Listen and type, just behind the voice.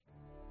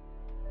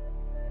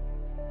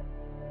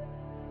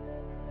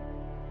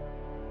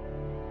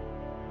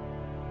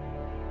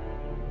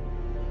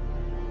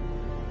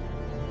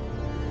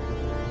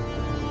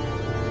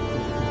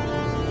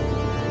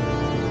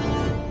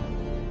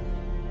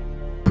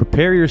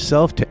Prepare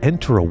yourself to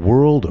enter a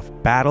world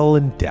of battle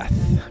and death,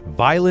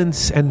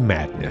 violence and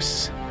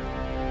madness.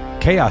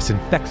 Chaos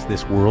infects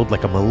this world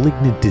like a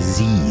malignant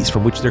disease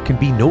from which there can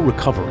be no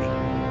recovery.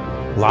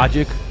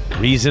 Logic,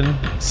 reason,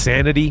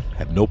 sanity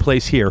have no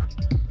place here.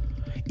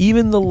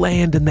 Even the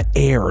land and the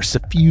air are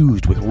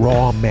suffused with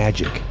raw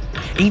magic.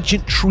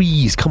 Ancient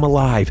trees come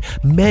alive,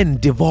 men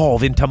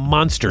devolve into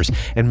monsters,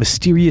 and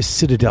mysterious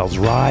citadels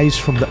rise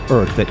from the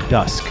earth at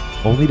dusk,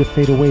 only to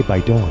fade away by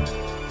dawn.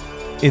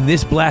 In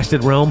this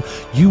blasted realm,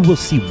 you will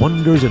see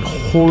wonders and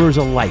horrors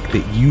alike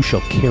that you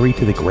shall carry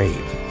to the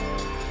grave.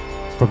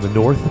 From the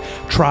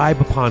north, tribe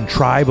upon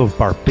tribe of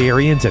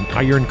barbarians and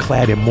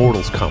ironclad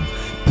immortals come,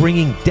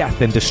 bringing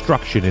death and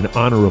destruction in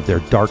honor of their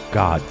dark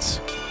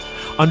gods.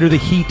 Under the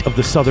heat of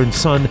the southern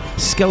sun,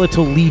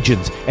 skeletal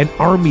legions and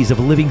armies of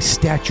living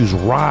statues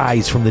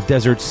rise from the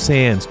desert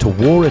sands to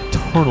war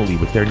eternally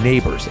with their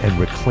neighbors and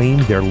reclaim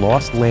their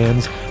lost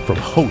lands from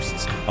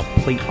hosts of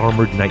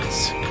plate-armored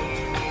knights.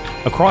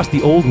 Across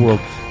the old world,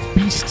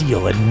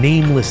 bestial and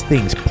nameless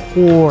things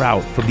pour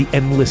out from the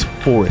endless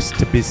forests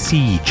to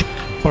besiege,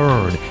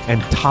 burn,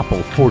 and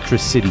topple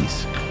fortress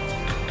cities.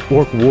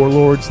 Orc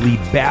warlords lead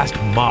vast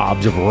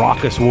mobs of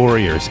raucous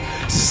warriors,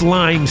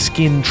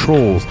 slime-skinned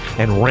trolls,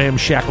 and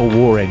ramshackle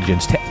war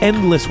engines to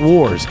endless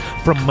wars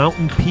from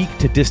mountain peak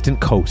to distant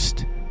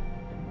coast.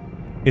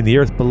 In the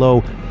earth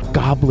below,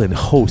 goblin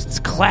hosts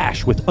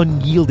clash with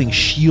unyielding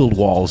shield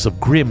walls of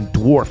grim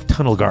dwarf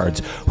tunnel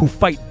guards who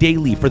fight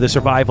daily for the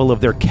survival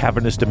of their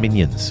cavernous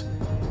dominions.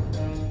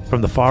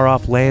 From the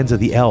far-off lands of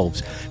the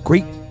elves,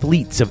 great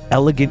fleets of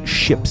elegant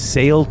ships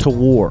sail to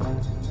war,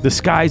 the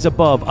skies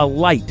above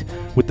alight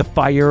with the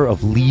fire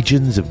of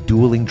legions of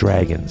dueling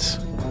dragons.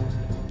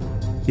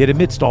 Yet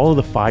amidst all of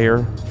the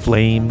fire,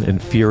 flame,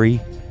 and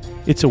fury,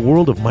 it's a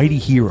world of mighty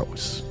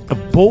heroes,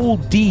 of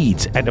bold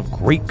deeds, and of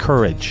great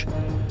courage.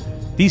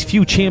 These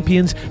few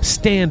champions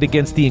stand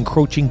against the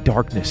encroaching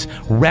darkness,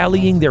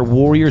 rallying their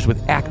warriors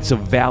with acts of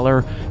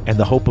valor and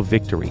the hope of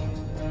victory.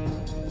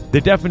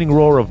 The deafening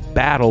roar of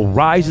battle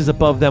rises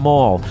above them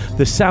all,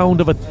 the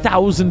sound of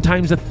 1,000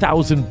 times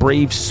 1,000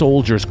 brave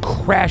soldiers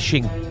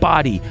crashing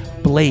body,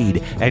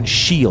 blade, and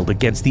shield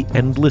against the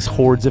endless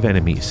hordes of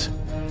enemies.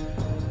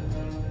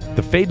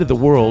 The fate of the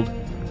world,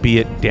 be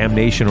it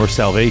damnation or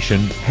salvation,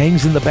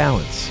 hangs in the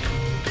balance.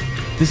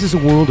 This is a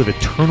world of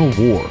eternal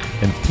war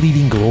and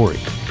fleeting glory.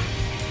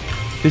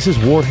 This is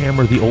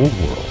Warhammer the Old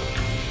World,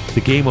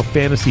 the game of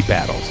fantasy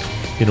battles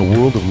in a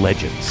world of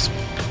legends.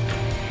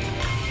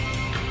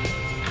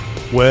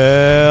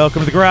 Welcome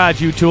to the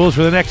garage, you tools,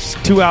 for the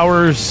next 2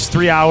 hours,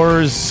 3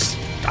 hours,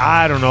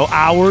 I don't know,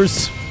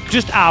 hours,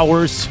 just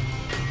hours.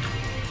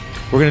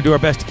 We're going to do our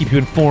best to keep you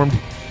informed,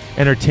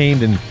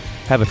 entertained, and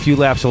have a few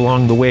laughs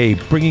along the way,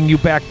 bringing you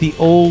back the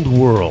old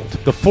world,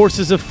 the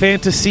forces of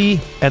fantasy,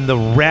 and the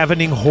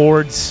ravening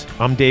hordes.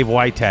 I'm Dave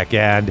Witek,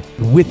 and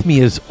with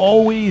me, as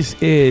always,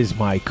 is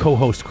my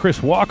co-host,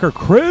 Chris Walker.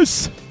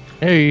 Chris!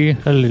 Hey,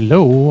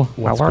 hello.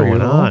 What's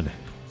going on?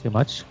 Too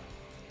much.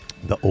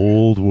 The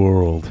old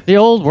world. The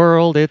old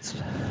world, it's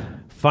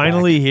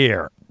finally back.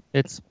 Here.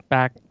 It's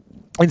back.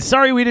 And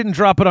sorry we didn't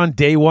drop it on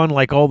day one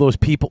like all those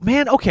people.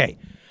 Man, okay.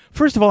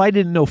 First of all, I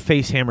didn't know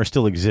Facehammer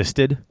still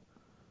existed.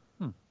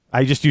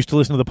 I just used to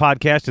listen to the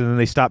podcast, and then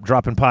they stopped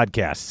dropping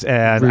podcasts.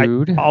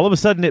 And all of a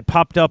sudden, it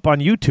popped up on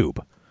YouTube.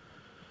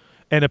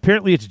 And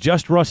apparently, it's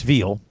just Russ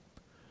Veal.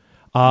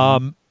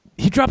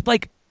 He dropped,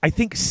 I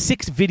think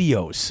 6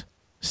 videos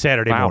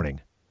Saturday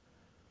morning.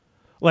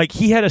 Like,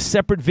 he had a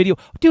separate video.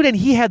 Dude, and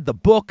he had the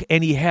book,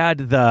 and he had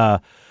the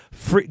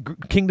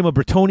Kingdom of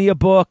Bretonnia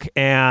book,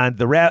 and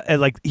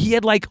he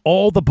had,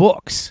 all the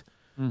books.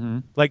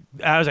 Mm-hmm.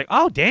 I was like,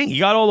 oh, dang, he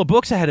got all the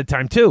books ahead of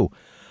time, too.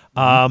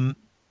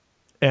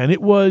 And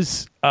it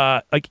was,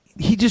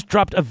 he just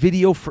dropped a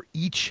video for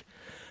each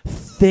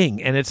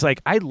thing. And it's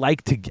like, I'd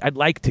like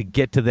to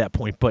get to that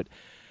point, but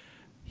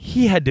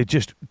he had to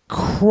just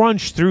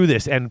crunch through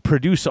this and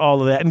produce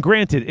all of that. And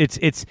granted,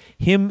 it's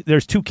him.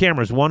 There's 2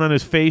 cameras, one on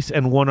his face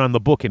and one on the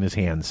book in his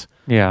hands.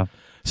 Yeah.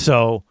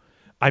 So,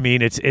 I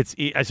mean,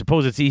 I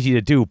suppose it's easy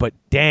to do, but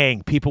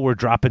dang, people were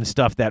dropping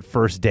stuff that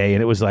first day.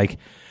 And it was like,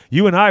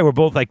 you and I were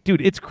both like,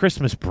 dude, it's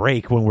Christmas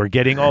break when we're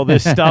getting all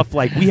this stuff.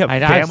 Like, we have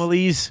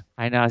families.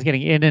 I know. I was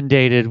getting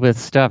inundated with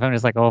stuff. I'm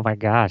just like, oh, my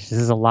gosh, this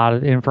is a lot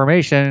of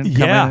information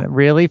coming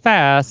really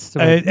fast.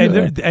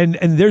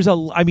 And there's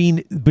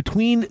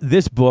between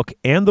this book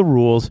and the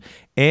rules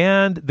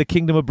and the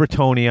Kingdom of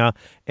Bretonnia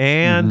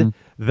and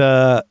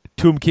the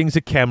Tomb Kings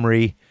of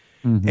Khemri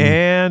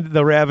and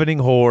the Ravening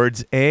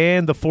Hordes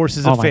and the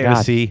Forces of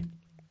Fantasy. Gosh.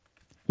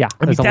 Yeah,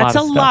 that's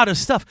a lot of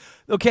stuff.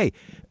 Okay.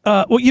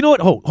 Well, you know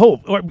what?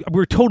 Hold.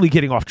 We're totally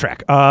getting off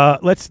track.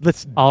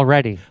 Let's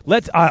already.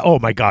 Oh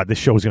my God, this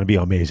show is going to be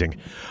amazing.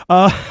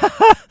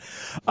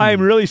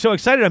 I'm really so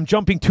excited. I'm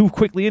jumping too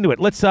quickly into it.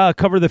 Let's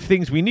cover the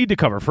things we need to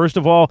cover. First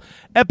of all,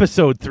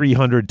 episode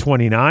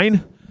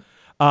 329,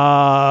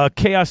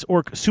 Chaos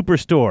Orc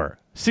Superstore.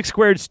 Six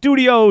Squared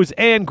Studios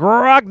and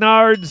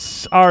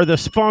Grognards are the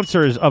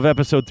sponsors of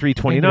episode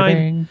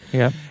 329.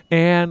 Yeah.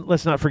 And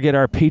let's not forget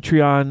our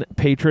Patreon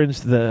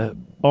patrons, the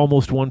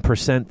almost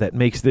 1% that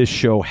makes this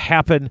show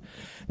happen.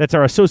 That's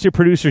our associate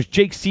producers,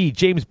 Jake C.,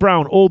 James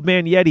Brown, Old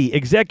Man Yeti,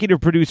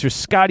 executive producers,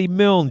 Scotty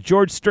Milne,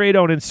 George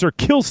Stradone, and Sir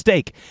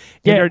Killsteak.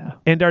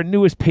 And our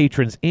newest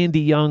patrons,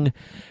 Andy Young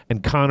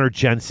and Connor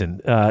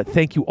Jensen.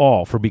 Thank you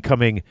all for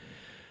becoming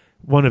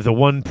one of the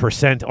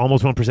 1%,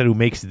 almost 1% who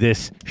makes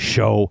this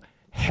show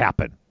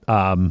happen.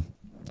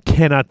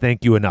 Cannot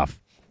thank you enough.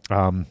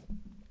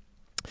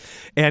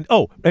 And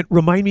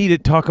remind me to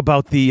talk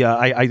about the.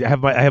 I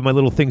have my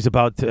little things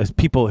about.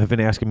 People have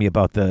been asking me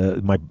about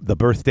the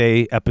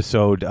birthday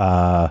episode,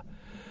 but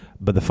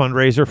the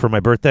fundraiser for my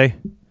birthday.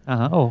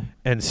 Oh,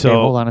 and so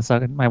okay, hold on a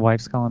second. My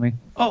wife's calling me.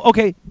 Oh,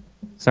 okay.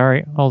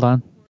 Sorry, hold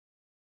on.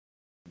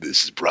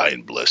 This is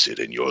Brian Blessed,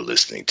 and you're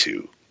listening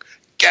to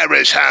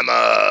Garage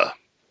Hammer.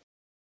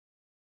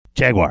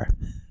 Jaguar.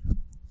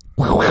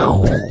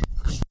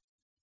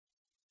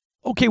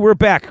 Okay, we're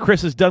back.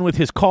 Chris is done with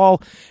his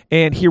call,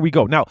 and here we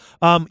go. Now,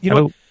 you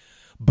know what?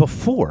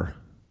 Before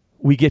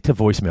we get to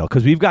voicemail,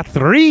 because we've got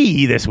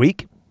 3 this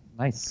week.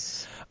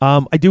 Nice.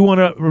 I do want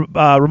to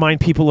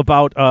remind people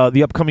about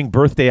the upcoming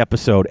birthday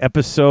episode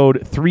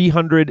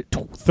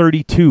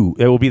 332.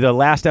 It will be the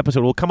last episode.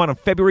 It will come out on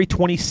February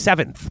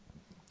 27th.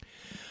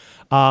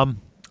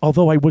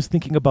 Although I was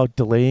thinking about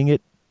delaying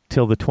it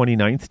till the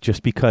 29th,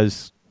 just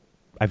because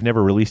I've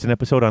never released an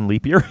episode on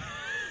leap year.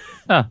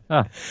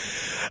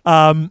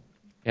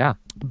 Yeah.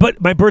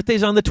 But my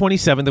birthday's on the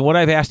 27th, and what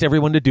I've asked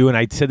everyone to do, and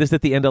I said this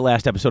at the end of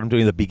last episode, I'm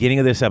doing the beginning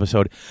of this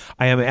episode,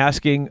 I am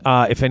asking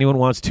if anyone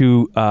wants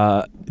to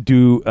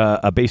do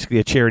basically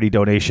a charity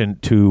donation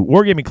to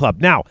Wargaming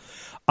Club. Now,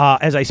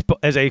 as I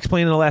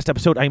explained in the last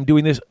episode, I'm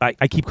doing this,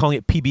 I keep calling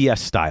it PBS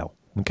style,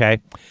 okay?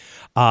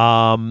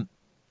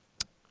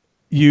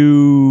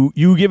 You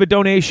give a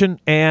donation,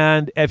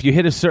 and if you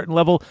hit a certain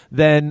level,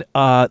 then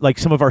like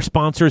some of our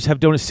sponsors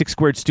have donated. Six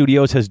Squared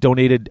Studios has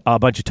donated a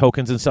bunch of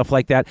tokens and stuff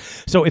like that.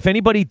 So if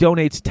anybody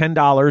donates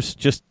 $10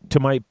 just to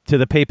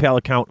the PayPal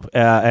account,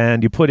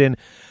 and you put in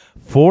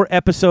for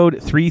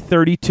episode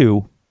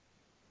 332,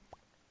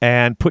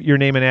 and put your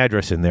name and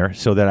address in there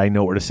so that I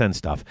know where to send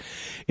stuff.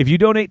 If you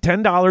donate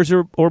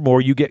 $10 or more,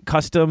 you get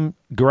custom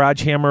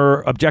Garage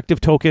Hammer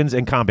objective tokens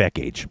and combat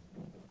gauge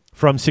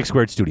from Six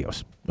Squared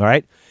Studios. All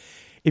right.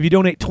 If you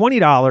donate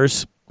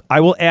 $20, I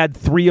will add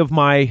 3 of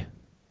my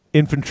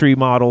infantry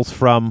models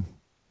from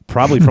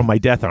my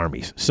death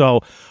armies. So,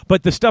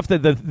 but the stuff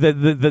that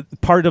the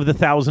part of the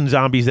 1,000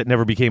 zombies that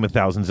never became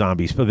 1,000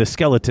 zombies, for the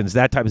skeletons,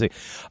 that type of thing.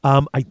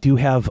 I do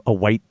have a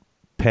white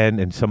pen,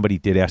 and somebody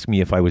did ask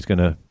me if I was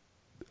gonna,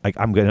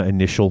 I'm gonna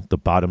initial the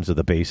bottoms of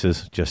the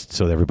bases just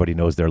so everybody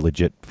knows they're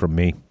legit from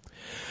me.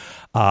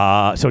 So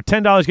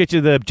 $10 gets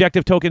you the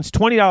objective tokens.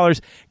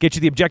 $20 gets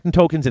you the objective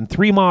tokens and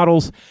 3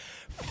 models.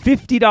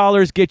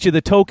 $50 gets you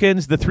the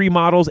tokens, the 3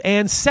 models,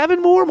 and 7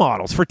 more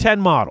models for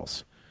 10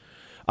 models.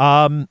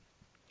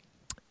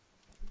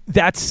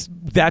 That's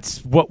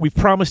what we've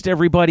promised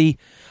everybody.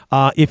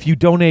 If you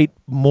donate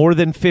more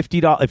than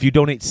 $50, if you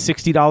donate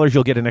 $60,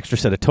 you'll get an extra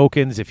set of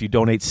tokens. If you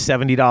donate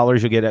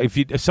 $70, you'll get.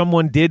 If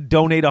someone did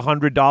donate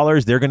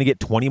 $100, they're going to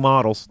get 20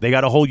 models. They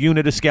got a whole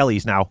unit of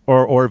skellies now,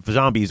 or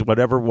zombies,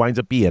 whatever winds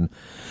up being.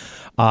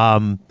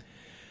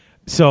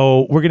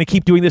 So we're going to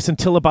keep doing this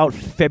until about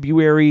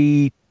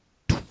February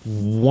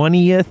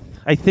 20th,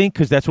 I think,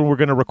 because that's when we're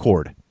going to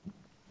record.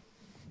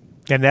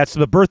 And that's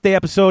the birthday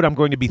episode. I'm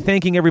going to be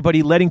thanking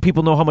everybody, letting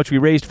people know how much we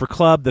raised for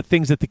club, the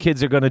things that the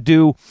kids are going to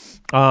do.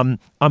 I'm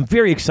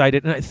very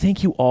excited, and I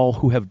thank you all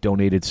who have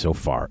donated so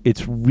far.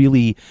 It's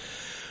really,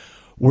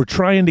 we're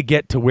trying to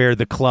get to where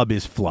the club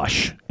is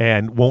flush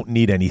and won't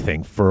need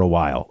anything for a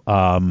while.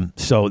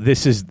 So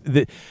this is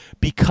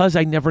because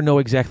I never know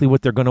exactly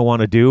what they're going to want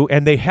to do,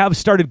 and they have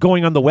started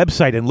going on the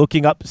website and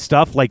looking up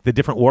stuff like the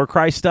different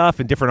Warcry stuff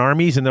and different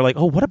armies, and they're like,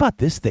 oh, what about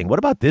this thing? What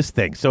about this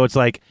thing? So it's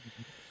like,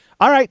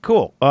 all right,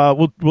 cool.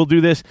 We'll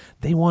do this.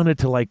 They wanted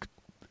to like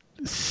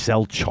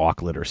sell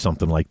chocolate or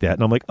something like that,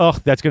 and I'm like, oh,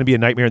 that's going to be a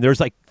nightmare. And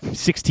there's like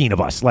 16 of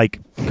us. Like,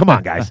 come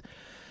on, guys.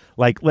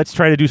 Like, let's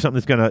try to do something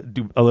that's going to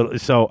do a little.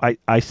 So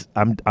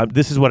I'm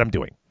this is what I'm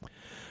doing.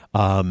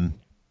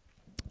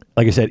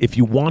 Like I said, if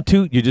you want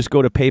to, you just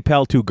go to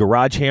PayPal to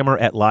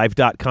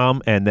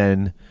garagehammer@live.com and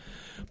then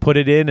put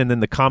it in, and then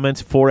the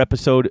comments for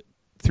episode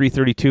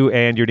 332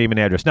 and your name and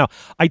address. Now,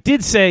 I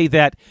did say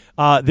that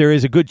there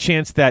is a good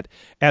chance that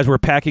as we're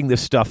packing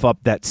this stuff up,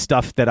 that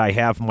stuff that I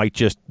have might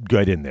just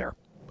get in there.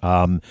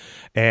 And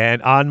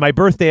on my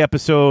birthday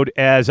episode,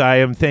 as I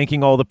am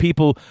thanking all the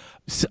people,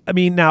 I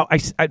mean, now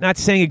I'm not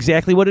saying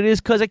exactly what it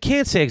is because I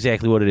can't say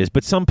exactly what it is,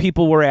 but some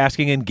people were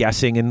asking and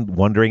guessing and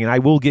wondering, and I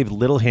will give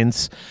little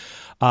hints.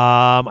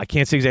 I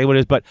can't say exactly what it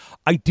is, but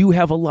I do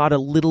have a lot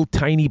of little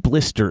tiny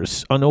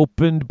blisters,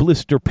 unopened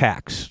blister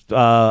packs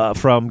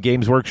from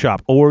Games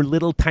Workshop, or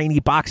little tiny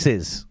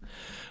boxes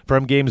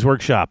from Games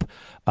Workshop.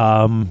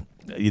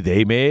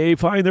 They may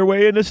find their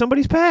way into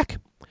somebody's pack.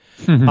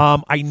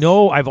 I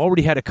know I've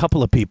already had a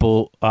couple of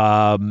people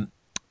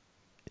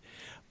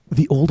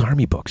the old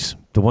Army books,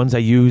 the ones I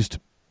used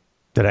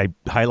that I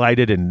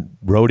highlighted and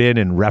wrote in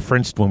and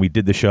referenced when we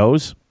did the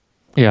shows.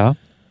 Yeah.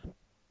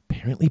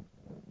 Apparently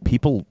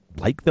people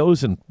like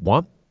those and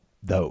want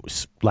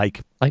those.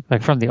 Like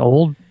from the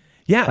old?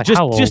 Yeah, like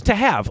just to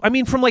have. I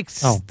mean, from like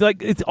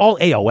it's all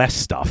AOS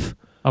stuff.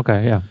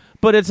 Okay, yeah.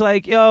 But it's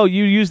like, you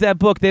use that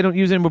book. They don't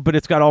use it anymore, but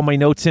it's got all my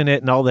notes in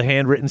it and all the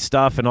handwritten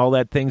stuff and all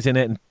that things in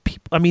it. And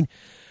people, I mean,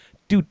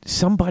 dude,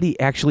 somebody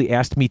actually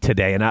asked me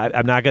today, and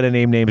I'm not going to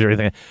name names or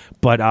anything,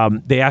 but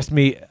they asked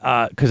me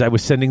because I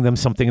was sending them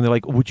something, and they're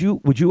like, "Would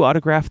you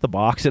autograph the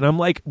box?" And I'm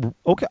like,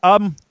 "Okay,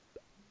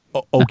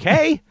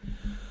 okay."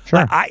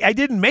 Sure. I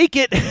didn't make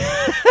it,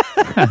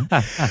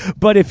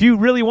 but if you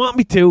really want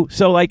me to,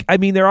 so like, I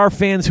mean, there are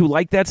fans who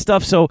like that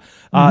stuff, so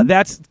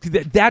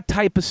that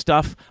type of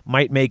stuff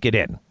might make it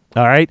in.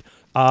 All right.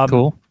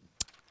 Cool.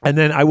 And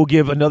then I will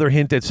give another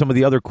hint at some of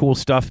the other cool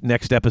stuff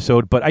next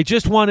episode. But I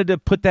just wanted to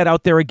put that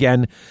out there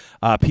again.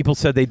 People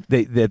said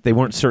that they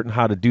weren't certain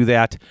how to do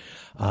that.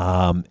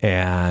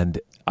 And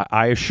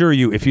I assure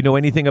you, if you know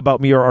anything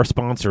about me or our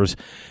sponsors,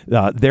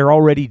 they're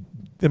already.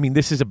 I mean,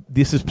 this is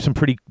some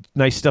pretty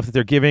nice stuff that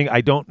they're giving.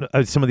 I don't.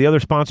 Some of the other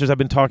sponsors I've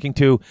been talking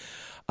to.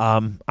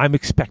 I'm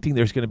expecting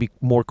there's going to be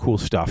more cool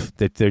stuff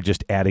that they're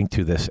just adding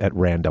to this at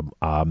random.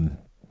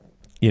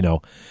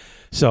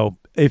 So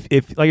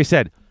if like I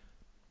said,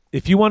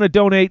 if you want to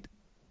donate,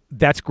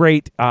 that's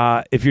great.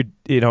 If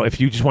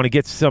you just want to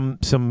get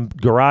some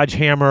Garage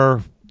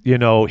Hammer,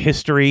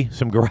 history,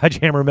 some Garage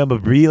Hammer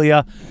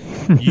memorabilia,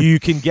 you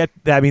can get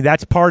that. I mean,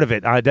 that's part of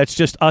it. That's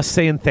just us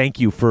saying thank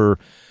you for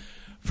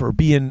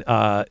being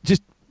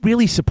just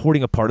really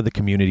supporting a part of the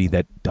community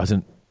that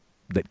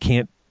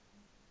can't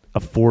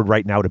afford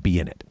right now to be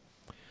in it.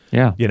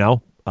 Yeah.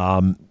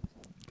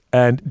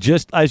 And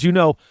just as you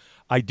know,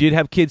 I did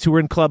have kids who were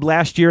in club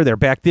last year. They're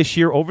back this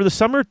year. Over the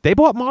summer, they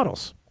bought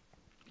models.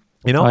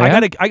 Oh, yeah?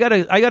 I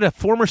got a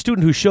former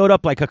student who showed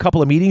up like a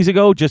couple of meetings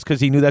ago just because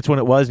he knew that's when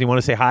it was and he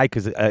wanted to say hi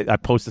because I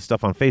post the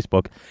stuff on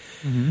Facebook.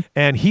 Mm-hmm.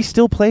 And he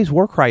still plays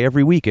Warcry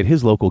every week at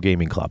his local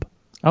gaming club.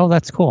 Oh,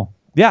 that's cool.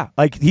 Yeah,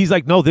 like he's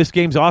like, no, this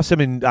game's awesome,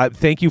 and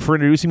thank you for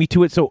introducing me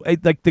to it. So,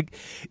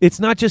 it's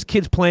not just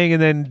kids playing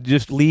and then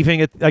just leaving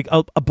it. Like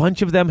a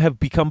bunch of them have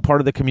become part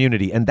of the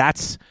community, and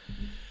that's.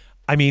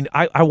 I mean,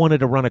 I wanted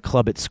to run a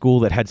club at school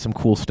that had some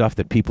cool stuff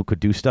that people could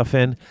do stuff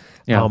in.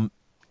 Yeah.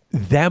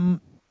 Them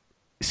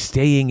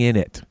staying in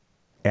it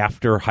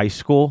after high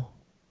school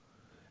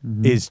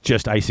is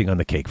just icing on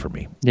the cake for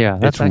me. Yeah,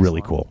 that's it's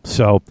really cool.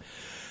 So.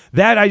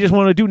 That I just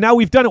want to do. Now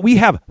we've done it. We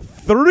have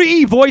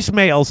 3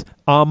 voicemails,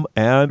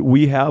 and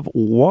we have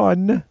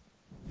one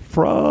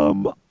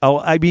from.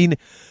 The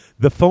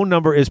phone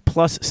number is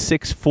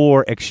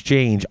 +64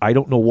 exchange. I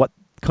don't know what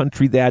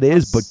country that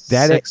is, but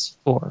that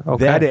 64.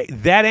 Okay.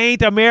 That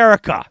ain't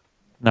America.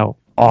 No.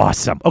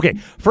 Awesome. Okay,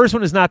 first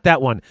one is not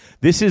that one.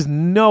 This is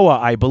Noah,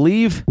 I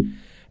believe,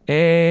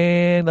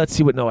 and let's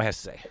see what Noah has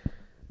to say.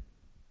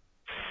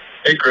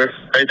 Hey, Chris.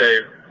 Hey,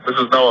 Dave. This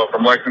is Noah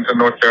from Lexington,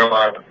 North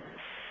Carolina.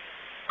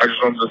 I just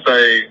wanted to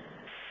say,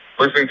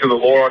 listening to the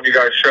lore on you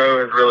guys' show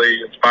has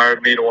really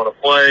inspired me to want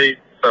to play.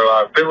 So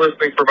I've been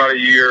listening for about a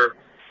year,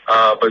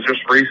 but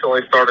just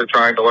recently started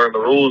trying to learn the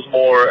rules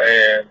more,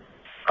 and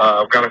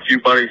I've got a few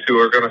buddies who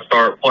are going to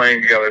start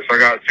playing together. So I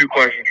got 2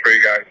 questions for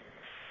you guys.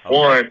 Okay.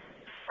 One,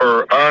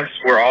 for us,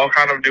 we're all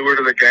kind of newer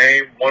to the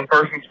game. One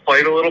person's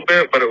played a little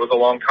bit, but it was a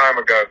long time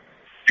ago.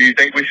 Do you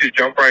think we should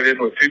jump right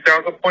in with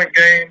 2,000-point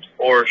games,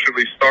 or should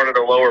we start at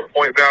a lower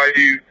point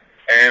value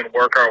and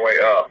work our way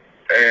up?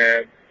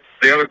 And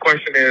the other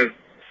question is,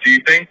 do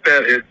you think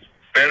that it's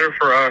better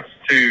for us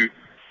to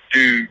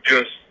do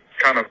just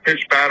kind of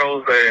pitch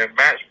battles and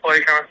match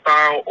play kind of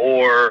style,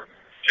 or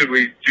should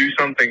we do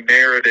something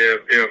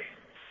narrative if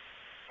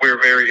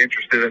we're very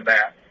interested in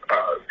that?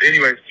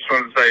 Anyways, just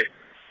wanted to say,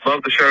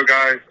 love the show,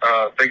 guys.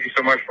 Thank you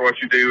so much for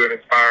what you do and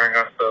inspiring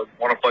us to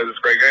want to play this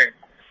great game.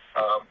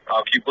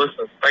 I'll keep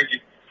listening. Thank you.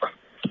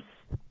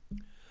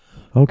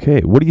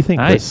 Okay, what do you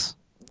think, nice. Chris?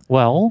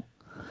 Well...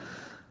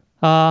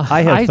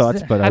 I have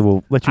thoughts, but I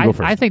will let you go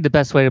first. I think the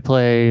best way to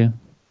play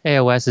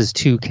AOS is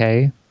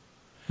 2K.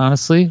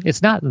 Honestly,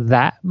 it's not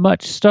that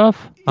much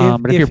stuff.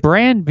 But if you're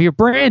brand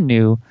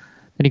new,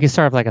 then you can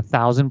start with like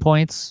 1,000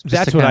 points.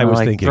 That's what I was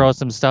thinking. Throw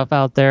some stuff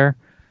out there,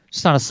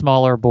 just on a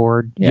smaller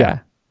board. Yeah.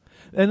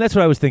 And that's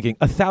what I was thinking.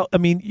 I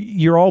mean,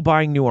 you're all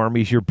buying new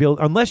armies.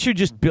 Unless you're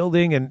just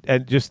building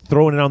and just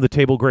throwing it on the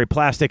table, gray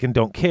plastic, and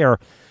don't care.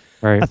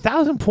 Right.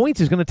 1,000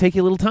 points is going to take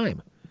you a little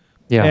time.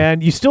 Yeah.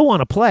 And you still want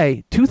to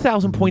play.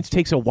 2,000 points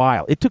takes a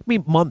while. It took me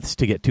months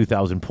to get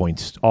 2,000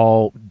 points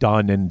all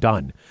done.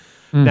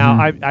 Mm-hmm. Now,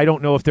 I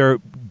don't know if they're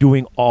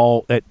doing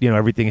all that,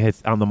 everything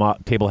on the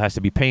table has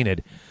to be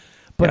painted.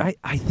 But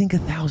I think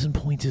 1,000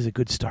 points is a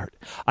good start.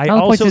 1,000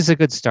 points is a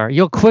good start.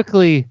 You'll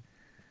quickly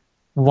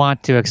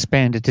want to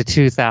expand it to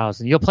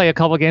 2,000. You'll play a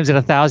couple games at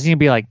 1,000 and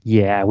be like,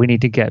 yeah, we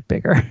need to get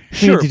bigger.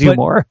 Sure, we need to do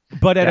more.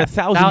 But at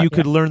 1,000, you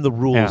could learn the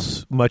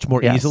rules much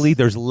more easily.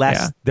 There's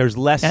less. There's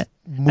less.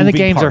 And the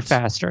games parts. are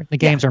faster. The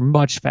games are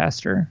much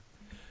faster.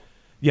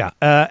 Yeah,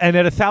 and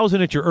at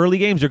 1,000 at your early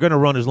games, they're going to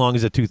run as long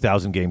as a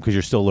 2,000 game because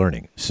you're still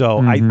learning. So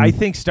I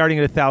think starting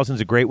at 1,000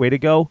 is a great way to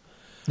go.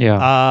 Yeah.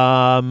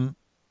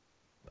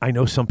 I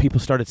know some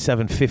people start at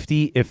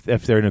 750 if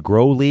they're in a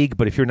grow league,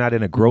 but if you're not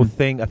in a growth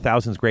thing,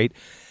 1,000 is great.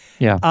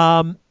 Yeah.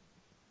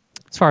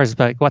 As far as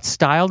like what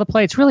style to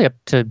play, it's really up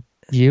to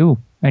you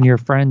and your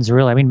friends.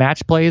 Really, I mean,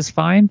 match play is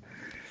fine.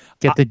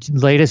 Get the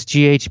latest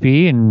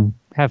GHB and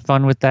have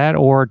fun with that,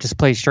 or just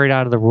play straight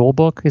out of the rule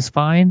book is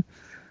fine.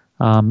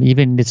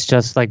 Even it's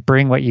just like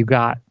bring what you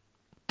got,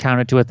 count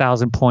it to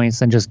 1,000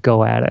 points, and just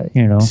go at it.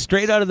 You know,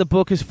 straight out of the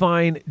book is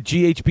fine.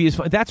 GHB is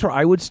fine. That's where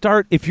I would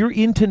start. If you're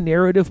into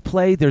narrative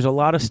play, there's a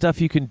lot of stuff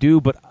you can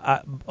do. But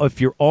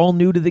if you're all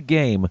new to the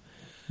game,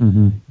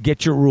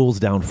 get your rules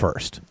down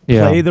first.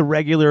 Yeah. Play the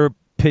regular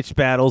pitch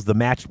battles, the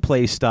match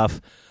play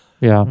stuff.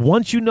 Yeah.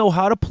 Once you know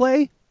how to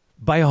play,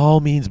 by all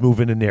means, move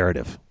into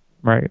narrative.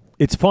 Right.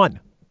 It's fun.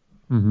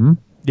 Mm-hmm.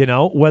 You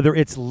know, whether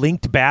it's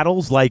linked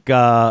battles like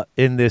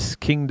in this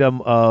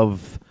Kingdom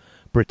of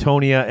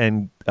Britonia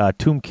and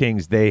Tomb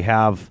Kings, they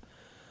have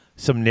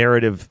some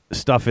narrative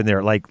stuff in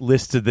there, like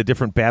lists of the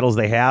different battles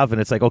they have.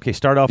 And it's like, okay,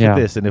 start off with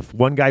this. And if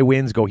one guy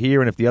wins, go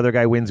here. And if the other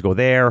guy wins, go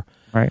there.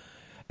 Right.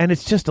 And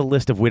it's just a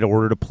list of which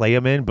order to play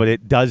them in, but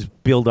it does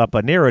build up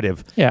a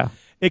narrative. Yeah.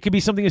 It could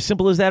be something as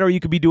simple as that, or you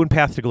could be doing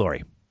Path to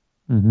Glory.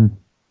 Mm-hmm.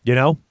 You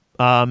know?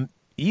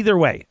 Either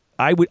way,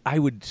 I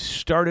would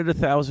start at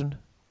 1,000,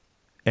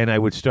 and I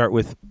would start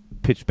with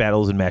pitch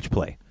battles and match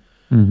play,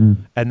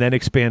 and then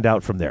expand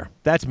out from there.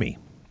 That's me.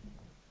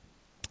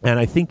 And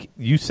I think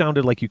you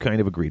sounded like you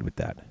kind of agreed with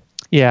that.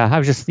 Yeah, I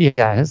was just it's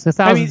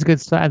 1,000's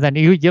good stuff. And then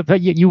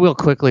you will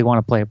quickly want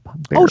to play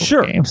bigger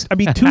games. I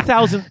mean,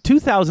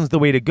 2,000's the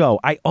way to go.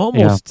 I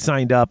almost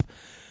signed up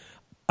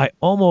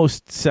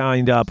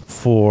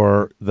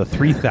for the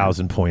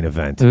 3,000 point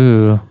event.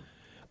 Ooh.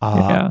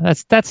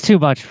 That's too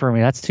much for me.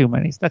 That's too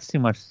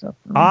much stuff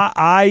for me.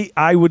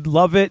 I would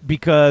love it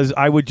because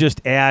I would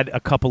just add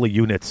a couple of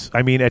units.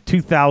 I mean, at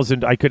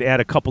 2,000, I could add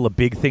a couple of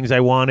big things I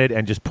wanted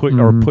and just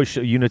push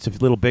units a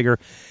little bigger.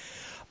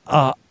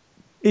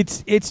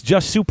 It's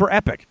just super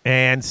epic,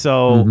 and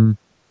so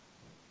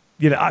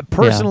you know,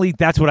 personally,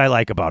 that's what I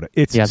like about it.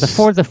 It's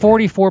the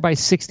 44 by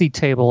 60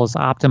 table is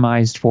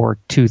optimized for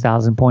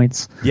 2,000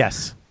 points.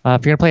 Yes.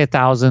 If you're gonna play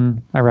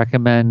 1,000, I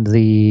recommend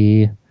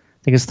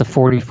I think it's the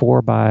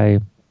 44 by,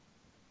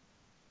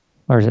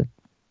 or is it?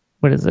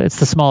 What is it? It's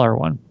the smaller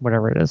one,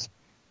 whatever it is.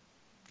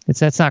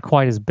 It's not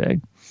quite as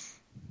big.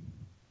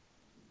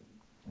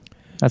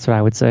 That's what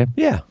I would say.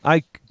 Yeah,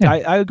 I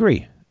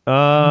agree.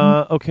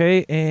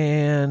 Okay,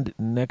 and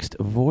next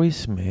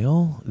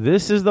voicemail.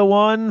 This is the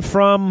one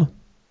from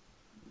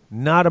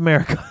not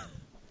America.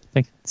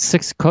 I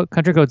think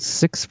country code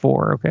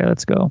 64. Okay,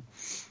 let's go.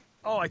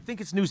 Oh, I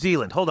think it's New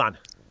Zealand. Hold on. I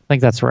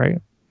think that's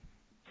right.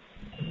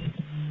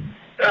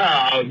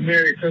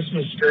 Merry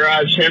Christmas,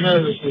 Garage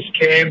Hammer. This is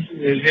Cam from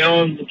New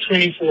Zealand,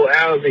 24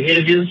 hours ahead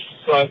of you,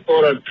 so I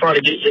thought I'd try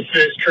to get your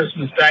first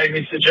Christmas Day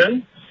message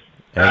in.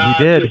 And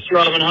you did. Just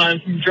driving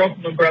home from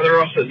dropping my brother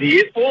off at the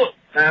airport.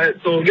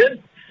 It's all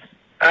good.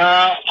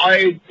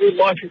 I would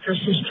like a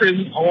Christmas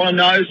present. I want to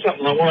know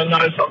something. I want to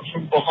know something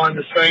from behind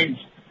the scenes.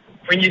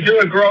 When you do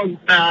a grog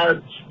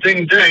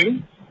ding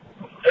ding,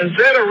 is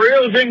that a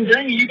real ding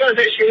ding? You guys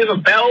actually have a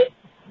bell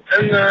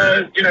in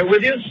the,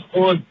 with you?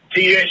 Or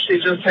do you actually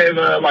just have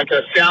a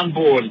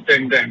soundboard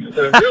ding ding? Is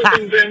it a real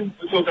ding ding?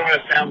 We're talking about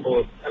a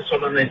soundboard. That's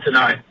what I need to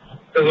know.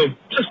 Because I've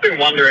just been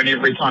wondering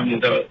every time you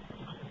do it.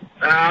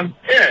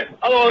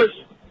 Otherwise,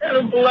 have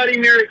a bloody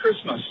Merry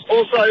Christmas.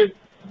 Also,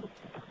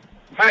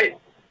 mate,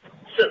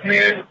 sitting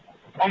there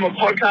on my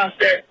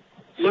podcast app,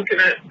 looking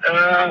at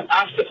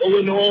After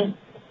Ulanor.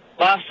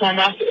 Last time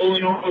After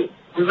Ulanor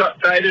was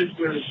updated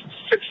was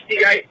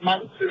 68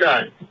 months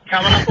ago.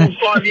 Coming up on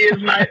 5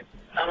 years, mate.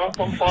 Coming up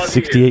on 5 years.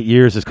 68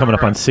 years is coming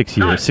up on 6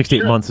 years. No,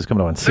 68 months is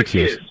coming up on 6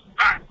 years.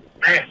 Man.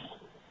 Okay.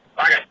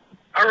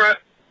 All right.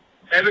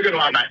 Have a good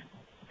one, mate.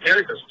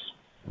 Merry Christmas.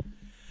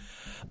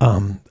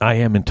 I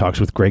am in talks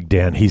with Greg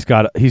Dan. He's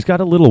got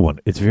a little one.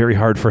 It's very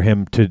hard for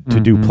him to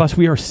do. Plus,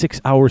 we are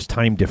 6 hours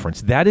time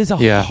difference. That is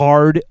a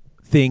hard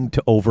thing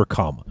to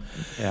overcome.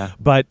 Yeah.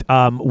 But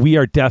we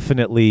are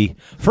definitely.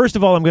 First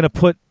of all, I'm going to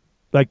put.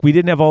 We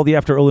didn't have all the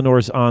After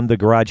Ulanors on the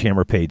Garage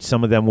Hammer page.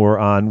 Some of them were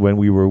on when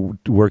we were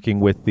working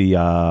with the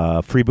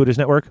Freebooters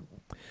Network.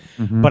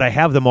 Mm-hmm. But I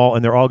have them all,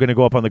 and they're all going to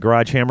go up on the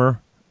Garage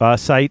Hammer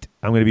site.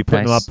 I'm going to be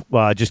putting them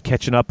up, just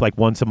catching up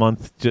once a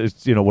month,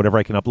 just whatever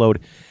I can upload.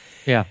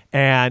 Yeah.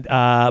 And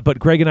but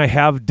Greg and I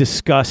have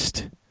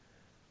discussed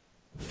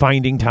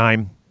finding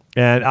time,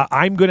 and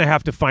I'm going to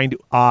have to find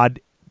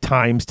odd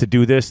times to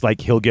do this.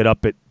 Like he'll get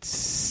up at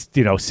 6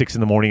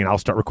 in the morning, and I'll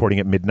start recording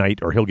at midnight,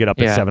 or he'll get up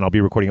at 7. I'll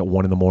be recording at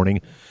 1 in the morning.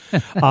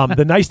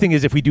 The nice thing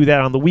is, if we do that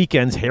on the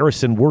weekends,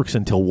 Harrison works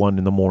until 1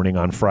 in the morning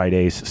on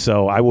Fridays,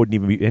 so I wouldn't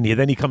even be. And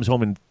then he comes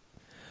home and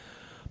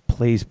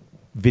plays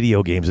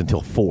video games until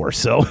 4.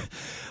 So.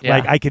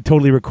 Yeah. I could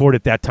totally record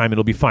at that time.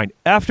 It'll be fine.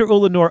 After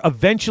Ulanor,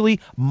 eventually,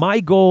 my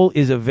goal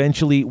is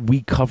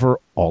we cover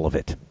all of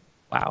it.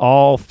 Wow.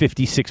 All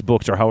 56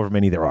 books or however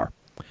many there are.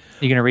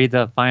 You gonna read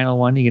the final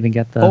one? You gonna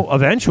get the? Oh,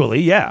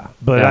 eventually, yeah.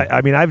 But Yeah.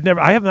 I mean,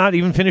 I have not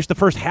even finished the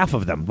first half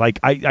of them. Like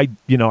I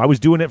was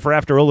doing it for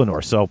After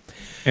Eleanor, so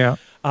Yeah.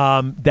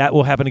 that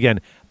will happen again.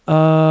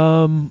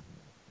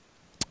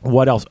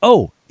 What else?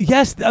 Oh,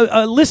 yes,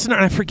 a listener,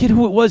 I forget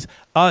who it was,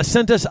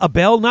 sent us a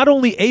bell. Not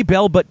only a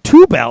bell, but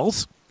 2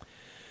 bells.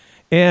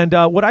 And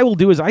what I will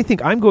do is, I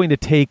think I'm going to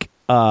take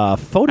a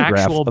photograph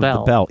Actual of the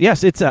bell. bell.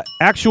 Yes, it's a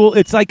actual.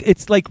 It's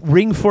like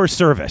ring for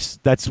service.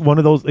 That's one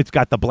of those. It's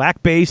got the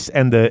black base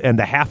and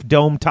the half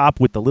dome top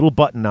with the little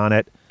button on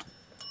it.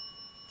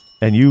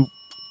 And you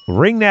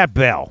ring that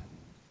bell,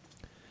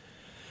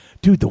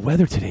 dude. The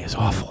weather today is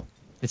awful.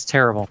 It's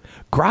terrible.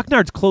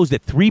 Grognard's closed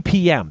at 3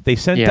 p.m. They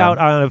sent Yeah. out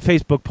on a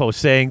Facebook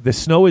post saying the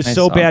snow is I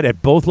so saw. bad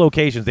at both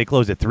locations they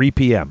closed at 3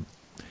 p.m.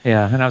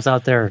 Yeah, and I was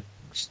out there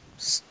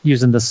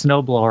using the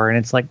snowblower, and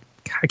it's like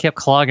I kept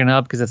clogging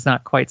up because it's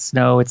not quite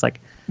snow. It's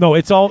like No,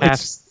 it's all half,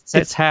 it's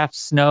it's half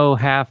snow,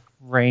 half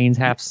rain,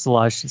 half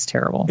slush. It's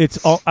terrible. it's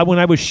all. When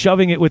I was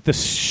shoving it with the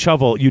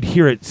shovel, you'd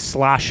hear it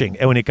sloshing,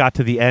 and when it got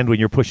to the end, when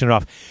you're pushing it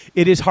off,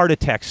 it is heart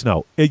attack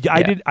snow.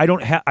 I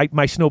don't have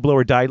my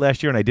snowblower died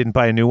last year, and I didn't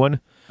buy a new one.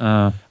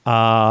 But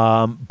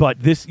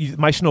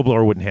my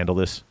snowblower wouldn't handle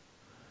this.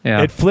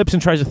 Yeah. It flips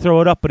and tries to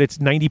throw it up, but it's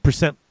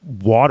 90%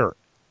 water.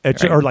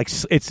 It's Right. or like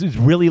it's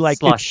really like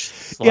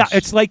Slush. Yeah,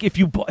 it's like if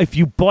you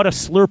bought a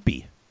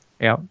Slurpee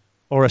Yeah.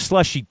 or a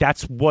slushie,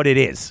 that's what it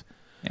is.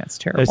 Yeah, it's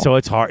terrible. So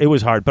it's hard. It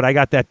was hard, but I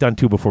got that done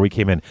too before we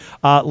came in.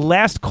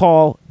 Last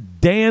call,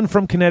 Dan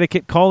from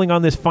Connecticut calling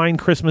on this fine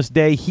Christmas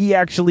day. He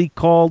actually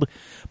called,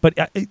 but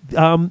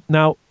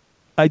now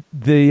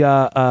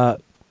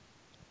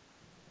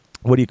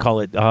what do you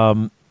call it?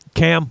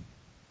 Cam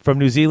from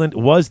New Zealand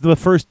was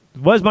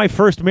my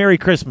first Merry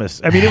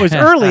Christmas. I mean, it was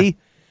early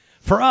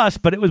for us,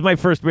 but it was my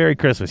first Merry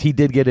Christmas. He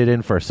did get it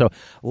in first. So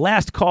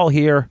last call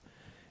here,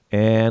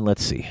 and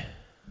let's see.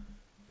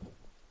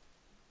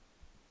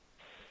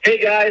 Hey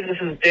guys, this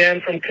is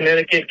Dan from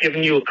Connecticut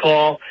giving you a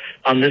call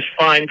on this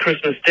fine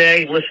Christmas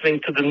day,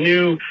 listening to the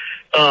new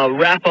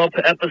wrap-up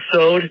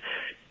episode.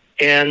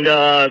 And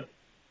I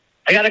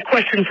got a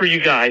question for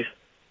you guys.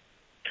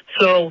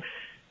 So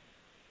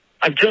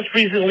I've just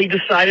recently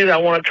decided I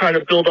want to try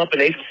to build up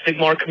an Age of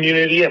Sigmar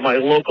community at my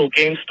local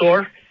game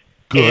store.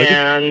 Good.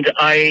 And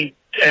I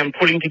am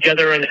putting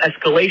together an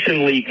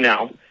escalation league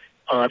now.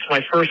 It's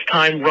my first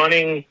time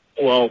running,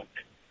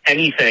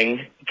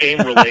 anything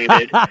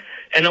game-related.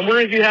 And I'm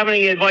wondering if you have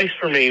any advice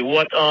for me.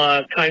 What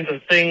kinds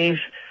of things,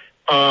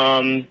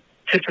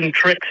 tips and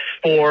tricks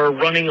for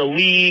running a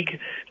league,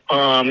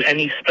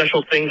 any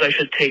special things I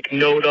should take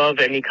note of,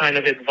 any kind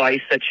of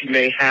advice that you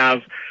may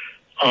have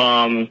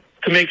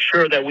to make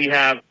sure that we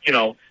have,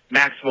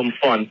 maximum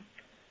fun.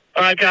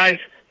 All right, guys,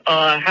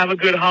 have a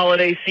good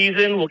holiday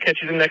season. We'll catch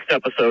you in the next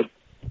episode.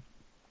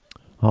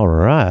 All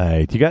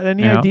right. You got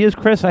any Yeah. ideas,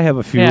 Chris? I have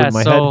a few yeah, in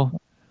my so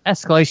head.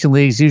 escalation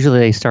leagues, usually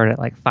they start at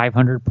like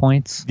 500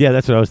 points. Yeah,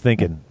 that's what I was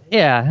thinking.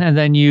 Yeah, and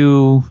then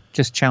you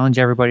just challenge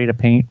everybody to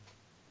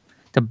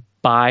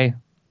buy,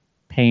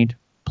 paint,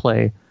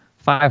 play.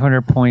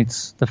 500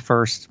 points the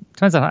first.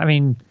 Depends on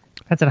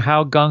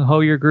how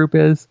gung-ho your group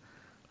is.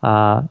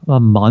 A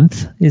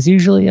month is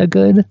usually a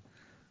good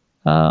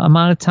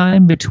amount of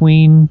time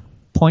between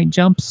point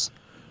jumps.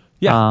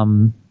 Yeah.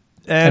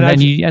 And then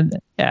you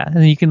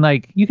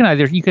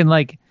can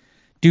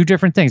do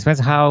different things. Depends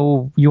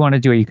how you want to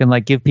do it. You can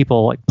give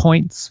people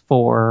points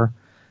for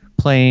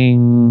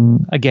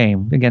playing a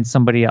game against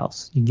somebody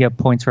else. You can get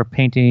points for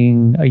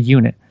painting a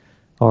unit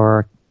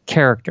or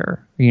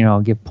character.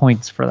 Give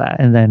points for that,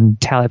 and then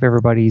tally up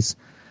everybody's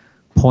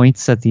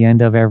points at the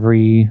end of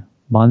every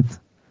month,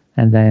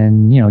 and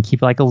then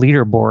keep a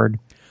leaderboard.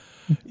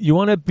 You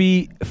want to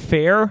be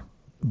fair,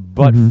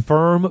 but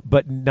firm,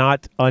 but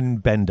not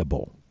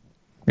unbendable.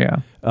 Yeah.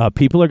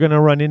 People are going to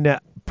run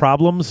into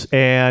problems,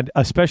 and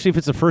especially if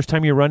it's the first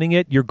time you're running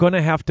it, you're going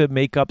to have to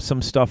make up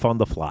some stuff on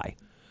the fly.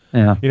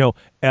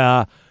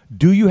 Yeah.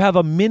 Do you have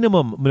a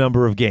minimum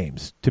number of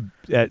games to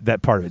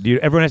that part of it?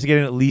 Everyone has to get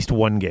in at least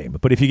one game.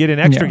 But if you get in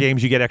extra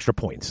games, you get extra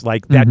points,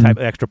 like that type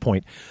of extra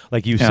point,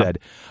 like you said.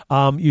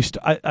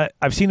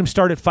 I've seen them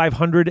start at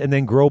 500 and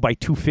then grow by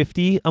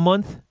 250 a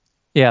month.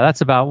 Yeah,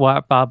 that's about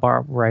what Bob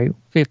Bar, right?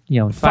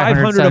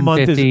 500 a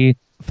month is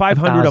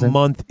 500 a 1,000.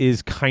 month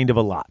is kind of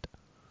a lot.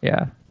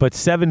 Yeah. But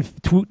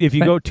if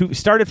you go to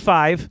start at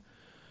 5,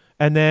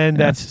 and then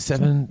that's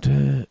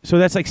 7. So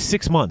that's like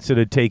 6 months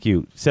it'd take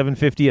you.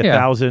 750,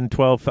 1,000,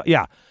 12.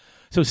 Yeah.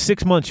 So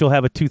 6 months you'll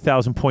have a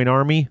 2,000 point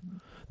army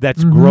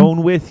that's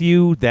grown with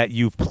you, that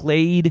you've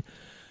played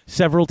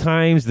several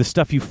times. The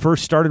stuff you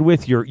first started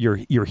with, your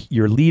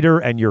leader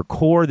and your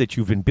core that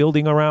you've been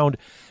building around,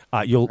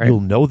 you'll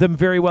know them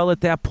very well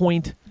at that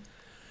point.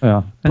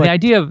 Yeah. And the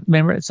idea of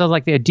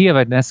the idea of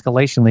an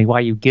escalation league, why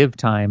you give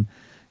time,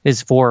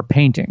 is for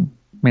painting.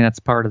 I mean, that's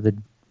part of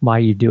why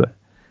you do it.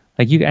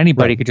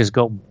 Anybody could just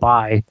go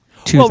buy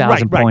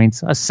 2,000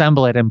 points,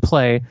 assemble it, and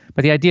play.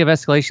 But the idea of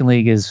escalation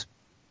league is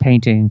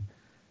painting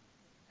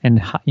and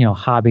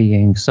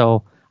hobbying.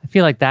 So I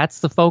feel like that's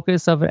the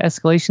focus of an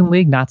escalation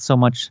league, not so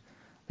much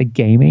the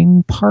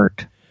gaming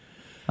part.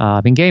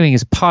 Gaming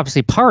is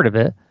obviously part of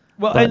it.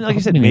 Well, and like I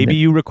said, maybe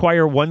you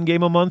require one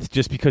game a month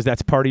just because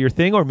that's part of your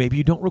thing, or maybe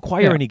you don't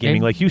require any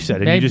gaming, like you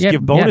said, and you just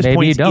give bonus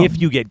points if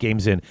you get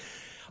games in.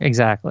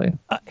 Exactly.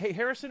 Hey,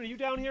 Harrison, are you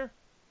down here?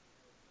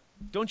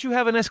 Don't you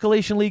have an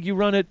Escalation League you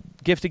run at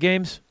Gift of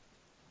Games?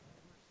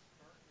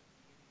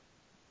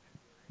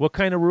 What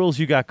kind of rules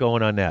you got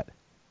going on that?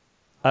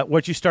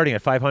 What you starting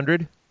at,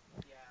 500?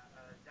 Yeah,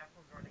 Death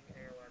one's running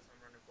AOS,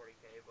 I'm running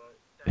 40K, but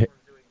Death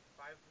one's doing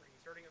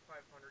he's starting at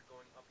 500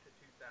 going up to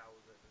 2,000.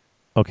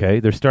 Okay,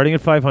 they're starting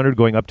at 500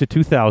 going up to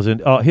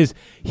 2,000.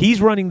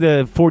 He's running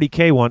the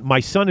 40K one. My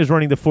son is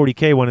running the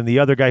 40K one, and the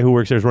other guy who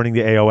works there is running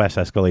the AOS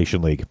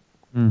Escalation League.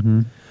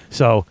 Mm-hmm.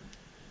 So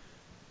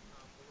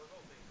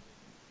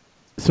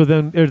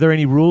then, are there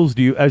any rules?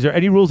 Is there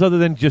any rules other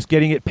than just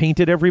getting it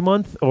painted every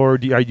month, or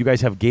do you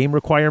guys have game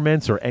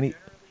requirements or any?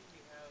 Generally, we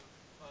have,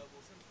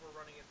 since we're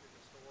running it through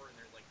the store and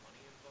there's like money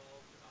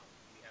involved,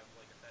 we have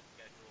like a set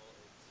schedule.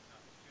 It's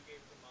 2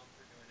 games a month.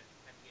 We're doing it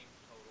 10 games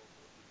total,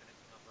 so we'll be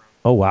finishing up around.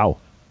 Oh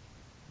wow!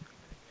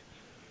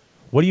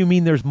 What do you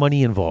mean? There's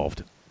money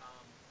involved?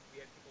 We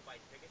had people buy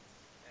tickets,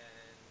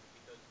 and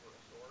because we're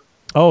a store.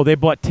 Oh, they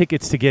bought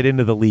tickets to get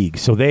into the league,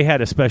 so they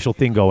had a special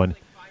thing going.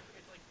 It's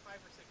like $5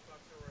 or $6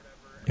 or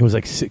whatever. It was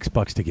like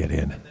 $6 to get in.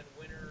 And then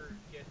winner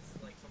gets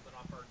like something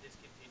off our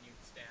discontinued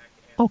stack.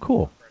 And Oh,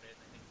 cool. Credit,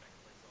 and I think second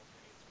place also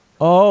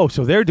gets Oh,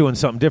 so they're doing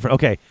something different.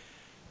 Okay.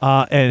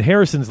 And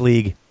Harrison's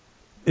league,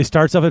 it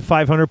starts off at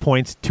 500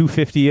 points,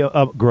 250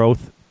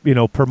 growth,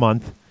 per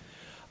month.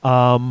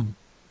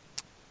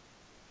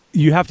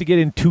 You have to get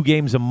in 2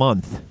 games a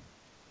month.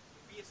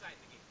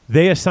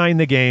 They assign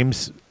the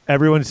games.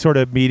 Everyone's sort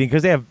of meeting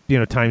because they have,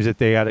 times that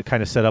they had it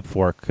kind of set up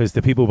for, because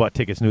the people who bought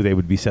tickets knew they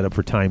would be set up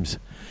for times.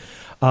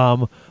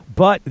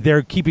 But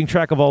they're keeping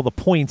track of all the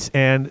points,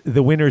 and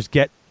the winners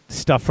get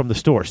stuff from the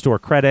store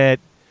credit,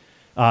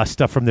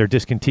 stuff from their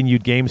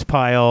discontinued games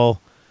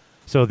pile.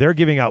 So they're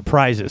giving out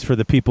prizes for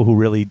the people who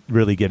really,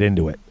 really get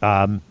into it.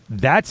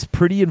 That's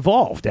pretty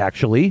involved,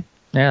 actually.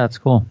 Yeah, that's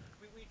cool.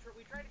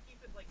 We try to keep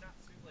it like not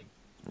super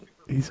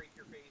He's- break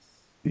your face,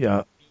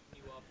 Yeah.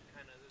 beating you up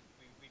kind of.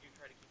 We do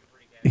try to keep it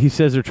pretty casual. He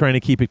says they're trying to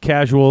keep it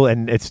casual,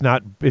 and it's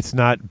not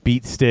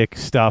beat stick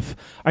stuff.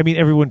 I mean,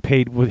 everyone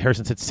paid, what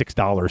Harrison said,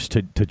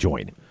 $6 to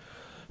join.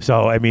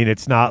 So I mean,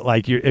 it's not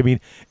like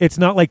it's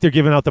not like they're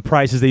giving out the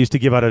prizes they used to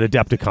give out at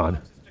Adepticon.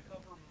 Just to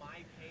cover my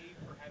pay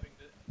for having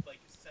to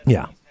set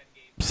Yeah. these 10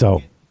 games. So- You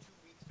get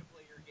 2 weeks to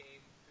play your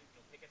game.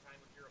 Pick a time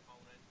with your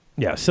opponent.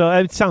 Yeah, so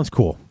it sounds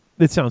cool.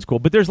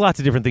 But there's lots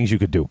of different things you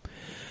could do.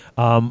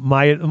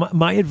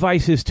 My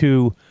advice is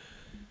to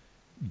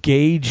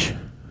gauge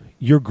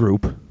your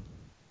group,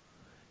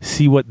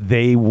 see what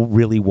they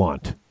really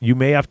want. You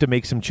may have to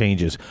make some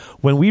changes.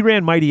 When we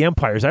ran Mighty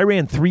Empires, I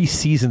ran 3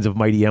 seasons of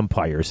Mighty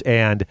Empires,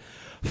 and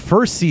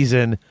first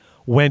season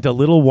went a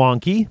little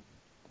wonky,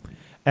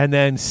 and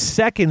then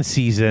second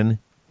season,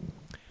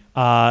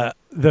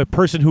 the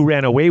person who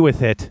ran away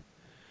with it,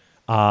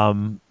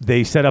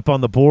 they set up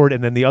on the board,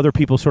 and then the other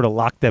people sort of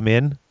locked them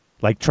in,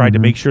 like tried to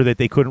make sure that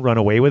they couldn't run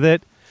away with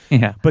it.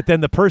 Yeah. But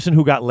then the person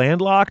who got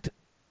landlocked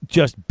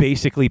just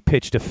basically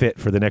pitched a fit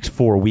for the next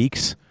 4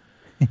 weeks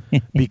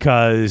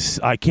because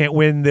I can't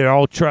win. They're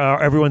all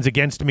everyone's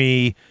against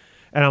me.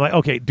 And I'm like,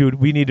 okay, dude,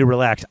 we need to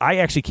relax. I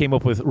actually came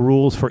up with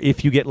rules for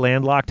if you get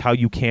landlocked, how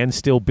you can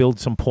still build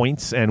some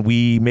points. And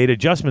we made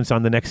adjustments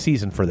on the next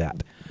season for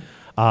that.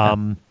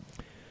 I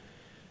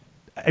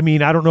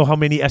mean, I don't know how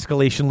many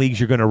escalation leagues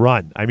you're going to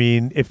run. I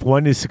mean, if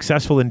one is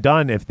successful and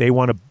done, if they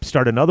want to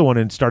start another one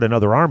and start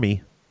another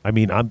army, I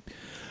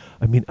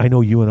know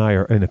you and I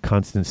are in a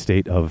constant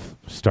state of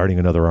starting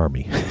another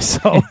army.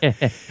 So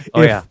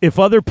if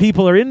other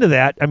people are into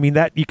that, I mean,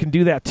 that you can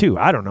do that too.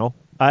 I don't know.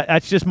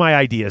 That's just my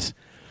ideas.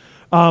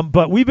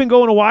 But we've been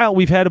going a while.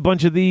 We've had a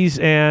bunch of these,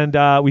 and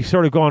we've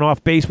sort of gone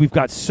off base. We've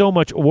got so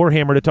much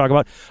Warhammer to talk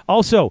about.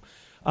 Also,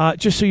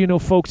 just so you know,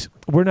 folks,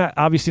 we're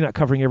obviously not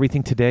covering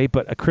everything today,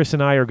 but Chris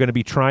and I are going to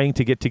be trying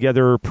to get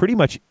together pretty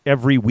much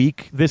every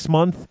week this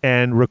month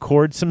and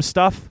record some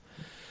stuff.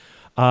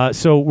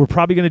 So we're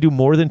probably going to do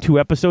more than 2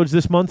 episodes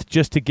this month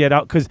just to get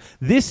out, because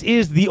this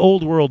is the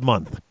Old World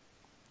month.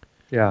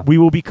 Yeah. We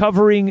will be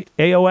covering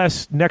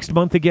AOS next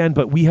month again,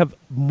 but we have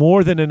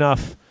more than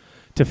enough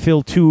to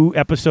fill 2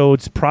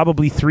 episodes,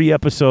 probably 3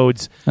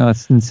 episodes. Oh,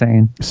 that's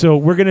insane. So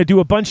we're going to do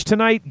a bunch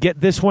tonight, get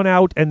this one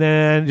out, and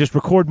then just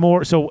record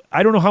more. So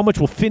I don't know how much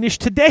we'll finish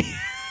today,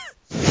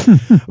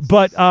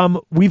 but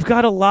we've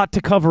got a lot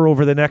to cover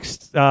over the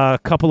next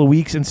couple of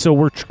weeks, and so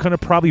we're going to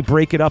probably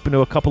break it up into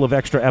a couple of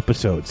extra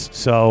episodes.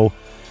 So,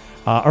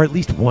 or at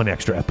least 1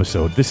 extra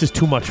episode. This is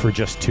too much for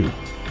just 2.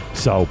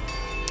 So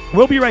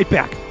we'll be right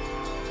back.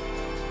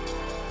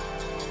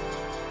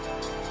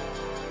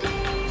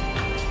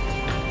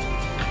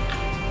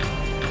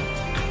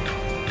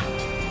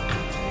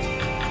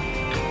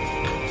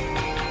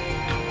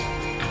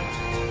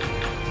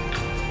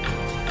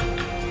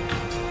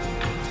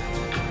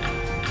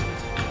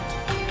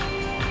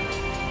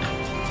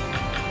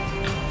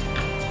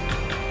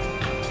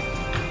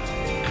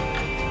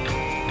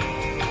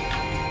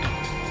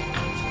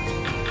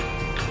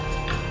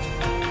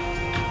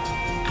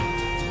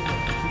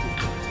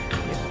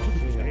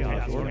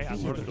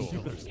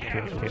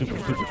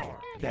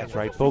 That's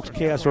right, folks.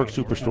 Chaos Orc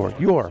Superstore,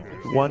 your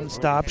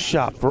one-stop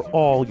shop for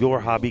all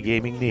your hobby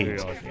gaming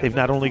needs. They've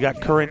not only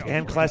got current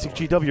and classic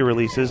GW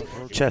releases,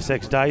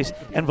 Chessex dice,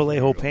 and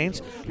Vallejo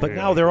paints, but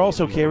now they're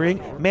also carrying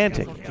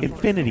Mantic,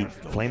 Infinity,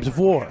 Flames of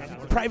War,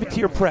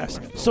 Privateer Press,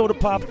 Soda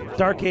Pop,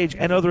 Dark Age,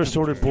 and other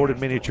assorted board and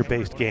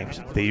miniature-based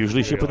games. They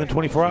usually ship within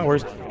 24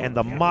 hours, and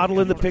the model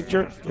in the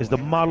picture is the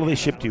model they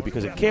ship to you,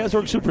 because at Chaos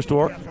Orc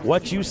Superstore,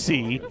 what you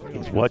see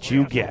is what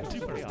you get.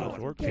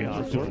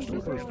 Chaos Orc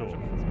Superstore.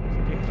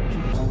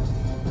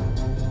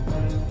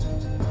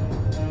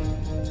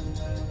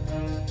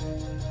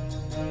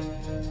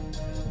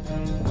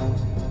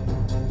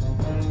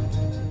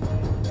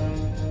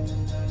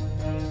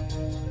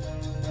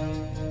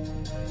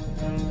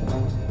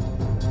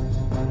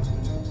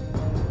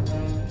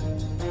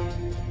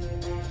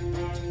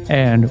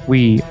 And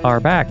we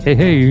are back.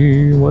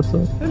 Hey, what's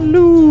up?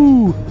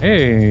 Hello.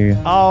 Hey.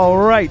 All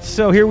right,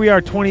 so here we are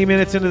 20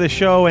 minutes into the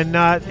show and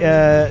not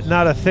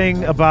a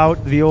thing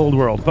about the old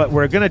world, but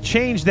we're going to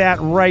change that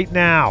right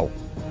now.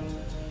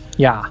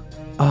 Yeah.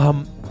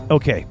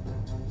 Okay.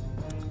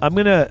 I'm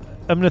going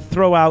to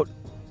throw out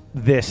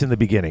this in the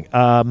beginning.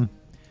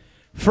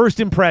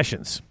 First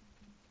impressions.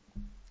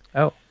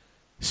 Oh.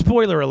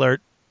 Spoiler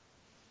alert.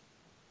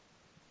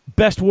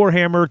 Best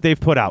Warhammer they've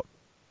put out.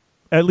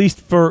 At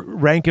least for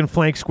rank and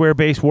flank square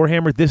base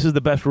Warhammer, this is the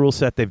best rule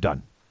set they've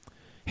done.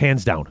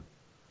 Hands down.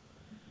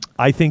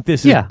 I think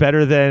this is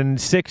better than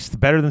 6th,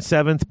 better than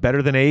 7th,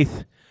 better than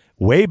 8th.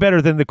 Way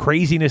better than the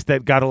craziness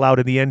that got allowed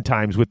in the end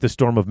times with the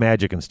Storm of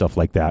Magic and stuff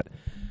like that.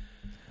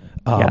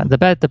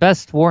 The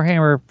best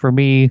Warhammer for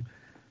me,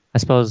 I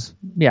suppose,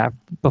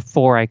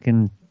 before I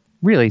can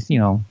really,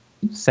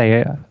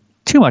 say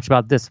too much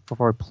about this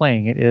before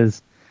playing it,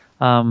 is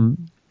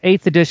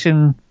 8th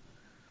edition.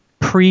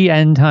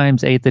 Pre-End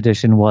Times 8th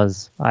edition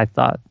was, I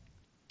thought,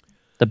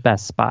 the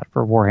best spot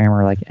for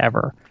Warhammer like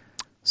ever.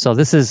 So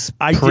this is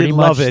I pretty did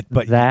much love it,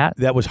 but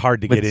that was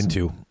hard to get with,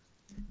 into.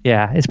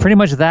 Yeah, it's pretty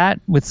much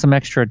that with some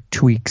extra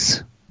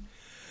tweaks.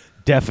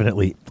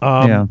 Definitely.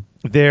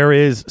 There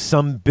is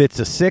some bits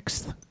of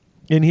 6th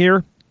in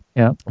here.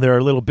 Yeah. There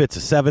are little bits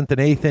of 7th and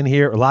 8th in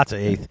here, or lots of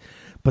 8th.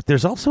 But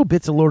there's also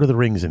bits of Lord of the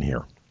Rings in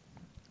here.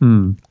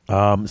 Some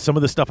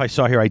of the stuff I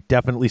saw here, I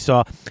definitely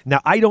saw.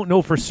 Now, I don't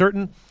know for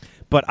certain,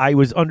 but I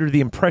was under the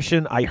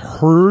impression, I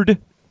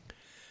heard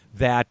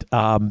that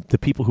the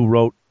people who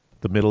wrote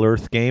the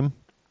Middle-earth game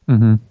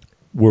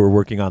were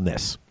working on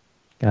this.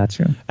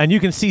 Gotcha. And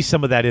you can see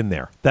some of that in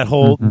there. That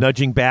whole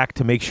nudging back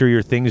to make sure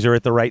your things are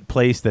at the right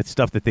place. That's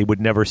stuff that they would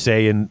never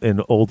say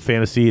in old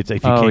fantasy. It's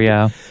if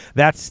you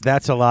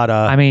that's a lot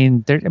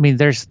of.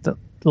 There's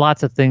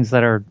lots of things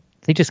that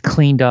they just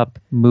cleaned up,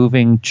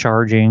 moving,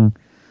 charging.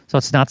 So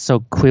it's not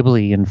so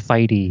quibbly and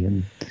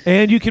fighty.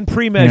 And you can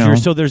pre-measure,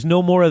 so there's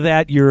no more of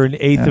that. You're an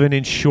eighth of an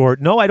inch short.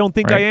 No, I don't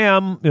think I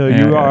am.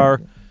 You are.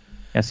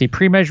 Yeah, so you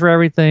pre-measure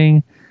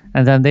everything,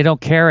 and then they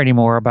don't care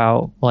anymore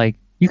about,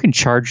 you can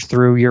charge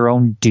through your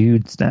own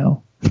dudes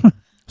now.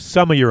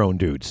 Some of your own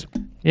dudes.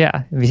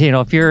 Yeah.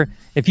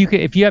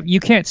 You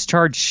can't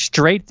charge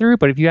straight through,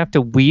 but if you have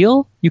to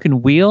wheel, you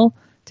can wheel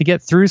to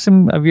get through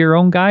some of your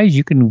own guys.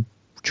 You can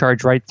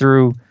charge right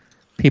through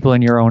people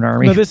in your own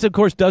army. Now, this, of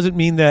course, doesn't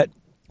mean that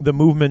the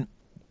movement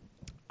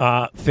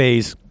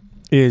phase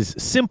is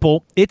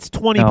simple. It's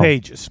 20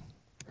 pages.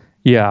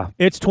 Yeah.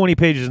 It's 20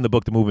 pages in the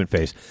book, the movement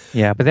phase.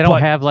 Yeah, but they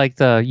don't have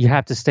you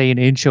have to stay an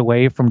inch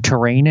away from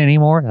terrain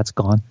anymore. That's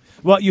gone.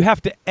 Well, you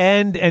have to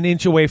end an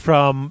inch away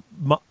from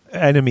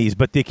enemies,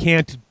 but they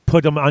can't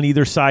put them on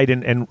either side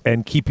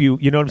and keep you,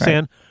 you know what I'm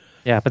saying?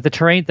 Yeah, but the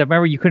terrain,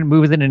 remember you couldn't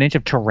move within an inch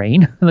of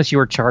terrain unless you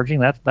were charging.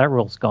 That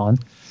rule's gone.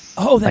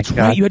 Oh, that's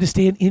right. You had to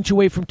stay an inch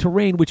away from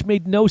terrain, which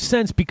made no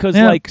sense because,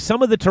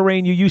 some of the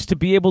terrain you used to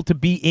be able to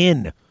be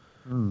in.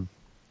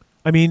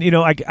 I mean,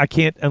 I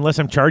can't, unless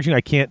I'm charging,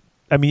 I can't.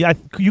 I mean,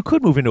 you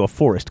could move into a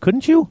forest,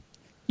 couldn't you?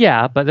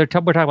 Yeah, but we're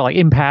talking about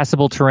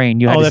impassable terrain.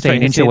 You had to stay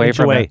an inch away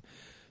from it.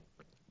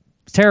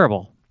 It's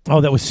terrible.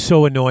 Oh, that was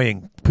so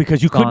annoying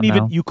because you couldn't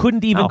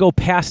even go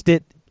past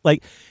it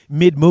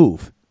mid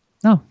move.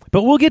 No,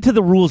 but we'll get to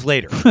the rules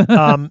later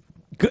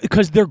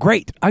because they're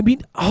great. I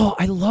mean,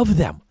 I love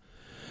them.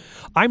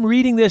 I'm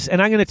reading this,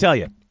 and I'm going to tell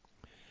you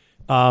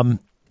a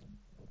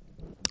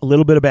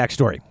little bit of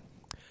backstory.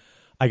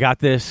 I got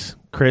this.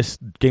 Chris,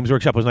 Games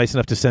Workshop was nice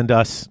enough to send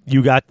us.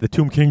 You got the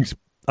Tomb Kings.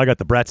 I got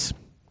the Bretts.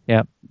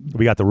 Yep.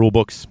 We got the rule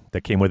books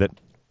that came with it.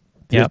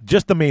 Yep.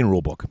 Just the main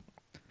rule book.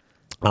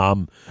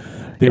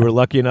 They were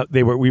lucky enough.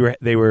 They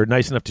were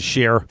nice enough to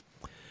share,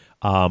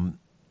 some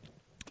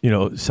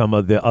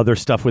of the other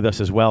stuff with us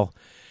as well.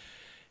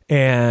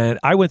 And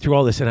I went through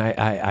all this, and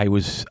I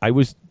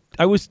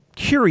was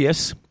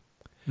curious.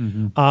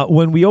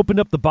 When we opened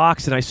up the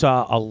box and I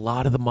saw a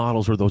lot of the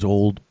models were those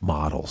old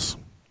models.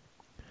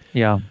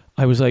 Yeah.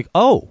 I was like,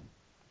 oh,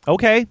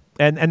 okay.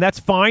 And that's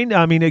fine.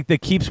 I mean,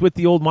 it keeps with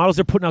the old models.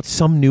 They're putting out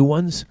some new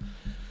ones.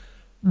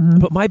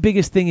 But my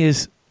biggest thing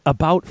is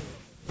about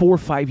 4 or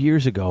 5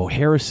 years ago,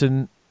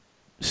 Harrison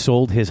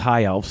sold his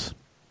High Elves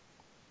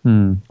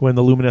when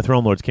the Lumineth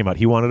Realm Lords came out.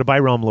 He wanted to buy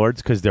Realm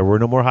Lords because there were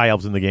no more High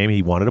Elves in the game.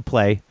 He wanted to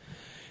play.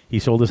 He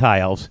sold his High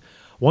Elves.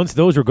 Once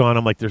those were gone,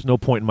 I'm like, there's no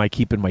point in my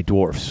keeping my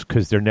dwarfs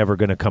because they're never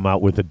going to come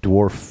out with a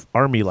dwarf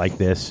army like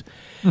this.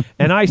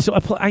 And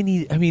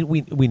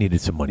we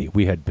needed some money.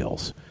 We had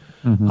bills.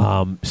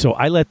 So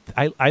I let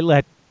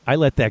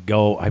that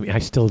go. I mean, I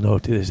still know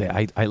to this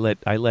day. I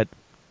let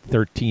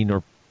 13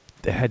 or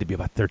it had to be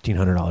about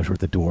 $1,300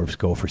 worth of dwarves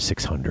go for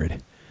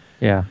 600.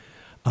 Yeah.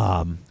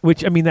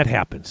 Which, I mean, that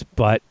happens,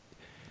 but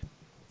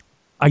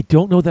I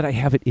don't know that I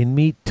have it in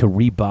me to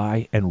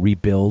rebuy and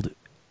rebuild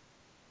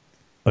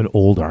an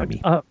old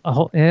army. A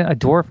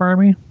dwarf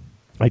army?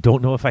 I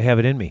don't know if I have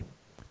it in me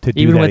to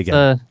do Even that with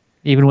again.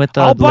 Even with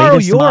the I'll borrow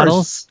latest yours.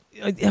 models?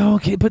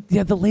 Okay, but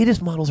yeah, the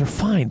latest models are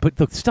fine. But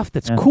the stuff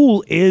that's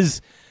cool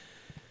is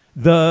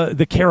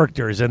the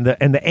characters and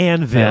the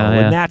anvil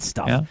and that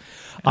stuff.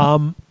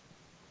 Yeah.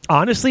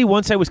 Honestly,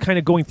 once I was kind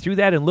of going through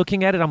that and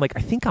looking at it, I'm like,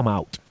 I think I'm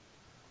out.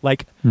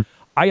 Like,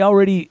 I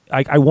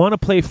want to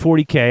play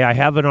 40K. I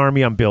have an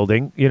army I'm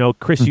building. You know,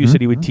 Chris, you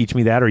said he would teach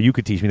me that, or you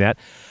could teach me that.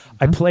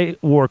 I play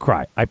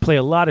Warcry. I play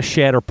a lot of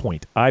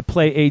Shatterpoint. I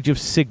play Age of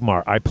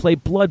Sigmar. I play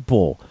Blood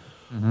Bowl.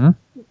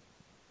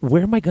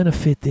 Where am I going to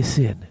fit this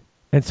in?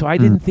 And so I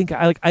didn't think,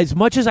 as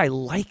much as I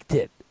liked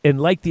it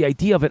and liked the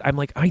idea of it, I'm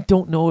like, I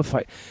don't know if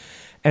I...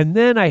 And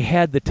then I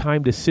had the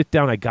time to sit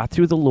down. I got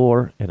through the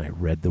lore, and I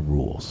read the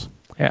rules.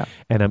 Yeah.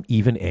 And I'm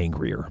even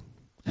angrier.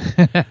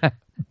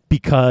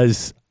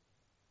 Because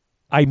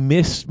I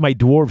miss my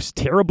dwarves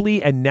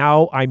terribly, and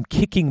now I'm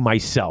kicking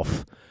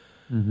myself.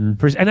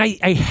 And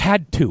I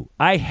had to.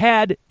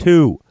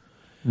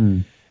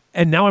 And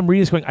now I'm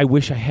reading this going, I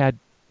wish I had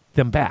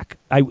them back.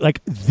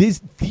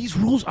 These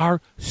rules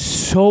are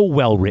so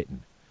well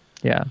written.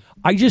 Yeah.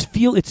 I just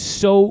feel it's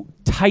so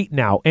tight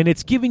now, and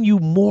it's giving you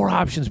more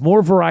options,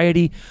 more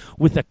variety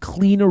with a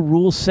cleaner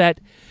rule set.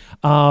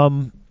 I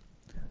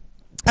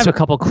have a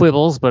couple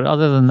quibbles, but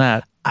other than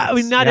that, I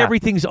mean, not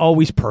everything's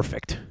always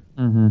perfect.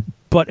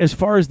 But as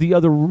far as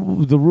the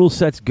rule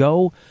sets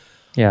go,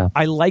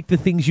 I like the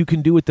things you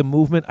can do with the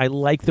movement. I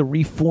like the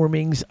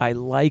reformings. I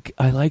like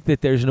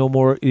that there's no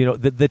more,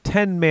 the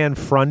 10-man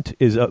front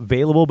is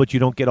available, but you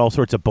don't get all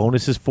sorts of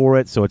bonuses for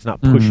it, so it's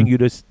not pushing you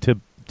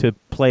to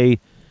play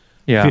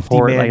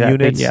 50-man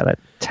units. That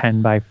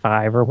 10 by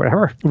 5 or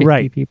whatever. 50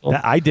 right. people.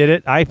 I did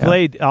it. I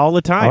played all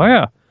the time. Oh,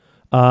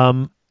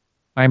 yeah.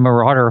 My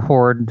Marauder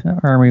Horde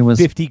army was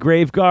 50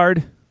 Grave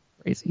Guard.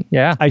 crazy.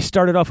 Yeah. I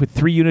started off with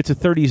 3 units of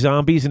 30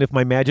 zombies, and if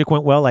my magic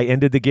went well, I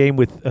ended the game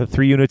with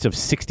 3 units of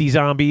 60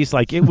 zombies.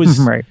 Like, it was...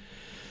 right.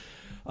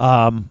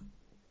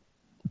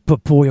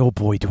 But boy, oh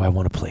boy, do I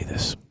want to play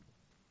this.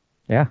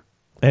 Yeah.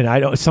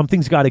 And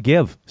something's got to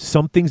give.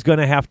 Something's going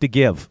to have to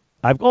give.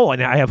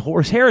 And I have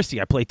Horus Heresy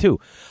I play too.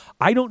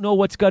 I don't know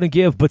what's going to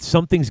give, but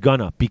something's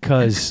gonna,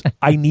 because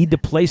I need to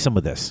play some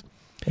of this.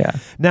 Yeah.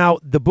 Now,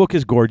 the book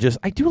is gorgeous.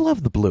 I do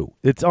love the blue.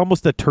 It's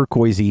almost a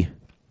turquoisey.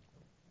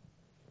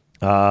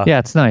 Yeah,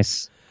 it's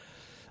nice.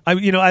 I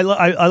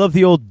love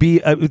the old the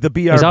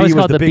BRB. It's always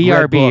was called the big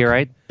red BRB, book.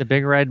 right? The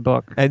big red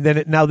book. And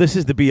then now this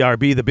is the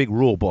BRB, the big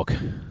rule book.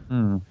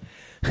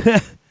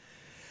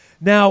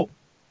 Now,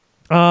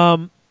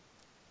 I'm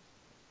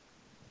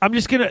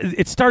just gonna.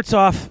 It starts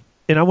off,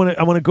 and I want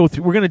to go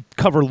through. We're gonna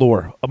cover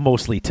lore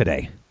mostly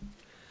today.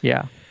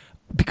 Yeah.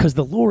 Because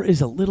the lore is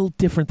a little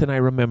different than I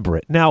remember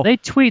it. Now They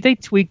tweaked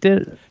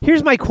it.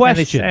 Here's my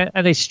question.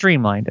 And they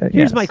streamlined it.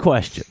 Here's my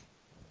question.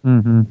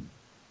 Mm-hmm.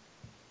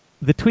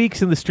 The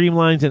tweaks and the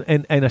streamlines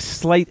and a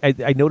slight,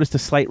 I noticed a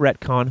slight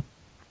retcon.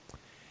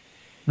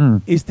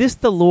 Is this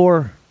the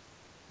lore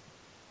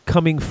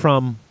coming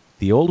from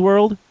the old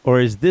world, or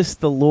is this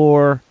the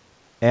lore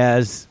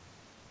as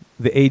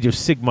the Age of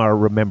Sigmar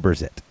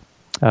remembers it?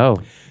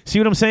 Oh. See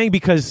what I'm saying?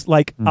 Because,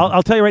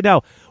 I'll tell you right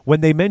now,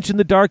 when they mention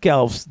the Dark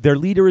Elves, their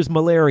leader is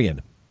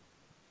Malarian.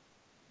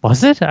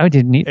 Was it? I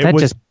didn't. It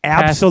was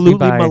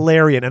absolutely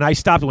Malarian, and I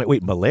stopped and went,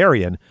 "Wait,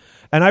 Malarian?"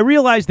 And I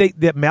realized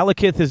that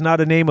Malekith is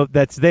not a name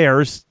that's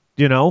theirs.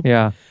 Yeah.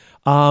 So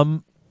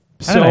how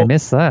did I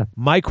miss that?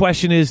 My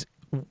question is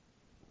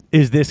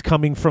this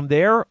coming from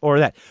there or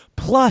that?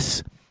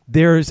 Plus,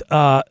 there's,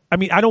 I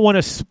don't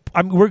want to.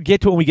 We'll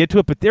get to it when we get to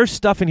it, but there's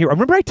stuff in here. I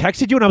remember I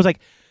texted you and I was like,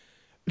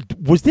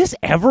 was this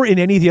ever in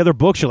any of the other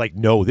books? You're like,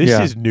 no, this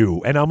is new.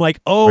 And I'm like,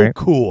 oh, right.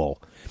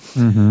 Cool.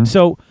 Mm-hmm.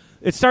 So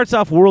it starts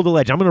off World of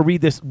Legend. I'm going to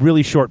read this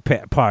really short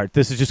part.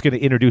 This is just going to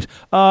introduce,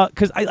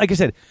 because like I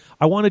said,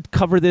 I want to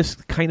cover this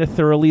kind of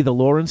thoroughly, the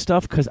lore and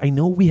stuff, because I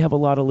know we have a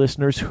lot of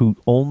listeners who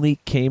only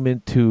came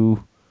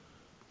into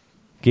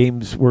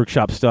Games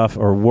Workshop stuff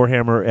or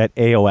Warhammer at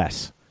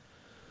AOS.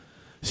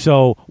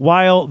 So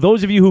while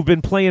those of you who've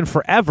been playing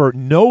forever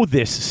know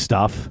this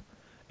stuff,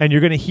 and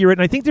you're going to hear it,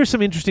 and I think there's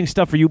some interesting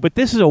stuff for you, but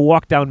this is a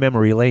walk down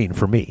memory lane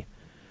for me.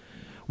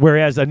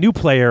 Whereas a new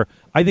player,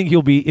 I think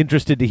you'll be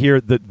interested to hear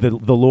the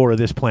lore of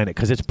this planet,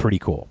 because it's pretty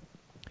cool.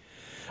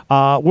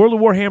 World of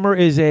Warhammer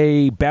is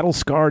a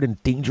battle-scarred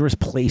and dangerous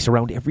place.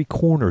 Around every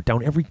corner,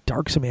 down every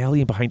darksome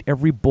alley, and behind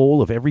every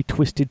bole of every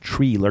twisted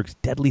tree lurks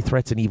deadly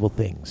threats and evil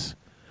things.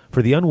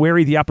 For the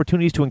unwary, the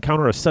opportunities to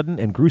encounter a sudden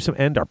and gruesome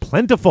end are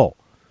plentiful.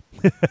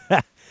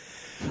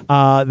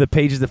 The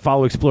pages that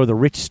follow explore the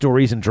rich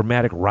stories and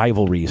dramatic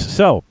rivalries.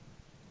 So,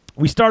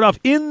 we start off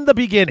in the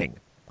beginning.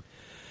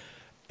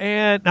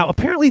 And now,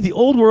 apparently, the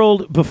old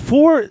world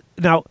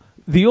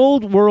the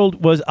old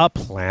world was a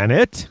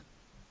planet.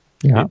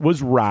 Yeah. It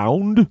was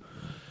round.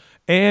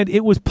 And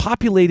it was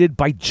populated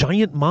by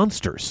giant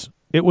monsters.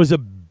 It was a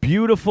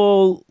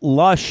beautiful,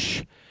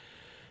 lush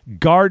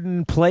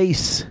garden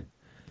place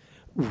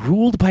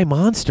ruled by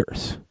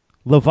monsters.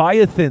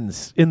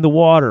 Leviathans in the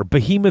water,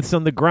 behemoths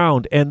on the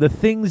ground, and the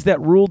things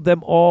that ruled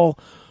them all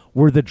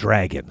were the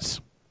dragons.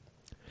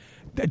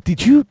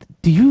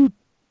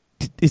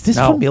 Is this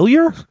No.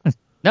 familiar?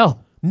 No.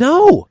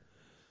 No.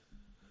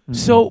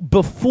 So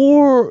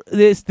before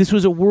this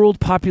was a world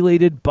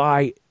populated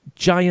by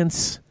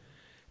giants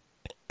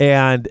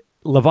and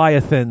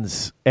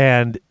leviathans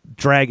and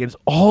dragons,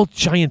 all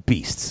giant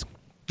beasts.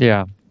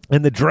 Yeah.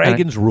 And the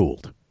dragons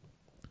ruled.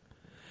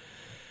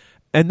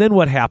 And then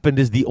what happened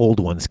is the old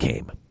ones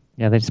came.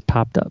 Yeah, they just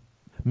popped up.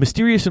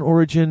 Mysterious in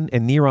origin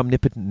and near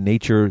omnipotent in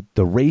nature,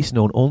 the race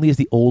known only as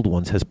the Old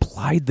Ones has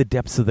plied the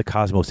depths of the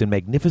cosmos in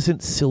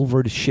magnificent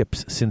silvered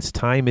ships since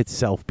time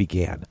itself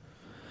began.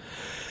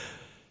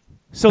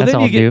 So That's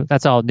then all you get, new.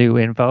 That's all new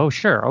info.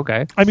 Sure.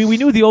 Okay. I mean, we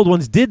knew the Old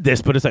Ones did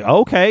this, but it's like,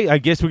 okay, I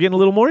guess we're getting a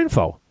little more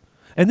info.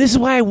 And this is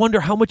why I wonder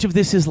how much of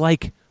this is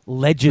like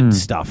legend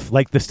stuff,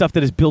 like the stuff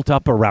that is built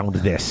up around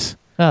this,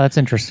 Oh, that's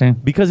interesting.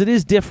 because it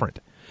is different.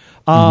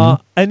 And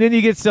then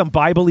you get some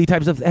Bible-y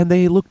type stuff, and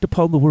they looked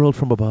upon the world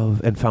from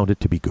above and found it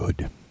to be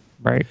good.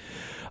 Right.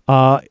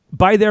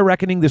 By their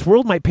reckoning, this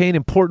world might play an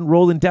important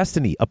role in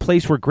destiny, a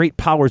place where great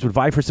powers would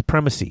vie for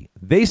supremacy.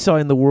 They saw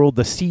in the world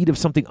the seed of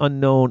something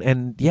unknown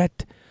and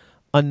yet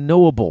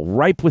unknowable,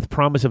 ripe with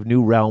promise of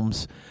new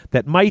realms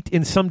that might,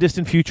 in some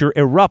distant future,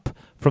 erupt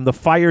from the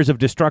fires of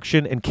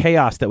destruction and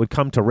chaos that would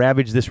come to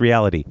ravage this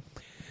reality.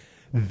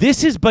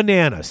 This is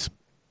bananas.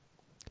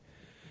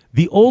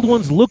 The Old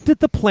Ones looked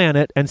at the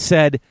planet and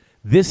said,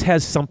 this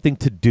has something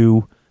to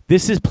do.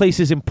 This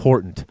place is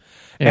important.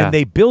 Yeah. And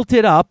they built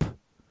it up,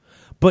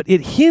 but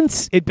it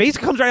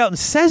basically comes right out and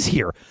says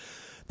here,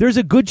 there's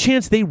a good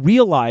chance they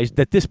realized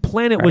that this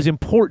planet was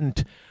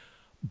important,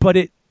 but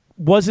it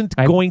wasn't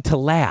going to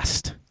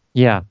last.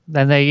 Yeah.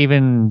 And they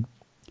even...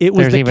 It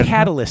was there's the even-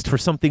 catalyst for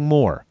something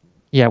more.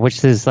 Yeah,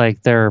 which is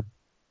like they're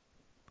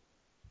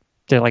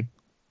like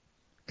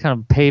kind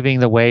of paving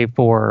the way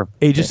for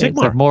Age of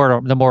Sigmar.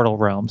 the mortal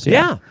realms.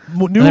 Yeah.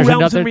 New There's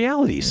realms another- and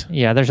realities.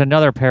 Yeah, there's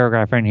another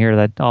paragraph in here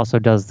that also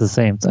does the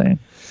same thing.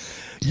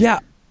 Yeah.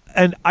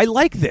 And I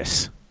like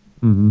this.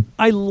 Mm-hmm.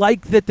 I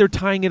like that they're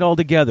tying it all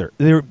together.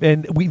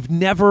 And we've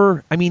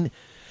never,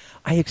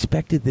 I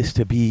expected this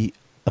to be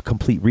a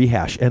complete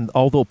rehash. And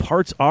although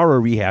parts are a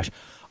rehash,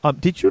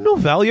 did you know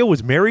Valio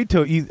was married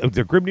to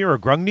either Grimnir or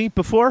Grungni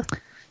before?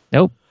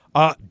 Nope.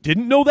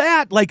 Didn't know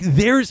that. Like,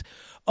 there's,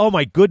 oh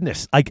my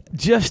goodness, and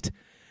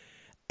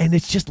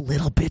it's just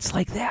little bits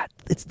like that.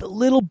 It's the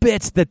little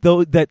bits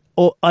that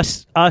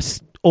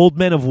us old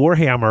men of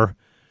Warhammer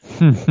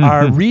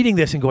are reading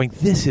this and going,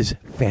 this is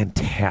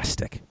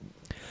fantastic.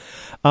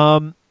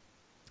 So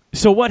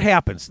what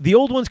happens? The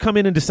Old Ones come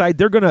in and decide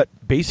they're going to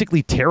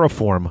basically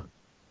terraform.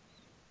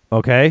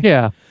 Okay?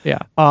 Yeah.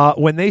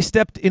 When they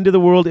stepped into the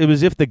world, it was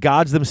as if the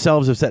gods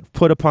themselves have set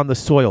foot upon the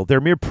soil,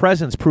 their mere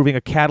presence proving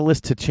a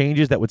catalyst to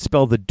changes that would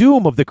spell the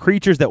doom of the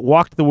creatures that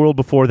walked the world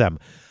before them.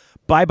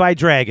 Bye-bye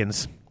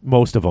dragons,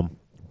 most of them.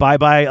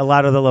 Bye-bye a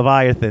lot of the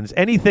Leviathans.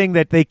 Anything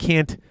that they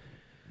can't,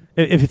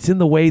 if it's in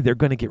the way, they're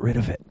going to get rid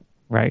of it.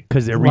 Right.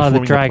 Because they're a lot of the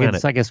reforming the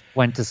dragons, planet. I guess,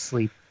 went to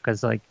sleep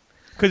because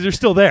they're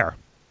still there.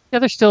 yeah,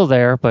 they're still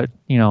there, but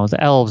the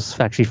elves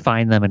actually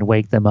find them and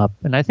wake them up,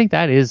 and I think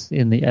that is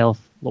in the elf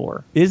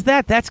lore. Is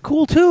that? That's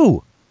cool,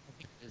 too.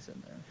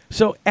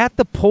 So at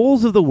the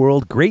poles of the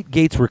world, great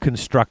gates were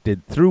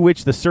constructed through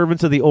which the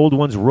servants of the Old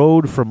Ones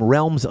rode from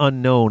realms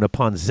unknown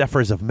upon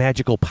zephyrs of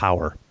magical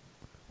power.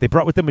 They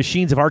brought with them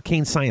machines of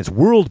arcane science,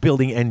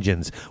 world-building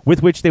engines,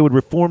 with which they would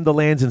reform the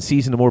lands and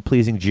seas into more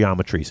pleasing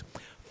geometries.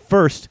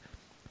 First,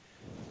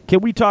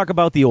 can we talk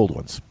about the Old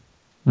Ones?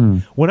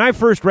 When I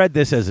first read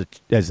this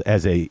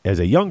as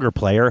a younger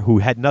player who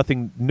had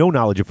no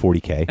knowledge of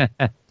 40K,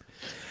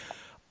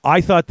 I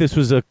thought this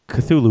was a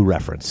Cthulhu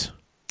reference.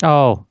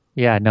 Oh,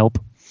 yeah, nope.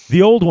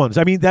 The Old Ones.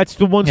 That's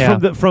the ones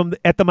from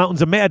at the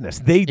Mountains of Madness.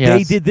 They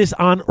did this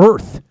on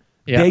Earth.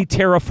 Yeah. They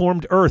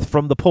terraformed Earth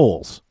from the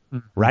poles,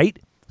 right?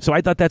 So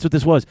I thought that's what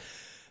this was.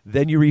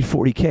 Then you read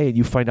 40K and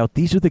you find out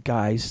these are the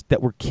guys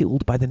that were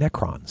killed by the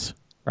Necrons,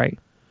 Right.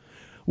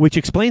 which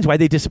explains why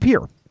they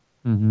disappear.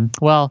 Mm-hmm.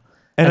 Well,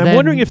 And I'm then-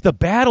 wondering if the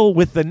battle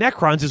with the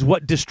Necrons is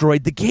what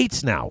destroyed the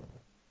gates now.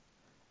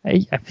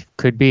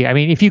 Could be.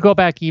 If you go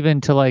back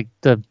even to like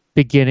the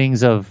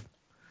beginnings of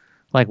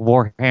like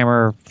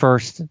Warhammer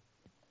first,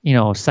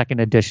 second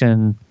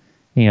edition,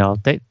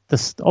 the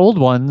old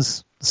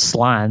ones,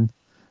 Slann,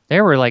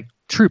 they were like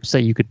troops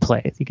that you could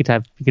play. You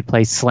could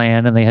play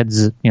Slann, and they had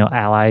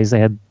allies. They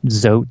had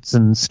Zotes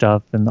and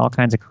stuff, and all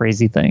kinds of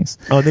crazy things.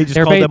 Oh, they just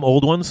called them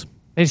Old Ones?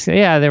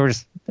 They were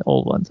just the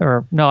old ones.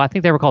 Or no, I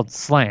think they were called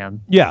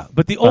Slan. Yeah,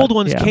 but the old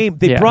ones yeah, came.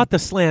 They yeah. brought the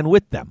Slan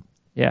with them.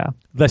 Yeah.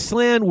 The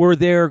Slan were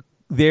their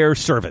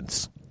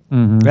servants.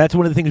 Mm-hmm. That's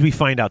one of the things we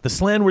find out. The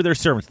Slan were their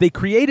servants. They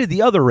created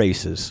the other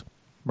races,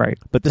 Right.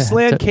 but the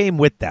Slan came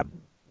with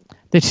them.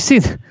 Did you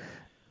see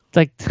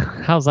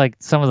how's like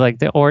some of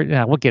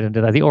we'll get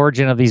into that. The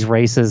origin of these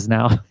races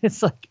now.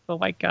 It's like, oh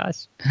my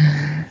gosh.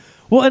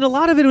 Well, and a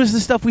lot of it was the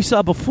stuff we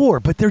saw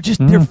before, but they're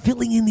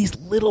filling in these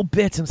little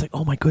bits, and it's like,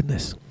 oh my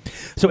goodness.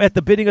 So at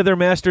the bidding of their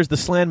masters, the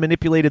Slan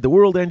manipulated the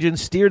world engine,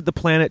 steered the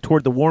planet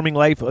toward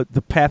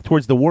the path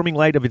towards the warming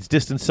light of its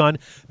distant sun.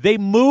 They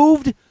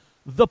moved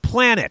the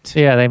planet.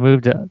 Yeah, they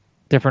moved a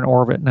different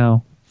orbit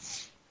now,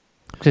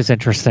 which is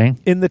interesting.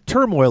 In the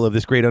turmoil of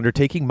this great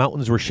undertaking,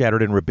 mountains were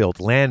shattered and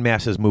rebuilt. Land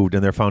masses moved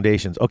in their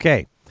foundations.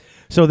 Okay,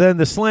 so then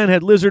the Slan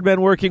had lizardmen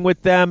working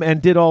with them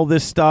and did all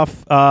this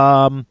stuff.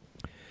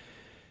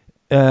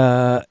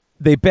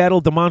 They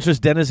battled the monstrous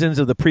denizens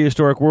of the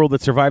prehistoric world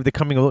that survived the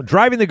coming of,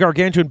 driving the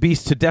gargantuan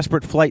beasts to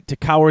desperate flight to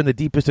cower in the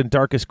deepest and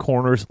darkest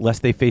corners,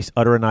 lest they face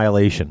utter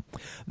annihilation.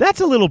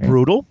 That's a little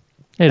brutal.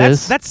 It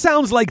is. That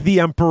sounds like the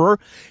Emperor.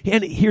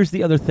 And here's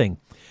the other thing.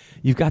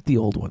 You've got the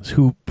old ones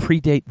who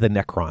predate the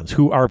Necrons,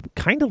 who are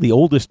kind of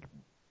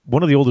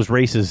one of the oldest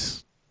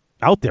races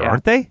out there,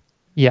 aren't they?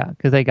 Yeah,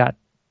 because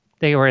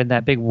they were in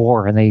that big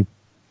war, and they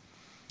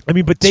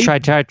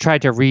tried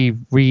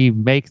to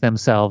remake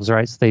themselves,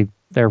 right? So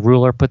their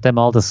ruler put them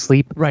all to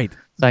sleep, right?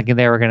 Thinking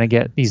they were going to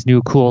get these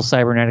new cool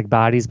cybernetic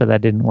bodies, but that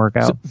didn't work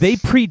out. So they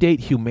predate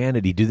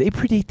humanity. Do they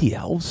predate the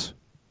elves?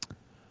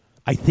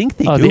 I think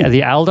they do.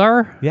 The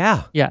Eldar?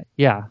 Yeah.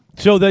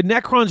 So the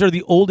Necrons are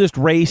the oldest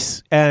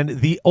race, and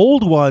the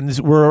old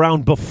ones were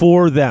around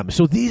before them.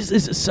 So this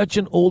is such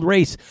an old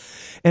race.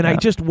 And I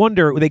just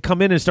wonder, they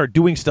come in and start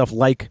doing stuff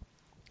like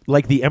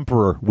the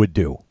Emperor would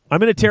do. I'm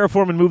going to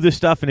terraform and move this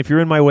stuff, and if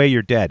you're in my way,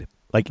 you're dead.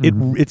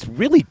 It's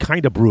really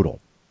kind of brutal.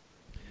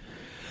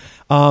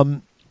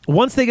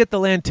 Once they get the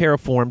land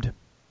terraformed,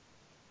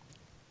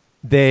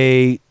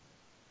 they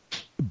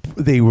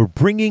were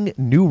bringing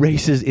new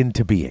races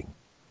into being.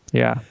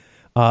 Yeah.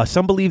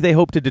 Some believe they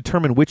hope to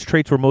determine which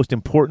traits were most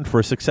important for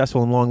a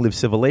successful and long-lived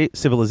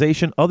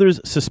civilization. Others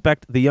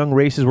suspect the young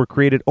races were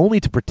created only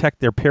to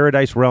protect their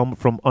paradise realm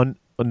from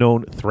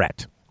unknown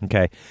threat.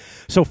 Okay,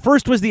 so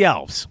first was the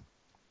elves.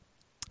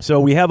 So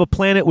we have a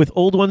planet with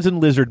old ones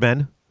and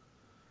lizardmen.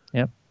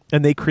 Yep.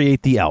 And they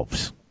create the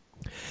elves.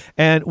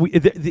 And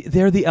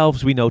they're the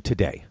elves we know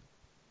today.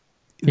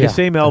 The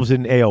same elves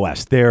in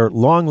AOS. They're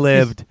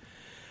long-lived,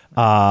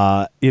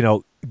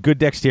 good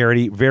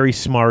dexterity, very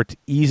smart,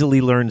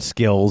 easily learned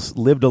skills,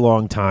 lived a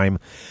long time.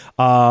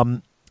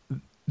 The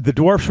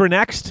dwarfs were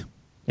next.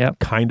 Yep.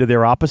 Kind of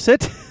their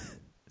opposite.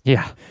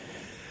 Yeah.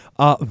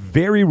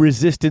 Very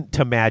resistant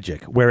to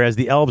magic, whereas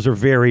the elves are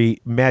very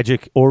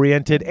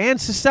magic-oriented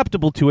and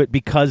susceptible to it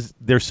because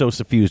they're so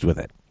suffused with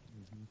it.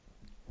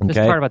 Okay. This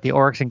part about the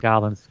orcs and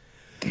goblins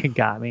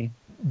got me.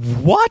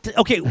 What?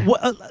 Okay,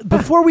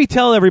 before we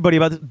tell everybody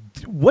about this,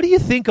 what do you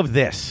think of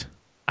this?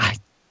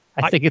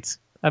 I think it's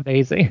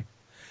amazing.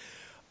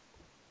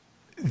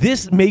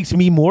 This makes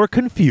me more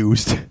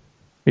confused.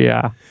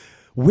 Yeah.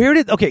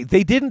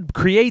 They didn't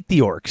create the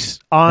orcs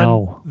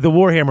on the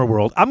Warhammer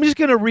world. I'm just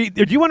going to read.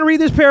 Do you want to read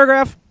this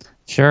paragraph?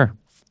 Sure.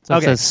 So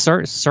it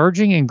says,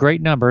 surging in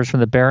great numbers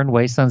from the barren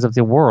wastelands of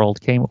the world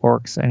came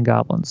orcs and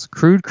goblins,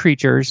 crude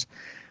creatures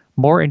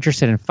more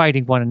interested in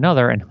fighting one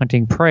another and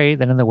hunting prey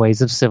than in the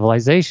ways of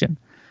civilization.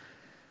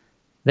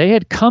 They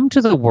had come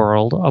to the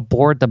world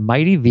aboard the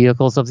mighty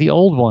vehicles of the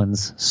old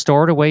ones,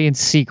 stored away in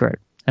secret,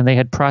 and they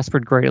had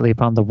prospered greatly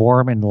upon the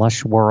warm and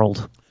lush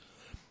world.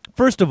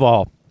 First of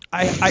all,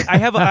 I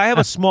have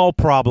a small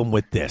problem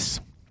with this.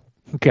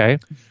 Okay.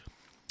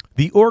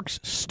 The orcs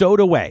stowed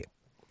away.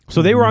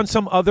 So they were on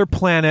some other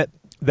planet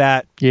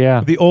that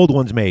the old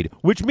ones made,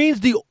 which means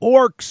the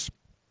orcs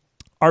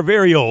are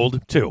very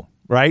old too,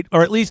 right?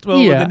 Or at least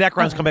when the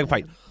Necrons come back and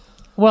fight.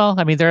 Well,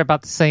 I mean, they're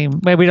about the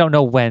same. We don't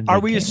know when. Are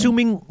we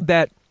assuming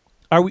that?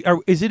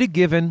 Is it a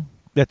given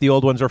that the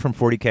old ones are from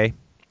 40K?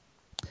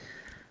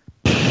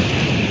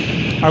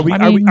 Are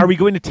we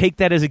going to take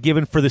that as a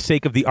given for the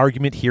sake of the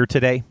argument here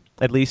today,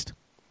 at least?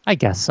 I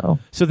guess so.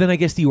 So then I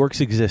guess the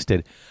orcs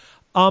existed.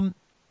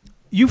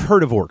 You've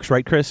heard of orcs,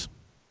 right, Chris?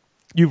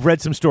 You've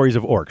read some stories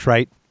of orcs,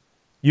 right?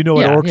 You know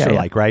what orcs are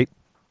like, right?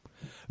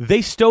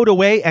 They stowed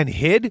away and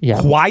hid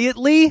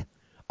quietly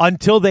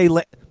until they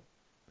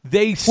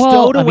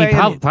stowed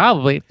away.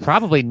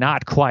 Probably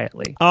not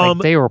quietly.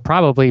 They were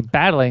probably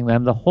battling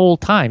them the whole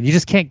time. You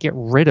just can't get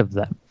rid of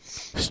them.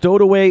 Stowed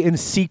away in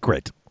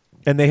secret.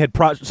 And they had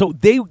so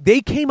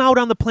they came out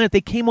on the planet. They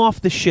came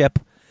off the ship.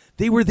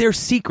 They were there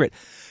secret.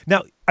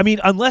 Now, I mean,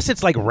 unless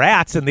it's like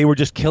rats and they were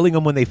just killing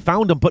them when they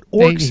found them. But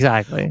orcs,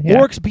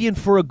 orcs being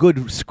for a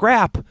good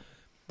scrap,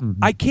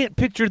 I can't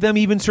picture them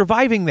even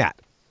surviving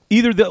that.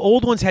 Either the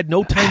old ones had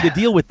no time to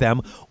deal with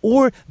them,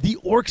 or the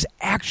orcs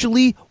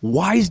actually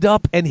wised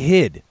up and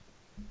hid.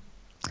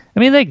 I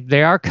mean,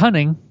 they are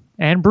cunning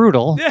and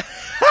brutal.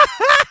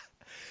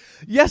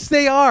 Yes,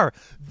 they are.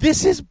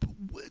 This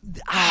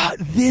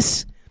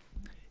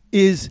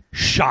is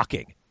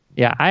shocking.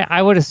 Yeah,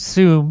 I would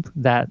assume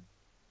that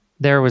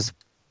there was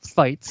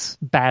fights,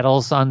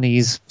 battles on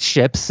these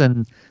ships,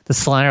 and the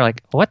Selene are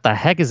like, what the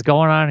heck is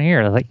going on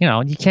here? Like, you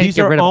can't These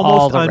get are rid of all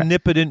almost the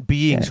omnipotent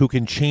beings who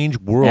can change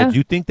worlds. Yeah.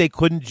 You think they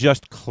couldn't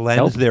just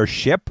cleanse their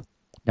ship?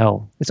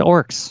 No, it's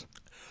orcs.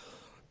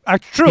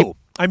 True.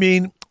 I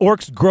mean,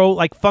 orcs grow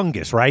like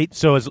fungus, right?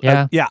 So,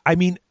 I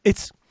mean,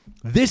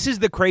 this is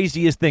the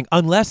craziest thing.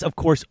 Unless, of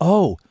course,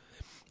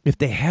 if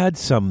they had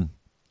some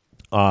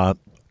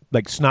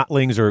like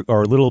snotlings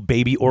or little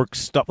baby orc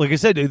stuff. Like I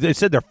said, they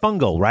said they're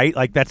fungal, right?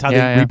 Like that's how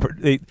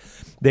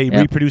they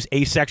reproduce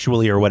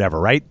asexually or whatever,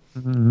 right?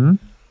 Mm-hmm.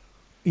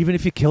 Even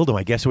if you killed them,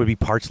 I guess it would be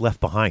parts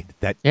left behind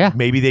that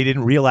maybe they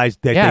didn't realize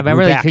that. Yeah, they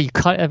remember grew back. you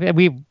cut.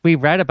 We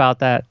read about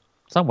that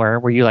somewhere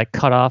where you like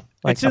cut off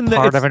like It's a in the-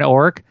 part it's- of an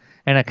orc,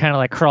 and it kind of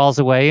like crawls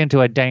away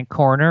into a dank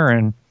corner,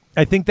 and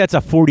I think that's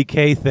a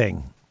 40K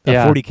thing. A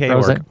 40K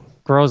orc.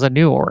 grows a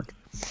new orc.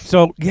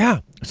 So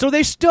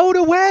they stowed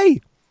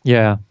away.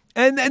 Yeah.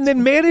 And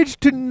then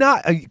managed to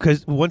not,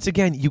 because once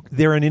again,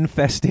 they're an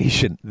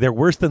infestation. They're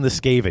worse than the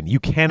Skaven. You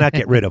cannot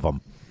get rid of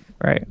them.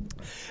 Right.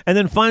 And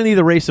then finally,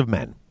 the race of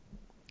men.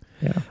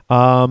 Yeah.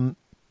 And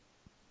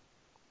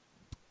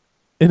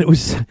it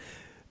was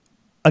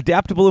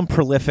adaptable and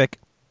prolific,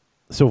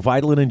 so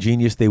vital and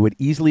ingenious. They would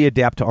easily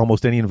adapt to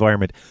almost any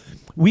environment.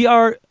 We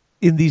are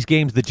in these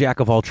games the jack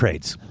of all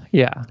trades.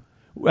 Yeah.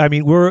 I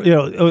mean, we're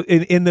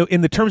in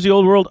the terms of the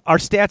old world, our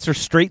stats are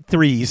straight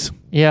threes.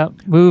 Yeah.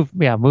 Move.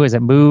 Yeah. Move. Is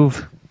it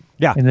move?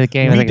 Yeah. In the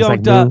game, I We think it's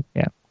like don't, move.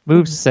 Yeah.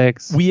 Move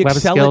 6. we Weapon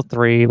excel skill at-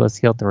 3. Let's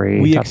skill 3.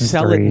 We toughness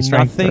excel 3, at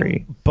strength nothing,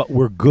 3. but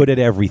we're good at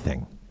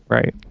everything.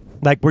 Right.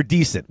 Like, we're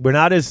decent. We're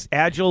not as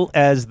agile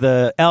as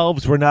the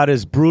elves. We're not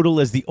as brutal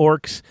as the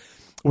orcs.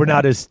 We're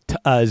not as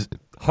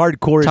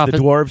hardcore as the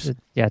dwarves.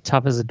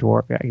 Tough as a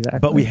dwarf. Yeah, exactly.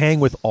 But we hang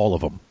with all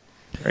of them.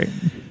 Right.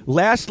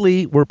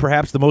 Lastly, we're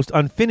perhaps the most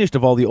unfinished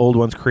of all the old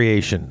ones'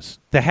 creations.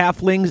 The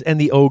halflings and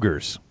the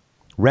ogres.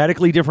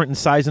 Radically different in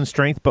size and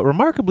strength, but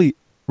remarkably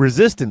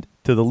resistant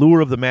to the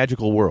lure of the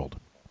magical world.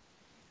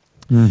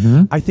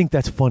 Mm-hmm. I think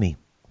that's funny.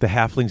 The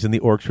halflings and the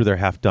orcs were their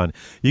half done.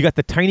 You got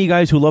the tiny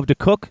guys who love to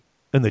cook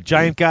and the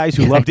giant guys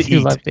who love to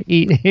eat. Love to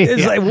eat.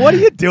 It's like, what are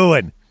you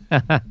doing?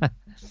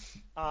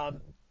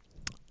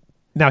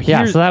 Now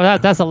here's So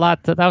that's a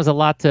lot. That was a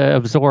lot to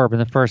absorb in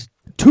the first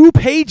 2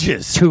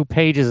 pages. 2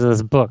 pages of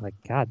this book. Like,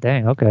 god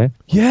dang. Okay.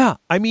 Yeah,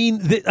 I mean,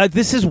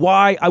 this is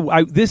why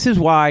this is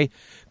why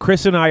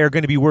Chris and I are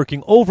going to be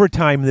working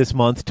overtime this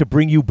month to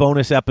bring you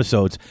bonus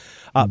episodes.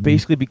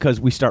 Basically,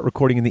 because we start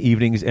recording in the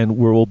evenings and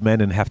we're old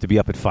men and have to be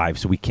up at 5,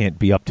 so we can't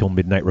be up till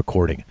midnight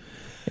recording.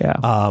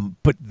 Yeah.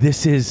 But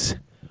this is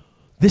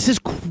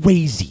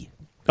crazy.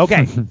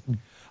 Okay.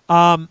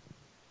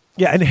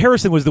 Yeah, and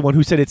Harrison was the one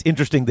who said it's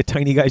interesting, the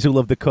tiny guys who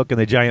love to cook and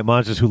the giant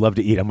monsters who love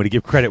to eat. I'm going to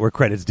give credit where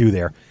credit's due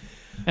there.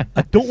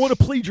 I don't want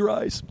to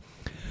plagiarize.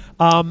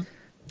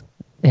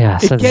 Yeah.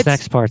 So gets- this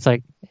next part's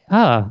like,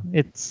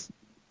 it's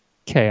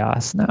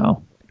chaos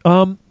now.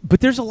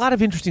 But there's a lot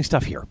of interesting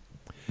stuff here.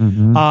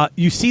 Mm-hmm.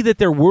 You see that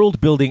their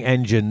world-building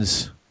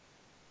engines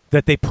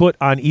that they put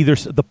on either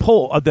the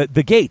pole,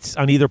 the gates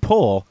on either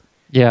pole,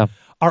 Yeah.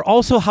 are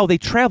also how they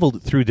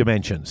traveled through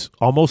dimensions,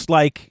 almost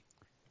like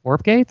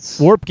Warp gates.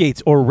 warp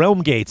gates or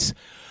realm gates,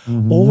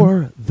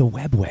 or the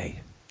webway,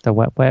 The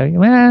wet way.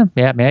 Well,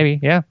 yeah, maybe.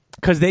 Yeah.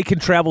 because they can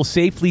travel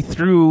safely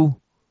through,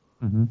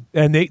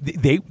 and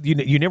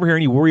you never hear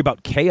any worry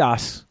about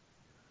chaos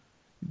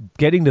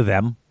getting to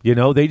them.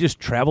 They just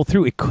travel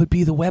through. It could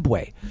be the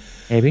webway.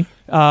 Maybe.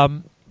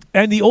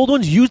 And the old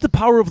ones use the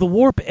power of the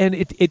warp, and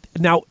it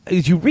now,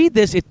 as you read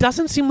this, it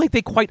doesn't seem like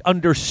they quite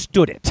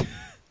understood it.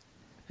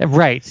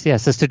 Right.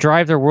 Yes. It's to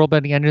drive their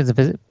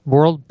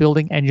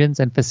world-building engines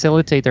and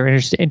facilitate their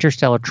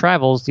interstellar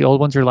travels. The old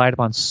ones relied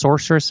upon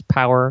sorcerous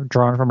power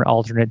drawn from an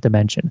alternate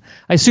dimension.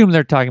 I assume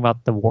they're talking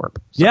about the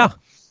warp. So, Yeah.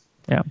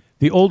 Yeah.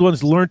 The old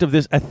ones learnt of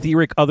this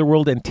etheric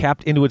otherworld and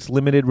tapped into its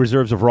limited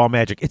reserves of raw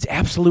magic. It's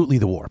absolutely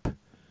the warp.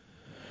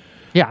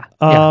 Yeah.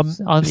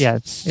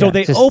 So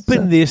they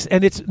open this,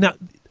 and it's now.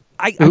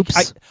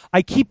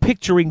 I keep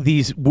picturing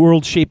these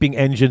world-shaping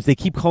engines. They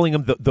keep calling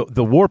them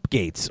the warp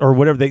gates or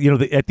whatever.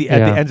 At the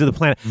ends of the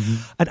planet,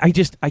 and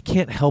I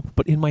can't help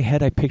but in my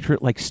head I picture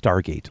it like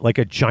Stargate, like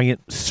a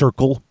giant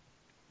circle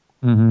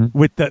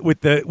with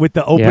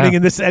the opening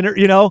in the center.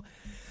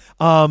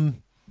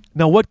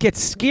 Now what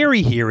gets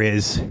scary here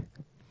is,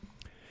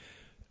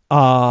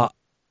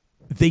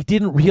 they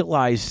didn't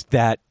realize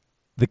that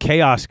the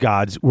Chaos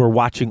Gods were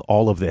watching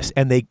all of this,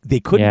 and they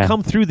couldn't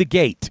come through the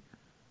gate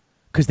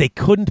because they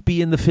couldn't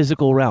be in the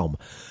physical realm.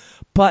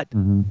 But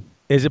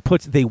as it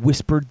puts, they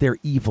whispered their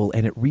evil,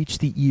 and it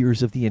reached the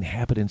ears of the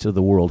inhabitants of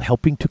the world,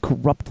 helping to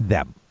corrupt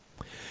them.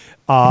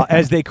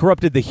 As they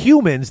corrupted the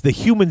humans.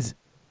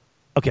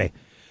 Okay,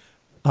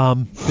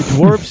 the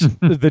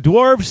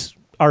dwarves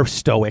are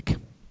stoic.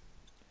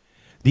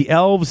 The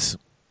elves,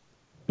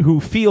 who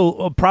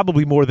feel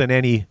probably more than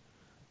any,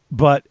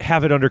 but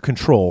have it under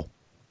control.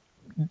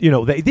 They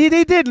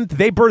didn't.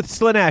 They birthed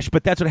Slaanesh,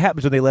 but that's what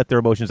happens when they let their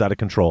emotions out of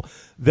control.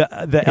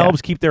 The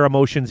elves keep their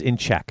emotions in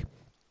check.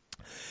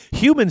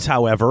 Humans,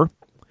 however,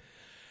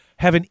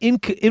 have an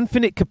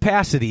infinite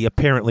capacity,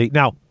 apparently.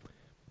 Now,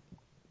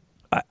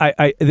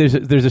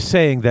 there's a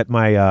saying that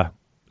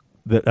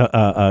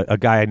a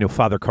guy I know,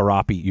 Father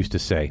Karapi, used to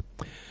say,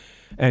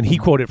 and he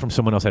quoted it from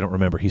someone else I don't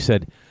remember. He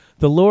said,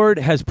 "The Lord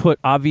has put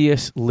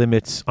obvious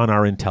limits on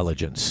our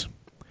intelligence,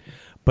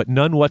 but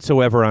none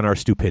whatsoever on our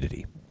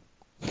stupidity."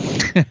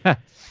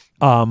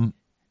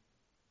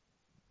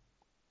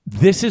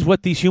 This is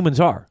what these humans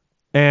are,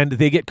 and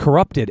they get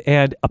corrupted,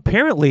 and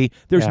apparently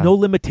there's no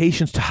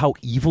limitations to how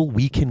evil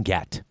we can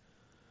get.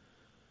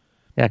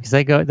 Yeah, because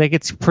they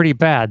get pretty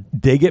bad.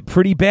 They get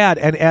pretty bad,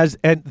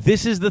 and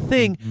this is the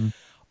thing,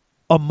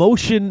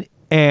 emotion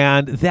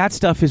and that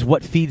stuff is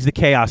what feeds the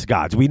chaos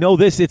gods. We know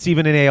this; it's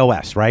even in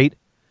AOS, right?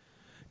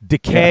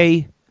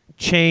 Decay,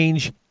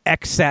 change,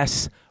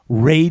 excess,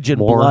 rage, and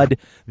blood.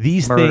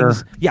 These murder.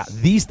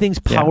 these things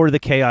power the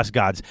chaos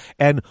gods,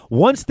 and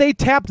once they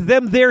tapped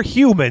them, they're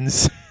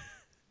humans.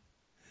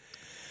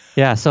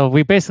 Yeah, so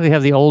we basically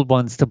have the old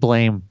ones to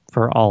blame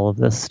for all of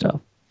this stuff.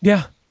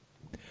 Yeah.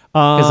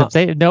 Because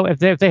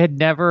if they had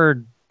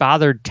never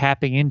bothered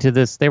tapping into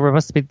this, they were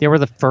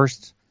the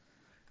first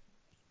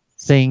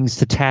things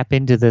to tap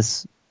into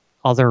this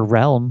other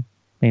realm.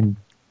 I mean,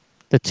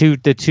 the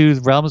two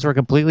realms were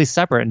completely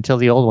separate until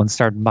the old ones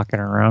started mucking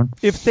around.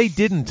 If they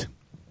didn't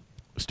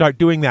start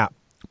doing that,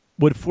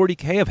 would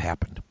 40K have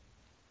happened?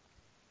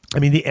 I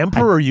mean, the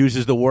Emperor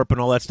uses the warp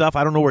and all that stuff.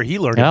 I don't know where he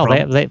learned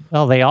it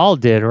from. They all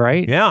did,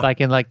 right? Yeah.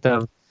 Back in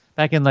the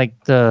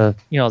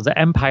the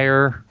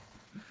Empire,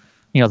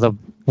 the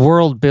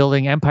world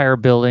building, empire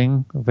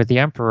building with the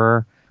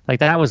Emperor, like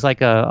that was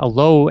like a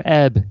low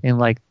ebb in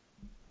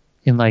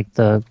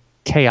the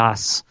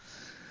chaos,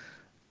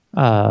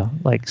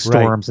 like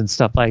storms and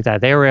stuff like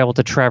that. They were able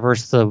to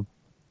traverse the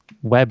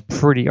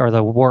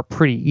the warp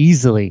pretty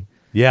easily.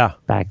 Yeah.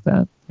 Back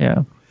then.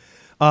 Yeah.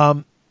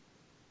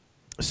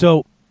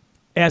 So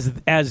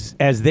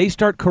as they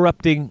start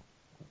corrupting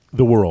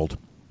the world,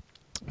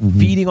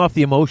 feeding off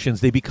the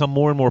emotions, they become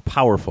more and more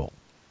powerful.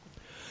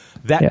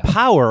 That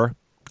power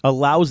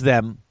allows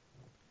them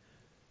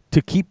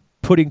to keep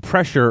putting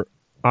pressure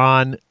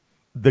on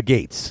the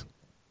gates.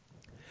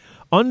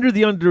 Under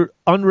the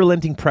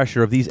unrelenting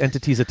pressure of these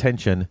entities'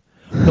 attention,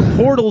 the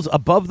portals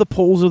above the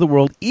poles of the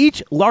world,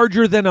 each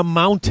larger than a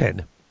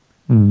mountain.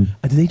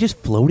 Are they just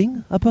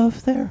floating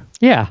above there?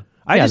 Yeah.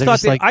 I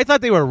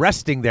thought they were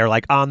resting there,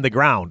 like on the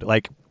ground,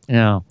 like.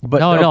 No, but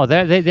no,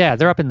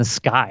 they're up in the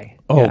sky.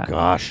 Oh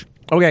gosh.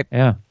 Okay.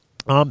 Yeah.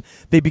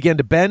 They began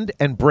to bend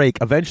and break,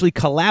 eventually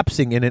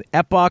collapsing in an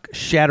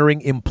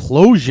epoch-shattering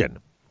implosion.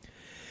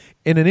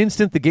 In an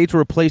instant, the gates were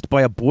replaced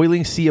by a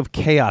boiling sea of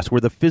chaos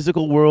where the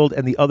physical world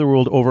and the other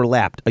world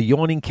overlapped, a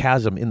yawning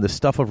chasm in the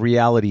stuff of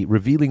reality,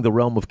 revealing the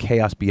realm of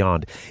chaos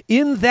beyond.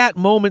 In that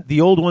moment, the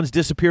old ones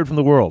disappeared from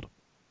the world.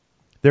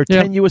 Their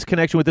tenuous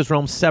connection with this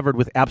realm severed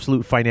with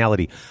absolute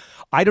finality.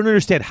 I don't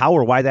understand how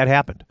or why that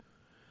happened.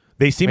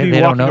 They seem to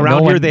be walking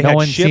around here. They had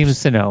ships.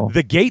 Seems to know.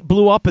 The gate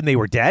blew up and they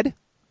were dead?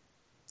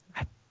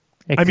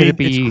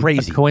 It's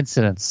crazy. A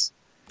coincidence.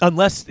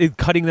 Unless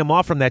cutting them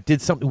off from that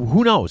did something.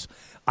 Who knows?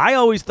 I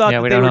always thought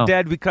that they were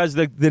dead because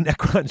the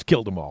Necrons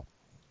killed them all.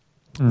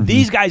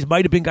 These guys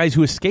might have been guys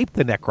who escaped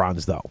the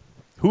Necrons, though.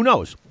 Who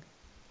knows?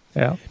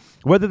 Yeah.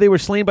 Whether they were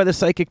slain by the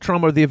psychic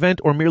trauma of the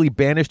event or merely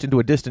banished into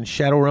a distant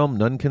shadow realm,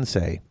 none can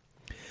say.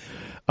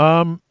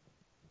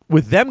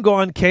 With them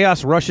gone,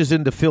 chaos rushes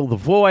in to fill the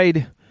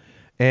void,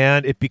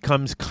 and it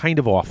becomes kind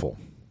of awful.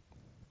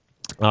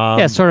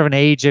 Sort of an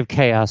age of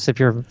chaos. If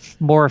you're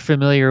more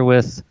familiar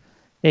with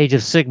Age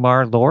of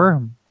Sigmar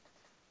lore,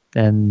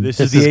 then this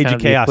is the Age of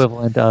Chaos. The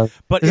equivalent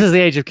of, but this is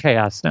the Age of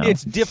Chaos now.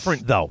 It's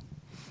different, though.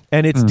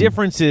 And its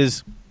difference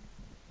is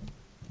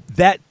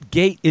that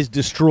gate is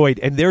destroyed,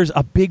 and there's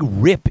a big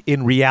rip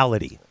in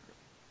reality.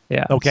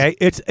 Yeah. Okay?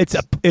 It's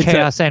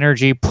chaos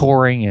energy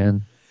pouring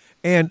in.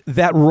 And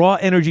that raw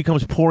energy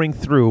comes pouring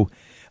through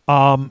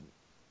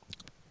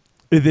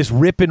this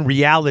rip in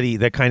reality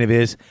that kind of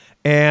is.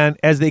 And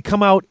as they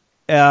come out,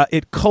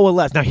 it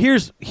coalesces. Now,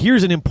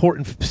 here's an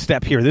important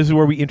step here. This is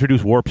where we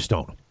introduce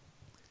Warpstone.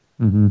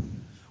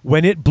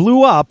 When it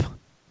blew up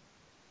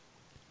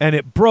and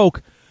it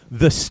broke,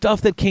 the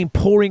stuff that came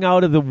pouring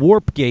out of the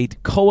warp gate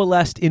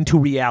coalesced into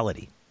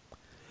reality.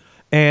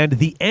 And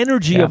the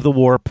energy of the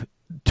warp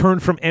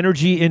turned from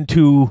energy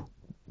into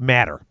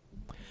matter.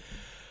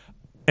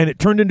 And it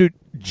turned into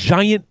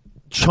giant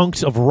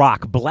chunks of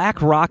rock, black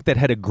rock that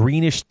had a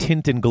greenish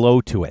tint and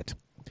glow to it.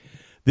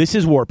 This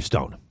is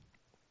Warpstone.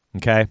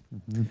 Okay?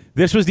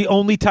 This was the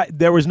only time.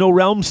 There was no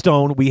Realm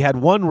Stone. We had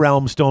one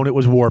Realm Stone. It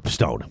was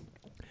Warpstone.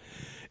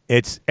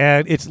 It's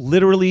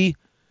literally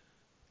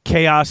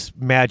chaos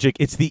magic.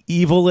 It's the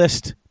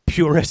evilest,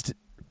 purest,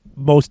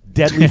 most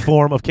deadly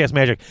form of chaos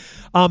magic.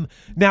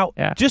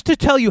 Just to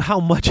tell you how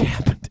much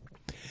happened,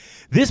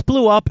 this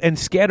blew up and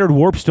scattered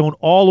Warpstone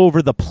all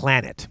over the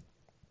planet.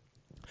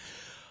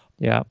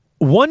 Yeah.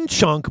 One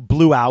chunk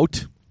blew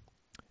out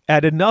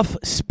at enough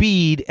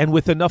speed and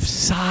with enough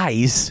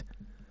size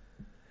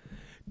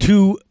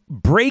to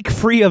break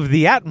free of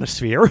the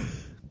atmosphere.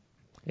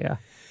 Yeah.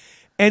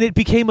 and it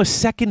became a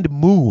second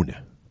moon.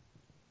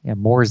 Yeah,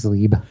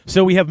 Morsleeb.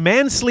 So we have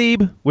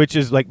Mansleeb, which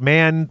is like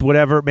man,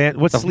 whatever, man.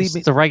 What's sleep?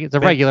 The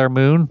regular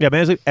moon. Yeah,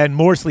 Mansleeb, and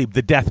Morsleeb,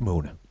 the death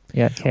moon.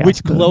 Yeah, Chaos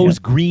which moon, glows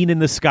yeah. green in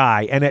the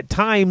sky, and at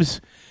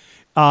times,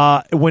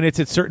 when it's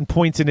at certain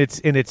points in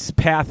its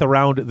path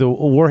around the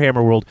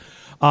Warhammer world,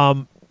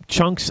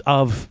 chunks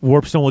of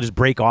warpstone will just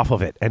break off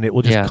of it, and it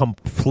will just come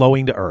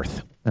flowing to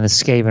Earth. And the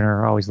Skaven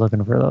are always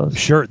looking for those.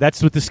 Sure,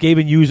 that's what the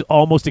Skaven use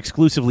almost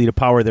exclusively to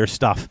power their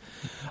stuff.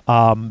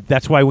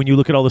 That's why when you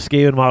look at all the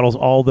Skaven models,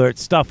 all their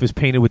stuff is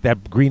painted with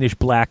that greenish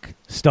black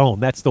stone.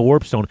 That's the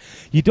warpstone.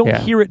 You don't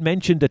hear it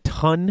mentioned a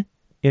ton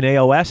in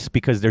AOS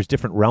because there's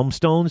different realm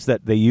stones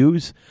that they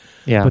use.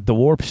 Yeah. But the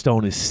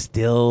warpstone is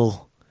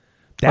still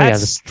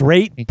that's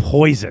straight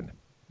poison.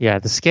 Yeah,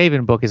 the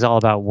Skaven book is all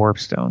about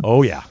warpstone.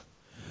 Oh yeah.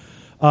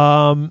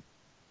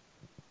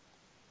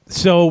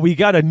 So we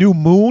got a new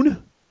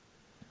moon.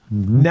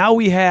 Mm-hmm. Now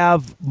we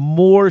have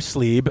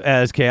Morsleeb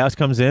as Chaos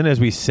comes in, as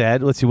we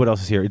said. Let's see what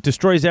else is here. It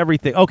destroys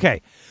everything.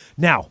 Okay.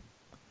 Now,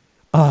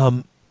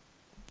 so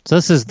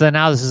this is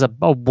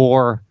a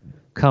war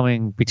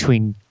coming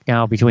between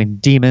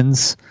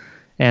demons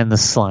and the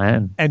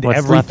Slan. And what's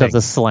everything. left of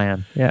the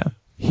Slan. Yeah.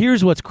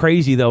 Here's what's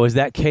crazy though is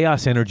that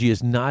chaos energy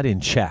is not in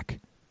check.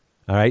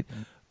 All right?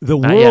 The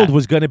Not world yet.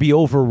 was going to be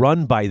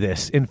overrun by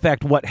this. In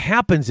fact, what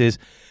happens is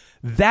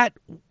that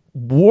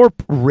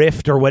warp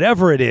rift or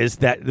whatever it is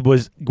that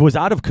was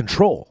out of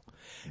control.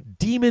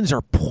 Demons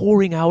are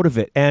pouring out of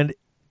it. And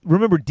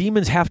remember,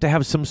 demons have to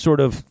have some sort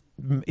of,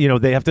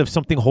 they have to have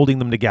something holding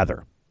them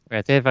together.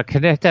 Right. They have a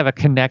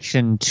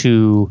connection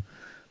to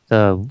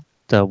the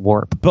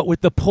warp. But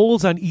with the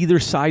poles on either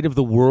side of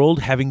the world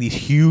having these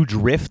huge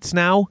rifts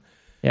now,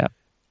 Yeah.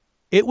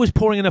 it was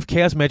pouring enough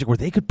chaos magic where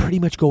they could pretty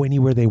much go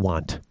anywhere they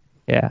want.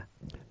 Yeah.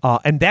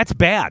 And that's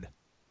bad.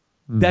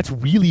 That's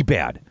really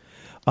bad.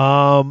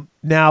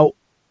 Now,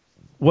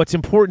 what's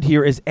important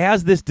here is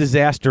as this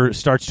disaster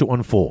starts to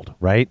unfold,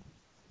 right?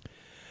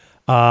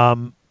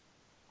 The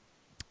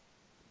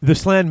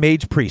Slan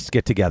mage priests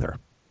get together.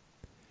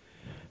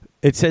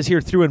 It says here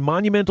through a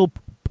monumental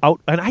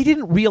out, and I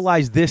didn't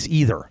realize this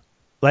either.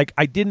 Like,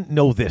 I didn't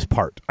know this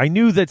part. I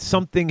knew that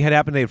something had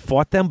happened, they had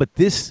fought them, but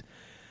this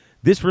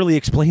really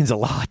explains a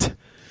lot.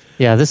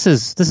 Yeah, this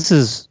is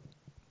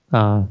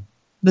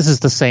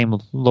the same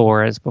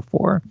lore as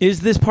before.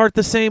 Is this part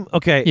the same?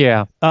 Okay.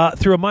 Yeah.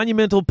 Through a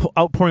monumental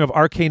outpouring of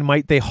arcane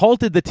might, they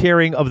halted the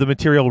tearing of the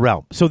material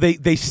realm. So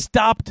they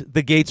stopped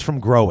the gates from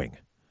growing.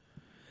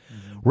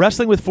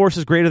 Wrestling with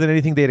forces greater than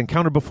anything they had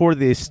encountered before,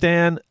 the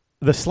Slan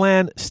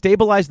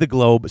stabilized the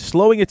globe,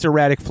 slowing its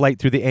erratic flight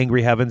through the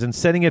angry heavens and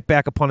setting it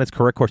back upon its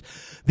correct course.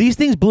 These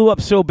things blew up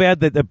so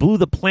bad that they blew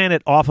the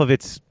planet off of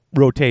its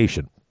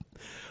rotation,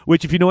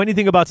 which, if you know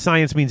anything about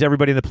science, means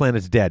everybody on the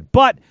planet's dead.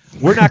 But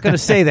we're not going to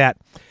say that.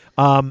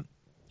 The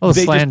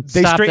Slan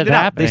straightened it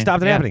out. They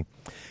stopped it Yeah. happening.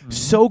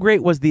 So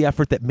great was the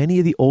effort that many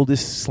of the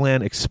oldest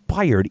Slan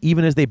expired,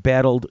 even as they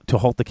battled to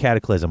halt the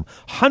cataclysm.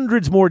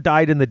 Hundreds more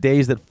died in the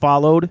days that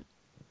followed.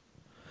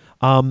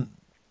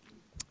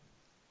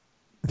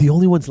 The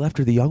only ones left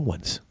are the young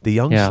ones, the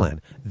young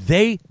Slan.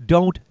 They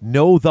don't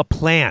know the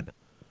plan.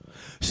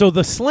 So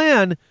the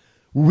Slan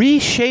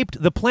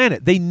reshaped the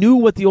planet. They knew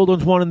what the old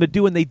ones wanted them to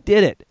do, and they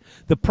did it.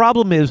 The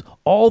problem is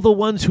all the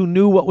ones who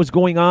knew what was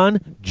going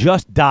on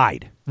just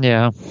died.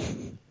 Yeah.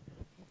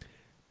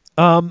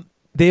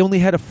 They only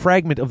had a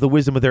fragment of the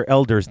wisdom of their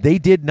elders. They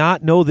did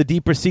not know the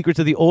deeper secrets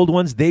of the old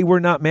ones. They were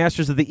not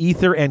masters of the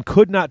ether and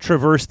could not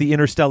traverse the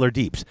interstellar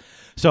deeps.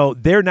 So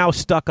they're now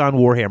stuck on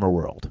Warhammer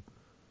World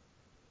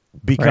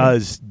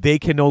because they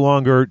can no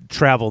longer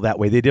travel that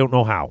way. They don't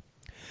know how.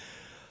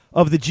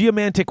 Of the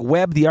geomantic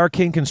web, the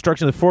arcane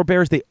construction of the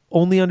forebears, they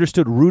only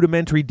understood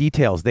rudimentary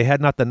details. They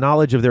had not the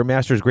knowledge of their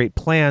master's great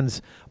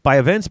plans. By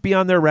events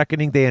beyond their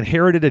reckoning, they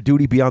inherited a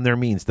duty beyond their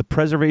means, the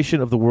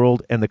preservation of the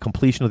world and the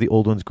completion of the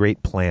old one's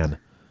great plan.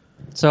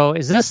 So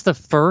is this the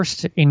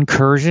first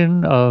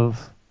incursion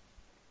of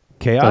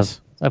Chaos?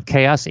 Of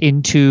chaos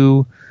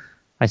into,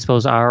 I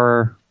suppose,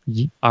 our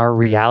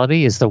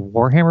reality? Is the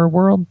Warhammer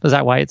world? Is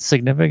that why it's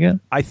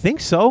significant? I think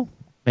so.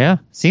 Yeah,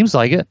 seems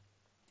like it.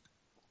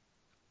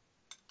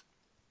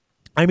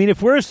 I mean,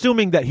 if we're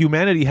assuming that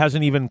humanity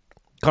hasn't even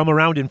come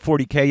around in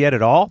 40K yet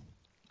at all,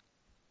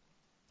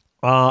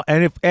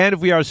 and if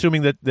we are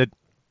assuming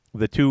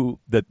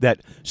that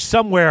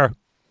somewhere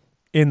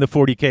in the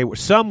 40K,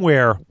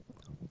 somewhere,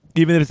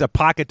 even if it's a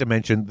pocket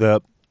dimension,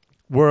 the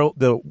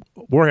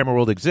Warhammer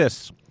world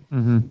exists.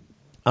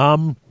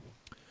 Mm-hmm.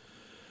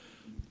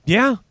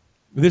 Yeah,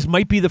 this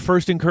might be the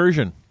first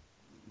incursion.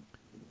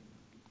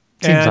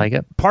 Seems like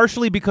it.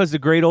 Partially because the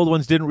great old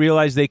ones didn't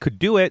realize they could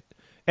do it,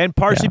 and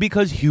partially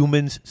because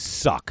humans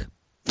suck.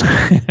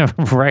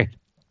 Right.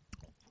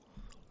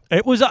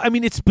 It was. I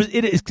mean,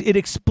 it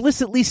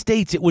explicitly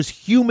states it was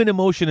human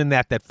emotion in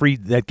that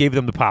gave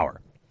them the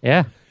power.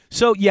 Yeah.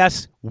 So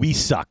yes, we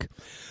suck.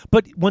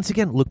 But once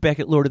again, look back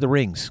at Lord of the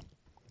Rings.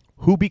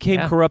 Who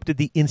became corrupted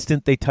the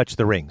instant they touched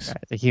the rings?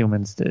 Right, the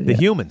humans did. The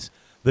humans.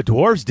 The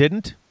dwarves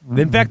didn't.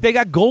 In fact, they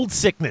got gold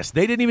sickness.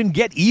 They didn't even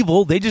get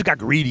evil. They just got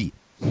greedy.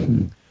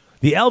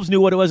 The elves knew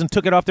what it was and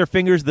took it off their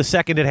fingers the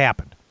second it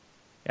happened.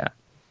 Yeah.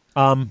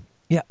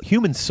 Yeah,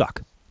 humans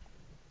suck.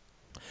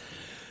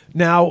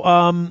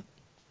 Now,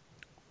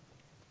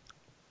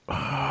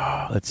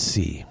 let's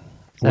see.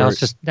 Now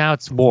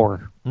it's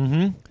war.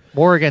 Mm-hmm.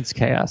 War against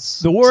chaos.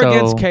 The war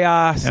against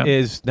chaos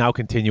is now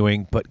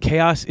continuing, but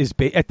chaos is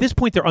at this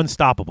point they're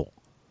unstoppable.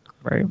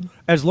 Right.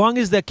 As long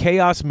as the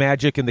chaos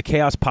magic and the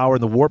chaos power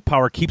and the warp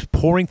power keeps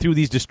pouring through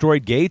these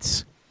destroyed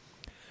gates,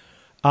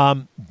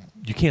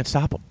 you can't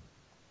stop them.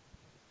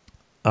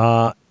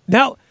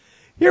 Now,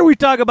 here we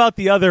talk about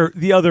the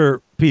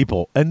other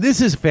people, and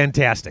this is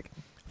fantastic.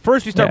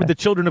 First, we start with the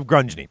children of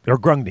Grungni.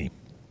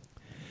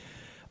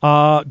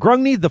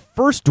 Grungni, the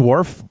first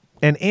dwarf,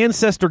 an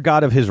ancestor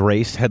god of his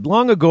race, had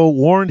long ago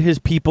warned his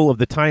people of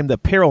the time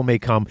that peril may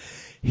come.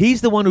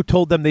 He's the one who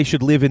told them they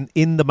should live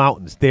in the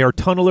mountains. They are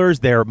tunnelers.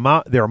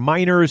 They're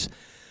miners.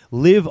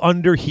 Live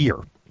under here.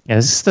 Yeah,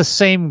 this is the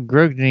same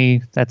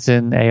Grungni that's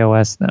in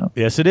AOS now.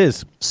 Yes, it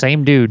is.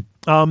 Same dude.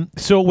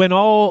 So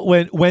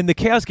when the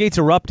Chaos Gates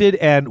erupted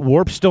and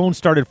warp stone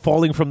started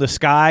falling from the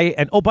sky,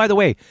 and oh, by the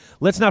way,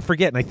 let's not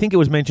forget, and I think it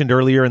was mentioned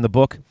earlier in the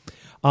book,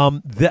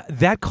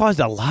 that caused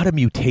a lot of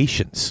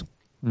mutations.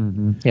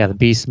 Mm-hmm. Yeah, the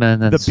Beastmen.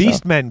 The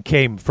Beastmen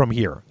came from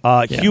here.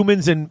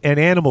 Humans and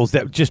animals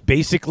that just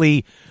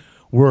basically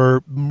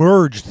were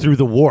merged through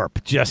the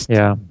warp. Just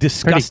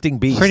disgusting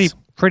beasts.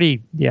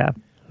 Pretty. Yeah,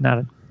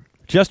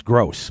 just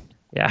gross.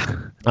 Yeah.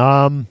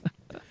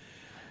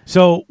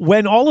 So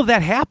when all of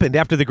that happened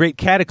after the Great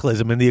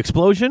Cataclysm and the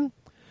explosion,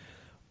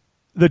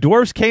 the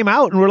dwarves came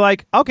out and were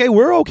like, "Okay,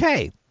 we're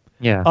okay."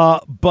 Yeah.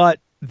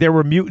 But there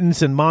were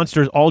mutants and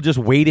monsters all just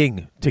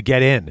waiting to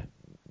get in.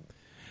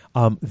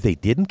 They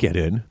didn't get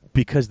in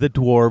because the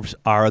dwarves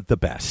are the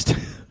best.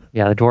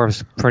 Yeah, the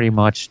dwarves pretty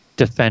much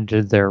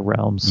defended their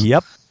realms.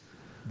 Yep.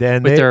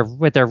 Then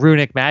with their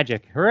runic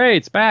magic. Hooray,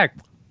 it's back.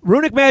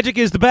 Runic magic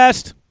is the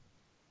best.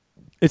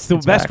 It's the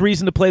best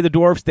reason to play the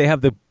dwarves. They have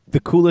the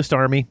coolest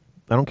army.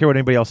 I don't care what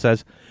anybody else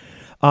says.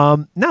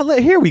 Now,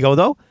 here we go,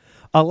 though.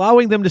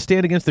 Allowing them to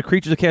stand against the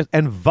creatures of chaos.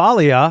 And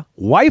Valia,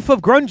 wife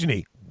of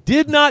Grungni,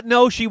 did not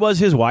know she was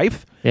his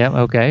wife.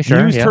 Yeah, okay,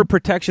 sure. Used her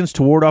protections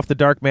to ward off the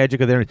dark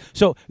magic of their...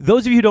 So,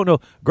 those of you who don't know,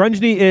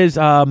 Grungni is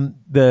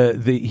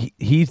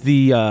he's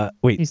the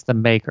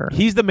maker.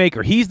 He's the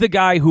maker. He's the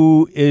guy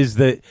who is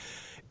the...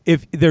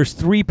 If there's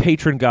three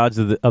patron gods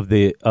of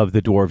the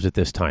dwarves at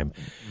this time.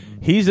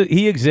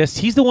 He exists.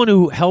 He's the one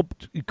who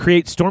helped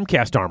create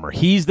Stormcast armor.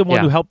 He's the one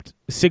who helped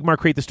Sigmar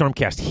create the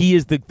Stormcast. He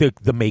is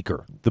the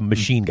maker, the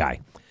machine guy.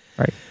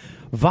 Right.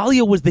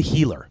 Valia was the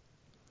healer.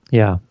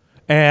 Yeah.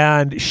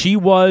 And she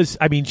was,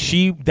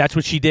 that's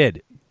what she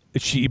did.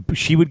 She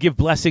would give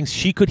blessings.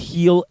 She could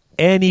heal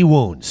any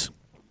wounds.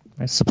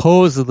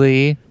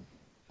 Supposedly.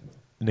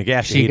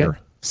 Nagash ate her.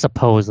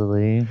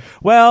 Supposedly.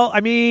 Well,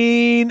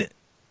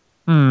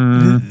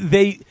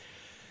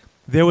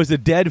 there was a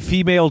dead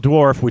female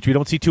dwarf, which we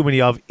don't see too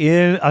many of,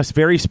 in a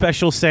very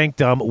special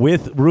sanctum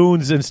with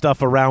runes and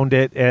stuff around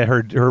it at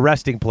her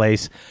resting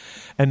place.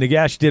 And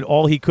Nagash did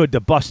all he could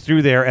to bust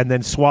through there and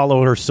then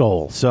swallow her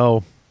soul.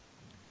 So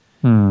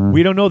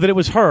we don't know that it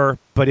was her,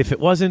 but if it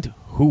wasn't,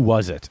 who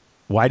was it?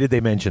 Why did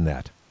they mention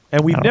that?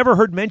 And we've never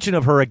heard mention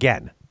of her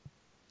again.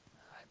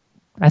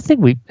 I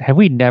think we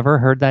never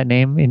heard that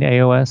name in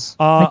AOS?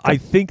 I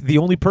think the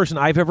only person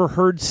I've ever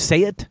heard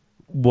say it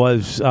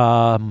was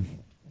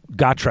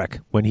Gotrek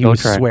when he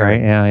was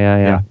swearing. Right?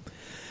 Yeah.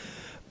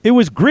 It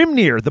was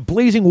Grimnir, the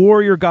blazing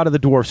warrior god of the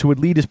dwarfs, who would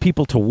lead his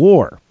people to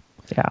war.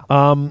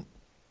 Yeah.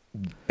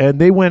 And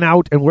they went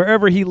out, and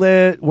wherever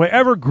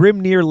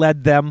Grimnir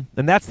led them,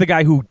 and that's the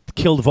guy who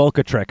killed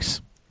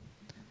Volcatrix.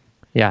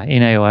 Yeah,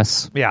 in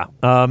AOS. Yeah.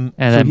 And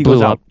then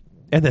blew up.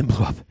 And then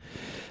blew up.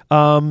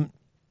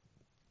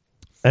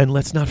 And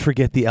let's not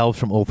forget the elves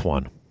from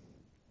Ulthuan.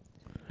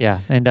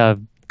 Yeah, and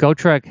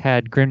Gotrek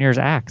had Grimnir's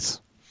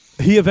axe.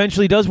 He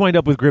eventually does wind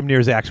up with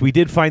Grimnir's axe. We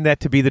did find that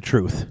to be the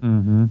truth.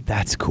 Mm-hmm.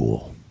 That's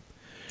cool.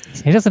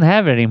 He doesn't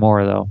have it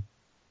anymore, though.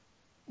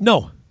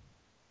 No.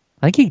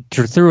 I think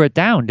he threw it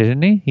down,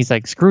 didn't he? He's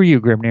like, screw you,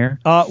 Grimnir.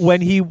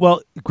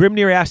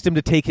 Grimnir asked him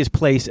to take his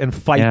place and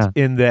fight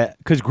in the...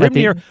 Because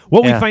Grimnir...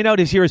 What we find out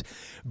is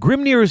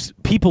Grimnir's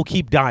people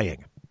keep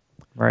dying.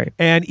 Right.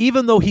 And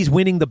even though he's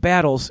winning the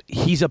battles,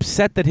 he's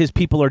upset that his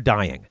people are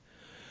dying.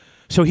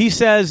 So he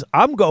says,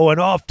 I'm going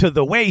off to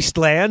the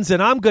wastelands,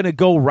 and I'm going to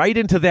go right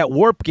into that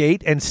warp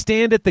gate and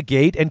stand at the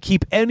gate and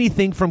keep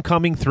anything from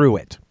coming through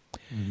it.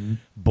 Mm-hmm.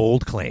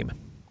 Bold claim.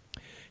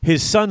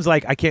 His son's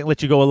like, I can't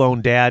let you go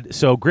alone, Dad.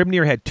 So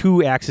Grimnir had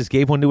two axes,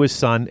 gave one to his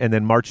son, and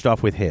then marched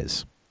off with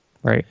his.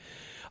 Right.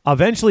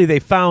 Eventually, they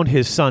found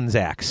his son's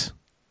axe.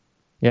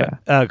 Yeah.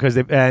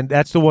 And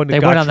that's the one that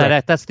they went on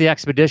that. That's the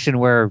expedition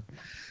where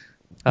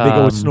they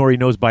go with Snorri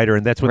Nosebiter,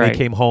 and that's when they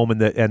came home and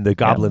the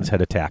goblins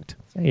had attacked.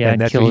 Yeah,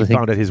 and that's when he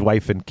found out his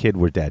wife and kid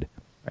were dead.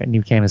 Right, and he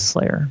became a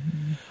slayer.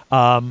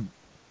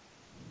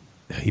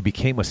 He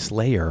became a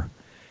slayer,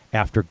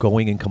 after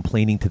going and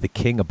complaining to the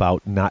king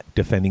about not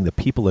defending the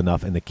people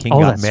enough, and the king Oh,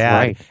 got that's mad,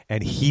 right.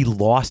 and he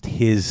lost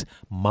his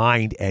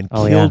mind and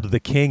Oh, killed yeah. the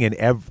king and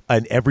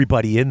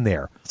everybody in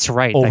there. That's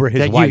right. Over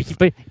his wife.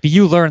 But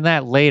you learn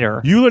that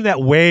later. You learn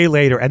that way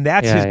later, and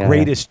that's Yeah, his yeah,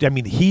 greatest. I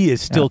mean, he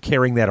is still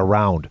carrying that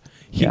around.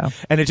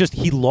 And it's just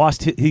he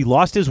lost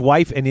his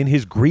wife, and in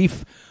his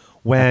grief,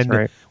 That's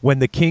right. when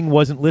the king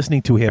wasn't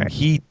listening to him,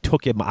 he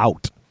took him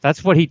out.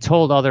 That's what he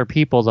told other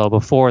people, though,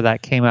 before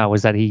that came out,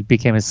 was that he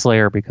became a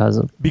slayer because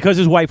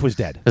his wife was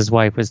dead. his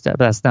wife was dead.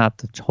 But that's not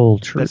the whole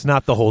truth. That's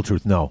not the whole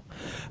truth. No,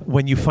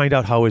 when you find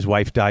out how his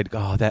wife died,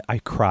 that I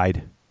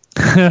cried.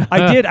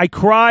 I did. I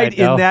cried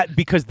I know. in that,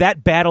 because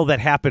that battle that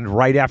happened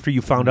right after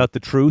you found out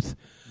the truth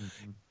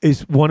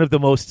is one of the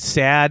most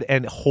sad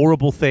and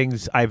horrible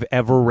things I've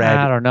ever read.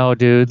 I don't know,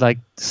 dude. Like,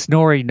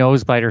 Snorri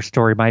Nosebiter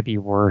story might be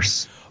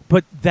worse.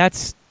 But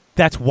that's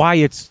why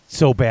it's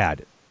so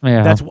bad.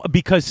 Yeah. That's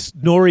because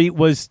Snorri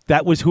was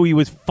who he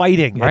was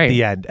fighting at Right.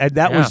 the end, and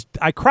that Yeah. was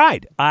I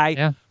cried.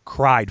 I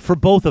cried for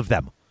both of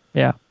them.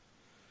 Yeah.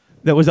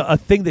 That was a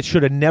thing that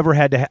should have never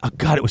had to. Oh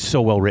God, it was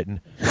so well written.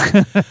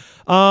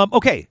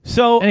 Okay,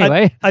 so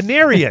Anyway.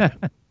 Anarion.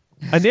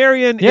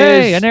 Anarion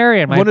Yay, is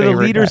Anarion, my one of the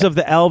favorite leaders guy. of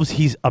the elves.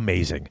 He's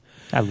amazing.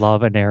 I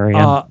love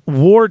Anarion.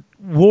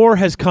 War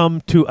has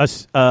come to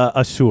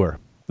Asur.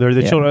 They're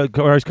the children,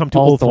 or has come to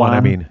Ulthuan. I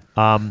mean,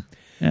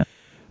 Yeah.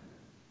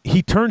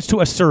 he turns to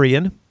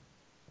Asurion,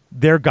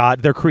 their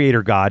god, their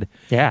creator god.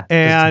 Yeah.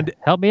 and Just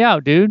help me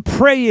out, dude.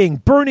 praying,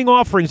 burning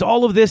offerings,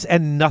 all of this,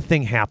 and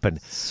nothing happened.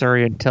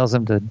 Surian tells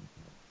him to.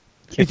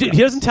 He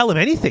doesn't tell him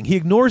anything. He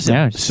ignores him.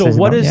 Yeah, just So says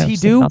what no- does yeah, he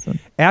says do? nothing.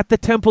 At the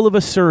temple of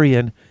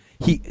Asurion,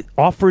 he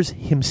offers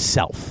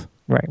himself.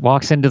 Right.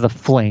 Walks into the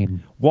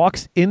flame.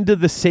 Walks into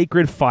the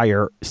sacred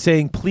fire,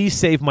 saying, "Please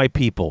save my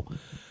people."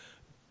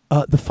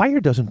 The fire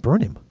doesn't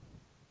burn him.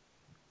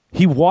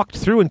 He walked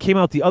through and came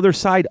out the other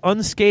side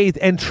unscathed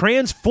and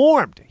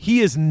transformed. He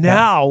is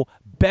now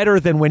better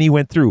than when he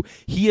went through.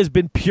 He has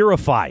been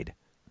purified.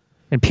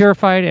 And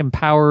purified,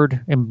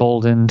 empowered,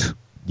 emboldened.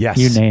 Yes.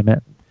 You name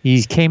it.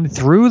 He came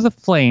through the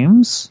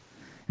flames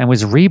and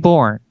was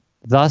reborn.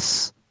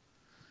 Thus,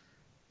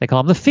 they call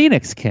him the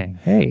Phoenix King.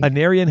 Hey.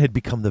 Anarion had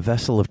become the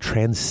vessel of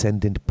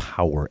transcendent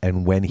power,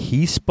 and when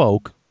he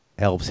spoke,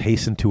 elves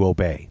hastened to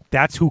obey.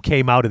 That's who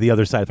came out of the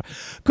other side.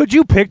 Could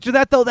you picture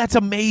that, though? That's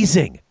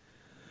amazing.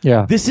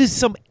 Yeah. This is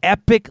some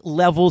epic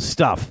level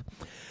stuff.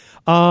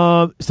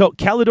 So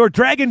Kalidor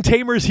Dragon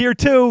Tamer's here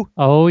too.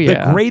 Oh,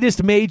 yeah. The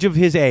greatest mage of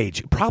his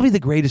age. Probably the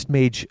greatest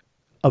mage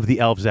of the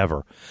elves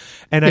ever.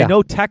 And I Yeah.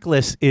 know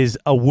Teclis is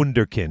a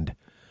wunderkind.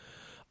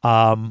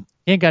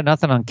 He ain't got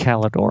nothing on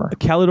Kalidor.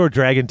 Kalidor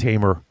Dragon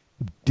Tamer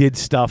did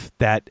stuff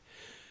that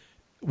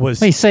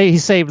was... He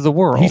saved the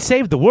world. He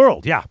saved the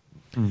world, yeah.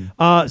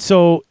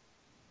 So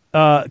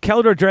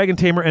Kalidor Dragon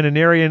Tamer and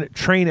Anarion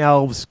train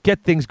elves,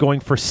 get things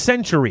going for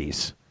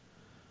centuries.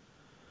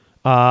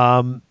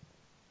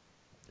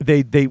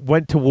 They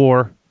went to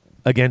war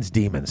against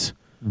demons.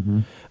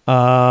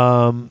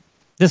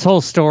 This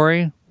whole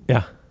story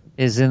Yeah.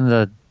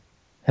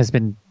 has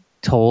been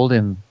told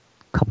in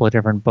a couple of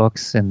different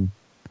books and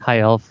high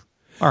elf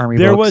army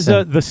There books.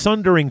 was the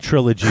Sundering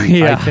trilogy,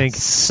 I Yeah, think,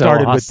 so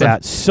started with awesome.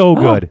 that. So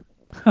good.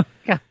 God.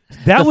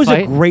 That The was a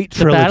fight- great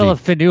The trilogy. Battle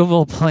of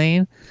Finuval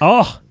Plain.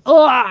 Oh,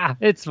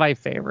 It's my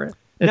favorite.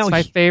 It's Now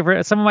my he-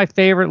 favorite. Some of my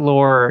favorite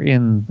lore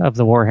of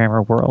the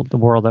Warhammer world, the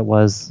world that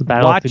was the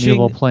Battle of Watching-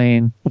 Finuval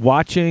Plain.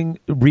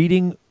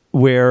 reading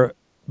where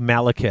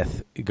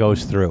Malekith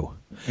goes through.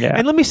 Yeah.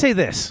 And let me say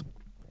this.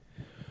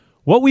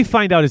 What we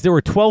find out is there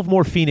were 12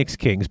 more Phoenix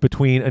Kings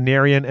between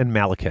Anarion and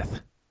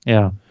Malekith.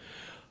 Yeah.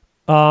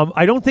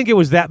 I don't think it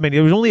was that many.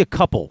 There was only a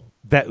couple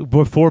that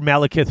before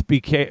Malekith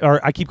became,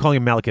 or I keep calling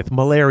him Malekith,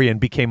 Malarian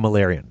became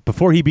Malarian,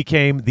 before he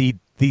became the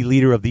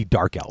leader of the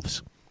Dark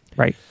Elves.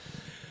 Right.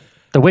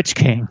 The Witch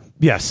King.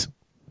 Yes.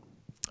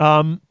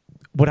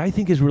 What I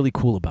think is really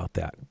cool about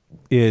that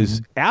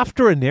is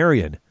after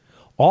Anarion,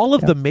 all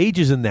of the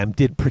mages in them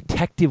did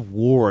protective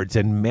wards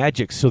and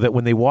magic so that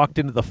when they walked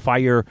into the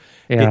fire,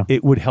 Yeah.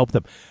 it would help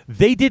them.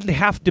 They didn't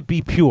have to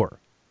be pure.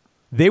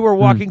 They were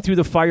walking through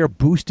the fire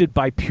boosted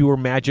by pure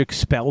magic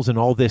spells and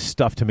all this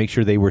stuff to make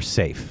sure they were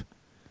safe.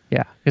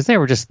 Yeah.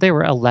 Because they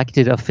were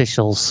elected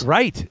officials.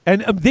 Right.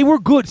 And they were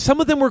good.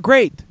 Some of them were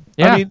great.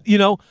 Yeah. I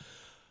mean,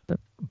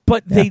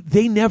 but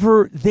they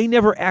never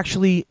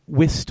actually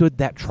withstood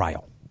that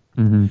trial.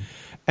 Mm-hmm.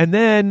 And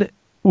then,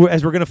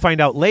 as we're going to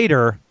find out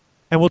later,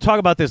 and we'll talk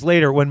about this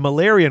later, when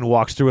Malarian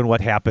walks through and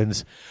what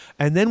happens,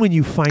 and then when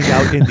you find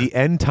out in the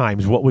end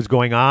times what was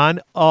going on,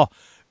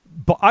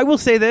 but I will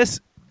say this.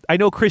 I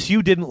know, Chris,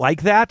 you didn't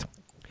like that.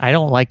 I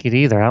don't like it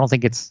either. I don't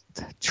think it's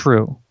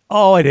true.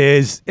 Oh, it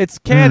is. It's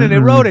canon. They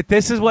wrote it.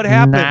 This is what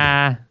happened.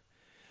 Nah.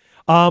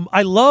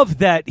 I love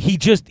that he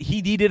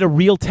needed a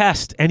real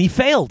test, and he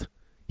failed.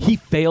 He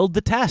failed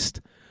the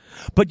test.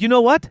 But you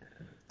know what?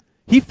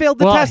 He failed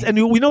the test. And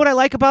you know what I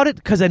like about it?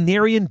 Because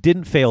Anarion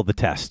didn't fail the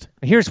test.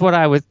 Here's what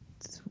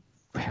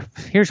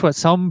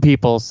some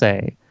people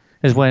say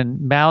is when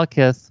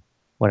Malekith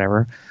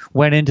whatever,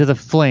 went into the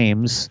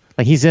flames.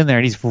 Like he's in there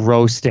and he's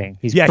roasting.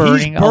 He's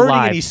burning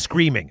alive. And he's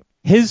screaming.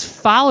 His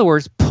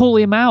followers pull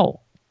him out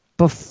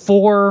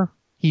before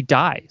he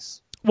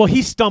dies. Well,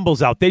 he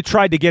stumbles out. They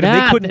tried to get him.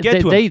 They couldn't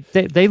get to him.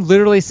 They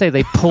literally say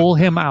they pull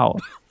him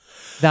out.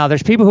 Now,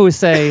 there's people who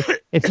say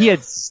if he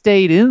had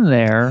stayed in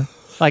there,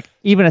 like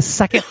even a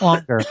second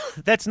longer,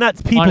 that's not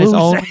people on his who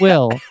own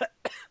will.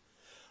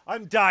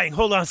 I'm dying.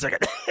 Hold on a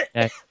second.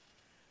 Okay.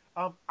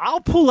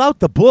 I'll pull out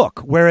the book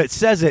where it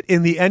says it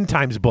in the End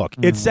Times book.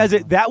 It says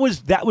it. That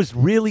was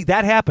really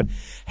that happened.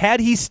 Had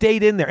he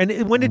stayed in there, and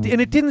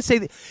it didn't say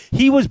that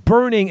he was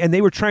burning, and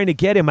they were trying to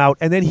get him out,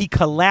 and then he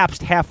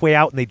collapsed halfway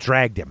out, and they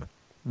dragged him.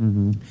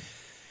 Mm-hmm.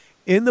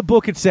 In the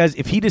book, it says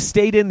if he'd have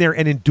stayed in there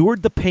and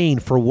endured the pain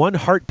for one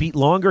heartbeat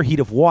longer, he'd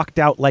have walked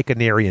out like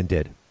Anarian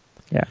did.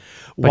 Yeah.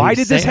 Why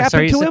did this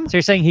happen to him? So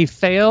you're saying he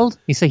failed?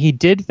 You say he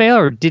did fail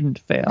or didn't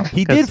fail?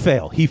 He did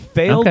fail. He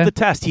failed the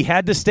test. He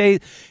had to stay.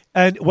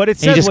 And what it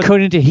says he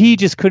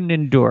just couldn't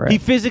endure it. He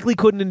physically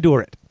couldn't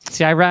endure it.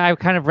 See, I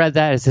kind of read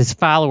that as his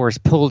followers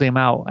pulled him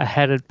out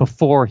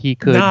before he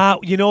could. Nah,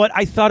 you know what?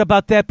 I thought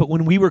about that, but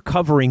when we were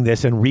covering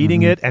this and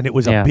reading it, and it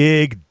was a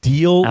big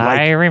deal.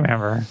 I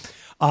remember.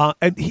 And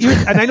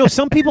I know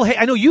some people.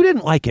 I know you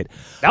didn't like it.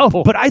 No,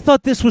 but I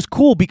thought this was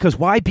cool because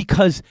why?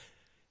 Because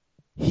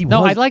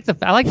I like the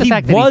fact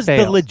that he was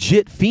the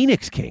legit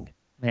Phoenix King.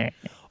 Yeah.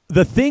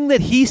 The thing that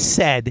he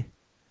said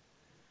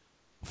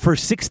for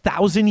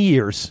 6,000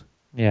 years.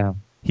 Yeah.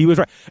 He was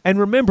right. And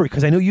remember,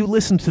 because I know you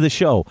listened to the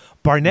show,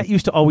 Barnett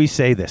used to always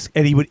say this,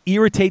 and he would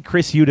irritate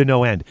Chris Yu to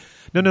no end.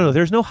 No,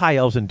 there's no high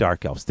elves and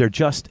dark elves.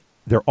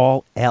 They're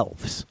all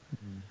elves.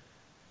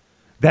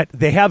 That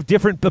they have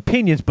different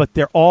opinions, but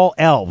they're all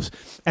elves.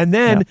 And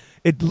then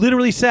it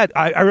literally said,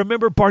 I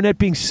remember Barnett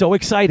being so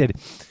excited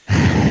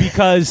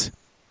because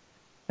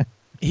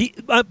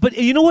but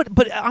you know what?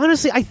 But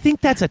honestly, I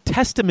think that's a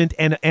testament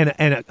and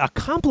a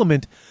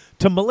compliment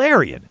to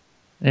Malarian.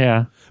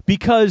 Yeah.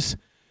 Because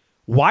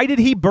why did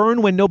he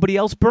burn when nobody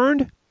else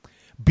burned?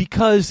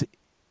 Because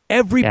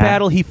every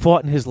battle he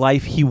fought in his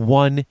life, he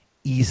won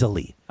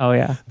easily. Oh,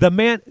 yeah.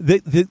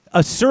 The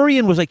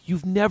Asurian was like,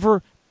 you've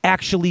never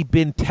actually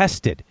been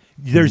tested.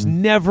 There's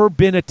never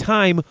been a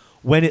time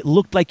when it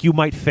looked like you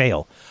might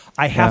fail.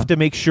 I have to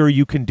make sure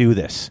you can do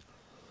this.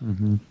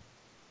 Mm-hmm.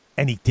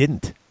 And he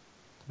didn't.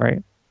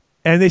 Right.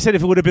 And they said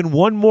if it would have been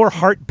one more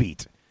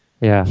heartbeat,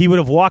 he would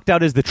have walked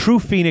out as the true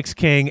Phoenix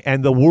King,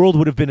 and the world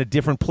would have been a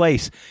different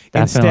place.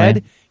 Definitely.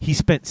 Instead, he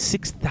spent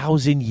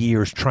 6,000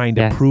 years trying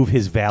to prove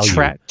his value.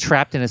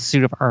 Trapped in a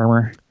suit of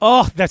armor.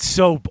 Oh, that's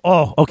so...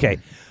 Oh, okay.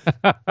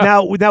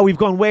 now we've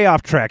gone way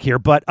off track here,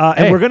 but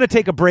and we're going to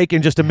take a break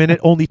in just a minute.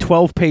 Only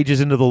 12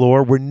 pages into the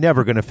lore. We're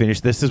never going to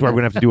finish this. This is why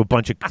we're going to have to do a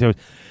bunch of...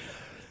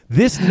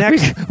 This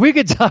next... We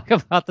could talk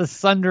about the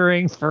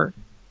Sundering for...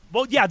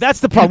 Well, yeah,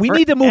 that's the problem. We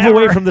need to move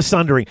away from the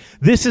Sundering.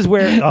 This is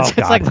where it's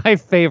like my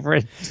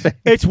favorite thing.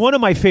 It's one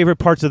of my favorite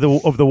parts of the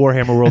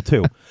Warhammer world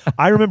too.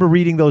 I remember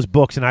reading those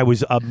books, and it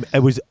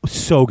was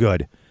so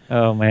good.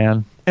 Oh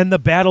man! And the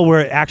battle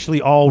where it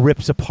actually all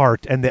rips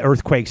apart, and the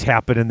earthquakes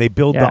happen, and they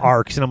build the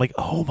arcs, and I'm like,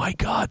 oh my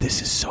god,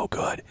 this is so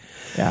good.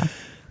 Yeah.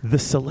 The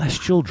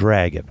Celestial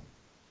Dragon.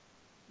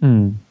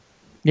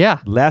 Yeah.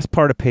 Last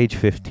part of page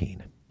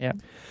 15. Yeah.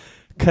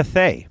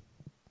 Cathay.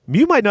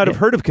 You might not have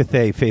heard of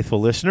Cathay,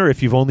 faithful listener,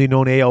 if you've only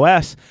known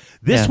AOS.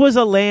 This was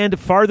a land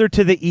farther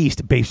to the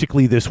east.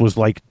 Basically, this was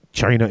like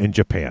China and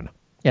Japan.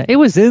 Yeah, it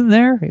was in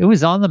there. It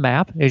was on the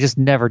map. It just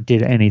never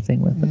did anything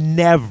with it.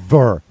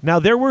 Never. Now,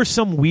 there were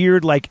some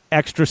weird, like,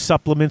 extra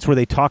supplements where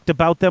they talked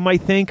about them, I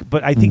think,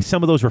 but I think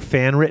some of those were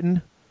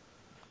fan-written.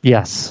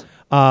 Yes.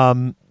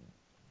 Grand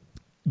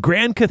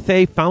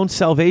Cathay found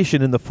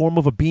salvation in the form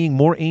of a being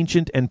more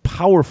ancient and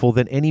powerful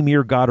than any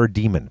mere god or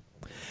demon.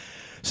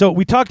 So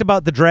we talked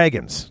about the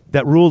dragons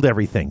that ruled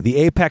everything, the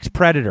apex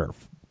predator,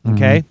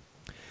 okay?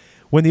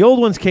 When the old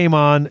ones came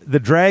on,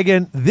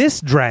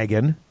 this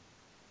dragon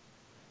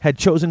had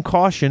chosen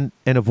caution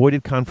and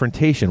avoided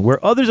confrontation.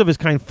 Where others of his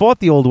kind fought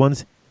the old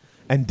ones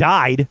and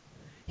died,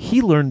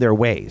 he learned their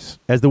ways.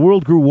 As the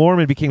world grew warm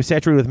and became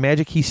saturated with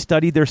magic, he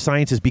studied their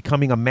sciences,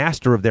 becoming a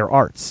master of their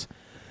arts.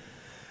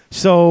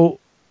 So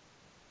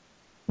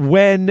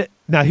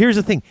now here's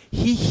the thing,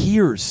 he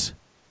hears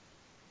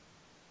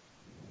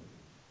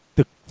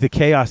the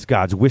chaos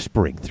gods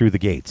whispering through the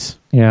gates.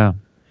 Yeah.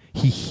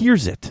 He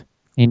hears it.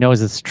 He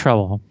knows it's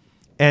trouble.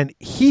 And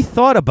he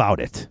thought about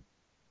it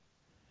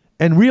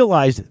and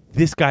realized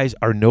these guys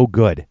are no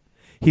good.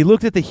 He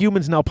looked at the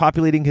humans now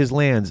populating his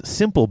lands,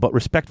 simple but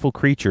respectful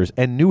creatures,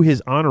 and knew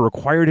his honor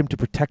required him to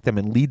protect them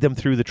and lead them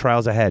through the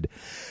trials ahead.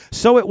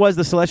 So it was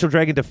the Celestial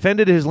Dragon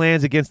defended his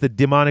lands against the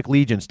demonic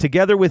legions,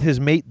 together with his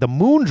mate, the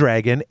Moon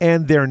Dragon,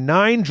 and their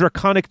 9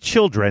 draconic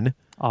children.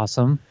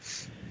 Awesome.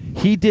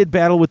 He did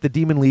battle with the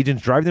demon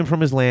legions, drive them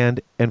from his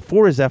land, and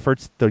for his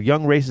efforts, the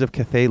young races of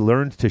Cathay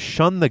learned to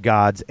shun the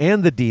gods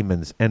and the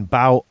demons and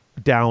bow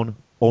down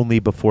only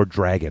before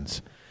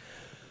dragons.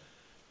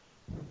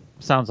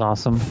 Sounds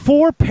awesome.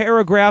 4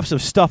 paragraphs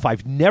of stuff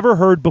I've never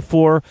heard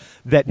before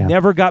that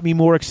never got me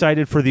more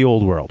excited for the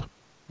old world.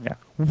 Yeah.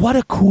 What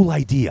a cool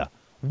idea.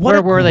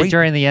 Where were they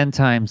during the end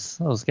times,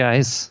 those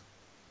guys?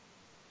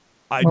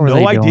 I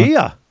no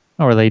idea.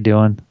 What were they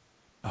doing?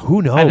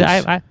 Who knows?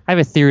 I have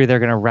a theory they're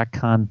going to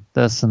retcon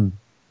this, and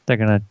they're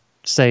going to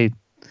say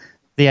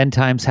the end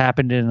times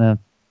happened in a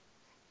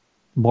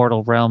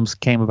mortal realms,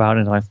 came about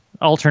in an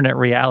alternate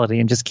reality,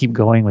 and just keep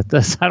going with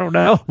this. I don't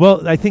know.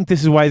 Well, I think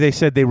this is why they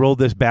said they rolled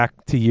this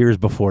back to years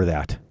before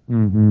that.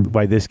 Mm-hmm.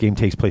 Why this game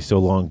takes place so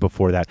long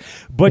before that.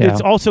 But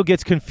it also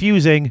gets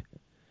confusing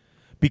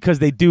because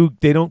they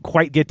don't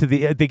quite get to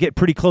they get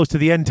pretty close to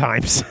the end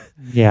times.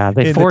 Yeah,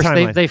 they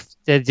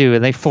do,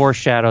 and they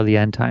foreshadow the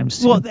end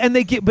times. Well, and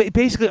but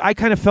basically, I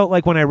kind of felt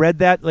like when I read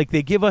that, like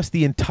they give us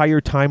the entire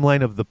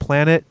timeline of the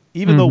planet,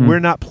 even though we're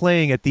not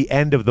playing at the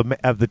end of the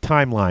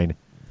timeline.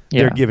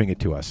 They're giving it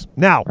to us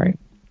now. Right.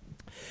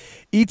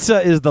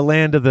 Itza is the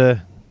land of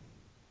the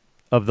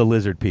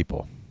lizard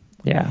people.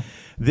 Yeah.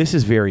 This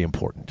is very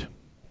important.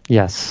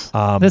 Yes.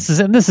 This is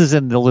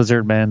in the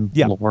Lizard Man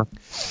lore.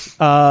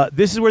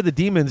 This is where the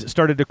demons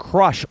started to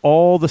crush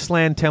all the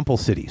Slan Temple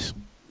cities.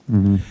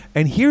 Mm-hmm.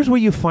 And here's where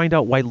you find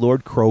out why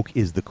Lord Croak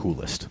is the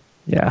coolest.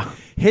 Yeah.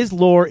 His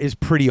lore is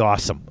pretty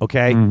awesome,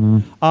 okay?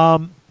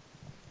 Mm-hmm.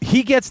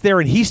 He gets there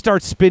and he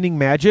starts spinning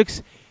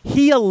magics.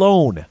 He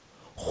alone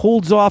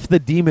holds off the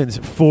demons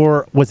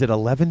for, was it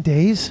 11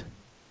 days?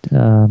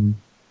 Something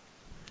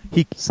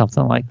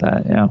like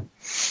that, yeah.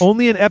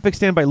 Only an epic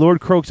stand by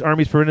Lord Croak's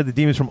armies prevented the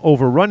demons from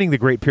overrunning the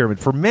Great Pyramid.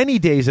 For many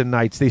days and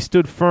nights, they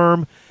stood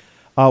firm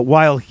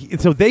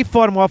so they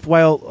fought him off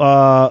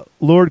while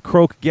Lord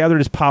Croak gathered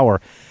his power.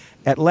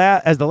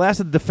 As the last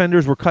of the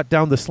defenders were cut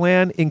down, the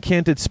Slan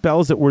incanted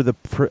spells that were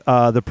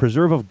the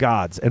preserve of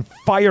gods, and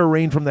fire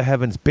rained from the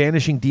heavens,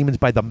 banishing demons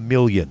by the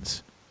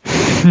millions.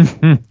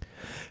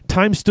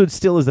 Time stood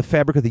still as the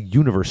fabric of the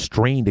universe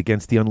strained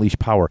against the unleashed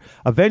power.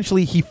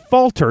 Eventually, he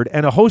faltered,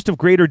 and a host of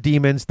greater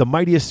demons, the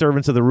mightiest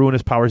servants of the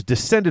ruinous powers,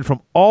 descended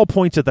from all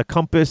points of the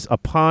compass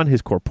upon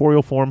his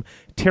corporeal form,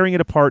 tearing it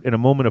apart in a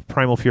moment of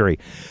primal fury.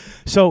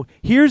 So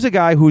here's a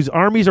guy whose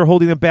armies are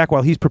holding them back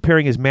while he's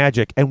preparing his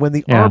magic, and when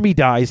the army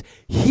dies,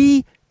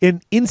 he,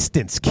 in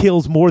instants,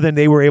 kills more than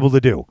they were able to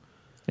do.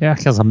 Yeah,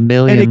 kills a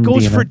million and it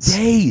goes demons. for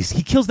days.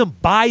 He kills them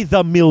by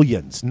the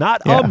millions.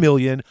 Not a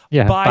million,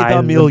 by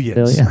the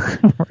millions.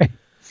 Right.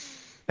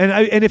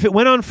 And if it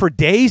went on for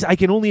days, I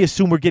can only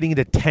assume we're getting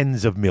into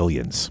tens of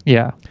millions.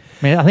 Yeah.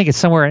 I mean, I think it's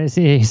somewhere,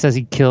 he says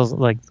he kills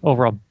like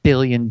over 1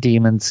 billion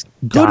demons.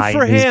 Good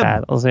for in these him.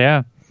 battles.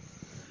 Yeah.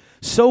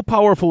 So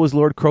powerful was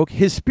Lord Croak,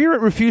 his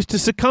spirit refused to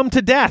succumb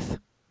to death.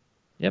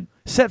 Yep.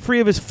 Set free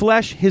of his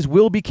flesh, his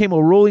will became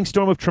a rolling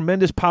storm of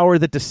tremendous power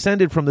that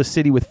descended from the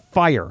city with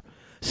fire,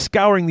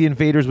 scouring the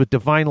invaders with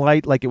divine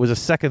light like it was a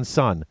second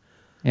sun.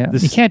 Yeah.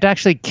 You can't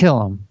actually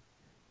kill him.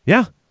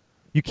 Yeah.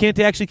 You can't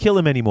actually kill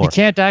him anymore. You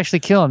can't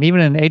actually kill him.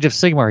 Even in Age of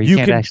Sigmar, you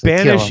can't actually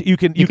kill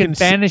him. You can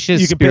banish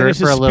his spirit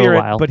for a little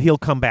while. But he'll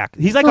come back.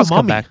 He's like a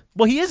mummy.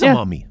 Well, he is a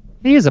mummy.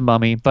 He is a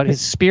mummy, but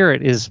his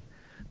spirit is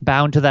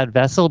bound to that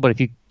vessel. But if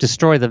you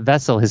destroy the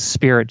vessel, his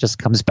spirit just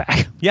comes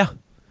back. Yeah.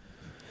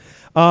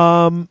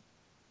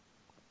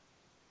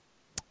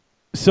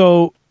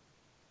 So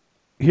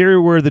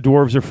here where the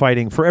dwarves are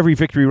fighting. For every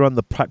victory run,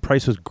 the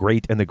price was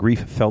great, and the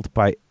grief felt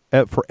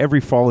for every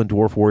fallen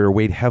dwarf warrior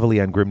weighed heavily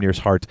on Grimnir's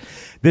heart.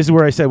 This is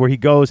where I said where he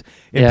goes.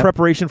 In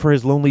preparation for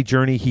his lonely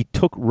journey, he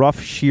took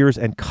rough shears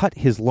and cut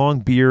his long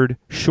beard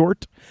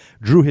short,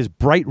 drew his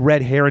bright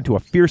red hair into a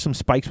fearsome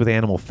spikes with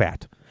animal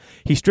fat.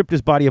 He stripped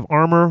his body of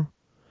armor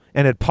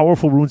and had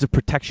powerful runes of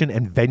protection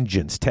and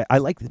vengeance. I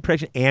like the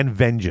protection and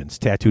vengeance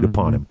tattooed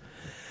upon him.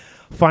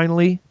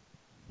 Finally,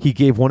 he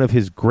gave one of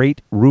his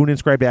great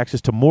rune-inscribed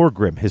axes to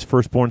Morgrim, his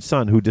firstborn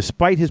son, who,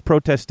 despite his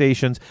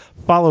protestations,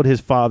 followed his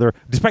father,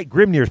 despite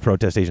Grimnir's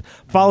protestation,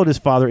 followed his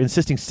father,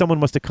 insisting someone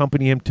must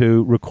accompany him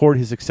to record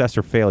his success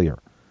or failure.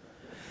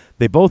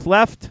 They both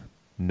left.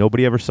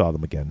 Nobody ever saw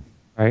them again.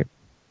 Right.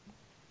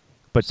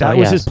 But that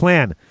was his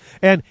plan.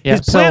 And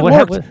his plan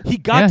worked. He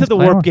got to the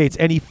warp gates,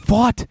 and he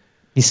fought.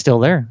 He's still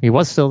there. He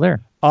was still there.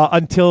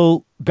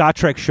 Until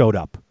Gotrek showed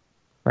up.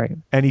 Right.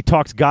 And he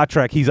talks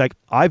Gotrek. He's like,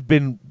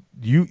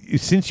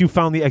 since you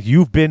found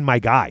you've been my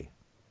guy.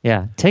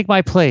 Yeah, take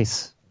my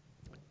place.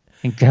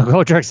 And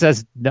Gotrek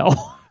says no.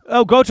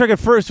 Oh, Gotrek at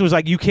first was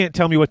like, you can't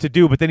tell me what to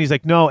do, but then he's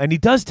like, no, and he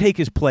does take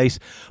his place,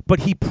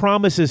 but he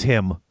promises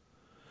him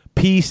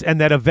peace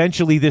and that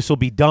eventually this will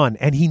be done,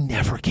 and he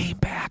never came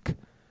back.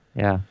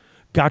 Yeah.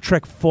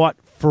 Gotrek fought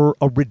for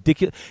a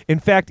ridiculous... In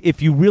fact, if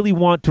you really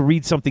want to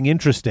read something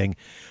interesting,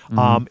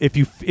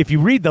 if you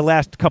read the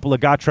last couple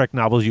of Gotrek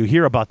novels, you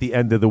hear about the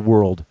end of the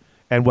world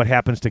and what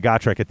happens to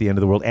Gotrek at the end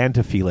of the world, and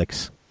to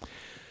Felix.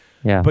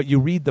 Yeah. But you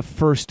read the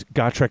first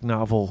Gotrek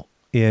novel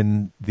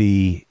in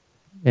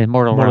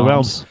Mortal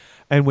Realms,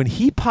 and when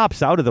he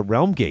pops out of the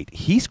Realm Gate,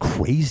 he's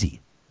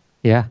crazy.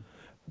 Yeah.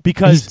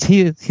 Because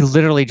he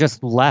literally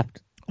just left.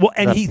 Well,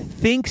 and he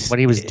thinks... what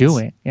he was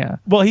doing, yeah.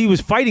 Well, he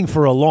was fighting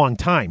for a long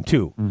time,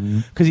 too.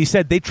 Because he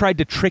said they tried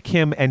to trick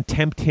him and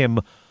tempt him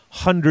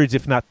hundreds,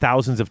 if not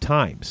thousands of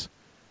times.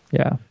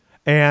 Yeah.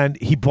 And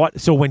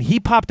so when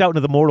he popped out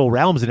into the mortal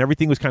realms and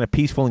everything was kind of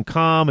peaceful and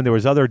calm and there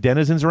was other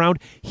denizens around,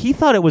 he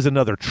thought it was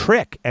another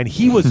trick. And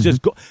he was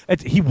just,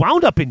 he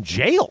wound up in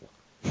jail,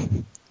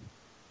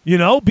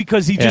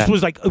 because he just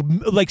was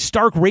like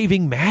stark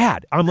raving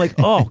mad. I'm like,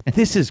 oh,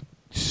 this is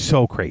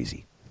so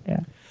crazy.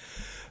 Yeah.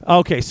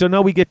 Okay, so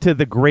now we get to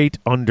the great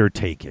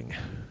undertaking.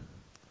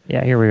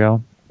 Yeah, here we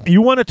go.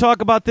 You want to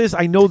talk about this?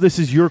 I know this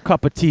is your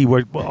cup of tea.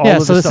 Where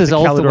So this is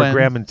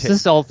Ulthuan. This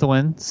is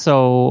Ulthuan.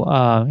 So,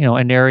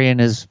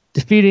 Anarion is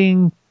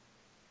defeating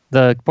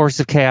the forces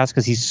of chaos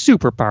because he's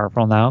super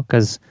powerful now.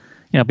 Because,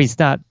 but he's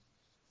not.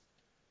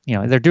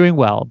 They're doing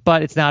well,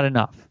 but it's not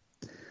enough.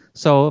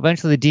 So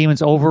eventually, the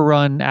demons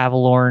overrun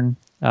Avalorn.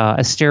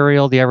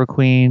 Asterial, the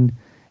Everqueen,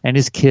 and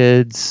his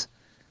kids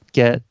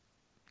get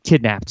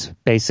kidnapped,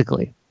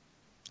 basically.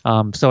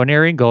 So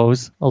Anarion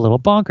goes a little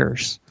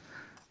bonkers.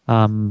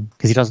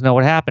 Because he doesn't know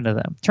what happened to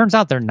them. Turns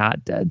out they're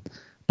not dead,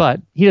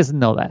 but he doesn't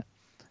know that.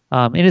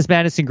 In his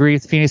madness and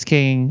grief, Phoenix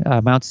King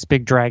mounts his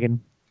big dragon,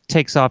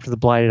 takes off to the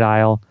Blighted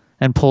Isle,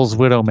 and pulls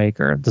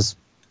Widowmaker,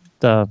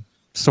 the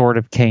sword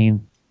of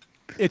Cain.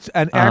 It's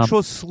an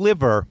actual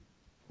sliver.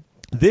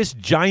 This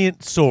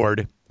giant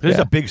sword, this is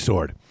a big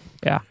sword,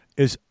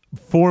 is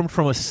formed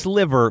from a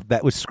sliver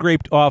that was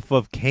scraped off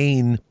of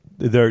Cain,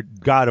 the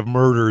god of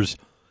murder's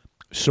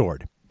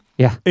sword.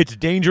 Yeah. It's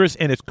dangerous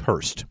and it's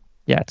cursed.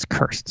 Yeah, it's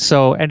cursed.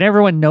 So, and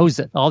everyone knows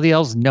it. All the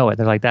elves know it.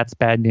 They're like, that's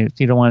bad news.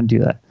 You don't want to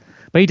do that.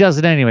 But he does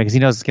it anyway because he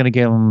knows it's going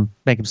to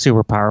make him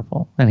super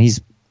powerful. And he's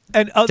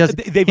got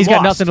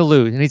nothing to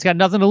lose. And he's got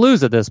nothing to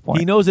lose at this point.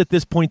 He knows at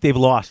this point they've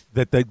lost.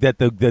 That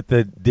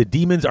the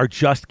demons are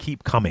just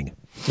keep coming.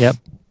 Yep.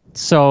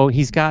 So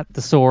he's got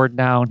the sword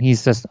now, and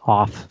he's just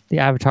off. The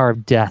Avatar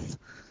of Death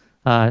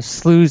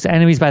slews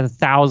enemies by the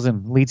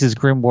 1,000, leads his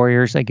grim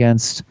warriors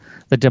against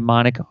the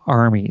demonic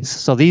armies.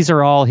 So these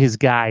are all his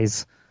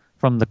guys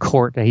from the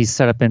court that he's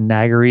set up in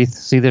Nagareath.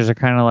 See, there's a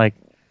kind of like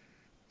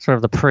sort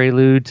of the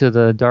prelude to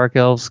the Dark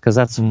Elves, because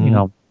that's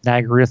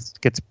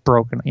Nagareath gets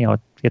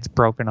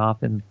broken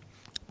off in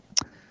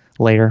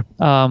later.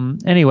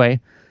 Anyway,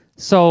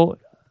 so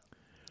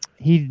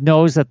he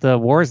knows that the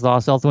war is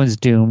lost, Ulthuan's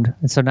doomed,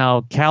 and so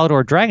now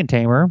Kalador Dragon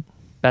Tamer,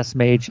 best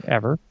mage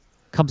ever,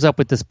 comes up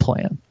with this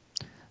plan.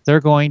 They're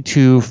going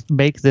to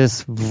make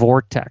this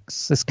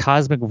vortex, this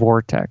cosmic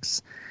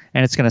vortex,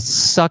 and it's going to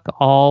suck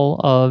all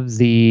of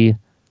the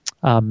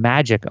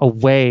magic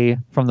away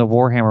from the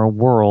Warhammer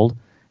world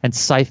and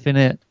siphon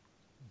it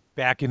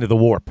back into the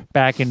warp,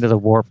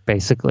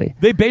 basically.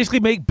 They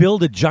basically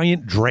build a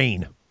giant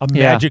drain, a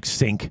magic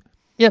sink.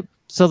 Yep.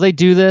 So they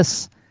do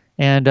this,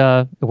 and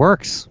it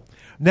works.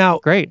 Now,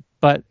 great.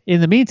 But in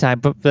the meantime,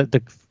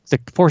 the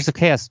forces of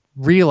chaos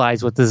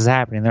realize what this is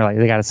happening. They're like,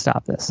 they got to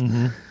stop this.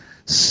 Mm-hmm.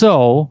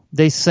 So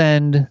they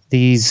send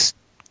these,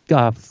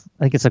 I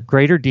think it's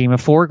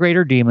four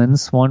greater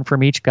demons, one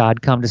from each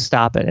god, come to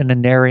stop it. And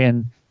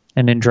Anarion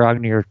and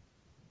Andrognir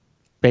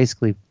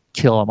basically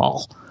kill them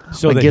all.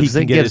 So that he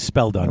can get his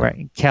spell done.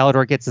 Right.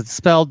 Kalador gets his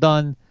spell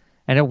done,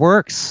 and it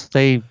works.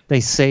 They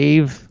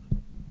save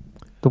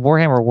the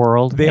Warhammer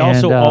world. They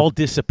also all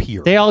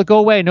disappear. They all go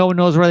away. No one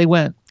knows where they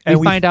went. And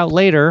we find out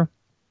later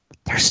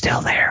they're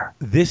still there.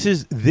 This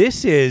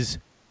is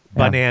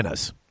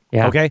bananas.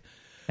 Yeah. Okay?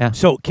 Yeah.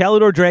 So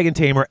Kalador Dragon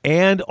Tamer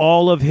and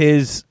all of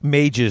his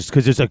mages,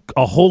 because there's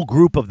a whole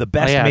group of the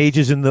best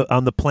mages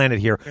on the planet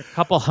here. A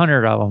couple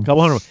hundred of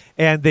them.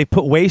 And they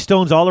put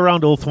waystones all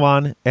around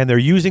Ulthuan, and they're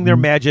using their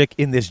magic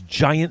in this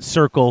giant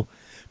circle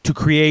to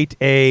create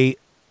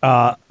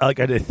like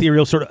an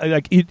ethereal sort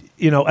of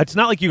it's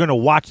not like you're going to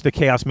watch the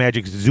chaos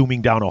magic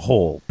zooming down a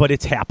hole, but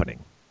it's happening.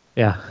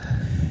 Yeah.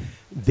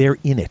 They're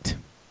in it.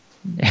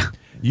 Yeah.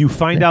 You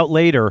find out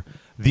later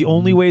the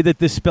only way that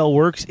this spell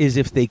works is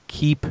if they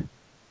keep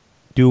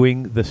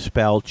doing the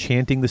spell,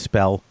 chanting the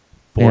spell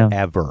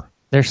forever.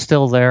 They're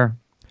still there.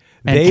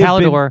 And They have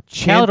been Kalador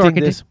chanting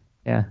can this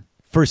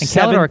for And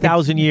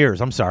 7,000 years.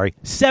 I'm sorry.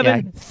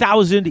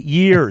 7,000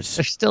 years.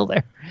 They're still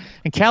there.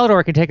 And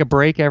Kalador can take a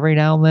break every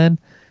now and then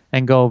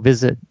and go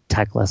visit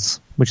Teclis,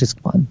 which is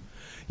fun.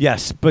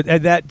 Yes, but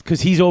that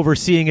because he's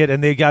overseeing it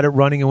and they got it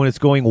running, and when it's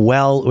going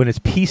well, when it's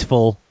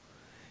peaceful,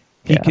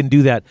 he can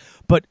do that.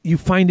 But you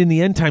find in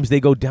the end times they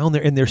go down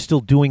there and they're still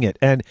doing it.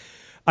 And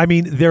I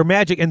mean, their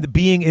magic and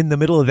being in the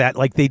middle of that,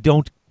 like they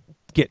don't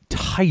get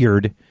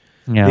tired.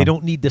 Yeah. They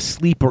don't need to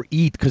sleep or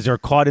eat because they're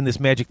caught in this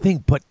magic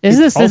thing. But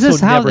isn't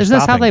this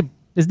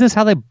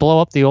how they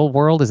blow up the old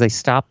world? Is they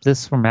stop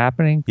this from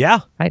happening? Yeah.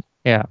 Right?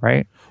 Yeah.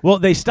 Right. Well,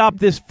 they stop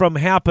this from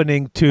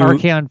happening to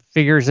Archaon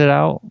figures it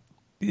out.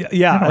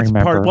 Yeah, that's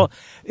part. Well,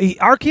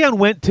 Archaon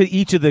was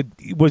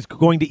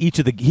going to each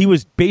of the. He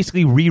was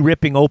basically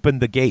re-ripping open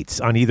the gates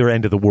on either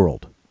end of the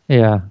world.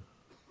 Yeah.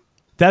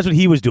 That's what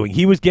he was doing.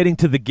 He was getting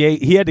to the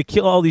gate. He had to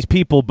kill all these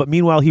people, but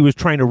meanwhile he was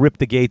trying to rip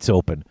the gates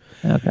open.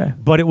 Okay.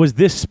 But it was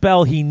this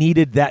spell he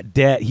needed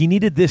he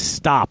needed this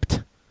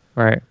stopped,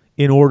 right,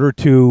 in order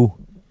to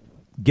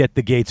get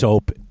the gates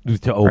open.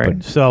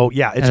 Right. So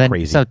yeah, it's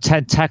crazy. So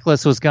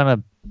Teclis was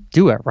gonna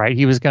do it, right?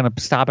 He was gonna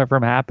stop it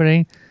from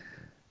happening,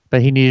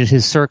 but he needed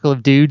his circle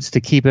of dudes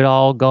to keep it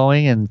all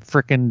going, and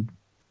frickin'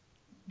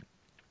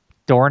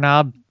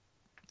 Doorknob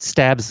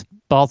stabs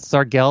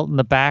Balthazar Gelt in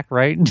the back,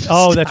 right?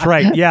 Oh, that's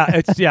right.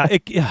 Yeah,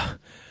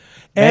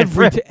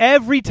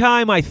 Every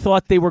time I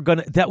thought they were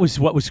gonna, that was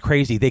what was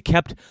crazy. They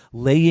kept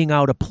laying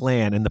out a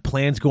plan, and the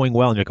plan's going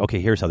well, and you're like, okay,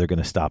 here's how they're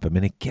gonna stop him.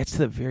 And it gets to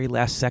the very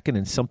last second,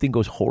 and something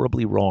goes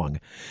horribly wrong.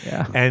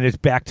 Yeah, and it's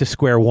back to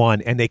square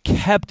one. And they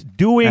kept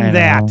doing I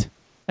that.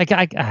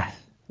 know.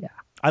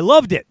 I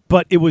loved it,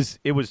 but it was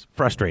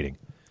frustrating.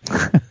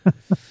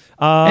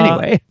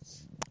 Anyway,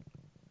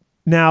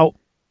 now.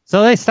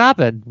 So they stop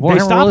it.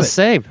 Warhammer World is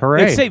saved.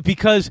 Hooray. It's saved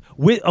because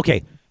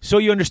so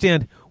you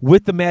understand,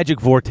 with the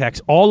magic vortex,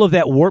 all of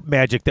that warp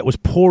magic that was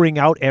pouring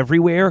out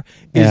everywhere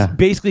is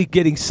basically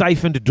getting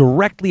siphoned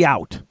directly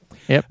out.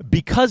 Yep.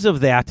 Because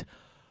of that,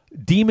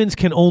 demons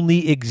can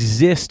only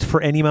exist for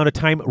any amount of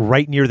time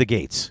right near the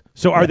gates.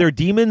 So are there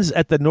demons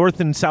at the North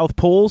and South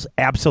Poles?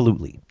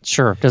 Absolutely.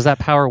 Sure. Does that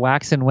power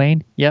wax and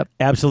wane? Yep.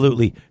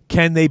 Absolutely.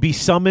 Can they be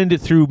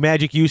summoned through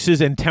magic uses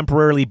and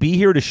temporarily be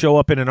here to show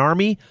up in an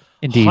army?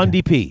 Indeed.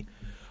 Hundy P.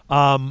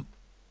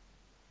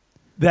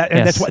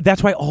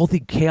 That's why all the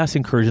chaos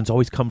incursions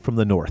always come from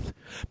the north,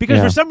 because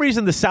for some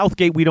reason the south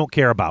gate we don't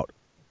care about,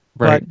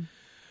 right?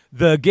 But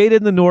the gate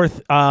in the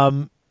north,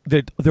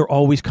 they're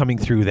always coming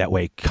through that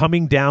way,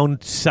 coming down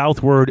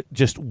southward,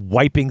 just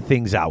wiping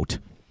things out.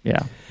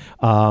 Yeah.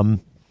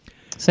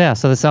 So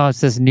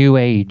this is new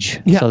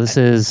age. Yeah. So this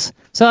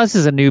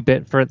is a new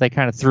bit for they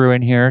kind of threw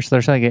in here. So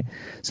they're saying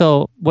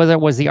whether it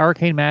was the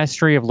arcane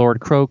mastery of Lord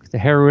Croak, the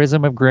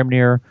heroism of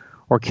Grimnir,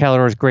 or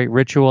Kalidor's great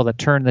ritual that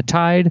turned the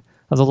tide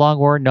of the Long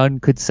War, none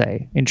could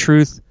say. In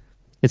truth,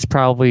 it's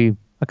probably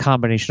a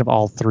combination of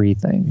all three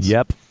things.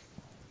 Yep.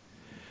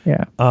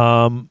 Yeah.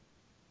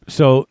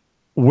 So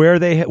where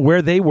they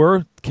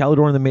were,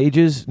 Kalidor and the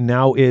Mages,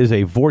 now is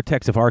a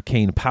vortex of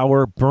arcane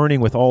power, burning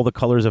with all the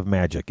colors of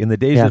magic. In the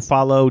days that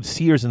followed,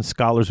 seers and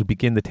scholars would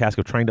begin the task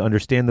of trying to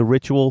understand the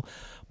ritual,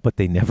 but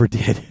they never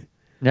did.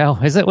 No,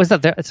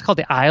 it's called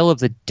the Isle of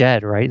the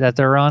Dead, right? That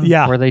they're on,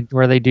 yeah, where they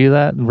do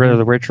that, where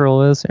the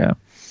ritual is, yeah.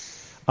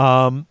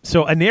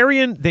 So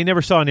Anarion, they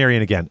never saw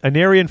Anarion again.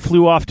 Anarion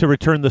flew off to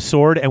return the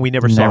sword, and we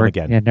never saw him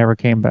again. Yeah, never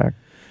came back.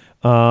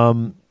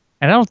 And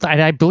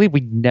I believe we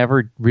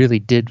never really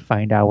did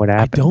find out what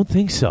happened. I don't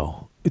think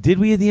so. Did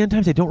we at the end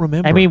times? I don't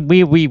remember. I mean,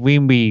 we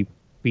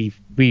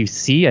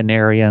see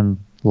Anarion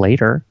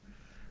later.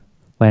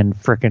 When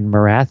frickin'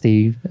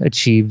 Marathi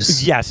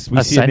achieves Yes, we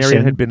ascension. see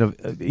Anarion had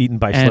been eaten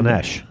by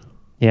Slaanesh.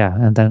 Yeah,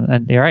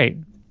 and you're right.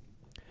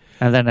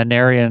 And then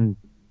Anarion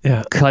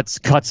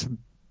cuts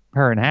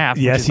her in half.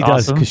 Yes, he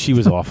does, because she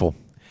was awful.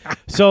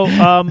 So,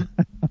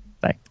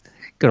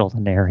 good old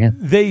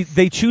Anarion.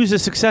 They choose a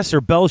successor,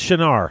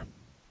 Belshazzar.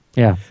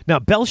 Yeah. Now,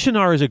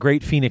 Belshazzar is a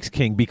great Phoenix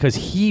King because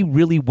he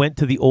really went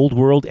to the old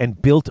world and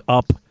built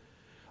up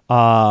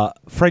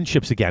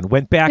friendships again.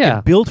 Went back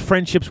and built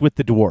friendships with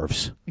the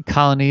dwarves,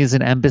 colonies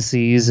and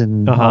embassies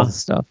and all this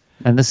stuff.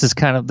 And this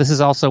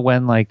is also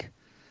when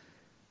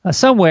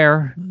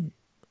somewhere,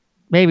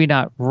 maybe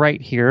not right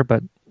here,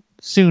 but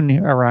soon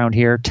around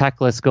here,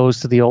 Teclis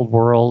goes to the old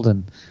world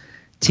and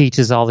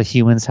teaches all the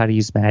humans how to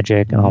use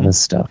magic and all this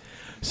stuff.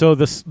 So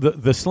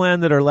the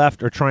Slann that are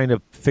left are trying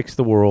to fix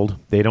the world.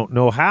 They don't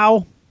know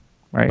how,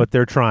 but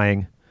they're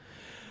trying.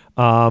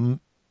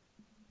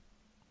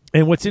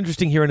 And what's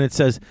interesting here, and it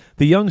says,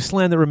 the young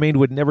Slann that remained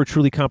would never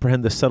truly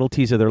comprehend the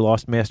subtleties of their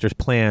lost master's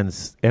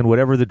plans, and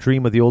whatever the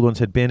dream of the old ones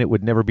had been, it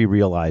would never be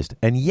realized.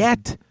 And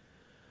yet,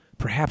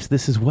 perhaps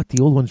this is what the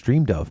old ones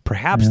dreamed of.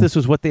 Perhaps this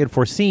was what they had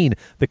foreseen.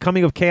 The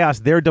coming of chaos,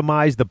 their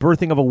demise, the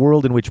birthing of a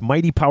world in which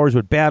mighty powers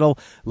would battle,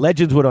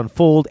 legends would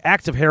unfold,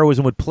 acts of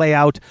heroism would play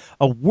out,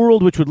 a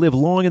world which would live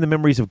long in the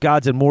memories of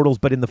gods and mortals,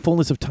 but in the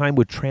fullness of time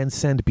would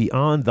transcend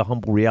beyond the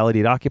humble reality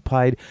it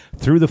occupied,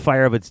 through the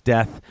fire of its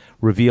death,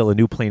 reveal a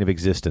new plane of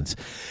existence.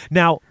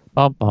 Now,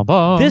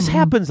 this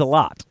happens a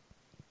lot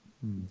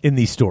in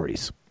these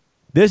stories.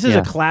 This is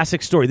a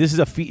classic story. This is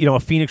a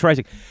Phoenix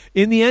Rising.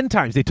 In the end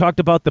times, they talked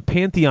about the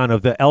pantheon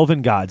of the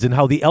elven gods and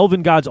how the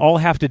elven gods all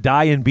have to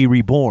die and be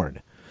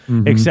reborn.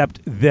 Mm-hmm.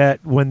 Except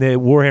that when the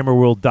Warhammer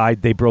world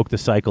died, they broke the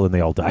cycle and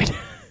they all died.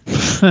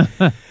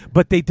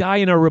 But they die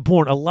and are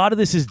reborn. A lot of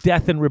this is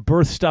death and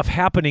rebirth stuff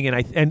happening,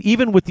 and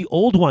even with the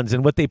old ones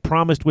and what they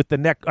promised with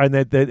when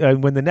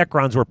the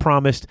Necrons were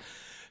promised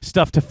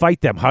stuff to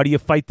fight them. How do you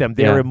fight them?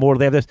 They're immortal.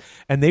 They have this,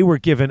 and they were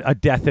given a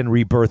death and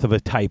rebirth of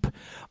a type.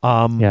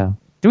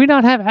 Do we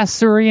not have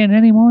Asturian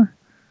anymore?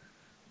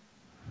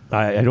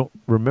 I don't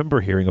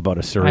remember hearing about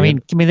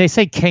Asturian. I mean, they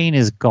say Cain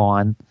is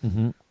gone,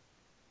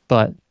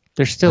 but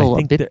there's still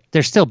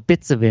there's still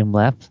bits of him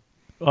left.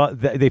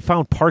 They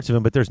found parts of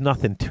him, but there's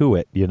nothing to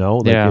it.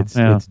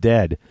 It's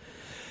dead.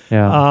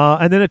 Yeah.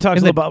 And then it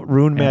talks about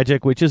rune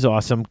magic, which is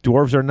awesome.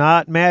 Dwarves are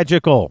not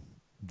magical.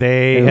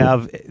 They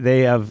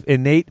have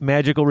innate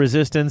magical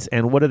resistance,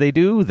 and what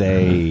do?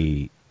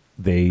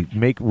 They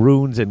make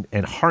runes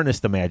and harness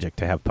the magic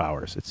to have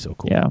powers. It's so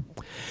cool. Yeah.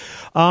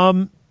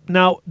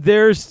 Now,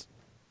 there's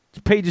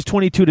pages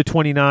 22 to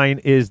 29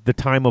 is the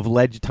times of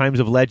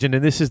legend,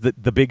 and this is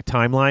the big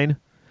timeline.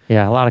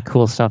 Yeah, a lot of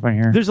cool stuff in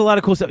here. There's a lot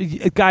of cool stuff.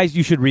 Guys,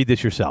 you should read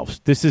this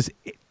yourselves. This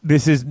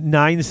is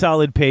 9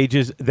 solid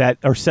pages that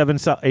are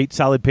 8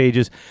 solid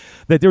pages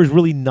that there's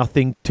really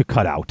nothing to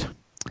cut out.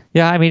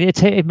 Yeah, I mean,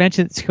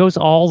 it goes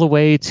all the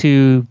way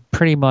to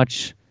pretty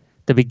much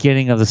the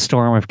beginning of the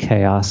Storm of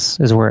Chaos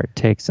is where it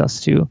takes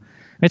us to.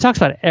 It talks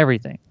about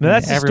everything. Now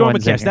that's the Storm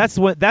of Chaos.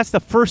 That's the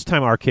first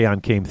time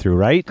Archaon came through,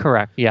 right?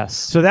 Correct. Yes.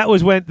 So that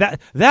was when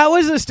that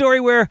was the story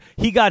where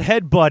he got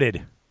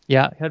headbutted.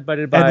 Yeah,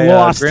 headbutted by and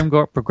lost.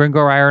 Grimgor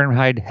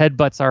Ironhide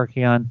headbutts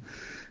Archaon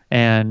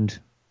and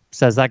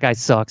says that guy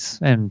sucks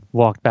and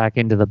walked back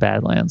into the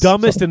Badlands.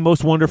 Dumbest and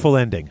most wonderful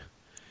ending.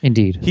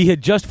 Indeed. He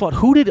had just fought.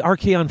 Who did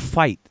Archaon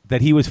fight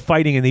that he was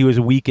fighting and he was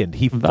weakened?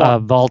 He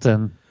fought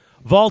Vultan.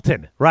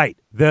 Vultan, right.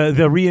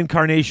 The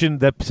reincarnation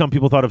that some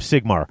people thought of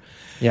Sigmar.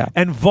 Yeah.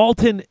 And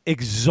Vultan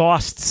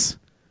exhausts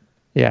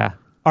Yeah.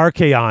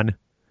 Archaon.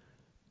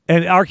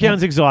 And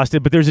Archaon's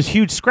exhausted, but there's this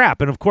huge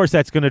scrap, and of course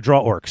that's going to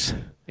draw orcs.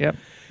 Yep.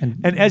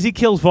 And as he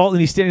kills Vultan,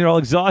 he's standing there all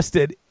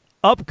exhausted.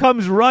 Up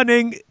comes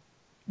running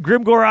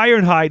Grimgor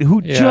Ironhide,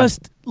 who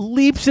just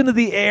leaps into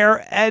the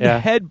air and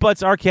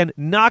headbutts Archaon,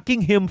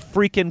 knocking him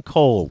freaking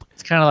cold.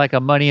 It's kind of like a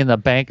Money in the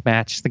Bank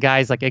match. The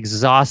guy's like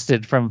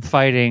exhausted from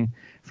fighting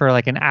for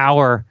like an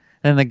hour,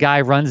 and the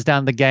guy runs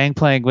down the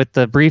gangplank with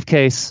the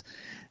briefcase.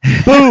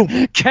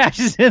 Boom!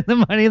 Cashes in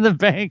the Money in the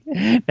Bank,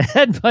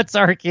 headbutts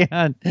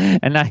Archaon,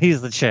 and now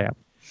he's the champ.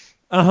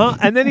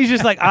 And then he's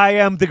just like, I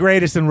am the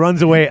greatest, and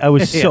runs away. It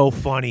was so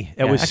funny.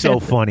 It was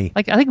so funny.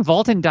 Like, I think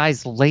Vultan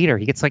dies later.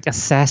 He gets like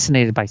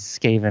assassinated by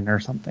Skaven or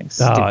something.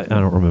 I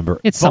don't remember.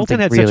 It's Vultan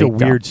had really such a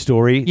dumb. weird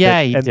story.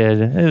 Yeah, he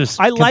did. It was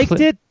I liked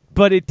it,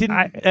 but it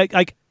didn't.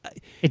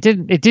 It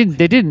didn't.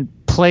 They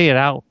didn't play it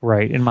out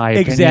right, in my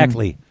opinion.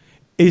 Exactly.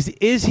 Is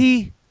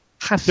he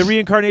the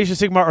reincarnation of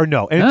Sigmar or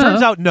no? And it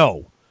turns out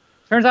no.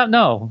 Turns out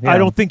no. Yeah. I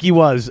don't think he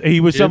was.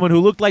 He was someone who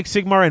looked like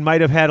Sigmar and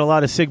might have had a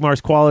lot of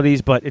Sigmar's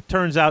qualities, but it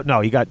turns out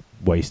no, he got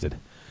wasted.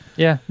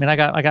 Yeah, I mean, I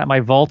got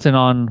my Vultan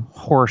on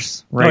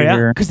horse right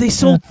here because they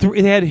sold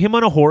They had him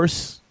on a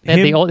horse.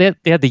 They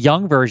had the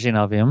young version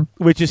of him,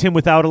 which is him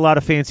without a lot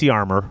of fancy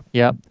armor.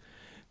 Yep.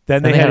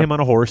 Then they had him on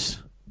a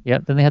horse.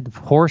 Yep. Then they had the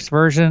horse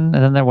version, and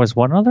then there was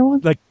one other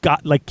one,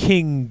 like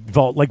King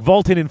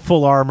Vultan in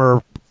full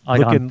armor,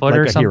 like looking on foot like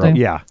or a something.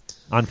 hero. Yeah,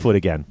 on foot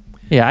again.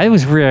 Yeah, it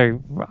was really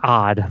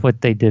odd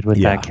what they did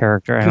with that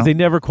character. Because they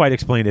never quite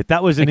explained it.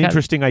 That was an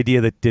interesting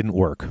idea that didn't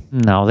work.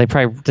 No, they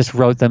probably just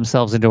wrote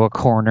themselves into a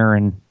corner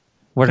and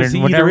because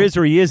he either is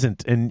or he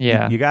isn't, and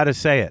you got to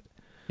say it.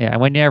 Yeah, and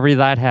whenever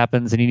that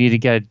happens, and you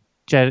need to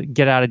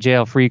get out of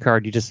jail free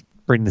card, you just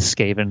bring the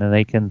Skaven, and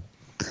they can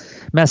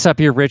mess up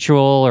your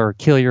ritual or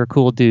kill your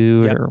cool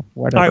dude or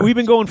whatever. All right, we've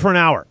been going for an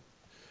hour.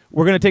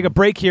 We're going to take a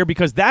break here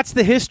because that's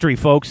the history,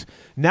 folks.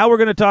 Now we're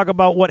going to talk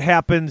about what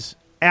happens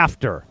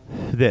after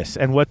this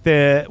and what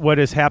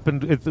has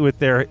happened with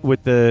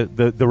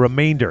the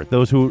remainder,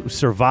 those who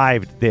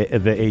survived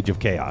the Age of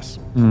Chaos.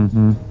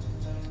 Mm-hmm.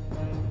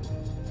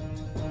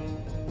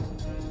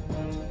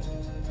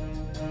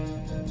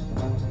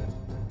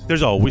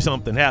 There's always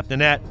something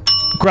happening at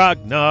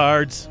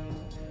Grognard's.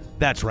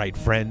 That's right,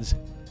 friends.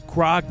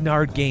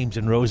 Grognard Games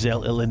in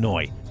Roselle,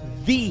 Illinois.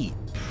 The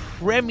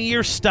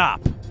premier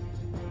stop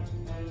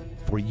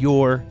for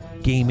your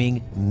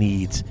gaming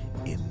needs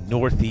in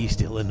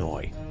Northeast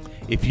Illinois.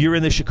 If you're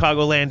in the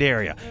Chicagoland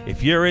area,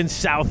 if you're in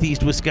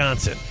Southeast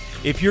Wisconsin,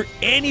 if you're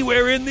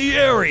anywhere in the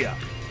area,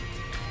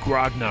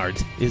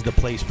 Grognard's is the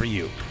place for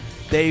you.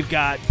 They've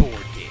got board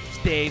games.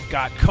 They've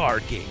got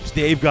card games.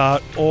 They've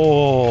got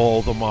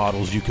all the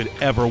models you could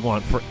ever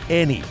want for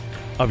any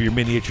of your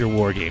miniature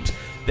war games.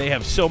 They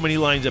have so many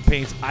lines of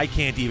paints, I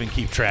can't even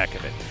keep track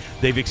of it.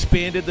 They've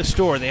expanded the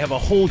store. They have a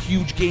whole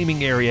huge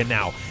gaming area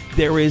now.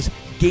 There is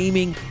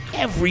gaming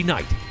every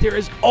night. There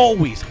is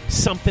always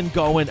something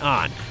going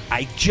on.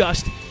 I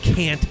just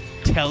can't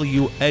tell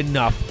you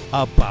enough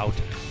about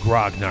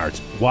Grognard's.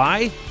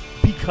 Why?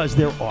 Because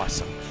they're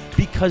awesome.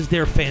 Because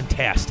they're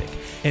fantastic.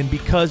 And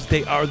because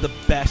they are the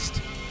best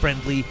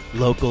friendly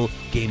local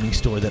gaming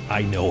store that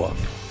I know of.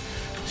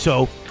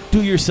 So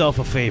do yourself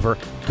a favor.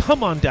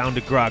 Come on down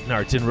to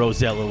Grognard's in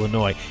Roselle,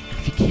 Illinois.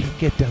 If you can't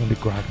get down to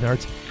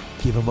Grognard's,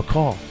 give them a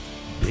call.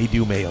 They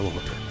do mail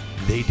order.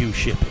 They do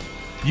shipping.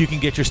 You can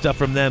get your stuff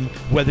from them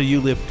whether you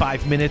live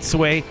 5 minutes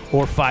away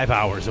or 5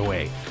 hours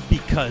away,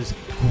 because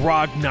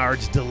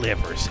Grognard's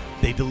delivers.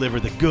 They deliver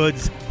the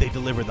goods, they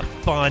deliver the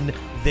fun,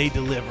 they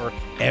deliver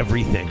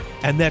everything.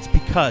 And that's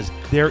because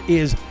there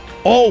is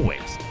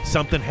always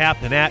something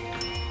happening at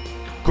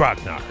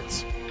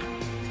Grognard's.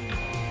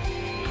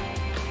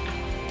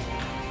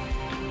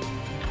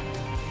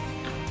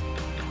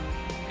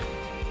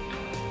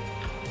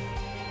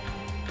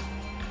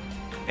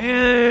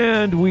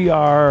 And we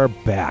are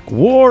back.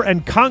 War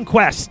and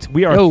Conquest.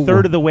 We are a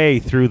third of the way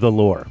through the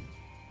lore,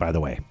 by the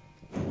way.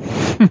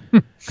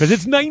 Because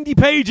it's 90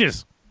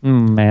 pages.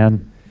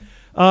 Man.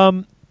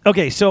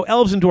 Okay, so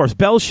Elves and Dwarves.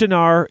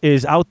 Belshazzar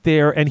is out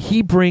there, and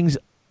he brings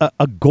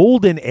a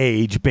golden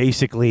age,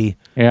 basically,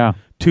 Yeah.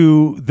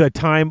 to the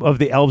time of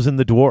the elves and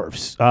the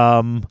dwarves.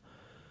 On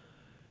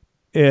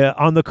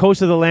the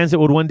coast of the lands that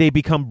would one day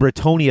become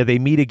Bretonia, they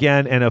meet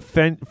again, and a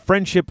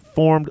friendship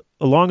formed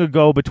long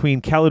ago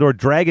between Kalidor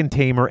Dragon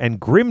Tamer and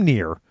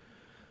Grimnir.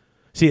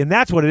 See, and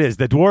that's what it is.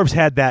 The dwarves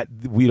had that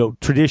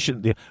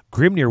tradition.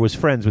 Grimnir was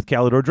friends with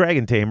Kalidor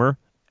Dragon Tamer.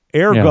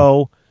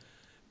 Ergo,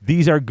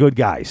 these are good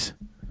guys.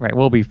 Right,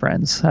 we'll be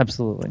friends.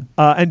 Absolutely.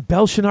 And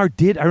Belshazzar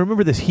did. I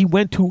remember this. He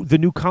went to the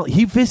new colony.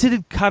 He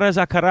visited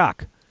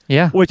Karazakarak,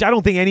 Yeah. which I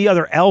don't think any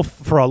other elf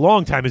for a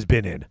long time has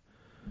been in.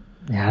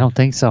 Yeah, I don't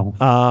think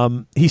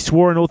so. He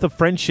swore an oath of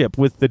friendship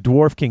with the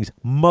dwarf kings.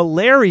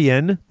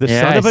 Malarian, the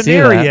Yeah, son of I see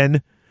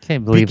Anarion,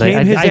 Can't believe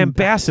became his I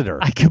ambassador.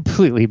 I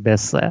completely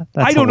missed that.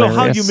 That's I don't know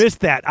how you hilarious. missed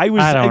that. I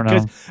don't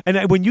know.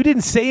 And when you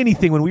didn't say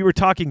anything when we were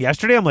talking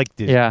yesterday, I'm like,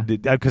 Yeah.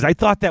 because I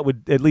thought that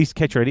would at least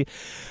catch your idea.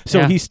 So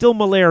Yeah. he's still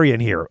Malarian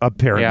here,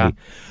 apparently.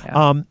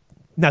 Yeah.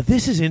 Now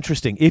this is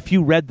interesting. If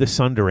you read the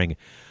Sundering,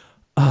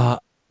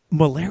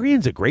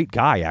 Malarian's a great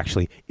guy.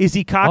 Actually, is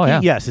he cocky? Oh,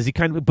 yeah. Yes. Is he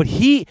kind of? But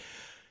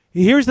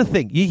here's the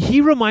thing. He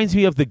reminds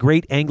me of the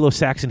great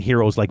Anglo-Saxon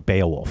heroes like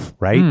Beowulf,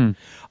 right?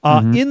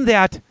 In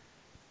that,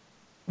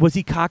 was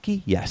he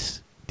cocky?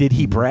 Yes. Did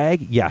he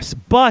brag? Yes.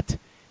 But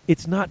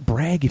it's not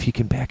brag if you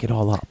can back it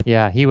all up.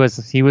 Yeah, he was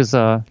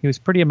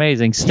pretty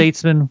amazing.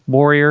 Statesman,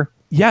 warrior,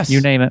 Yes. you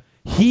name it.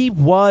 He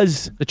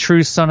was. The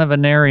true son of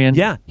Anarion.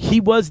 Yeah. He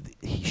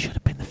should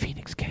have been the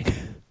Phoenix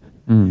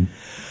King.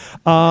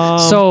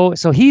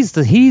 So he's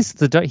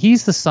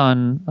the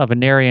son of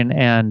Anarion,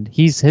 and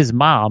his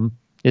mom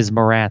is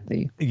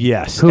Morathi,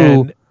 Yes. who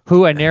And-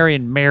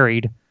 Anarion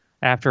married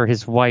after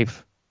his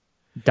wife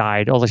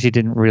died, although she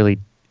didn't really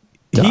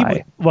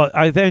die.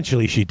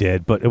 Eventually she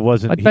did, but it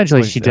wasn't.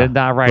 Eventually she did,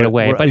 not right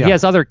away. But yeah. he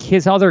has other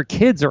kids. Other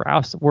kids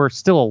were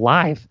still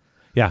alive.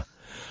 Yeah.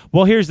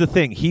 Well, here's the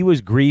thing. He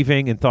was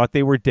grieving and thought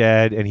they were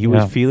dead, and he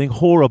was Yeah. feeling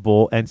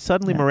horrible. And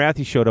suddenly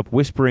Morathi showed up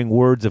whispering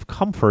words of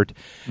comfort,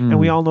 and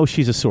we all know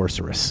she's a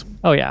sorceress.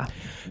 Oh yeah,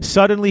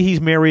 Suddenly he's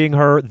marrying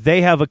her.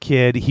 They have a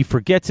kid. He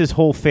forgets his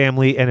whole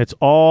family, and it's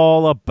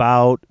all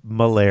about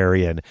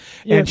Malarian.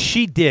 Yeah. And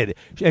she did.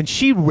 And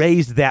she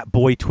raised that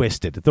boy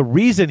twisted. The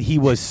reason he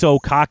was so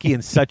cocky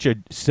and such a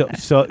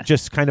so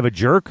just kind of a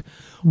jerk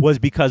was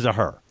because of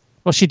her.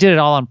 well she did it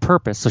all on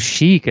purpose so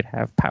she could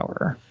have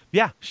power.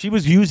 Yeah, she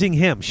was using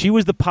him. She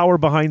was the power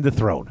behind the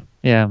throne.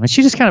 Yeah, and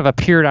she just kind of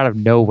appeared out of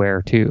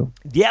nowhere too.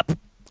 Yep.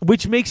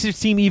 Which makes it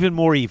seem even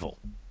more evil.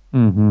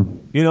 Mm-hmm.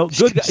 You know,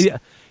 good. Yeah,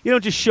 you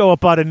don't just show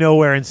up out of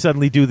nowhere and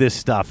suddenly do this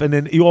stuff, and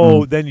then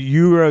then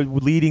you are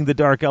leading the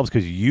Dark Elves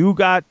because you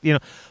got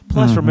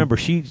Plus, remember,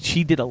 she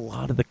did a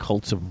lot of the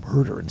cults of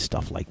murder and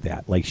stuff like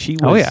that. Like she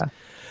was. Oh yeah.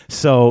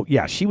 So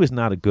yeah, she was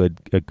not a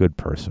good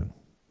person.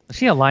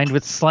 She aligned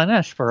with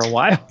Slaanesh for a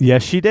while.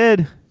 Yes, she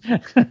did.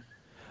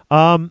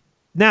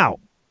 Now,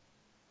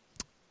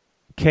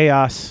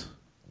 chaos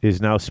is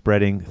now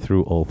spreading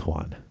through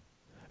Ulthuan.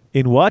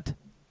 In what?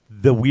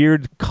 The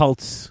weird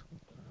cults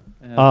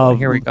of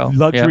here we go.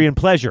 luxury Yeah. and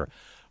pleasure,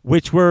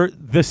 which were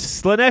the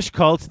Slaanesh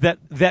cults that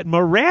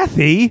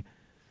Morathi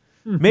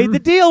made the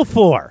deal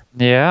for.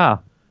 Yeah.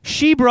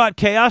 She brought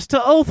chaos to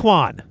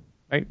Ulthuan.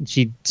 Right.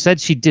 She said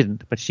she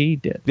didn't, but she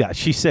did. Yeah,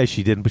 she says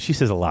she didn't, but she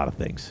says a lot of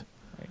things.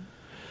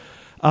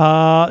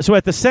 So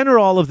at the center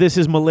of all of this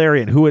is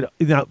Malarian,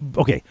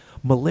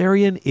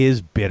 Malarian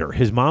is bitter.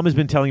 His mom has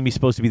been telling him he's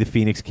supposed to be the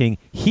Phoenix King.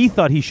 He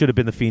thought he should have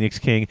been the Phoenix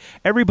King.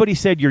 Everybody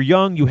said, you're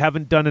young, you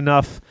haven't done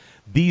enough.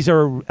 These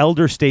are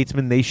elder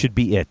statesmen, they should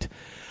be it.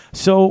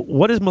 So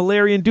what does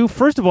Malarian do?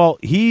 First of all,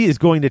 he is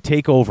going to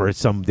take over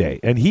someday,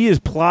 and he is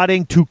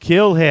plotting to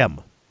kill him.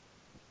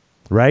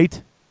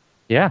 Right?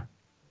 Yeah.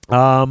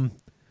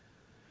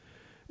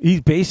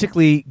 He's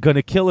basically going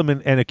to kill him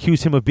and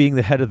accuse him of being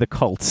the head of the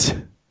cults.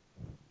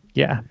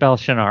 Yeah.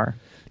 Belshazzar.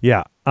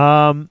 Yeah.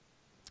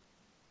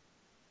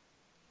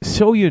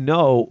 So he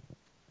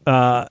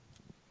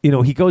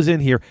goes in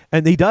here,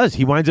 and he does.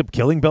 He winds up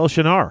killing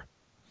Belshazzar.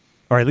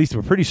 Or at least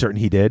we're pretty certain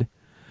he did.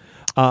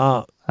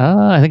 I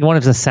think one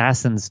of his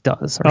assassins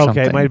does or something.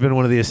 Okay, it might have been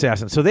one of the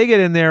assassins. So they get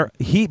in there,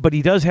 but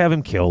he does have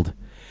him killed.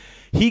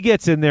 He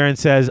gets in there and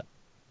says,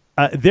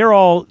 they're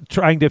all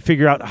trying to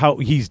figure out how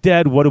he's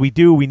dead. What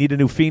do? We need a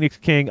new Phoenix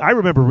King. I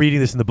remember reading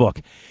this in the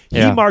book.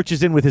 Yeah. He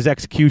marches in with his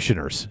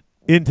executioners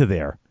into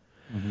there.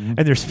 And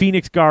there's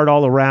Phoenix Guard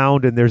all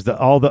around, and there's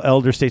all the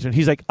elder statesmen.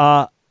 He's like,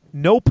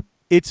 nope,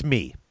 it's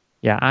me.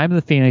 Yeah, I'm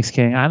the Phoenix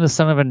King. I'm the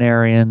son of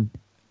Anarion.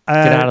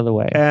 Get out of the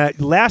way.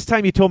 Last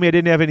time you told me I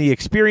didn't have any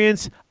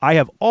experience. I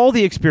have all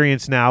the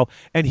experience now.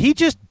 And he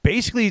just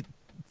basically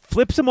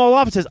flips them all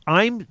off and says,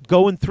 I'm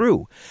going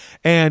through.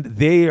 And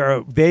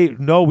they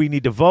know we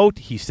need to vote.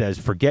 He says,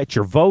 forget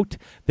your vote.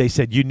 They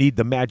said, you need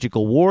the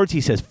magical wards.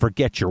 He says,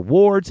 forget your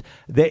wards.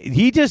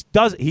 He just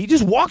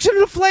walks into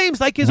the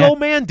flames like his old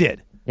man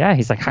did. Yeah,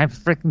 he's like, I'm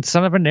freaking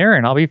son of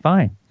Anarion. I'll be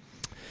fine.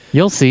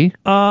 You'll see.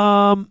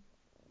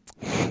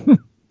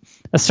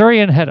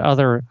 Asurion had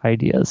other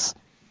ideas.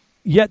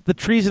 Yet the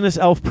treasonous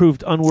elf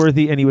proved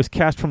unworthy, and he was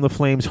cast from the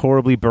flames,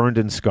 horribly burned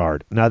and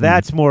scarred. Now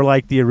that's more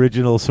like the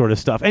original sort of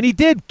stuff. And he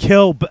did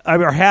kill,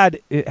 or had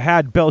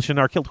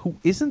Belshazzar killed. Who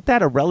isn't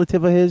that a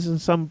relative of his? In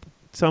some,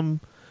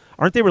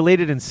 aren't they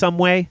related in some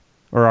way,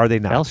 or are they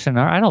not?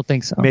 Belshazzar? I don't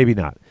think so. Maybe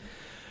not.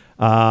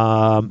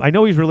 I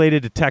know he's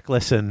related to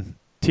Teclis and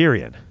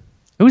Tyrion.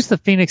 Who's the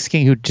Phoenix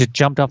King who just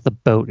jumped off the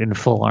boat in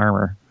full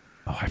armor?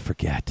 Oh, I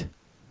forget.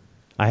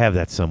 I have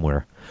that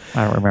somewhere.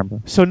 I don't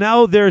remember. So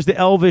now there's the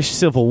Elvish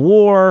Civil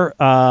War.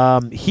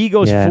 He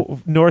goes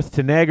north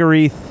to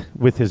Nagareth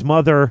with his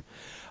mother.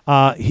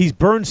 He's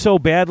burned so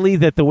badly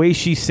that the way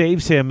she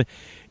saves him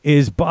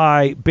is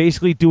by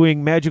basically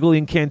doing magical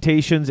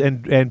incantations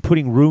and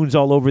putting runes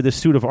all over the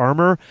suit of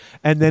armor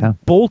and then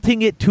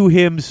bolting it to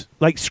him,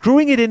 like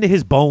screwing it into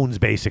his bones,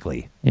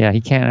 basically. Yeah,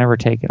 he can't ever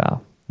take it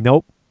off.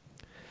 Nope.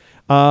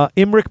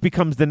 Imric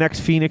becomes the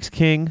next Phoenix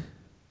King,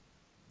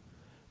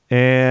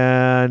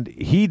 and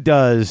he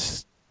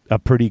does a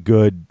pretty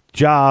good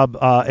job,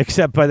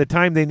 except by the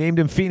time they named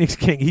him Phoenix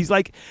King,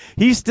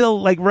 he's still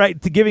like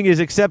right to giving his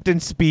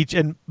acceptance speech,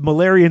 and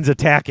Malarian's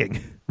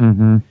attacking.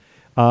 Mm-hmm.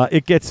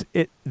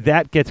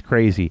 That gets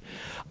crazy.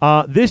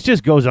 This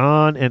just goes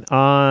on and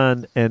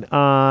on and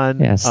on.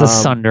 Yeah, it's the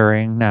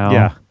sundering now.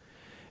 Yeah,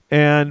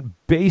 and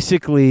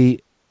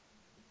basically,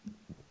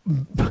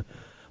 the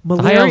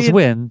High Elves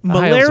win.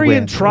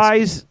 Malarian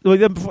tries.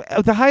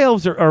 The High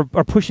Elves are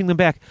pushing them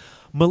back.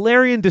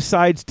 Malarian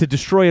decides to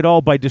destroy it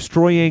all by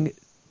destroying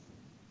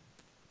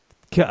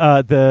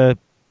the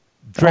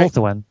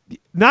Ulthuan.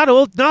 Not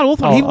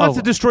Ulthuan. He wants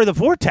to destroy the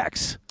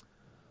vortex,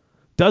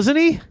 doesn't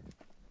he?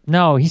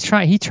 No,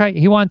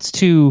 he wants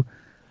to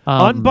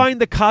unbind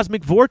the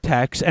cosmic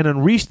vortex and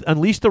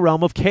unleash the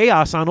realm of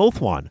chaos on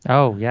Ulthuan.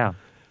 Oh yeah,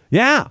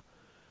 yeah.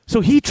 So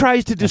he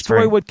tries to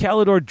destroy what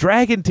Kalidor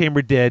Dragon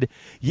Tamer did,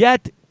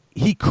 yet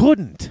he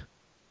couldn't.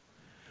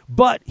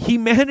 But he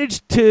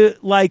managed to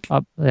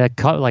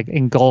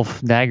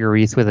engulf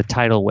Nagareth with a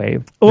tidal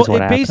wave. Well,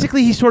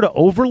 basically he sort of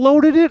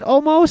overloaded it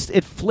almost.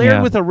 It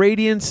flared with a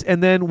radiance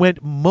and then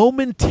went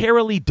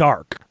momentarily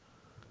dark.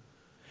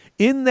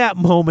 In that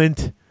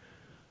moment,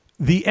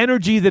 the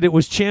energy that it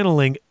was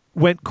channeling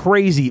went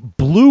crazy,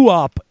 blew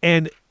up,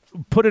 and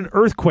put an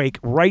earthquake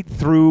right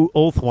through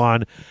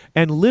Ulthuan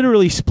and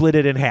literally split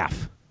it in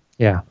half.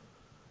 Yeah.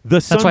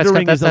 The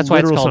sundering is a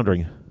literal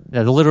sundering.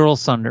 Yeah, the literal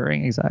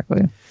sundering,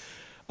 exactly.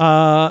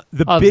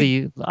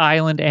 The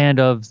island and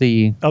of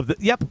the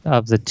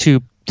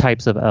two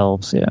types of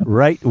elves, yeah.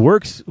 Right.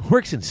 Works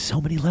in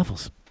so many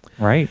levels.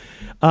 Right.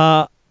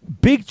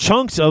 Big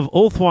chunks of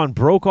Ulthuan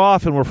broke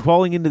off and were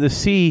falling into the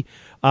sea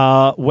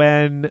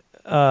when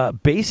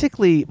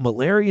basically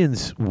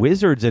Malarian's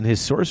wizards and his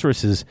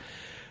sorceresses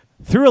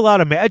threw a lot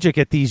of magic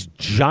at these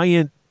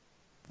giant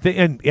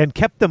and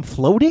kept them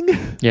floating.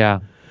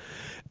 Yeah.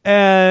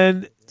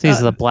 And these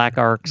are the black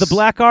arcs. The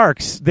black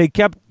arcs. They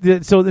kept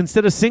so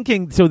instead of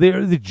sinking, so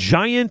they're the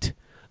giant.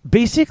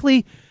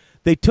 Basically,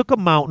 they took a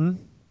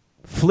mountain,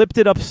 flipped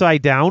it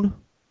upside down,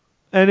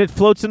 and it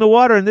floats in the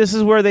water. And this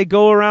is where they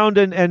go around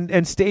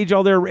and stage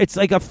all their. It's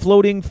like a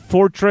floating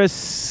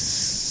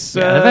fortress.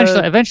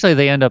 Yeah, eventually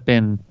they end up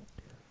in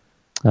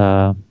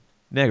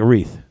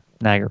Nagareth.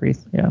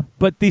 Nagareth, yeah.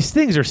 But these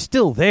things are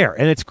still there,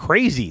 and it's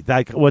crazy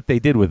like what they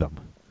did with them.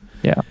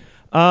 Yeah.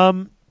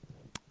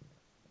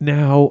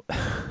 Now,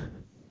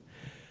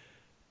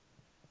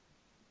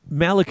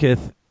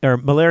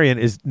 Malarian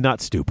is not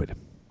stupid.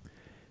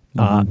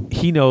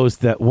 He knows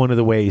that one of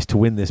the ways to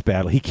win this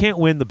battle, he can't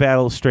win the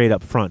battle straight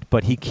up front,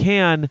 but he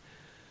can.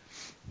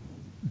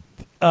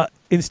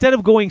 Instead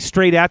of going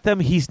straight at them,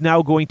 he's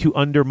now going to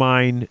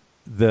undermine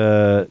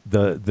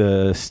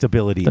the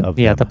stability of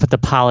them. the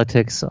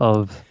politics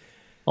of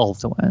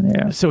Ulthuan.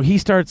 Yeah. So he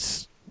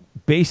starts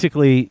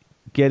basically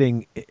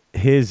getting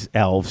his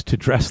elves to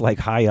dress like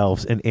high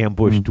elves and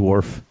ambush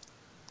dwarf.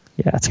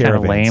 Yeah, it's kind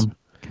of lame,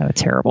 kind of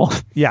terrible.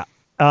 Yeah,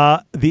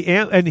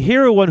 and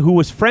Heroine, who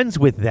was friends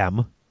with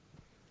them,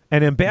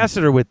 an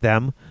ambassador with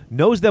them,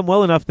 knows them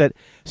well enough that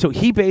so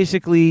he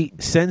basically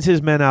sends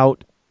his men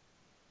out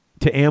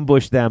to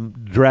ambush them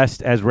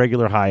dressed as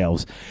regular high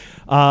elves.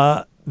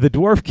 The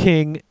Dwarf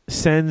King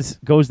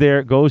goes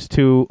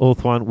to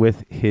Ulthuan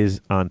with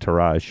his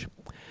entourage.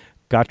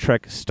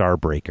 Gotrek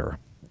Starbreaker.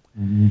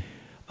 Mm-hmm.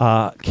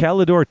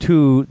 Kalidor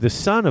II, the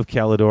son of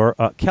Kalidor.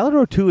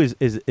 Kalidor II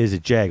is a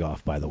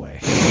jagoff, by the way.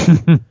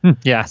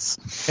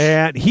 Yes,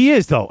 and he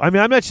is though. I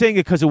mean, I'm not saying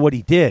it because of what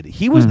he did.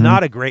 He was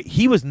not a great.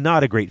 He was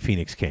not a great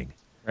Phoenix King.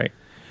 Right.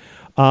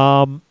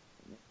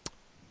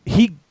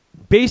 He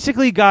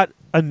basically got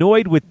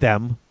annoyed with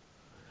them,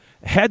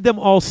 had them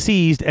all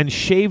seized, and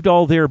shaved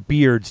all their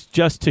beards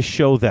just to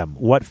show them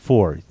what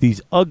for. These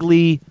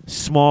ugly,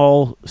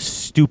 small,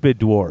 stupid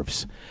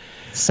dwarves.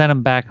 Sent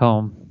them back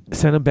home.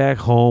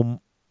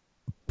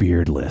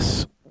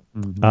 Beardless.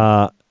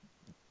 Of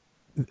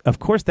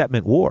course, that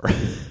meant war.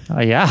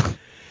 Yeah.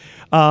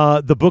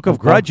 The Book of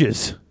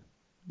Grudges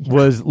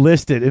was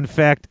listed. In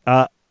fact,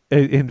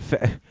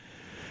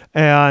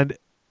 and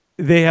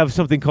they have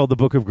something called the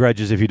Book of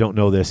Grudges. If you don't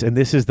know this, and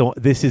this is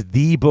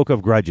the Book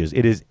of Grudges.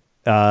 It is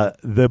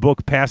the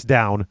book passed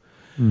down.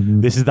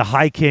 This is the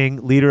High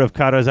King, leader of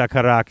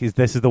Karazakarak.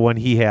 This is the one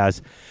he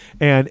has.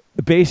 And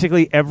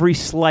basically every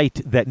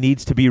slight that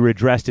needs to be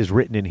redressed is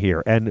written in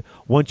here. And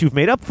once you've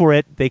made up for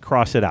it, they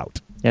cross it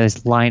out. Yeah,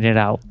 just line it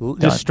out.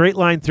 Just straight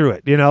line through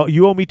it. You know,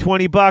 you owe me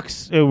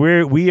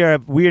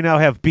 $20. We now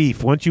have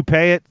beef. Once you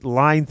pay it,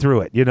 line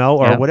through it,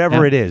 or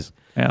whatever it is.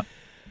 Yeah.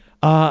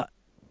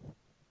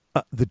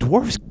 The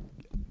dwarves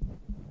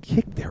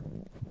kicked their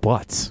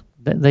butts.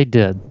 They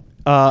did.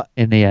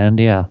 In the end,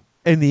 yeah.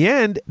 In the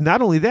end,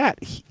 not only that,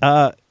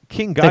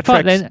 King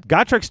Gotrek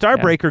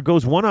Starbreaker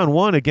goes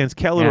one-on-one against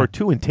Kellador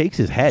II and takes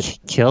his head.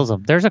 Kills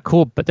him. There's a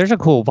cool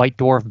White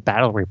Dwarf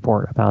battle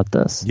report about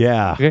this.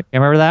 Yeah. You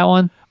remember that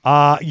one?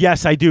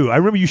 Yes, I do. I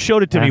remember you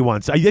showed it to me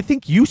once. I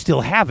think you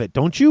still have it,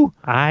 don't you?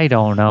 I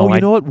don't know. Oh,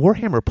 you know what?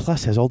 Warhammer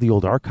Plus has all the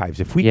old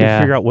archives. If we could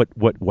figure out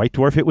what White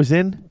Dwarf it was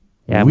in,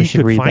 we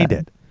should could find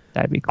that. it.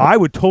 That'd be cool. I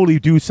would totally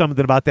do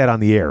something about that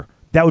on the air.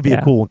 That would be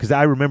a cool one because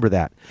I remember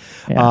that.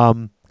 Yeah.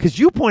 Because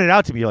you pointed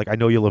out to me, you're like, I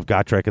know you love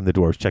Gotrek and the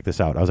dwarves. Check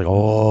this out. I was like,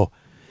 oh.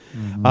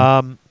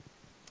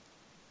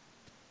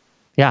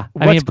 Yeah.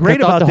 What's great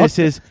about this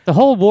is the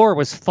whole war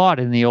was fought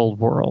in the old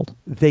world.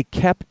 He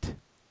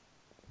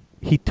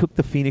took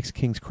the Phoenix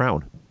King's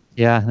crown.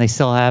 Yeah, and they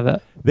still have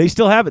it. They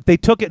still have it. They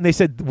took it and they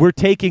said, we're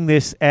taking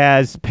this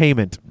as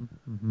payment.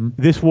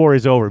 This war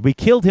is over. We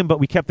killed him, but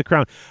we kept the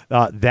crown.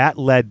 That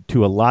led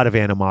to a lot of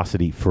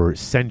animosity for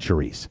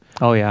centuries.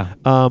 Oh, yeah.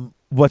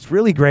 What's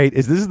really great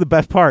is this is the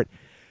best part.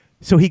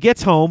 So he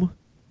gets home.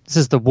 This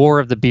is the War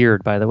of the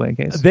Beard, by the way,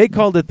 guys. They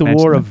called it the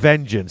War of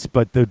Vengeance,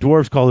 but the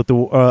dwarves call it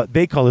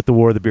they call it the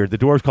War of the Beard. The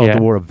dwarves call it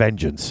the War of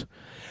Vengeance.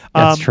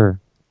 That's true.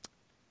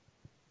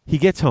 He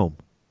gets home,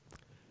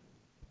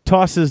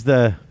 tosses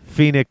the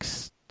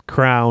Phoenix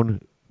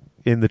crown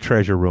in the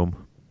treasure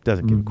room.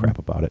 Doesn't give a crap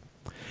about it.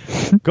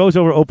 Goes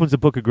over, opens the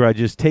Book of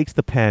Grudges, takes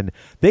the pen.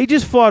 They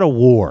just fought a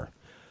war,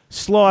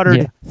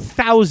 slaughtered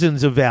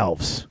thousands of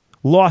elves,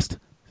 lost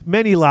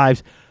many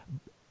lives,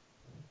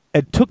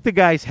 and took the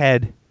guy's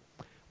head,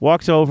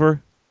 walks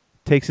over,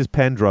 takes his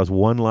pen, draws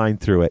one line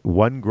through it,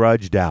 one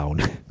grudge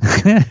down,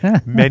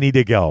 many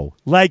to go.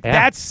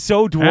 That's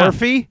so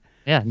dwarfy.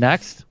 Yeah,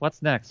 next.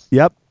 What's next?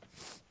 Yep.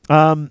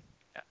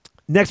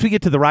 Next we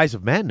get to the rise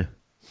of men.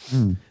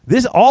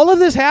 All of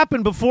this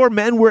happened before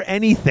men were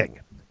anything.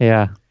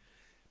 Yeah.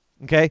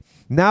 Okay.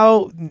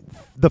 Now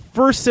the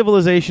first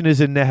civilization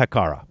is in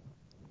Nehekara.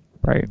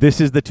 Right.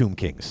 This is the Tomb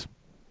Kings.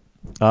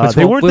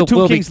 They weren't the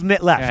Tomb Kings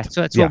left. Yeah,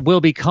 so that's what will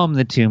become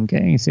the Tomb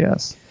Kings,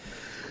 yes.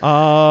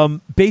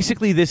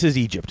 Basically, this is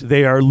Egypt.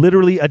 They are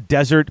literally a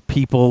desert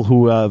people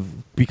who have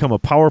become a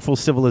powerful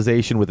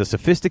civilization with a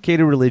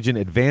sophisticated religion,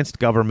 advanced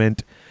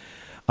government.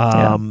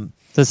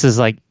 This is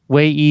like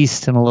way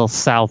east and a little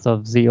south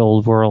of the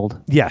old world.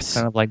 Yes.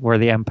 Kind of like where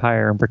the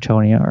Empire and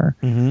Bretonia are.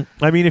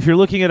 I mean, if you're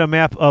looking at a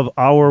map of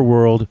our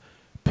world,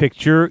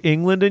 picture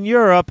England and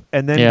Europe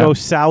and then go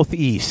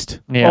southeast.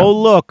 Yeah. Oh,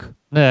 look.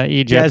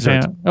 Egypt. Desert.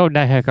 Yeah. Oh,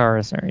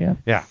 Nehekara, sorry, yeah.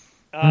 Yeah.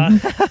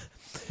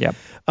 Yep.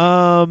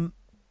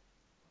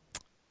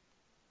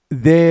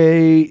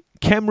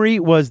 Kemri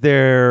was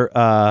their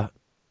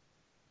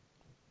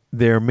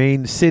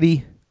main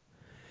city.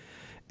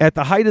 At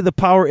the height of the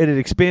power, it had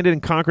expanded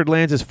and conquered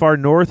lands as far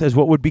north as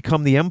what would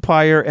become the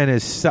Empire and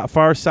as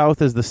far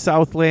south as the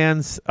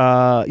Southlands,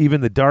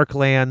 even the Dark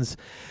Lands.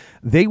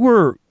 They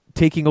were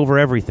taking over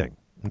everything,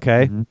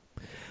 okay?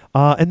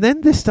 And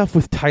then this stuff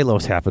with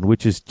Tylos happened,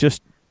 which is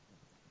just...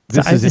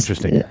 This is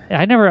interesting.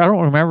 I don't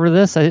remember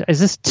this. Is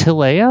this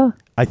Tilea?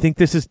 I think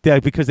this is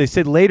because they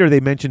said later they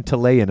mentioned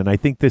Telean, and I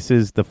think this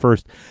is the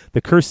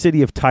cursed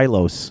city of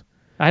Tylos.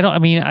 I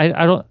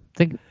don't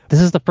think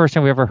this is the first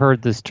time we ever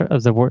heard this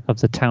of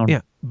the town. Yeah,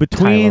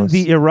 between Tylos.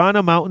 the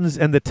Irana Mountains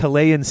and the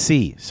Telean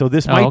Sea. So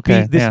this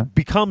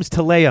becomes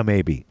Telea,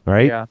 maybe,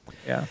 right?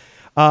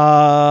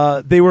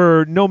 Yeah. They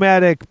were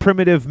nomadic,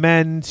 primitive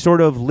men,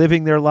 sort of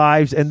living their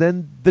lives, and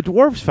then the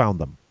dwarves found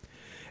them.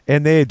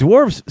 And the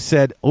dwarves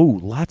said, oh,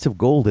 lots of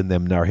gold in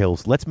them Nar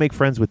Hills. Let's make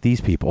friends with these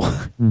people.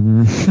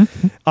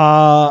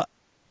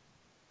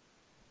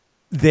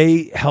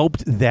 They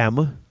helped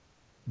them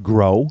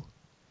grow.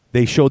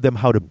 They showed them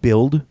how to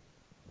build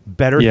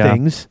better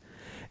things.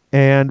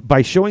 And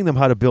by showing them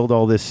how to build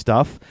all this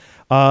stuff,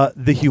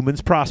 the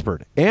humans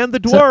prospered. And the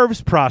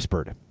dwarves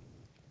prospered.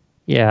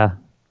 Yeah.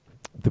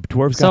 The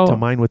dwarves got to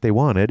mine what they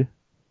wanted.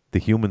 The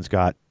humans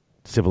got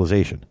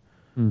civilization.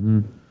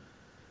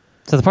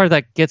 So the part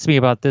that gets me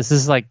about this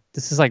is like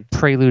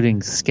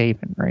preluding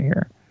Skaven right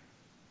here.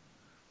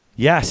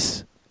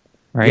 Yes.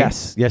 Right?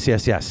 Yes.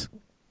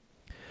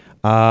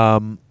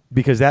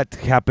 Because that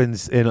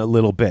happens in a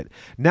little bit.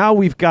 Now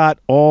we've got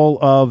all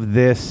of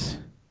this.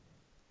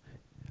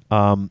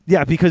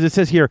 Because it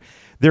says here,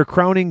 their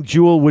crowning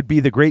jewel would be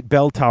the Great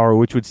Bell Tower,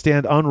 which would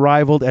stand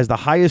unrivaled as the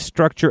highest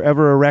structure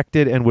ever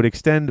erected and would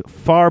extend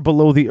far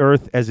below the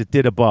earth as it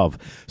did above.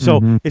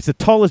 So it's the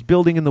tallest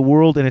building in the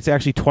world, and it's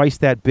actually twice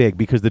that big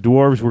because the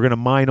dwarves were going to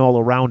mine all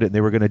around it, and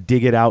they were going to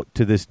dig it out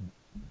to this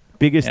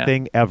biggest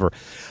thing ever.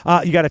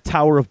 You got a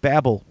Tower of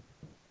Babel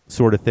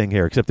sort of thing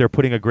here, except they're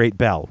putting a great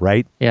bell,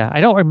 right? Yeah, I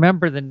don't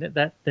remember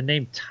the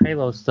name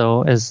Tylos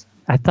though. As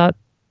I thought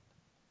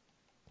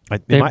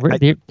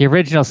the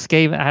original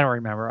Skaven. I don't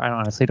remember. I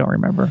honestly don't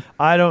remember.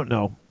 I don't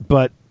know,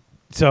 but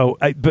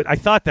I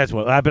thought that's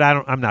what. But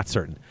I'm not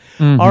certain.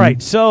 Mm-hmm. All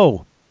right,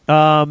 so.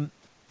 So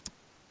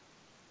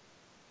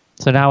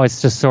now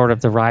it's just sort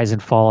of the rise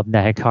and fall of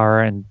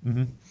Nehekara and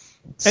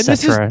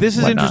this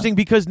is interesting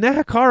because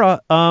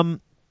Nehekara.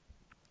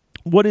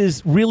 What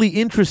is really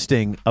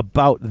interesting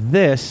about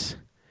this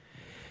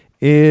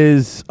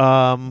is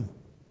they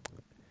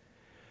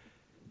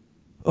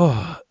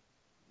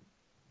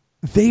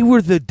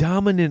were the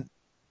dominant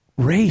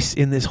race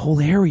in this whole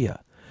area.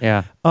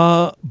 Yeah.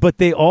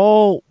 But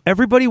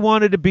everybody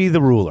wanted to be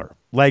the ruler.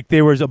 Like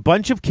there was a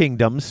bunch of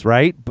kingdoms,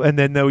 right? And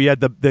then we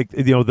had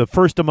the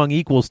first among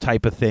equals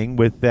type of thing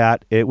with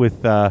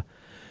Khemri,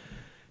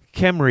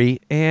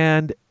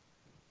 and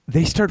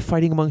they start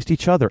fighting amongst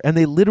each other, and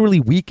they literally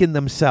weaken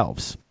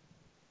themselves.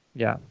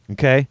 Yeah.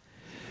 Okay?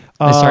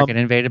 They start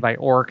getting invaded by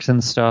orcs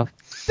and stuff.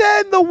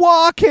 Then the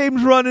Wa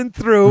came running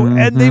through,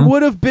 and they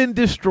would have been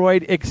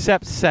destroyed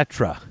except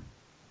Settra.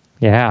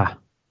 Yeah.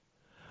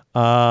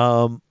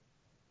 Settra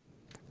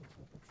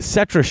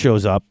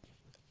shows up,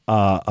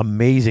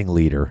 amazing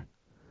leader.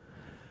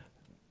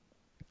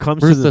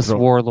 Comes Ruthless to the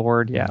throne.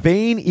 warlord, yeah.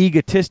 Vain,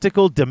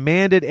 egotistical,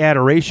 demanded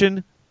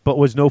adoration, but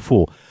was no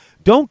fool.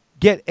 Don't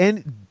get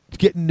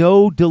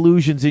no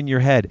delusions in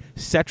your head.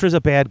 Settra's a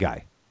bad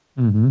guy.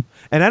 Mm-hmm.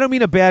 And I don't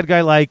mean a bad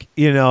guy like,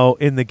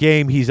 in the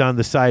game he's on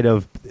the side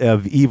of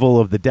evil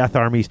of the death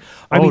armies.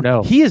 I mean,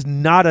 no. He is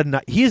not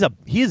he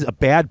is a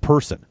bad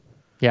person.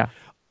 Yeah.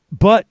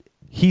 But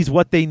he's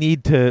what they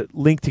need to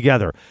link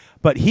together.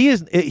 But he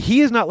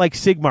is not like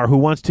Sigmar, who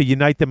wants to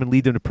unite them and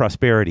lead them to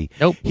prosperity.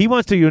 Nope. He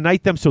wants to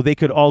unite them so they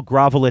could all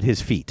grovel at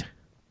his feet.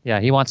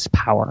 Yeah, he wants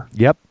power.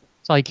 Yep.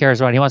 That's all he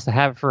cares about. He wants to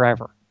have it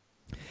forever.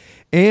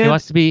 And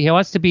he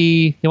wants to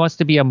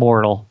be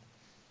immortal.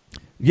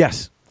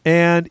 Yes.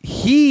 And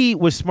he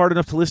was smart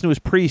enough to listen to his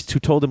priest, who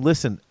told him,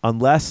 listen,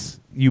 unless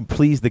you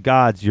please the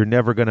gods, you're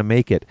never going to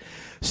make it.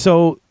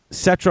 So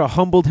Settra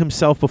humbled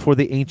himself before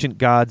the ancient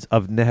gods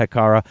of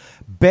Nehekara,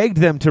 begged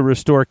them to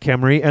restore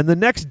Khemri, and the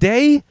next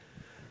day,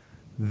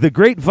 the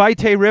great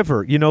Vitae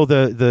River,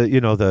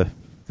 the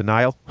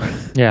Nile,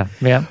 yeah,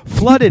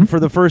 flooded for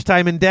the first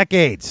time in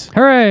decades.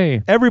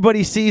 Hooray!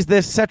 Everybody sees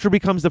this. Settra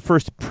becomes the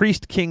first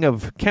priest king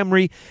of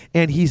Khemri,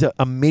 and he's an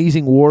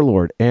amazing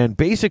warlord, and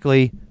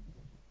basically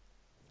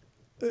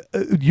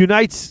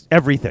unites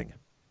everything.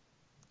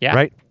 Yeah.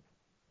 Right?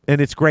 And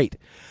it's great.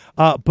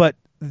 But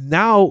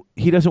now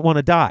he doesn't want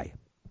to die.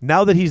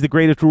 Now that he's the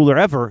greatest ruler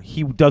ever,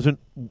 he doesn't,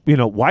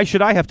 why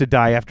should I have to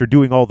die after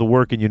doing all the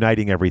work and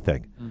uniting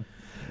everything?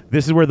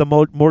 This is where the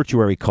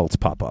mortuary cults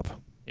pop up.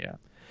 Yeah.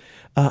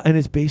 And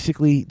it's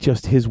basically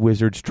just his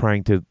wizards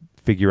trying to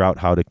figure out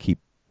how to keep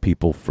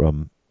people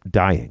from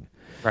dying.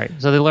 Right.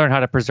 So they learn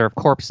how to preserve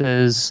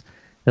corpses.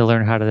 They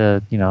learn how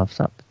to,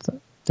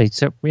 they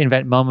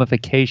reinvent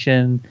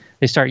mummification.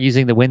 They start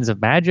using the winds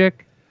of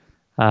magic.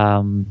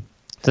 So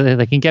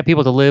they can get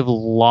people to live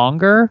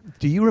longer.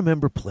 Do you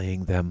remember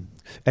playing them?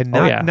 And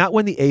not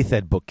when the 8th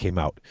Ed book came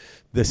out.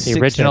 The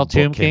original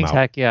Tomb Tomb Kings.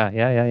 Heck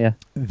yeah.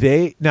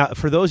 Now,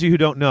 for those of you who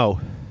don't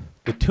know,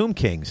 the Tomb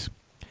Kings,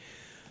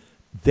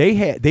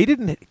 they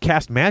didn't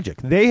cast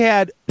magic. They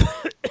had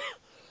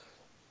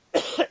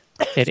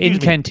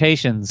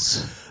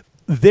incantations.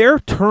 Their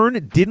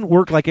turn didn't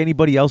work like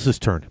anybody else's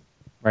turn.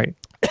 Right.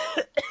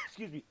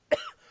 Excuse me.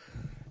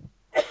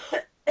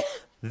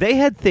 They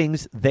had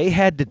things they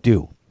had to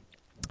do.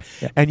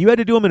 Yeah. And you had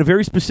to do them in a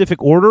very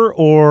specific order,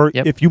 or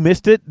if you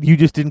missed it, you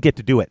just didn't get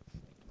to do it.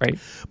 Right.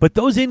 But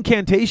those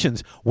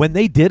incantations, when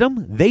they did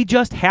them, they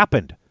just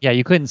happened. Yeah,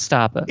 you couldn't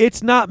stop it.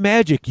 It's not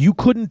magic. You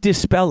couldn't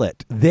dispel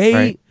it.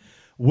 They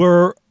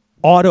were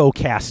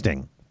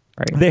auto-casting.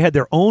 Right. They had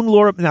their own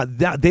lore. Now,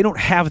 they don't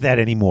have that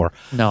anymore.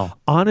 No.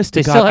 Honest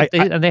to God.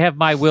 And they have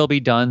My Will Be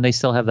Done. They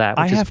still have that,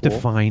 which I have is cool. to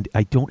find,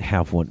 I don't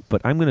have one,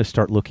 but I'm going to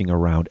start looking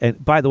around.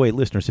 And by the way,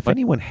 listeners, if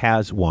anyone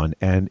has one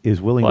and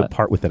is willing to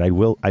part with it,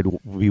 I'd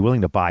be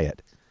willing to buy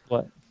it.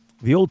 What?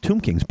 The old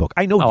Tomb Kings book.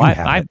 I know you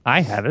have it.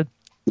 I have it.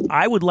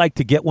 I would like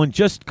to get one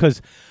just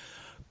because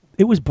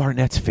it was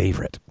Barnett's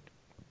favorite.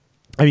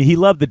 I mean, he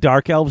loved the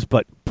Dark Elves,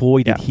 but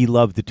boy, did he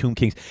love the Tomb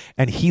Kings.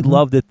 And he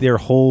loved that their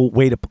whole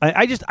way to...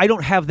 I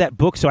don't have that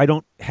book, so I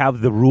don't have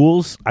the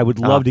rules. I would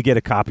love to get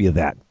a copy of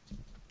that.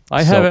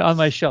 I have it on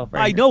my shelf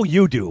right I know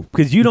you do,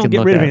 because you don't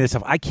get rid of any of this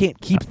stuff. I can't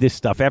keep this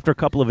stuff. After a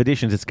couple of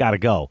editions, it's got to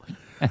go.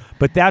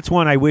 But that's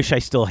one I wish I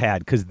still had,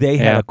 because they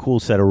had a cool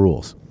set of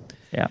rules.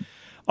 Yeah.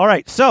 All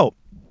right, so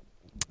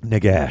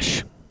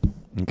Nagash.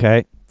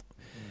 Okay.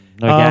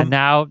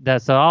 Now,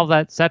 so all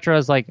that, Settra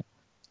is like,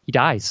 he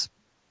dies.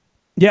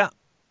 Yeah.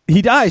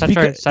 He dies.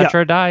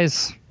 Settra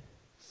dies.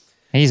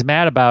 He's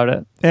mad about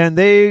it. And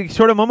they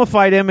sort of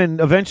mummified him, and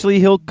eventually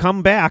he'll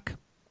come back.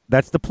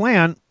 That's the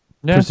plan.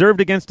 Yeah.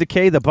 Preserved against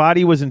decay, the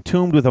body was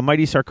entombed with a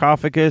mighty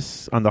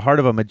sarcophagus on the heart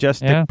of a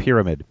majestic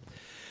pyramid.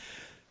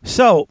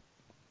 So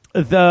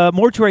the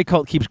mortuary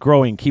cult keeps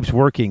growing, keeps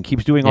working,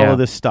 keeps doing all of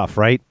this stuff,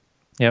 right?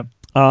 Yep.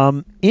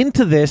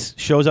 Into this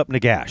shows up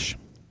Nagash.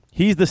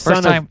 He's the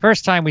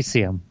First time we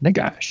see him.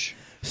 Nagash.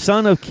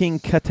 son of King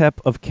Ketep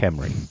of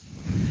Kemri.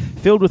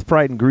 Filled with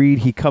pride and greed,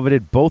 he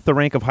coveted both the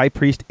rank of high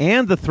priest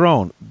and the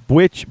throne,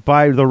 which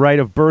by the right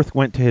of birth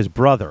went to his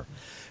brother.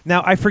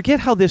 Now, I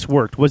forget how this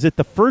worked. Was it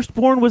the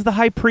firstborn was the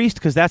high priest,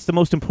 because that's the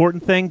most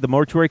important thing, the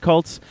mortuary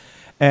cults,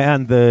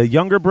 and the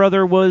younger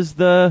brother was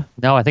the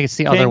No, I think it's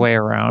the king? other way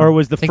around. Or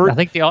was the first? I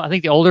think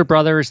the older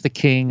brother is the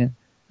king,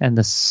 and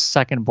the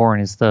secondborn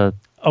is the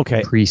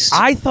priest.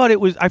 I thought it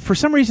was. For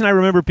some reason, I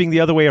remember it being the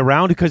other way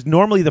around, because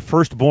normally the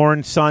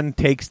firstborn son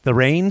takes the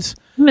reins.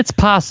 It's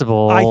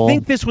possible. I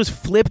think this was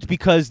flipped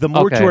because the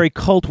mortuary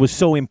cult was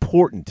so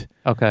important.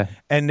 Okay.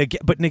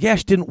 But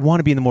Nagash didn't want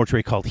to be in the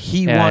mortuary cult.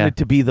 He wanted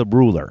to be the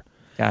ruler.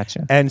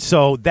 Gotcha. And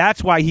so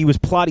that's why he was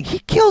plotting. He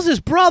kills his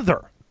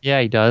brother.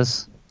 Yeah, he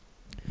does.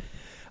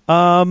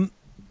 Entomb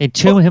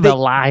him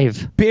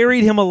alive.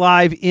 Buried him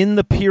alive in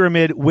the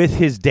pyramid with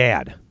his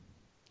dad.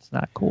 It's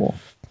not cool.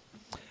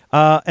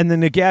 And then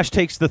Nagash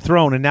takes the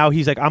throne, and now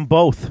he's like, I'm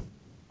both.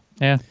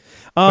 Yeah.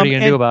 What are you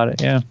going to do about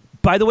it? Yeah.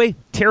 By the way,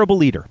 terrible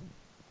leader.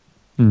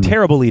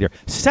 Terrible leader.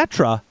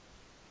 Setra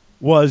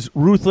was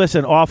ruthless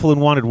and awful and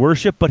wanted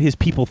worship, but his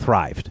people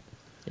thrived.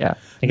 Yeah.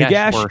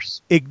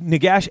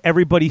 Nagash,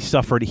 everybody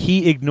suffered.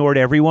 He ignored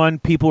everyone.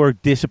 People were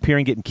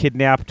disappearing, getting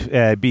kidnapped,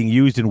 being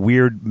used in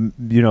weird,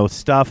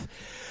 stuff.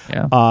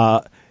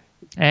 Yeah.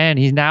 And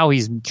he's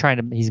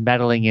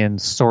meddling in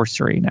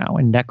sorcery now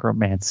and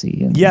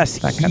necromancy. And yes,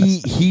 that kind of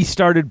stuff. He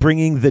started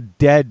bringing the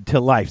dead to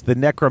life. The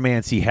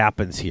necromancy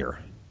happens here.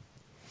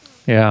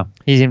 Yeah,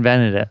 he's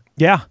invented it.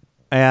 Yeah,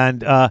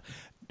 and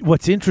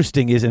what's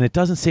interesting is, and it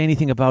doesn't say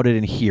anything about it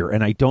in here,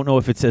 and I don't know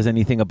if it says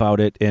anything about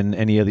it in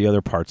any of the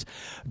other parts.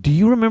 Do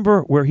you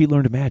remember where he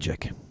learned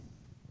magic?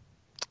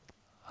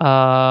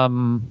 I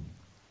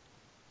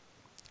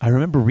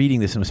remember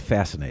reading this and it was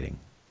fascinating.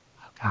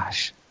 Oh,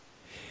 gosh.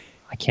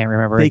 I can't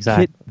remember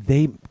exactly.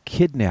 They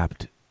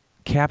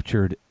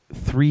captured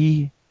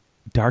 3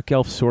 dark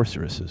elf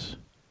sorceresses.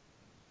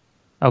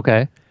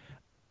 Okay.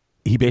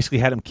 He basically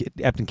had them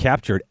kidnapped and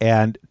captured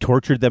and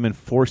tortured them and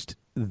forced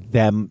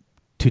them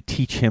to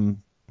teach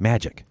him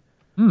magic.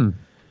 And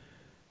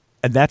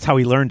that's how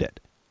he learned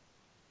it.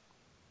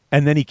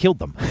 And then he killed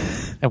them.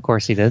 Of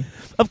course he did.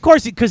 Of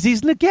course, because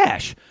he's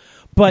Nagash.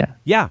 But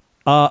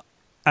and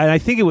I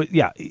think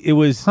it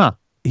was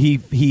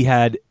he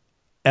had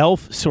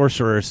elf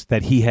sorcerers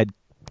that he had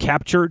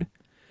captured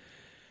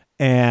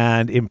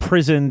and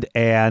imprisoned,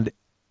 and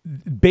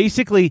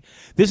basically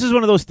this is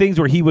one of those things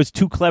where he was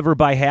too clever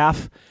by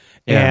half,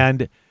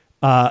 and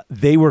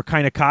they were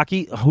kind of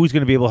cocky. Who's going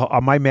to be able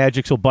to, my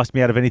magics will bust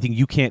me out of anything.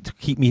 You can't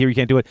keep me here. You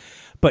can't do it.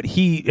 But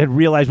he had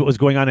realized what was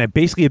going on and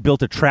basically had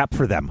built a trap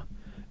for them,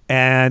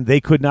 and they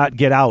could not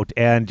get out,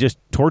 and just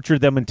tortured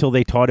them until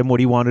they taught him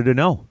what he wanted to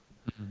know.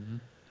 Mm-hmm.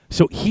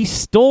 So he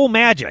stole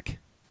magic.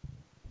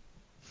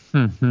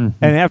 And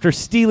after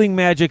stealing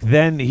magic,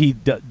 then he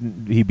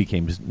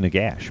became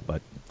Nagash.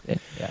 But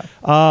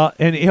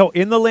and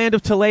in the land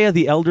of Telea,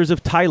 the elders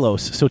of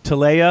Tylos. So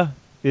Telea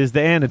is the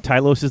end, and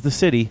Tylos is the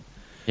city.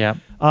 Yeah.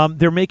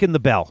 They're making the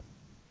bell.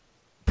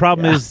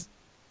 Problem is,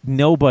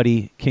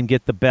 nobody can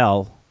get the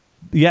bell.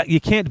 Yeah, you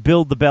can't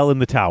build the bell in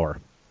the tower.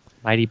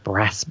 Mighty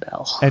brass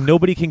bell. And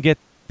nobody can get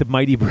the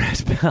mighty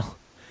brass bell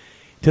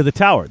to the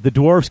tower. The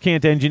dwarves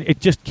can't engine. It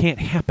just can't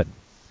happen.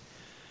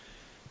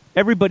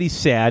 Everybody's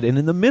sad, and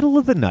in the middle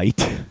of the night,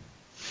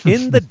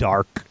 in the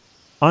dark,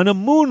 on a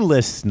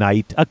moonless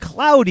night, a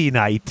cloudy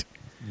night,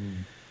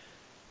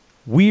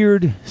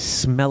 weird,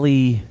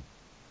 smelly,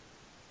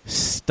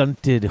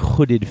 stunted,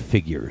 hooded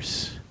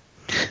figures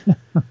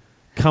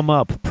come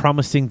up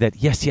promising that,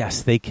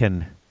 yes, they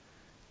can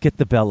get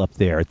the bell up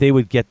there. They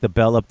would get the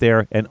bell up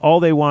there, and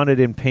all they wanted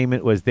in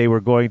payment was they were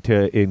going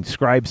to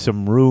inscribe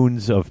some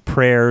runes of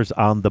prayers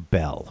on the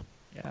bell.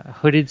 Yeah,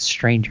 hooded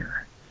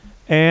stranger.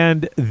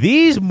 And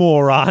these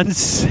morons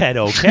said,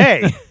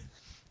 okay.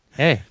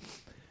 Hey.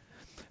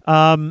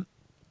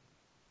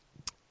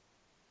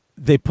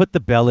 They put the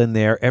bell in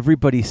there.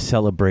 Everybody's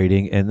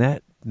celebrating. And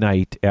that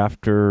night,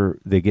 after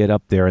they get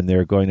up there and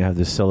they're going to have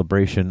this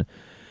celebration,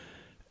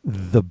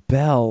 the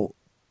bell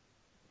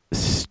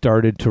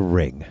started to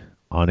ring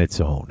on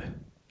its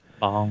own.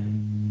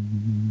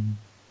 Bong.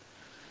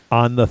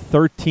 On the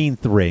 13th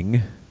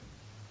ring,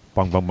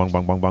 bong, bong, bong,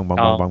 bong, bong, bong, bong,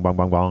 bong, bong,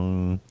 bong,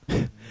 bong.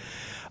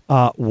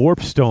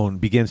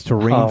 Warpstone begins to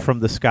rain from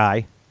the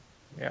sky,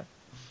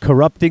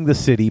 corrupting the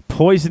city,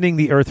 poisoning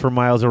the earth for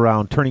miles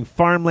around, turning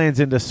farmlands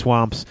into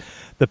swamps.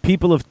 The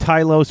people of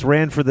Tylos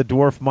ran for the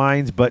dwarf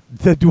mines, but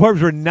the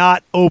dwarves were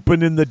not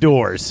opening the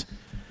doors.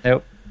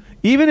 Nope.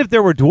 Even if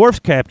there were dwarfs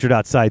captured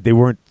outside, they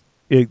weren't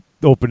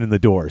opening the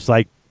doors.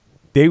 Like,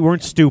 they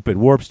weren't stupid.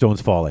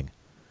 Warpstone's falling.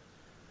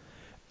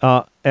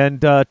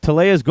 And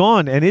Telea's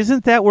gone. And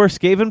isn't that where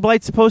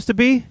Skavenblight's supposed to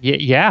be?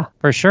 Yeah,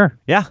 for sure.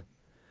 Yeah.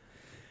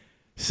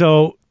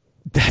 So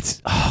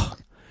that's...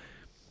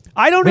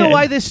 I don't know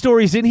why this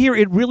story's in here.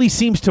 It really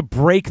seems to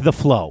break the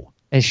flow.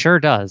 It sure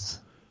does.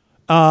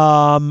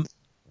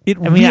 It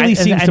really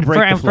seems to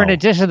break the flow. For an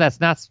edition that's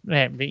not,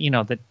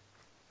 that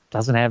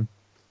doesn't have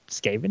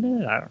Skaven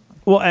in it. I don't know.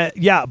 Well,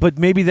 yeah, but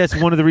maybe that's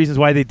one of the reasons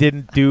why they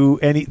didn't do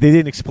any. They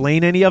didn't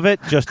explain any of it.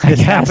 Just this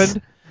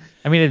happened.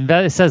 I mean,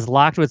 it says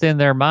locked within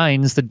their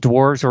minds, the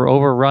dwarves were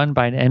overrun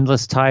by an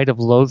endless tide of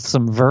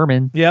loathsome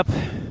vermin. Yep.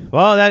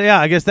 Well,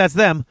 I guess that's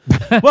them.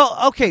 Well,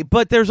 okay,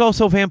 but there's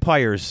also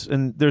vampires,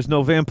 and there's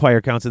no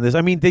vampire counts in this.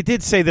 I mean, they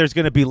did say there's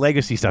going to be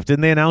legacy stuff.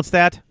 Didn't they announce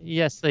that?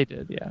 Yes, they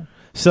did, yeah.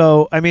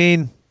 So, I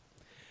mean,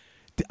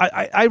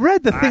 I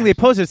read the thing they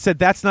posted. It said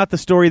that's not the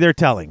story they're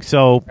telling.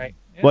 So, Right.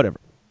 Yeah. whatever.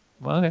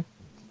 Well, okay.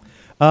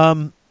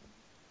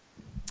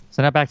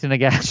 So now back to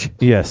Nagash.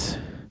 Yes.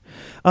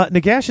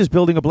 Nagash is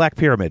building a black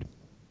pyramid.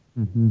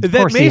 Mm-hmm.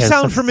 That may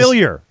sound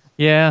familiar.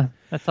 Yeah,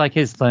 that's like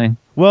his thing.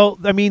 Well,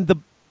 I mean,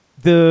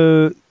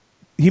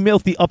 he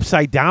built the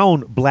upside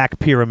down black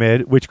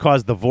pyramid, which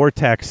caused the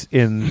vortex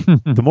in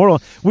the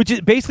Mortal, which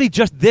is basically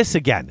just this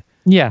again.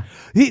 Yeah.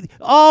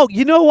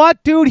 You know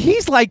what, dude?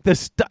 He's like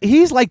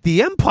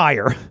the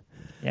Empire.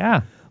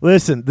 Yeah.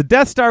 Listen, the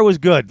Death Star was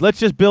good. Let's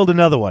just build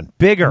another one,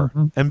 bigger,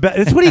 and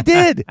that's what he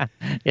did.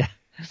 Yeah.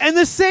 And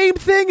the same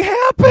thing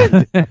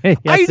happened. Yes,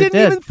 I didn't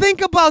even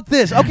think about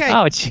this. Okay.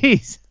 Oh,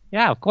 jeez.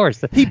 Yeah, of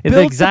course. He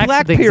built the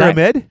black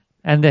pyramid.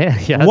 And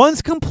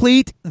once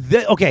complete,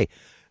 the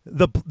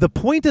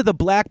point of the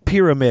black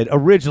pyramid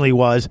originally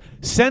was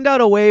send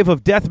out a wave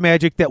of death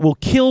magic that will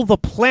kill the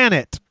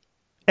planet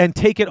and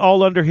take it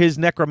all under his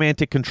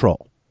necromantic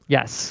control.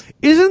 Yes.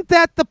 Isn't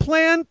that the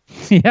plan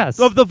Yes.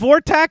 of the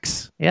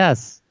vortex?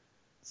 Yes.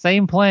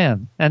 Same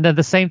plan. And then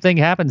the same thing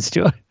happens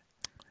to it.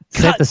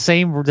 God.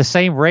 The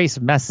same race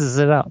messes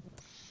it up.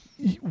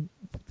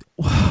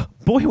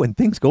 Boy, when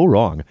things go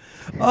wrong.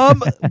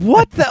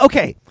 What the?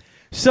 Okay.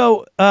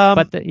 So,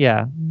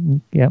 yeah.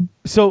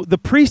 So the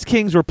priest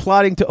kings were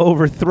plotting to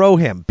overthrow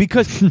him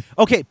because,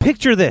 okay,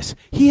 picture this.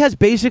 He has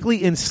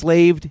basically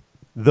enslaved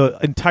the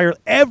entire,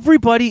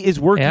 everybody is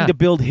working to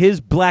build his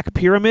black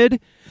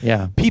pyramid.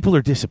 Yeah. People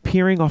are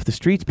disappearing off the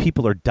streets.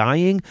 People are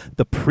dying.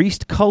 The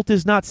priest cult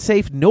is not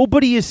safe.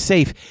 Nobody is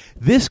safe.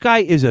 This guy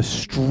is a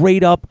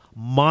straight up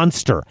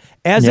monster.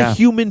 As a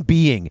human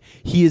being,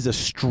 he is a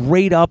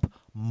straight up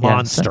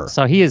monster.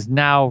 So he is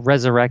now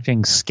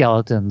resurrecting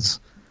skeletons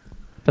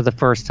for the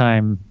first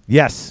time.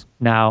 Yes.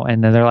 Now,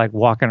 and then they're like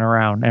walking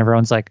around.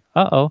 Everyone's like,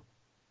 "Uh-oh."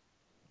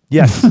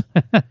 Yes.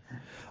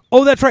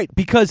 Oh, that's right,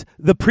 because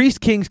the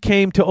priest kings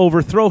came to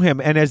overthrow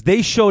him, and as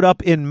they showed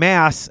up in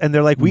mass, and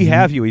they're like, "We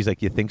have you," he's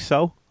like, "You think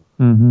so?"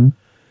 Mm-hmm.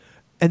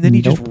 And then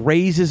he just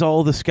raises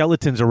all the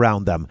skeletons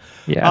around them.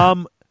 Yeah.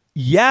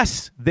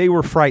 Yes, they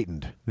were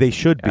frightened. They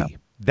should be.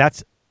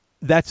 That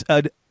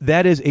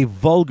is a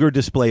vulgar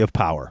display of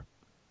power.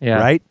 Yeah.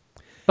 Right?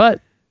 But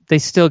they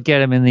still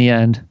get him in the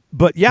end.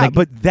 But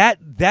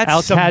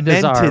that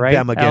cemented right?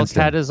 them against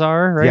him.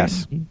 Al-Tadazar, right?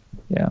 Yes.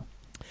 Yeah.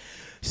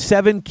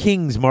 7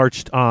 kings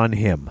marched on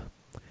him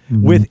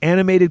with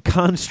animated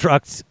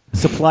constructs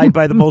supplied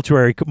by the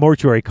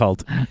mortuary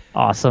cult.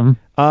 Awesome.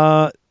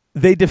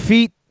 They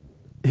defeat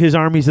his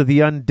armies of the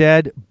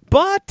undead,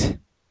 but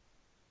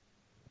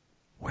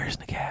where's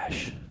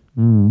Nagash?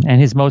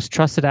 And his most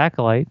trusted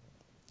acolyte.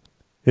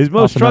 His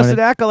most trusted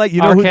acolyte,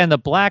 you know, Arcan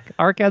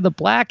the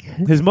Black.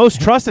 His most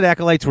trusted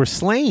acolytes were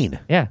slain.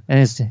 Yeah,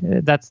 and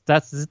that's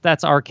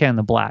Arcan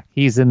the Black.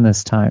 He's in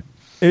this time.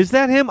 Is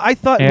that him? I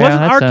thought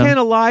wasn't Arcan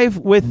alive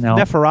with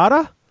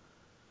Neferata?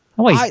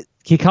 Oh wait,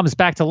 he comes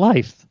back to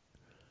life.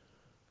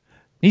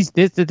 He's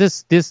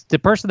the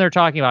person they're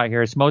talking about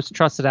here. His most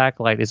trusted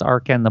acolyte is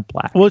Arcan the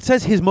Black. Well, it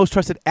says his most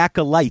trusted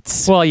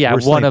acolytes. Well, yeah,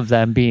 one of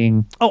them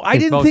being. Oh, I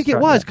didn't think it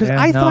was because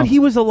I thought he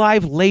was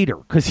alive later.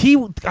 Because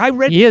I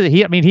read.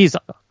 I mean, he's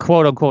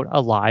quote unquote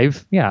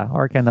alive. Yeah,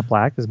 Arcan the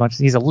Black, as much as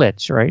he's a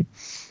lich, right?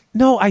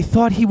 No, I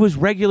thought he was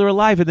regular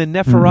alive, and then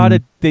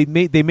Neferata they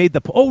made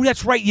the. Oh,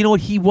 that's right. You know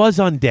what? He was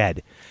undead.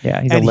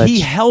 Yeah, he's and a lich. he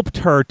helped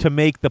her to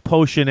make the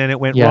potion, and it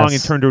went wrong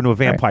and turned her into a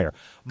vampire.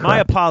 Right. My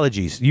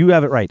apologies. You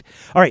have it right.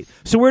 All right.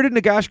 So where did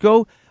Nagash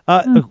go?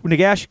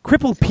 Nagash,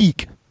 Cripple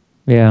Peak.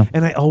 Yeah.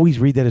 And I always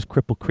read that as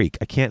Cripple Creek.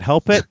 I can't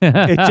help it.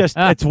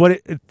 It's what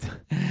it.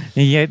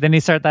 Yeah. Then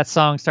that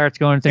song starts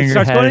going through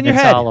your head.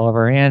 It's all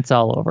over. And it's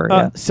all over.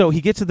 Yeah. So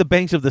he gets to the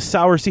banks of the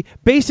Sour Sea.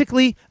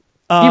 Basically.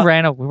 He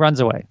runs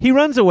away. He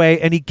runs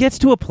away, and he gets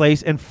to a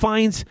place and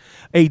finds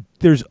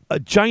there's a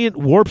giant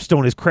warp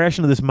stone is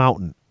crashing into this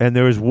mountain, and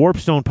there is warp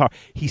stone power.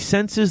 He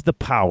senses the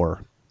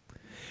power,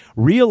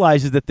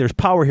 realizes that there's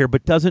power here,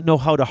 but doesn't know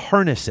how to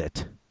harness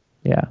it.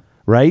 Yeah.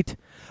 Right?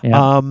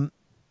 Yeah.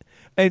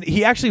 And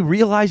he actually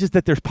realizes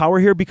that there's power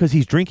here because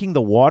he's drinking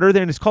the water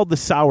there, and it's called the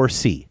Sour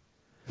Sea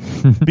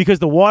because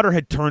the water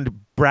had turned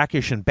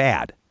brackish and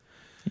bad.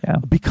 Yeah.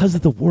 Because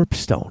of the warp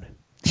stone.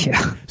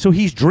 Yeah. So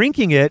he's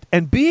drinking it,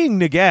 and being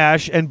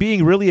Nagash and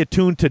being really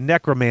attuned to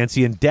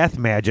necromancy and death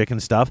magic and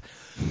stuff,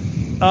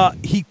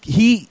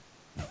 he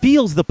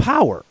feels the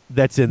power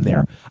that's in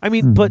there. Yeah. I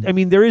mean, but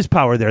there is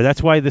power there.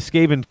 That's why the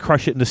Skaven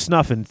crush it into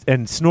snuff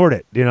and snort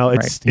it. You know,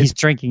 he's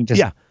drinking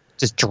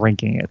just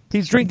drinking it.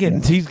 He's drinking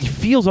it. He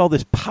feels all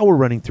this power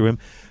running through him.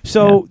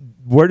 So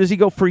where does he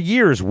go for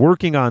years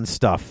working on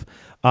stuff?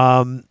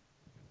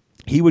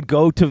 he would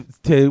go to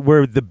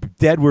where the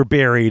dead were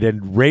buried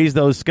and raise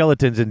those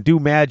skeletons and do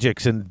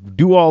magics and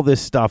do all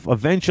this stuff.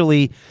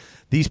 Eventually,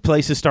 these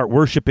places start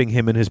worshiping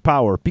him and his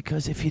power,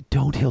 because if you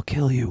don't, he'll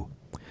kill you.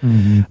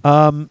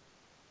 Mm-hmm.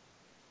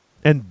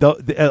 And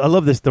I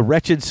love this. The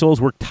wretched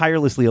souls work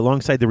tirelessly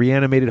alongside the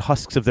reanimated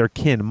husks of their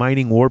kin,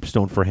 mining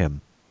warpstone for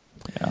him.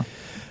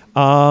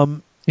 Yeah.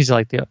 He's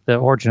like the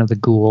origin of the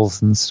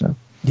ghouls and stuff.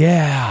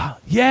 Yeah.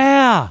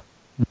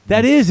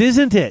 That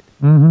isn't it?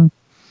 Mm-hmm.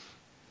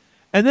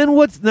 And then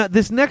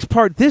this next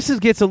part, this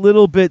is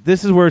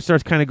where it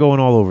starts kind of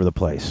going all over the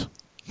place.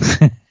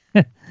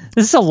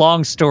 This is a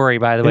long story,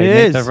 by the way. It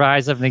is. The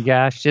Rise of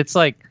Nagash.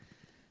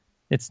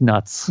 It's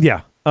nuts.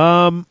 Yeah.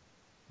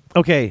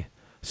 Okay.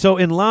 So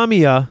in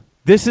Lamia,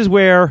 this is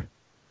where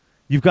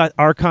you've got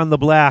Archon the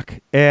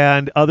Black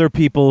and other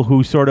people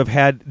who sort of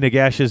had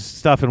Nagash's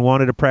stuff and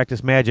wanted to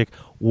practice magic,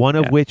 one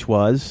of which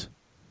was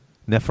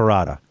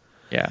Neferata.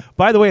 Yeah.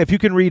 By the way, if you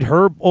can read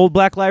her old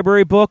Black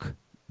Library book,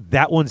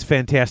 that one's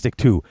fantastic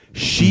too.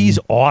 She's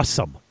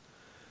awesome.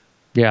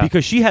 Yeah.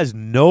 Because she has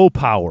no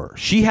power.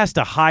 She has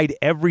to hide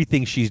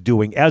everything she's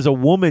doing. As a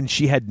woman,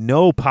 she had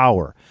no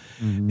power.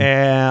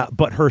 Mm-hmm.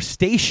 But her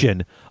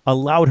station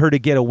allowed her to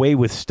get away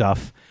with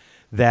stuff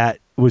that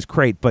was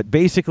great. But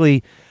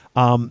basically,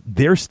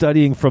 they're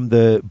studying from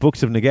the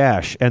books of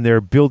Nagash, and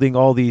they're building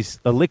all these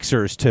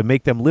elixirs to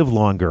make them live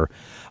longer.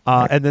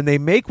 And then they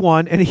make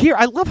one. And here,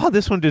 I love how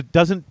this one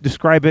doesn't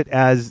describe it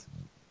as,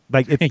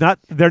 like, it's not,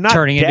 they're not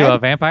turning dead. into a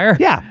vampire?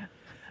 Yeah.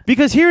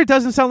 Because here it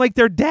doesn't sound like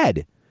they're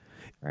dead.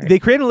 Right. They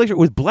created an elixir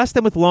was bless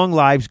them with long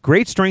lives,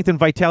 great strength and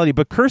vitality,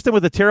 but curse them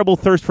with a terrible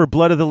thirst for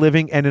blood of the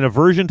living and an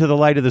aversion to the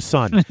light of the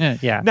sun.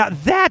 Yeah. Now,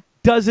 that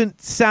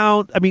doesn't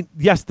sound, I mean,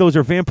 yes, those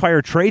are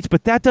vampire traits,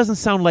 but that doesn't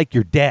sound like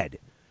you're dead.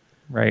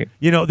 Right.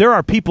 You know, there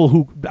are people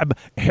who,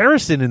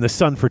 Harrison in the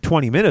sun for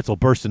 20 minutes will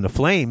burst into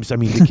flames. I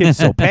mean, the kid's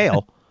so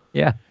pale.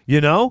 Yeah.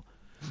 You know?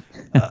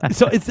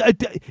 So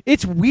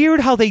it's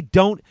weird how they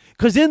don't,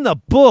 because in the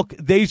book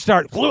they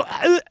start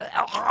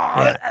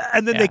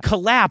and then they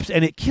collapse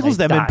and it kills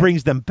them and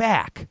brings them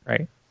back.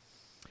 Right.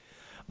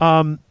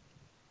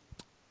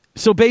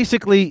 So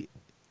basically,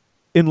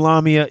 in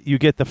Lamia, you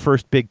get the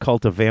first big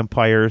cult of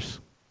vampires.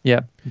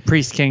 Yeah.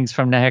 Priest kings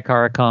from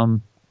Nehekara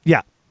come.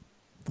 Yeah.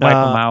 Wipe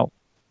them out.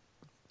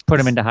 Put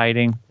them into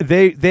hiding.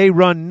 They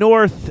run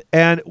north,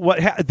 and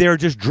they're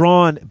just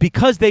drawn,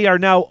 because they are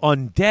now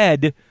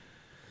undead.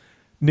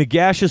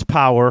 Nagash's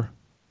power,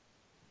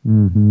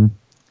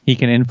 he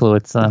can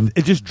influence them.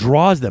 It just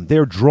draws them.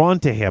 They're drawn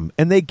to him,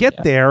 and they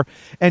get there,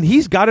 and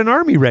he's got an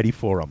army ready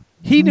for them.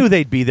 He knew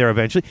they'd be there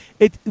eventually.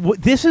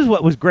 This is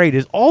what was great,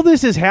 is all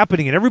this is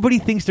happening, and everybody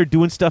thinks they're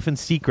doing stuff in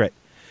secret.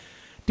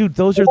 Dude,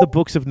 those are the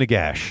books of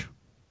Nagash.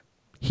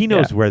 He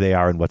knows where they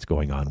are and what's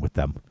going on with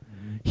them.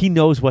 He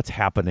knows what's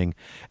happening,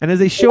 and as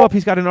they show up,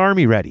 he's got an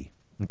army ready.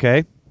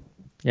 Okay?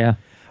 Yeah.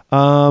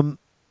 The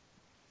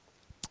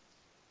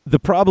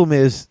problem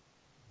is,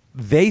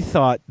 they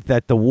thought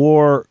that the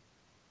war,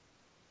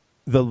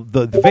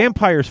 the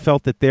vampires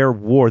felt that their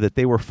war that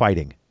they were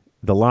fighting,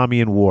 the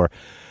Lamian War,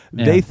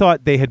 they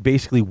thought they had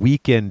basically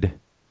weakened.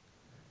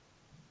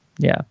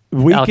 Yeah,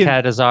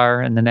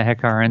 Al-Qadazar and the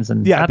Nehekarans,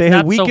 and they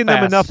had weakened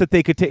them enough that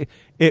they could take.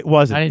 It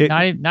wasn't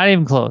not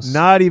even close.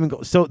 Not even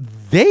close. So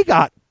they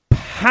got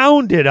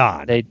pounded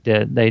on. They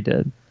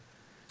did,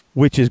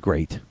 which is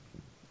great.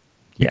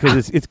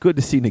 Because it's good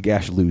to see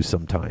Nagash lose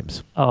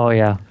sometimes. Oh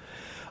yeah.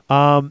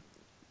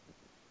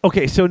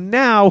 Okay, so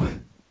now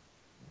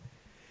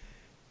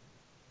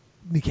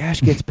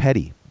Nagash gets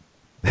petty.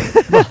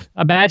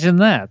 Imagine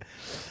that.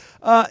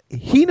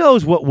 He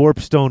knows what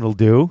Warpstone will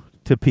do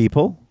to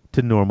people,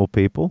 to normal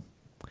people.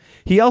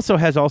 He also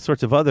has all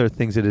sorts of other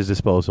things at his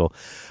disposal.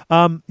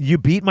 You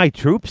beat my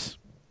troops?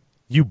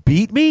 You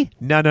beat me?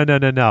 No.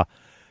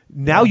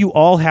 Now you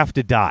all have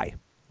to die.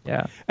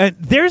 Yeah. And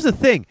there's the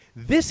thing.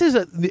 This is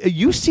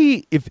you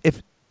see,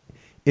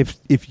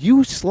 if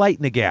you slight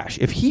Nagash,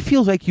 if he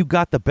feels like you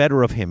got the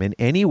better of him in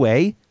any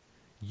way,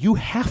 you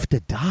have to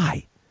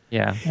die.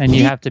 Yeah, and then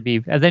you have to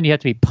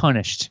be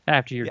punished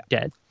after you're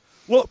dead.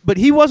 Well, but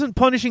he wasn't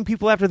punishing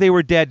people after they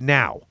were dead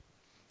now.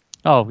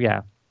 Oh,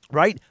 yeah.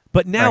 Right?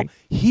 But now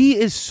he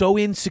is so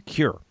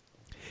insecure.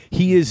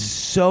 He is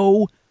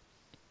so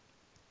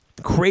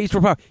crazed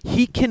for power.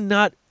 He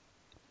cannot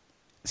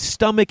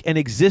stomach an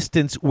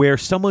existence where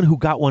someone who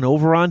got one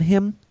over on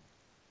him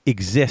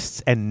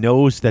exists and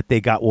knows that they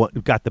got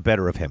the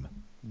better of him.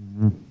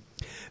 Mm-hmm.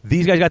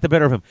 These guys got the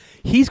better of him.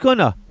 He's going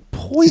to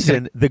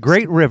poison the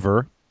Great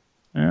River.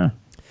 Yeah.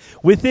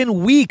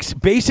 Within weeks,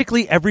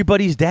 basically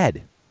everybody's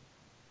dead.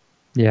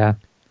 Yeah.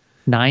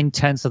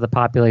 9/10 of the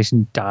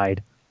population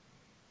died.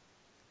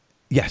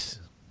 Yes.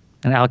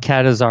 And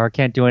Al-Qadazar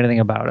can't do anything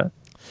about it.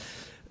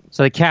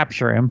 So they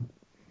capture him.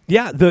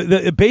 Yeah,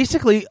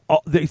 basically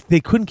they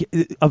couldn't.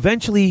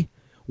 Eventually,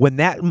 when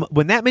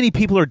that many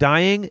people are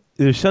dying,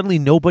 there's suddenly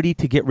nobody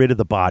to get rid of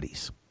the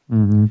bodies.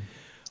 Mm-hmm.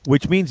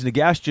 Which means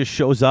Nagash just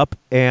shows up,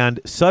 and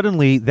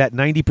suddenly that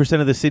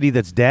 90% of the city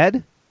that's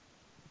dead,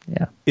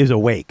 is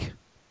awake.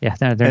 Yeah,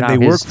 they're and now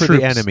they his work for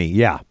troops. the enemy.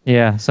 Yeah.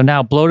 Yeah, so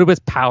now bloated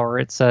with power,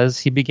 it says,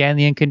 he began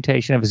the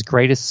incantation of his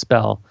greatest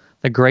spell,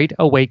 the Great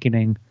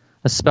Awakening,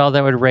 a spell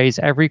that would raise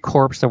every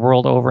corpse the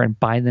world over and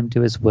bind them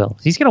to his will.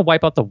 He's going to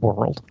wipe out the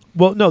world.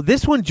 Well, no,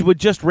 this one would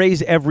just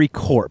raise every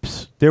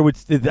corpse. I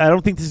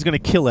don't think this is going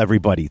to kill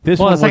everybody. This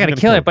Well, one it's not wasn't going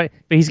to kill it, but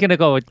he's going to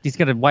go. He's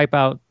going to wipe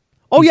out.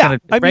 Oh, he's yeah.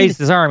 gonna I mean, raise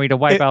his army to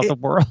wipe out the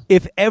world.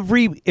 If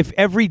every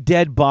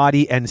dead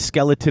body and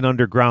skeleton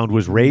underground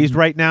was raised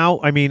right now,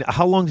 I mean,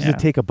 how long does it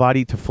take a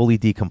body to fully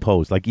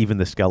decompose? Like even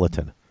the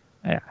skeleton.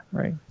 Yeah,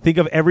 right. Think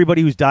of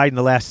everybody who's died in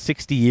the last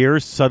 60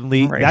 years.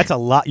 Suddenly, that's a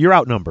lot. You're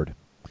outnumbered.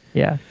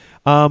 Yeah.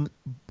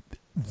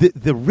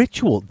 The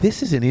ritual.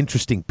 This is an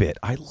interesting bit.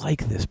 I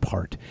like this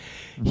part.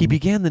 He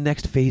began the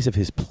next phase of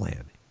his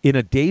plan. In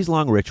a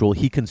days-long ritual,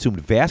 he consumed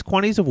vast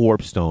quantities of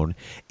warpstone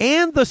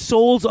and the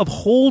souls of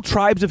whole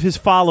tribes of his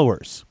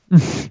followers.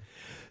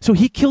 So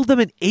he killed them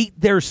and ate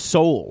their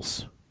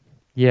souls.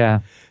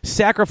 Yeah.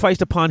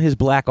 Sacrificed upon his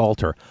black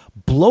altar.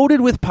 Bloated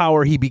with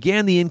power, he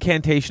began the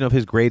incantation of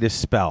his greatest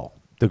spell,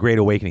 the Great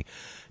Awakening.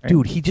 Right.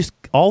 Dude, he just,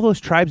 all those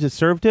tribes that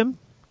served him,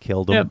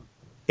 killed them,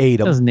 ate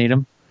them. Doesn't need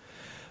them.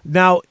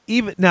 Now,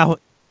 even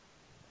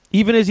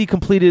as he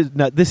completed,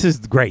 this is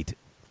great.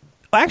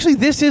 Actually,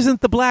 this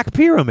isn't the Black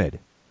Pyramid.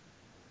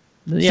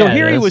 Yeah, so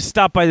here he was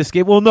stopped by the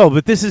escape. Well, no,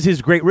 but this is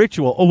his great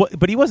ritual. Oh,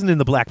 but he wasn't in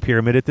the Black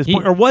Pyramid at this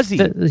point, or was he?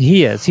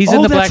 He is. He's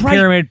in the Black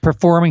Pyramid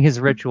performing his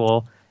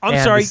ritual. I'm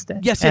sorry.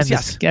 Yes.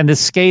 And the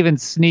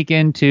Skavens sneak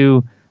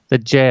into the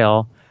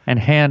jail and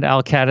hand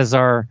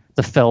Alcatazar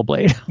the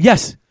Fellblade.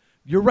 Yes,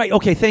 you're right.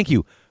 Okay, thank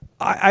you.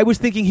 I was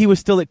thinking he was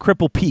still at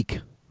Cripple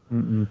Peak.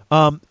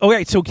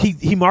 Okay, so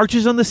he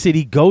marches on the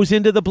city, goes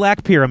into the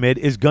Black Pyramid,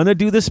 is going to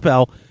do the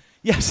spell.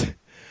 Yes.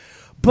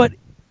 But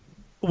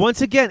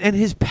once again, and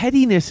his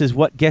pettiness is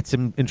what gets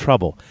him in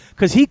trouble.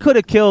 Because he could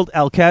have killed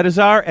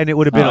Alcatazar and it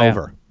would have been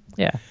over.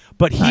 Yeah.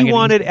 But he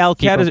wanted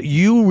Alcatazar.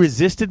 You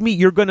resisted me,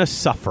 you're going to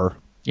suffer.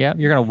 Yeah,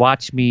 you're going to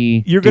watch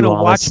me You're going to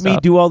watch me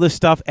do all this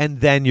stuff, and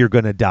then you're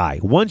going to die.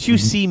 Once you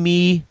see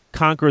me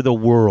conquer the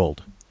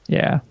world,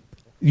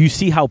 you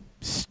see how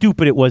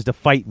stupid it was to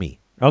fight me.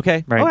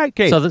 Okay? Right. All right,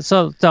 okay.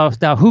 So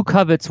now who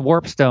covets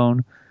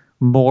Warpstone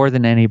more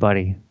than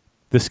anybody?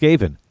 The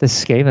Skaven. The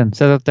Skaven.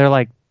 So that they're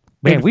like,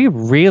 man, we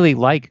really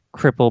like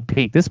Cripple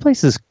Peak. This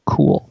place is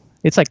cool.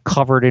 It's like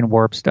covered in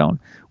warpstone.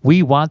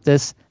 We want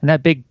this, and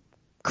that big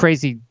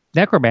crazy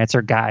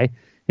necromancer guy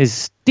is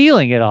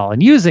stealing it all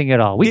and using it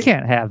all. We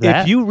can't have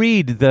that. If you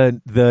read the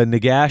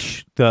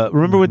Nagash,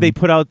 remember when they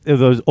put out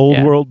those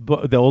old world,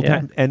 the old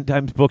end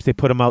times books, they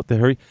put them out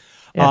there.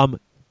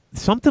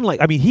 Something like,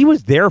 I mean, he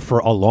was there for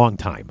a long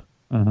time,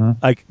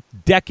 like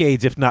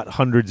decades, if not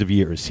hundreds of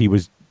years. He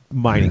was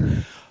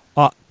mining.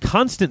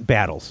 Constant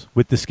battles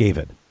with the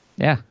Skaven.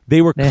 Yeah.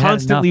 They were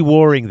constantly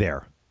warring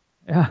there.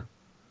 Yeah.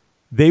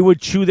 They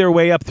would chew their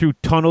way up through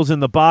tunnels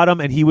in the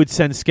bottom, and he would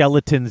send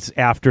skeletons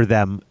after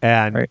them.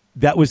 And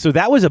that was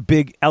a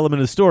big element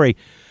of the story.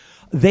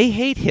 They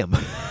hate him.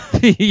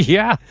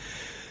 Yeah.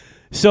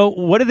 So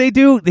what do they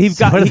do? He's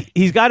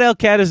got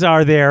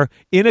Alcatazar there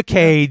in a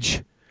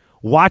cage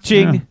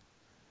watching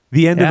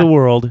the end of the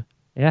world.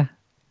 Yeah.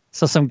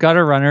 So some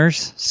gutter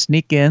runners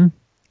sneak in.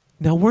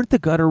 Now, weren't the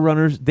gutter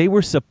runners, they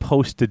were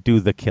supposed to do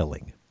the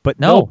killing. But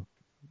No.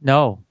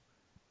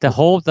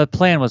 The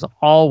plan was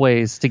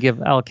always to give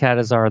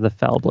Alcatazar the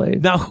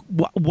Fellblade. Now,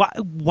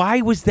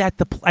 why was that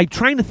I'm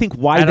trying to think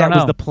why that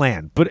was the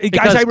plan. But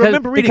guys, I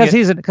remember reading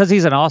because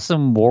he's an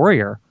awesome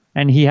warrior,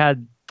 and he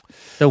had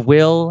the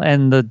will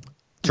and the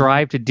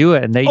drive to do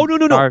it. And they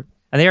no.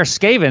 And they are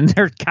Skaven.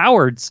 They're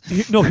cowards.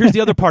 No, here's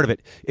the other part of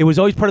it. It was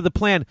always part of the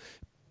plan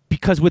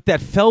because with that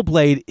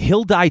Fellblade,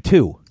 he'll die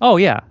too. Oh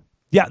yeah.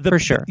 Yeah, for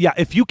sure. Yeah,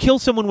 if you kill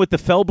someone with the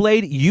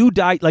Fellblade, you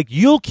die. Like,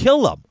 you'll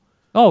kill them.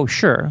 Oh,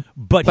 sure.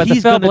 But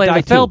he's going to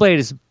die too. The Fellblade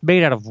is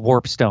made out of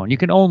warpstone. You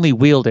can only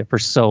wield it for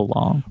so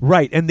long.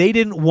 Right, and they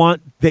didn't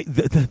want they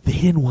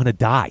didn't want to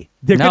die.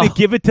 They're going to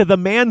give it to the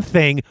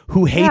Man-Thing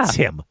who hates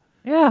him.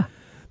 Yeah.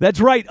 That's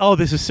right. Oh,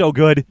 this is so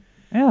good.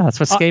 Yeah, that's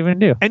what Skaven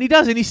do. And he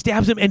does, and he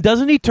stabs him, and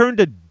doesn't he turn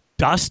to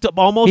dust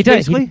almost,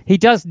 basically? He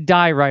does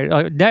die right.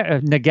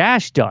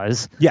 Nagash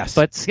does. Yes.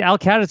 But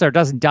Alcatazar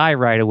doesn't die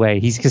right away.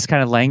 He's just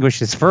kind of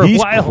languishes for a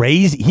while. He's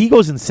crazy. He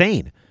goes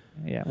insane.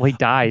 Yeah, well, he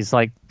dies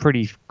like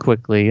pretty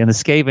quickly, and the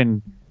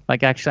Skaven,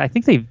 like actually, I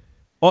think they.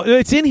 Oh,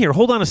 it's in here.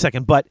 Hold on a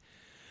second, but,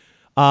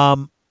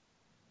 so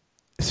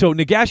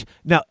Nagash.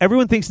 Now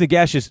everyone thinks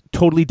Nagash is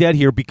totally dead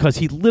here because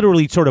he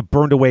literally sort of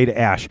burned away to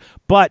ash.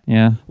 But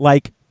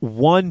like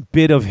one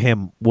bit of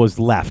him was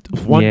left,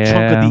 one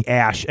chunk of the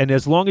ash, and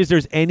as long as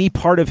there's any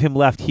part of him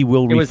left, he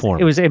will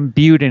reform. It was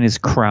imbued in his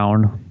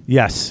crown.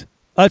 Yes,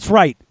 that's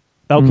right.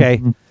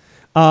 Okay.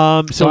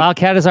 So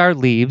Alcatazar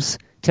leaves.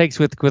 Takes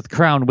with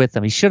crown with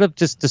him. He should have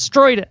just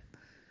destroyed it,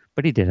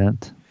 but he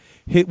didn't.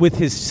 With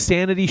his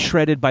sanity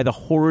shredded by the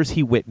horrors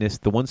he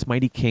witnessed, the once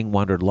mighty king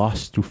wandered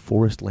lost through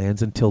forest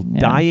lands until,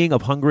 dying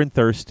of hunger and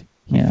thirst,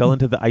 he fell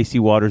into the icy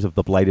waters of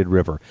the blighted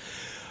river.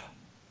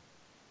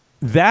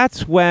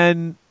 That's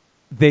when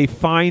they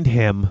find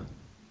him,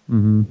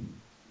 and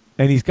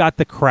he's got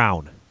the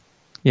crown.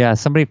 Yeah,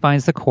 somebody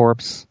finds the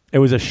corpse. It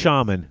was a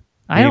shaman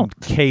I named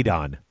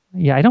Kadon.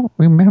 Yeah, I don't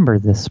remember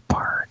this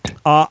part.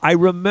 I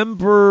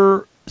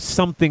remember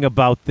something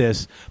about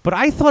this, but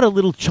I thought a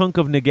little chunk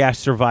of Nagash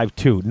survived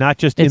too, not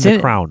just It's in the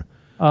in- crown.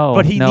 Oh,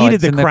 But he no, needed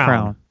it's the in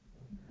crown.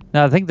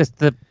 No, I think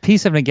the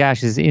piece of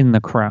Nagash is in the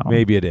crown.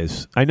 Maybe it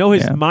is. I know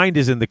his Yeah. mind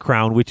is in the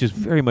crown, which is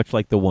very much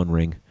like the One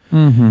Ring.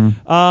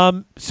 Mm-hmm.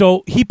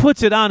 So he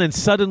puts it on, and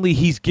suddenly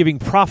he's giving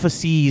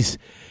prophecies.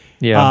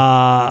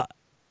 Yeah.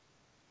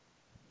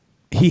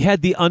 He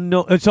had the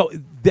unknown. So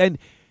then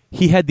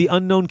he had the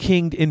unknown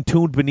king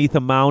entombed beneath a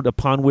mound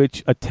upon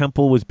which a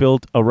temple was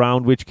built,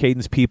 around which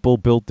Caden's people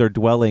built their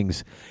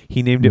dwellings.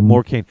 He named it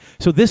Morcaine.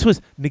 So this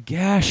was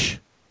Nagash.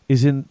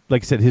 Is in,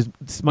 like I said, his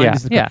mind Yeah,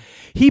 is in the yeah.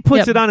 He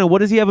puts Yep. it on, and what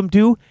does he have him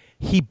do?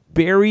 He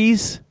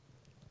buries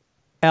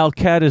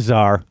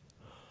Alcatazar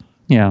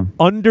yeah.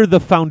 under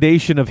the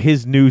foundation of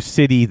his new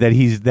city that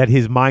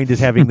his mind is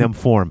having them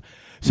form.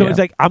 So Yeah. it's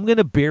like, I'm going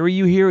to bury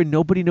you here, and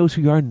nobody knows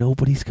who you are.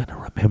 Nobody's going to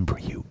remember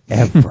you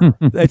ever.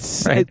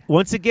 That's Right.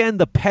 once again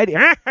the petty.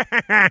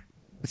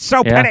 It's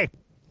so Yeah. petty.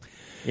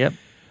 Yep.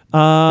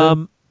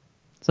 Um,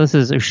 So this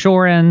is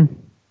Ushoran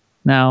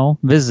now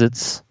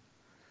visits.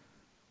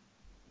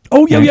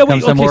 oh yeah, And yeah.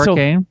 comes Wait, to okay, so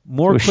Morcaine.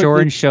 more So quickly,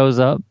 Ushoran shows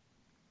up,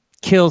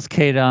 kills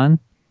Kadon.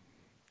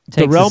 the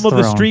takes realm his of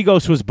the throne.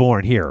 Strigos was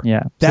born here.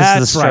 Yeah, That's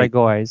this is the right.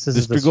 Strigoi. This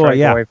is the Strigoi,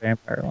 yeah. Strigoi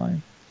vampire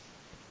line.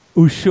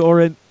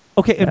 Ushoran.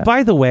 Okay, and Yeah.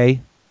 by the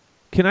way,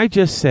 can I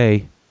just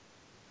say,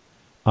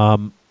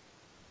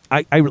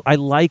 I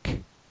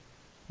like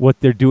what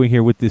they're doing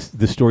here with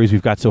the stories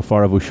we've got so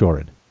far of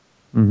Ushoran.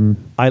 Mm-hmm.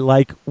 I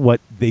like what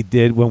they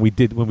did when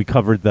we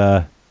covered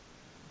the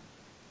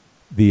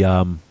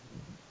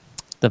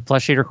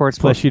Flesh Eater Courts.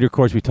 Flesh Eater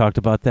Course. We talked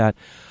about that.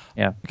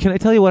 Yeah. Can I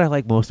tell you what I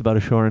like most about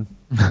Ushoran?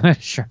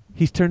 Sure.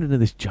 He's turned into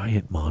this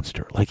giant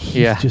monster. Like he's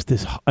Yeah. just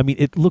this. I mean,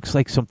 it looks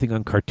like something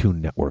on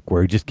Cartoon Network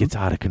where he just gets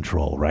out of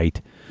control, right?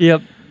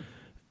 Yep.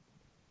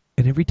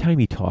 And every time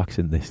he talks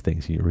in these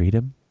things, you read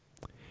him,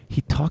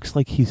 he talks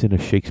like he's in a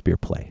Shakespeare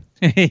play.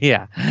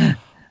 Yeah.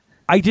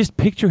 I just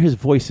picture his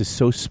voice as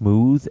so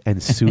smooth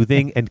and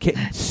soothing and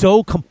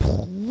so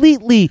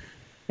completely.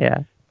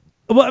 Yeah.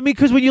 Well, I mean,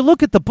 because when you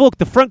look at the book,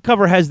 the front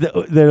cover has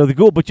the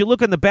ghoul, but you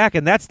look on the back,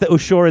 and that's the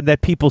Ushoran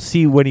that people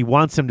see when he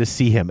wants them to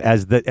see him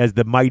as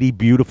the mighty,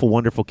 beautiful,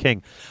 wonderful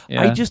king.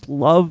 Yeah. I just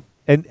love,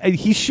 and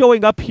he's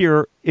showing up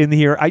here.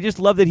 I just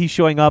love that he's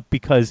showing up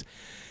because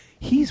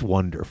he's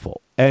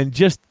wonderful, and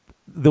just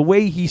the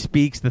way he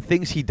speaks, the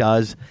things he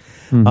does,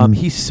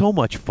 he's so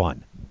much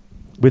fun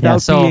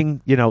without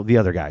being, the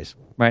other guys.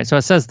 Right. So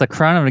it says the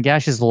crown of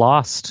Nagash is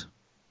lost,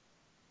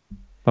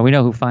 but we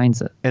know who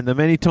finds it. And the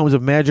many tomes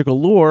of magical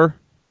lore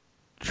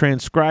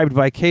transcribed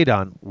by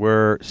Kadon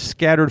were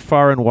scattered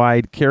far and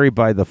wide, carried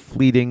by the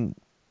fleeting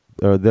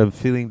to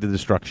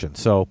destruction.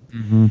 So,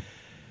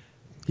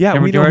 yeah,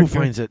 we know who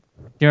finds it.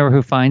 Do you remember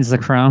who finds the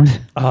crown?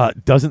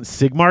 Doesn't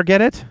Sigmar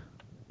get it?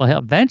 Well,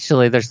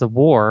 eventually there's the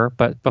war,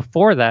 but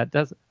before that,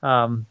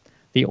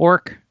 the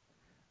orc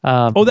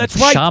that's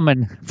right.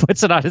 shaman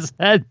puts it on his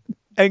head.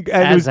 And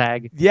it was,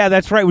 Azag. yeah,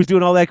 that's right. Was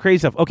doing all that crazy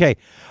stuff. Okay,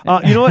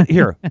 you know what?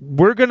 Here,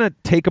 we're gonna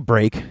take a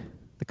break,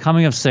 The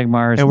coming of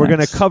Sigmar is and we're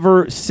next. gonna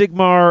cover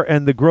Sigmar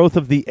and the growth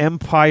of the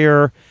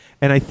Empire.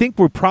 And I think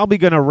we're probably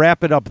gonna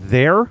wrap it up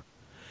there.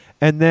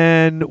 And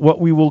then what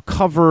we will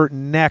cover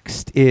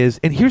next is,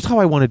 and here's how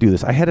I want to do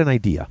this. I had an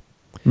idea.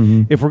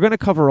 If we're going to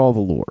cover all the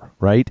lore,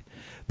 right?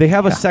 They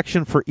have a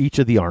section for each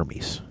of the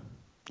armies.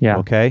 Yeah.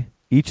 Okay?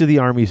 Each of the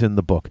armies in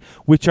the book,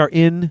 which are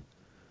in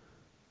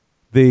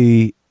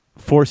the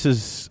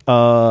forces,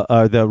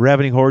 the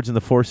Ravening Hordes and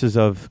the forces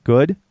of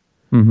good.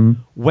 Mm-hmm.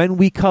 When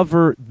we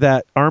cover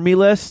that army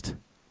list,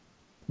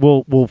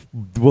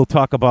 we'll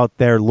talk about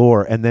their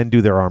lore and then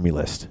do their army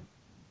list.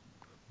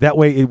 That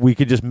way we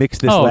could just mix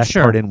this last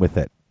part in with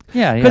it.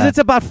 Yeah, Because yeah. it's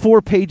about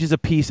 4 pages a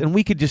piece, and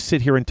we could just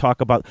sit here and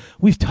talk about.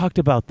 We've talked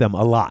about them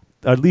a lot.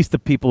 At least the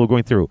people who are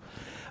going through.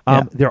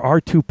 There are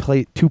 2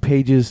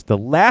 pages. The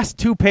last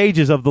 2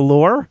 pages of the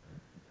lore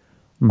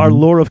are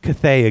lore of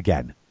Cathay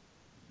again.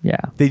 Yeah.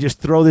 They just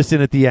throw this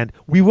in at the end.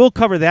 We will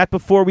cover that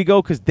before we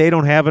go because they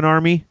don't have an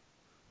army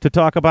to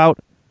talk about.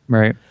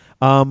 Right.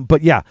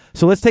 But yeah,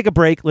 so let's take a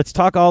break. Let's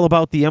talk all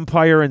about the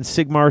Empire and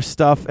Sigmar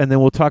stuff, and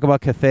then we'll talk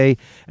about Cathay,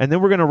 and then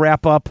we're going to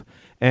wrap up,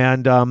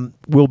 and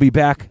we'll be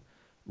back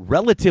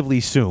relatively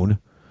soon.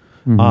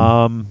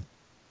 And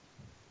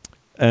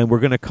we're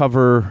going to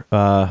cover,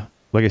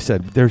 like I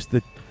said, there's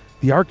the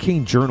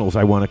Arcane Journals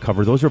I want to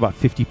cover. Those are about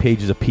 50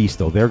 pages a piece,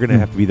 though. They're going to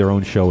have to be their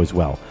own show as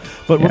well.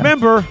 But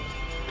remember,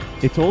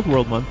 it's Old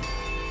World Month,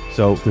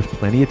 so there's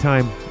plenty of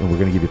time, and we're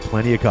going to give you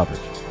plenty of coverage.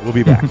 We'll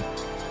be back.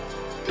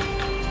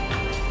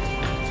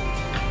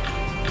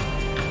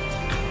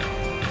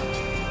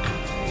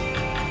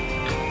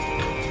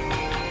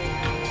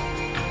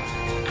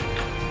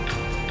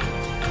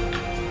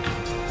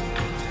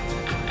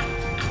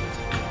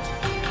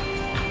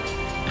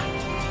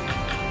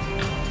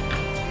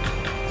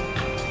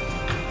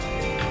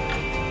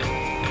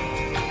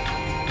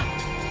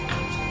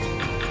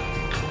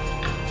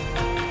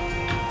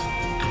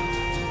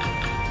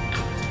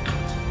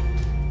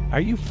 Are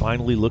you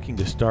finally looking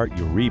to start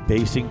your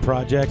rebasing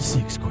project?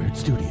 6 Squared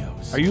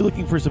Studios. Are you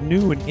looking for some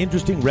new and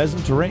interesting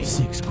resin terrain?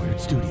 6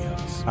 Squared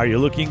Studios. Are you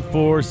looking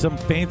for some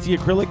fancy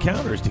acrylic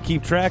counters to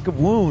keep track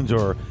of wounds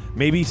or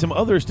maybe some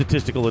other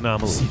statistical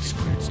anomalies? 6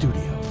 Squared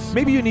Studios.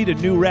 Maybe you need a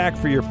new rack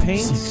for your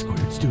paints? 6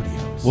 Squared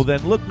Studios. Well,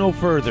 then look no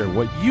further.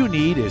 What you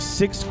need is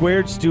 6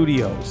 Squared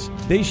Studios.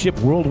 They ship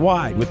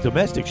worldwide with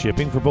domestic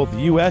shipping for both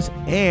the U.S.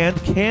 and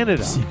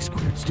Canada. 6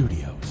 Squared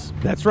Studios.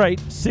 That's right,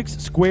 6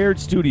 Squared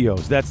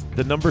Studios. That's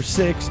the number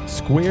 6,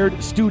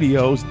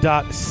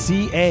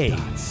 squaredstudios.ca.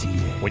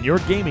 When your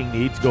gaming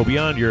needs go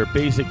beyond your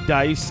basic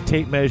dice,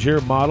 tape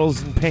measure,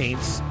 models, and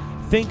paints,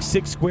 think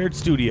 6 Squared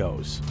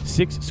Studios.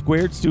 6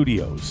 Squared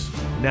Studios.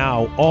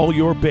 Now all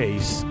your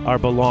base are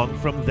belong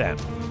from them.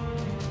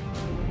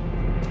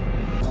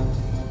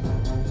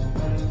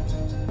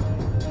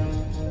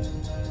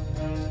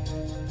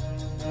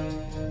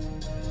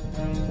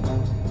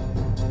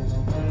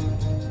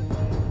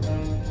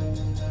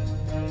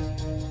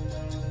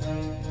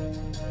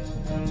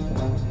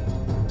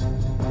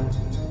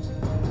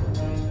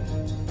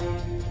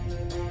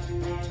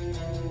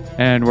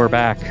 And we're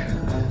back.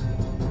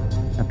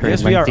 After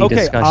Yes, a we are. lengthy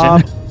Okay.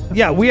 discussion.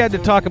 Yeah, we had to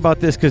talk about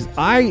this because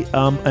I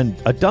am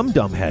a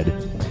dum-dum head.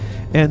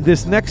 And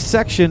this next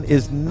section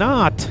is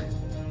not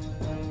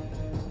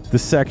the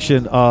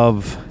section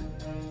of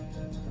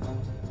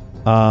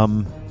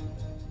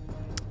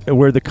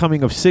where the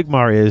coming of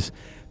Sigmar is.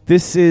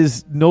 This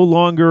is no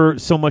longer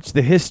so much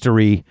the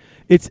history.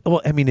 It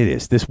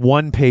is. This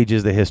one page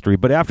is the history.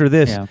 But after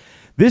this,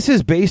 this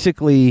is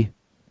basically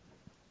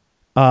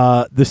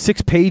the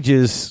 6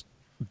 pages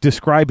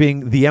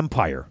describing the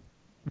Empire.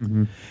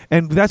 Mm-hmm.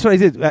 And that's what I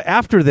did.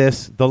 After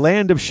this, the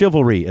land of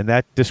chivalry, and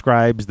that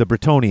describes the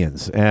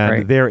Bretonnians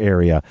and their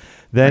area.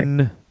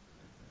 Then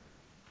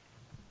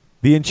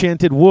the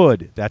Enchanted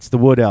Wood, that's the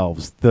Wood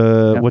Elves.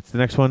 What's the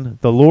next one?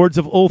 The Lords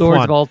of Ulthuan.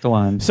 Lords of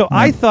Ulthuan. So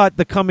I thought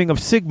the coming of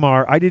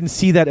Sigmar, I didn't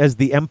see that as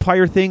the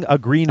Empire thing, a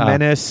green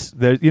menace.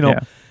 But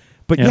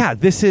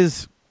this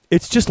is,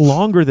 it's just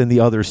longer than the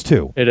others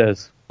too. It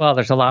is. Well,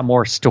 there's a lot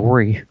more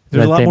story.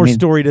 There's a lot more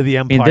story to the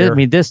Empire.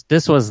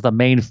 This was the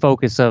main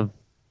focus of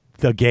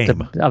the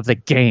game. Of the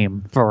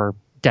game for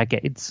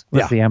decades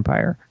with the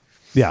Empire.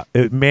 Yeah,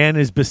 man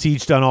is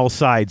besieged on all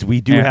sides. We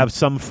do have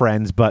some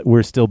friends, but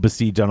we're still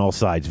besieged on all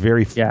sides.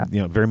 Very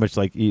much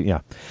like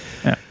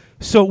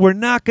So we're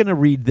not going to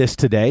read this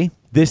today.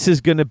 This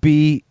is going to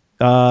be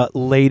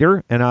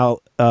later, and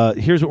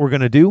here's what we're going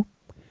to do.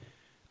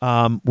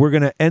 We're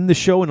going to end the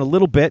show in a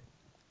little bit,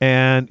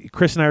 and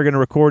Chris and I are going to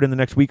record in the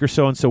next week or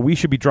so, and so we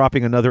should be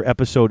dropping another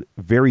episode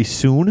very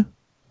soon.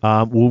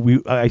 We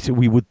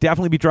would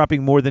definitely be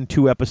dropping more than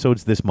 2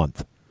 episodes this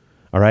month.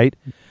 All right?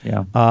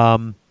 Yeah.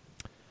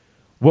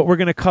 What we're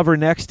going to cover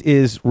next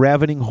is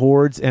Ravening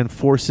Hordes and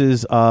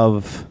Forces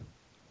of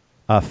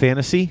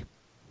Fantasy.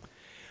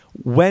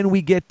 When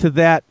we get to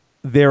that,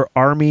 their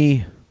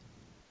army,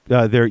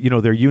 their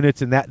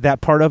units and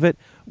that part of it,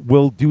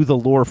 we'll do the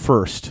lore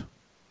first.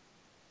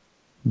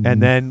 Mm-hmm.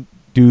 And then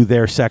do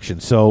their section.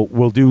 So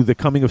we'll do the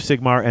Coming of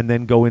Sigmar and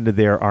then go into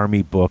their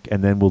army book,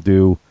 and then we'll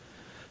do...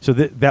 So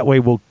that way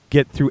we'll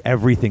get through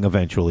everything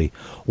eventually.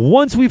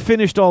 Once we've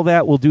finished all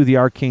that, we'll do the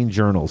Arcane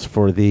Journals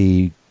for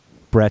the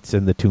Bretts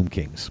and the Tomb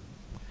Kings.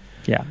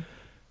 Yeah.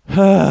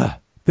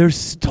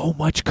 There's so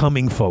much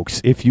coming,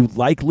 folks. If you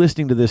like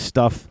listening to this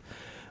stuff,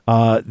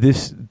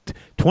 this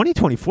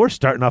 2024 is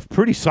starting off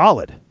pretty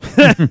solid.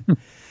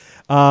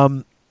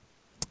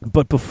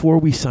 But before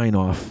we sign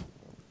off,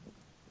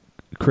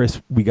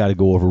 Chris, we got to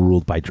go over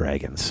Ruled by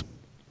Dragons.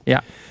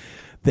 Yeah.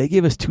 They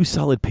gave us 2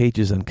 solid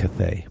pages on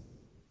Cathay.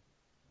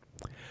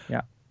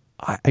 Yeah.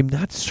 I'm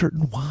not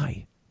certain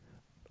why.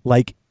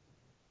 Like,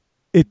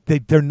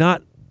 they're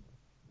not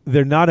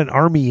an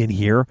army in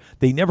here.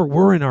 They never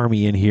were an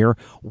army in here.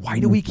 Why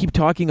do we keep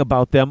talking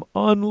about them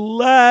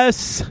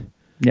unless...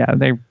 Yeah,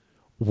 they...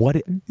 What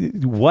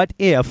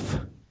if...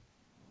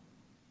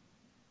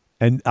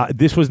 And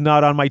this was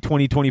not on my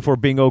 2024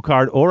 bingo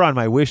card or on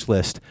my wish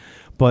list,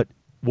 but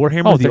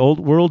Warhammer the Old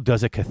World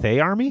does a Cathay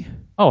army?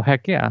 Oh,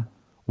 heck yeah.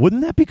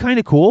 Wouldn't that be kind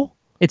of cool?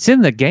 It's in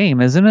the game,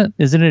 isn't it?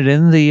 Isn't it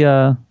in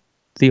the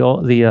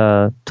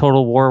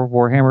Total War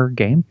Warhammer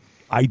game?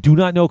 I do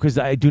not know because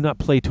I do not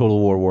play Total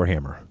War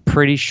Warhammer.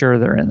 Pretty sure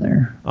they're in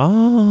there.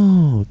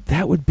 Oh,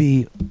 that would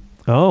be...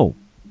 Oh.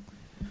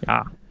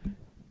 Yeah.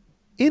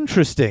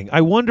 Interesting.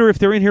 I wonder if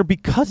they're in here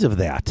because of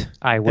that.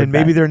 I would And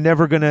maybe they're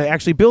never going to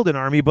actually build an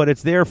army, but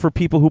it's there for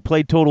people who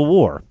played Total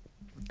War.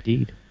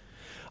 Indeed.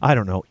 I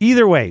don't know.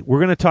 Either way, we're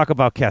going to talk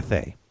about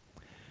Cathay.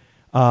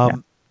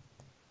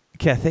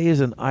 Cathay is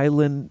an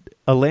island,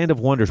 a land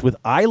of wonders with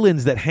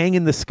islands that hang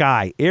in the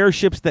sky,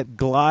 airships that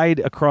glide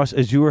across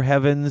azure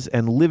heavens,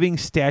 and living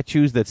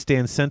statues that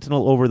stand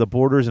sentinel over the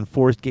borders and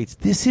forest gates.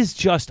 This is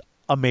just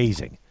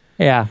amazing.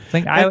 Yeah.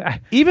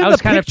 Even I was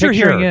the kind picture of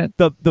picturing here, it.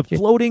 the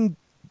floating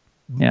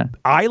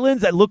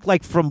islands that look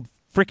like from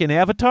freaking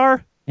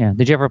Avatar. Yeah.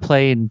 Did you ever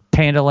play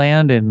Panda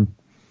Land in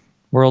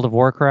World of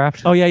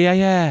Warcraft? Oh,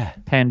 yeah.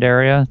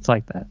 Pandaria. It's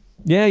like that.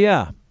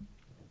 Yeah.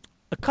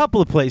 a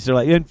couple of places are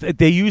like, and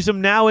they use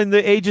them now in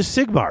the Age of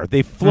Sigmar.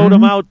 They float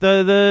them out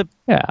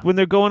when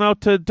they're going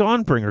out to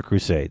Dawnbringer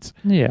crusades.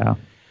 Yeah.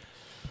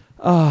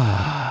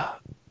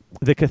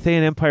 The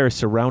Cathayan Empire is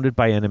surrounded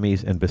by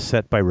enemies and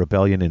beset by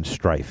rebellion and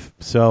strife.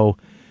 So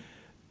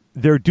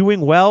they're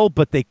doing well,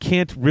 but they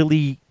can't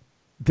really.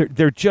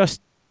 They're just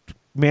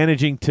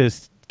managing to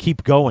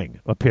keep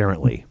going,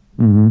 apparently.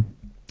 Mm-hmm.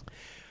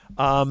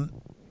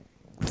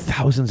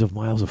 Thousands of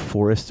miles of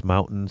forests,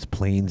 mountains,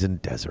 plains,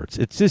 and deserts.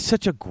 It's just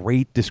such a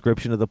great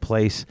description of the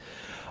place.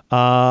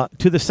 To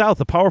the south,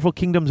 the powerful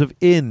kingdoms of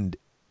Ind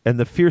and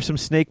the fearsome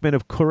snake men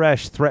of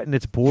Koresh threaten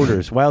its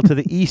borders, while to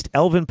the east,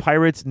 elven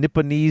pirates,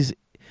 Nipponese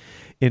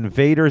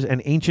invaders,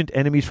 and ancient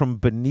enemies from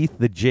beneath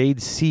the Jade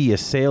Sea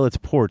assail its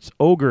ports.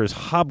 Ogres,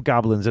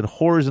 hobgoblins, and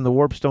horrors in the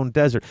Warpstone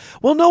Desert.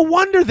 Well, no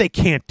wonder they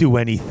can't do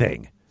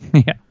anything.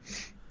 Yeah.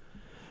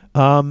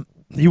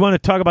 You want to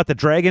talk about the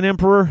Dragon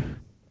Emperor?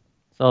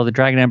 So the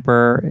Dragon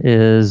Emperor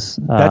is...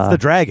 that's the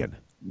dragon.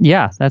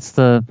 Yeah, that's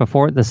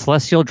before the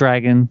Celestial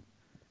Dragon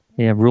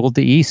ruled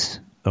the East.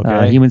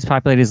 Okay. Humans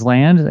populated his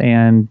land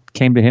and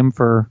came to him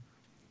for,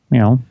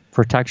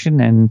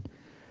 protection. And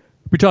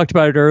we talked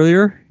about it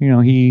earlier.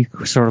 He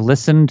sort of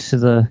listened to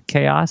the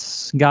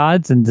Chaos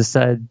gods and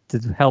decided to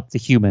help the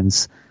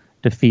humans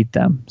defeat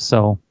them.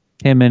 So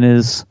him and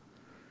his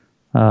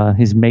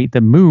mate,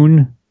 the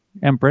Moon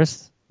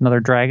Empress, another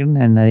dragon,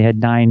 and they had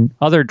 9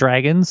 other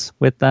dragons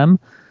with them.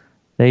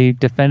 They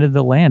defended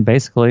the land,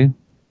 basically.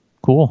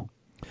 Cool.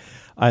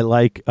 I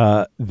like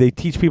they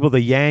teach people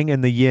the yang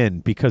and the yin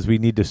because we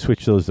need to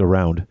switch those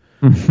around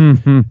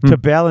to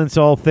balance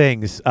all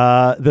things.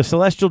 The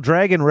celestial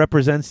dragon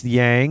represents the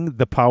yang,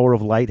 the power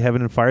of light,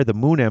 heaven, and fire. The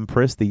moon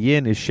empress, the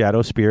yin, is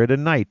shadow, spirit,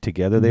 and night.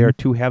 Together they are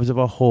two halves of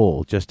a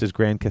whole, just as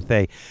Grand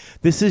Cathay.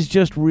 This is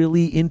just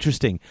really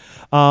interesting.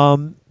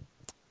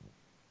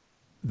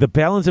 The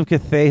balance of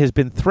Cathay has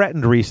been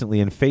threatened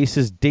recently and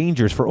faces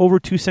dangers. For over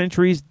 2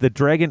 centuries, the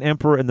Dragon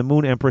Emperor and the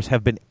Moon Empress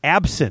have been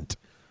absent,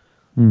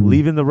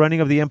 leaving the running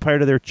of the empire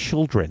to their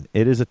children.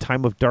 It is a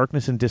time of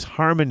darkness and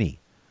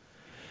disharmony.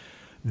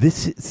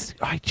 This is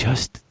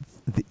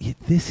the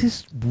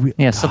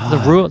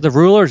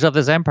rulers of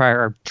this empire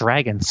are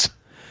dragons.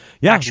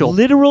 Yeah,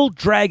 literal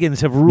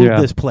dragons have ruled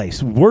this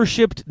place,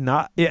 worshipped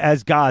not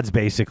as gods,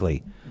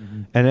 basically,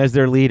 and as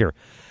their leader.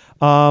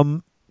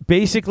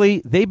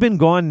 Basically, they've been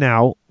gone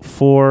now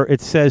for,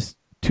 it says,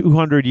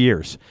 200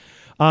 years.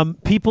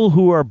 People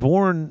who are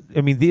born,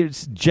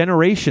 there's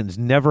generations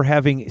never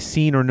having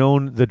seen or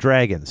known the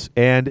dragons.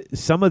 And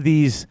some of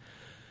these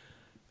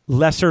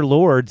lesser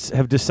lords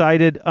have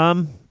decided,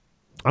 I'm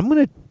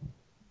going to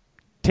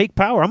take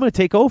power. I'm going to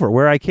take over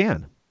where I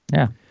can.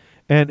 Yeah.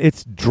 And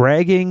it's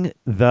dragging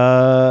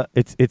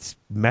it's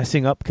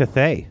messing up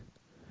Cathay.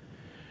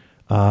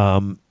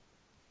 Then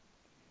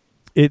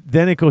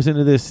it goes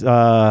into this,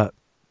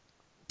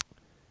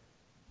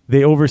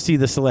 they oversee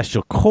the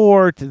celestial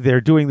court. They're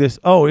doing this.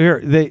 Oh,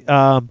 here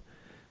the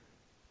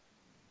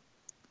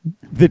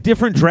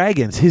different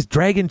dragons. His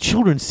dragon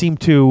children seem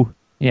to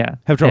have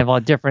trouble. They have all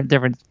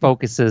different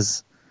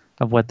focuses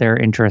of what they're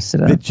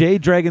interested in. The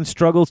Jade Dragon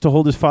struggles to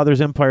hold his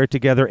father's empire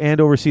together and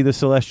oversee the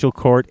celestial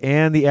court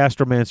and the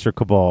Astromancer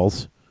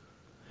cabals.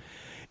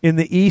 In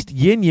the east,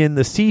 Yin Yin,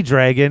 the sea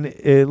dragon,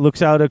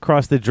 looks out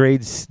across the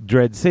Dread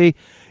Sea.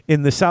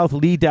 In the south,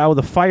 Li Dao,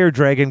 the fire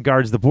dragon,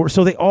 guards the border.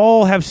 So they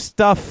all have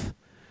stuff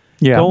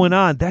going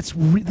on. This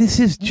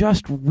is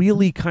just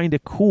really kind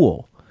of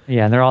cool.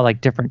 Yeah, and they're all like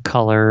different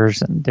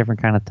colors and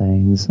different kind of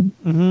things.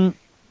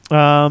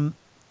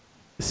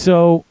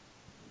 So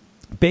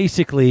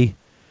basically,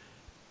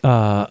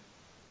 they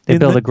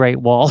build a great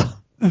wall.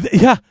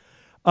 The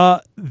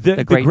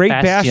great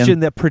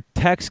bastion that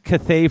protects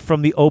Cathay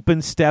from the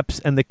open steppes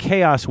and the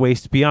chaos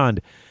wastes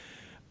beyond.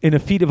 In a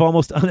feat of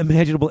almost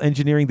unimaginable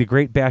engineering, the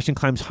Great Bastion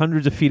climbs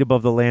hundreds of feet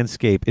above the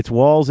landscape, its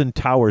walls and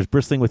towers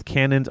bristling with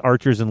cannons,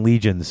 archers, and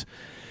legions.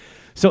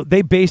 So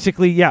they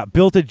basically,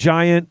 built a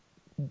giant,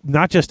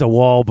 not just a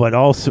wall, but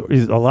also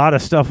a lot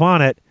of stuff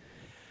on it.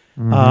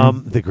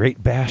 The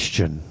Great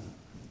Bastion.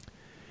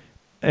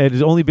 It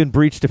has only been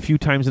breached a few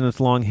times in its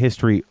long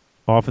history,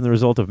 often the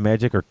result of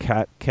magic or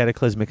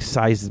cataclysmic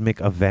seismic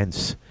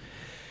events.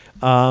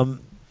 So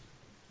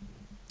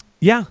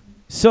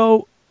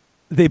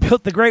they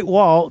built the Great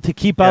Wall to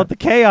keep out the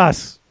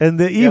chaos and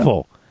the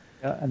evil.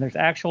 Yeah, and there's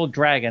actual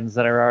dragons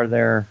that are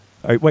their...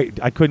 wait,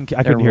 I couldn't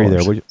hear you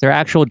there. Their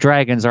actual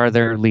dragons are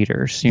their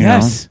leaders.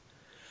 Yes.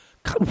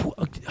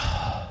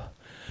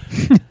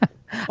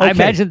 I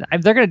imagine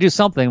they're going to do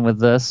something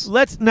with this.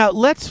 Let's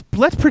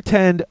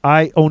pretend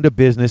I owned a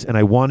business and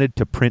I wanted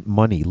to print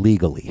money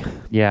legally.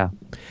 Yeah.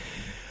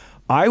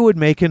 I would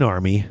make an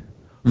army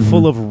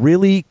full of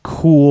really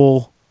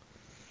cool,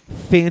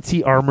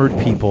 fancy armored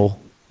people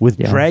with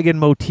dragon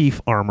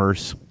motif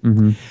armors,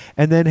 and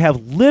then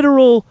have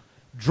literal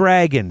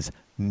dragons.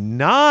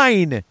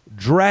 9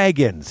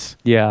 dragons.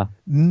 Yeah.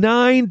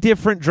 9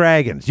 different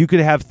dragons. You could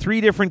have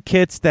 3 different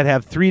kits that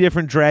have 3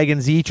 different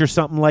dragons each or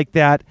something like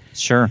that.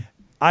 Sure.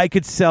 I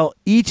could sell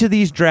each of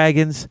these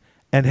dragons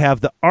and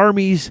have the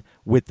armies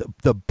with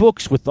the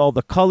books with all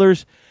the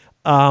colors.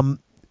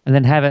 And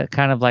then have it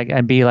kind of like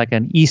and be like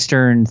an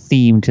Eastern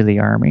theme to the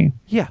army.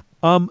 Yeah.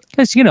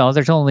 Because,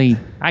 there's only,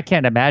 I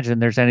can't imagine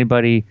there's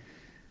anybody,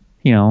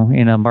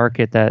 in a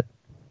market that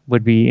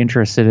would be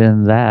interested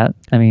in that.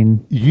 I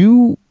mean,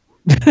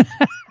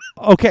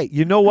 okay,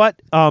 you know what?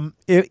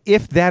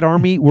 If that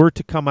army were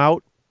to come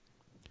out,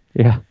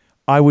 yeah,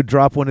 I would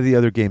drop one of the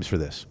other games for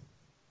this.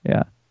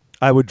 Yeah.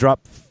 I would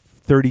drop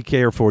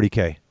 $30K or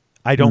 $40K.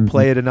 I don't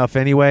play it enough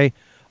anyway.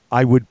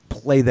 I would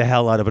play the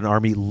hell out of an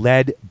army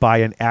led by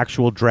an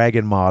actual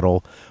dragon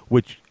model,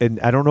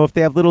 and I don't know if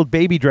they have little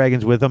baby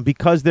dragons with them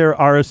because there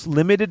are a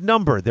limited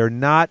number.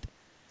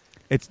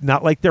 It's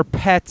not like they're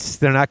pets.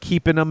 They're not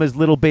keeping them as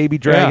little baby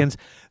dragons.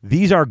 Yeah.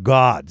 These are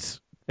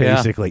gods,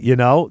 basically,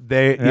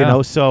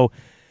 so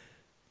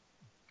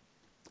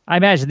I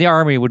imagine the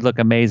army would look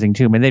amazing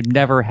too. I mean, they've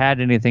never had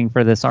anything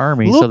for this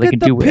army, so they can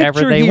do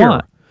whatever they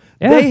want.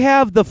 Yeah. They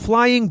have the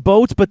flying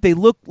boats, but they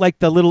look like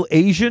the little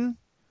Asian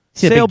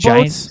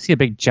sailboats. See a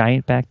big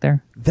giant back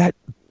there? That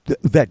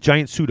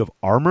giant suit of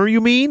armor, you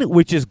mean,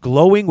 which is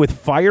glowing with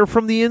fire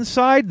from the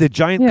inside? The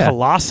giant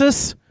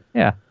Colossus?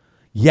 Yeah.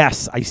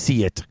 Yes, I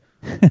see it.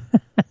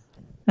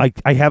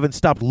 I haven't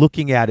stopped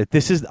looking at it.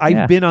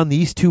 I've been on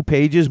these 2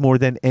 pages more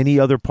than any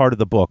other part of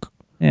the book.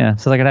 Yeah,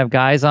 so they're going to have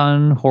guys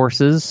on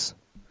horses.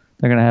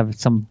 They're going to have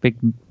some big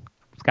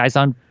guys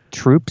on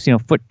troops,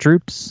 foot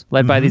troops,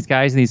 led by these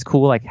guys in these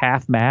cool, like,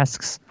 half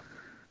masks.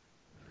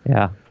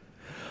 Yeah.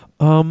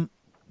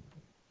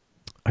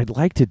 I'd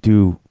like to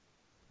do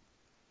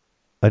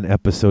an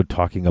episode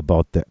talking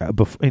about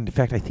in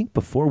fact, I think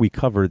before we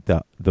covered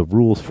the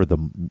rules for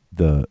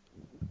the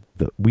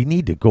we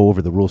need to go over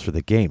the rules for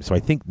the game. So I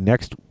think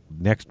next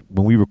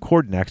when we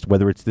record next,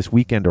 whether it's this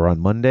weekend or on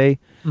Monday,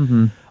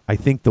 I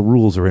think the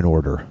rules are in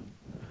order.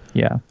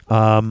 Yeah.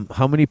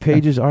 How many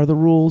pages are the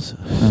rules?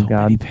 So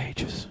many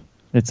pages.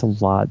 It's a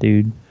lot,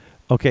 dude.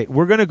 Okay,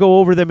 we're going to go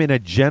over them in a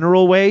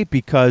general way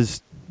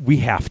because we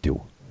have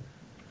to.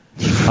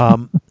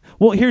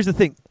 Well, here's the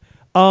thing.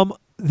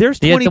 There's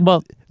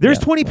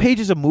 20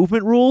 pages of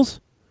movement rules.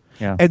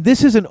 Yeah. And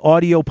this is an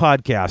audio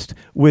podcast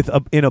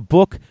in a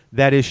book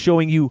that is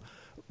showing you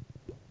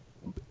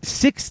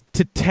 6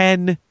 to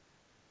 10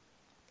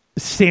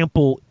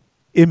 sample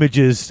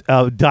images,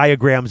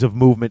 diagrams of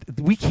movement.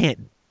 We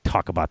can't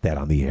talk about that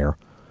on the air.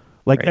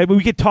 Like, I mean,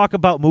 we could talk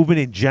about movement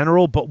in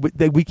general, but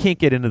we can't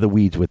get into the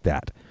weeds with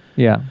that.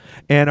 Yeah.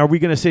 And are we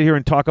going to sit here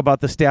and talk about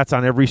the stats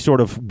on every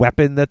sort of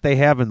weapon that they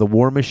have and the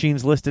war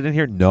machines listed in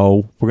here?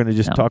 No. We're going to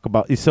just talk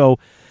about so.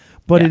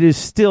 But it is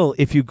still,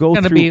 if you go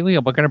through...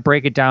 we're going to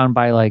break it down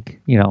by,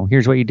 like,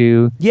 here's what you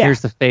do. Yeah.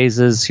 Here's the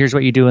phases. Here's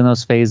what you do in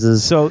those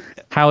phases. So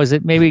how is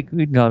it? Maybe,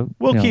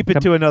 we'll keep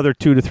it to another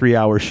 2 to 3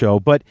 hour show.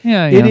 But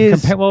it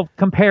is...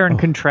 compare and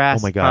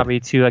contrast probably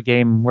to a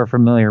game we're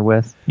familiar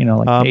with,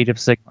 like Age of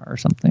Sigmar or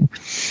something.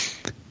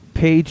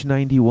 Page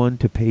 91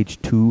 to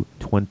page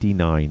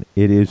 229.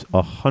 It is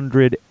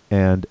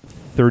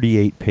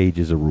 138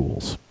 pages of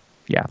rules.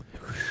 Yeah.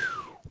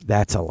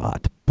 That's a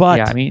lot. But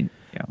yeah, I mean,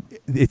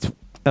 it's...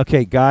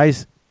 Okay,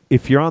 guys,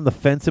 if you're on the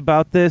fence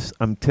about this,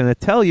 I'm going to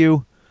tell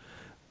you,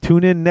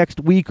 tune in next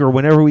week or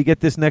whenever we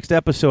get this next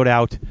episode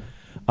out,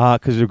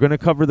 because we're going to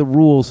cover the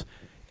rules.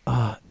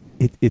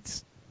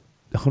 It's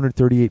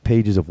 138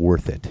 pages of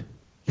worth it.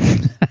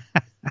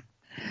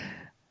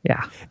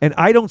 Yeah. And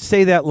I don't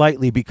say that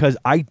lightly because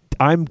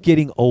I'm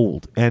getting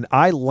old, and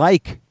I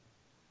like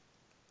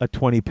a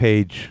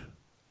 20-page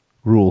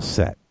rule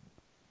set.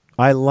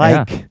 I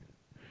like,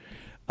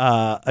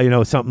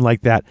 something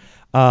like that.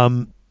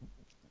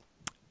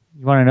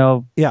 You want to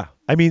know? Yeah.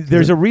 I mean,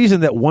 there's a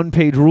reason that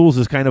 1-page rules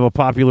is kind of a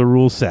popular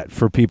rule set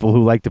for people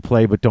who like to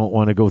play but don't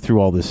want to go through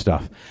all this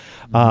stuff.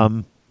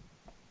 I'm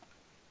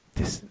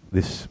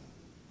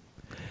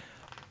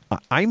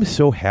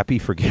so happy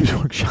for Games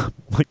Workshop.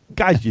 Like,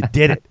 guys, you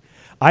did it.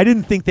 I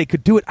didn't think they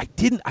could do it.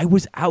 I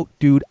was out,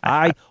 dude.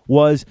 I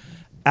was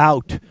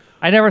out.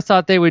 I never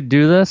thought they would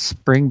do this,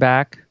 bring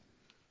back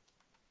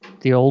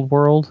the old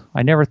world.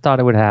 I never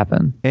thought it would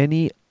happen.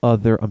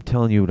 I'm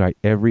telling you, right,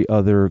 every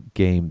other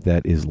game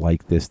that is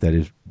like this, that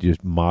is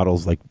just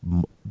models like,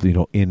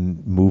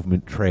 in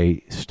movement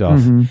tray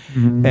stuff,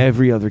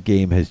 every other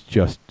game has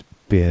just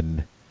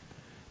been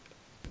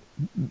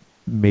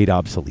made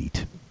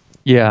obsolete.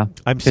 Yeah.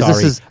 I'm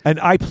sorry. And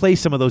I play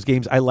some of those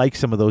games. I like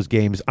some of those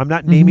games. I'm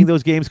not naming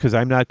those games because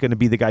I'm not going to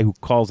be the guy who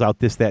calls out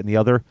this, that, and the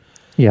other.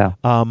 Yeah.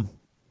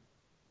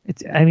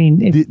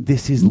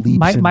 This is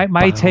leaps and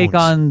my take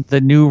on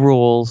the new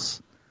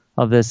rules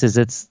of this is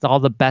it's all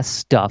the best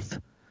stuff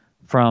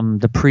from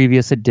the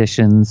previous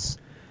editions,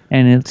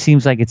 and it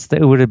seems like it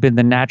would have been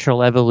the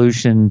natural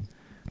evolution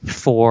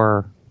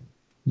for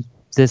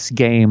this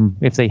game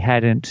if they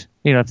hadn't,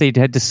 if they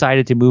had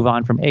decided to move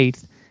on from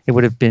 8th, it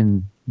would have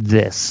been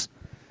this.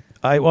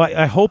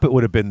 I hope it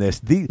would have been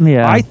this.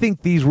 I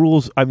think these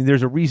rules,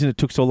 there's a reason it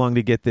took so long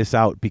to get this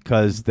out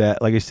because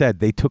that, like I said,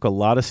 they took a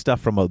lot of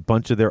stuff from a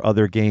bunch of their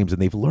other games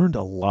and they've learned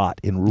a lot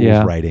in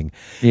rules writing.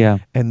 Yeah.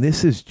 And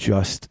this is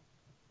just,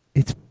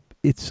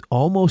 it's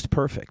almost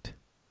perfect.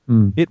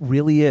 It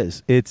really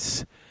is.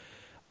 It's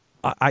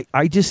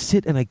I just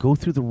sit and I go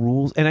through the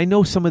rules, and I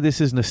know some of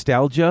this is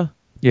nostalgia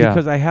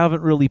because I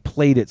haven't really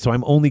played it, so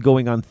I'm only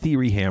going on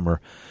Theory Hammer.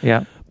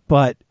 Yeah.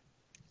 But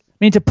I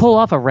mean, to pull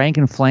off a rank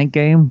and flank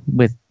game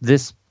with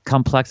this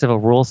complex of a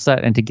rule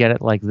set and to get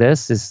it like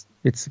this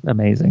it's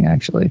amazing,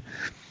 actually.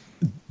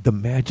 The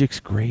Magic's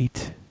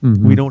great.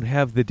 Mm-hmm. We don't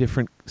have the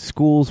different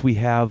schools. We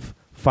have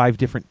 5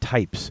 different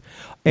types.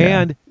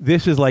 And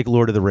this is like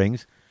Lord of the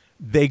Rings.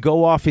 They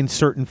go off in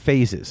certain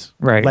phases.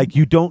 Right. Like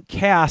you don't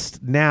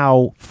cast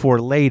now for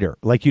later.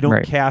 Like you don't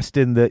Right. cast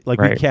in the we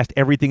Right. cast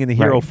everything in the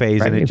hero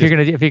phase. Right. And it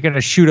If you're gonna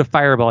shoot a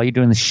fireball, you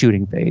do in the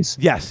shooting phase.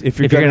 yes, if If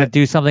you're gonna gonna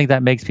do something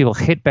that makes people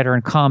hit better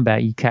in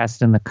combat, you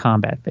cast in the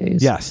combat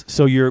phase. yes,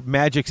 so your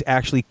magic's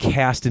actually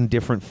cast in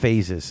different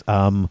phases.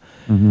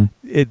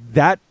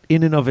 That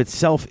in and of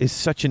itself is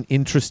such an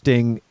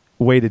interesting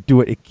way to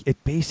do it.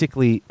 It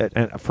basically,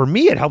 for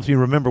me, it helps me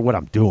remember what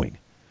I'm doing.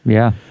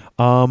 Yeah.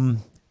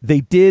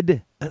 They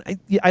did.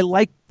 I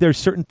like there's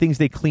certain things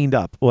they cleaned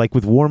up, like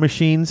with War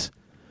Machines,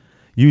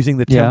 using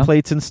the Yeah.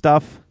 templates and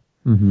stuff.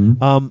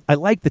 Mm-hmm. I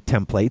like the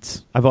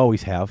templates. I've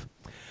always have.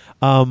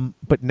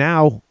 But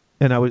now,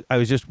 and I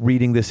was just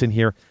reading this in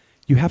here.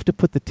 You have to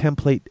put the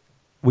template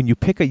when you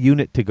pick a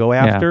unit to go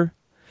after.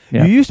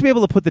 Yeah. You used to be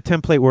able to put the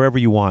template wherever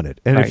you wanted.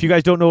 And Right. if you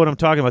guys don't know what I'm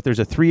talking about, there's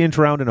a 3-inch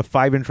round and a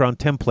 5-inch round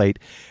template,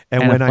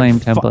 And when a flame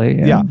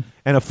template, yeah.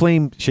 and a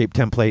flame shaped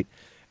template.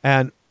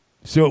 And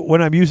so when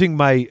I'm using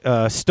my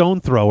stone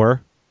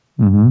thrower,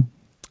 Mm-hmm.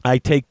 I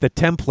take the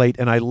template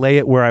and I lay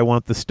it where I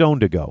want the stone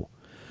to go.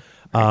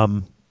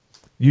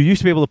 You used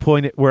to be able to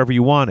point it wherever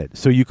you wanted.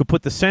 So you could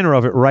put the center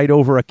of it right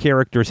over a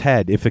character's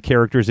head if the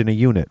character's in a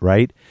unit,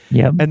 right?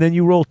 Yep. And then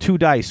you roll 2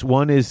 dice.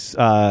 One is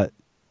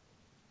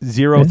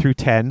 0 through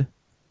 10.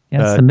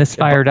 Yeah, it's the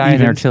misfire die and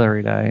the evens.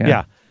 artillery die.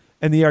 Yeah.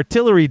 And the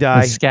artillery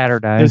die, The scatter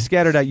die. the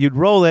scatter die, you'd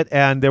roll it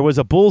and there was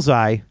a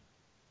bullseye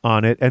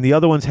on it, and the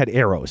other ones had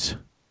arrows.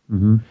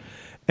 Mm-hmm.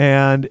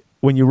 And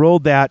when you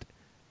rolled that,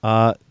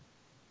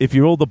 if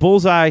you rolled the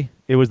bullseye,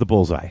 it was the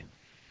bullseye.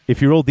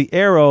 If you rolled the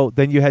arrow,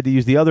 then you had to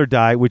use the other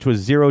die, which was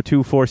 0,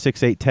 2, 4,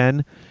 6, 8,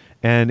 10,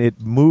 and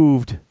it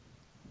moved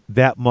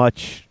that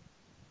much,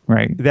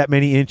 Right. that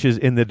many inches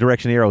in the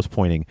direction the arrow's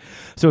pointing.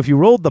 So if you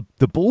rolled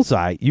the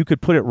bullseye, you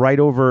could put it right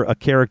over a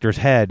character's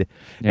head,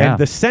 Yeah. and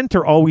the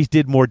center always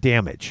did more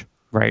damage.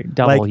 Right.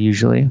 Double Like-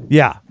 usually.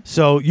 Yeah,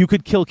 so you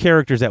could kill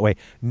characters that way.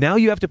 Now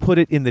you have to put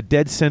it in the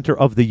dead center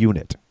of the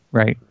unit.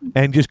 Right.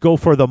 And just go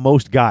for the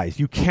most guys.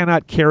 You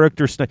cannot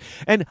character snipe.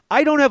 And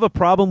I don't have a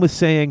problem with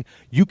saying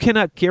you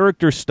cannot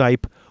character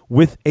snipe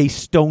with a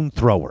stone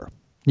thrower.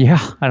 Yeah,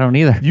 I don't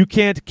either. You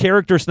can't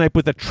character snipe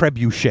with a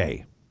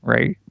trebuchet.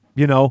 Right.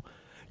 You know,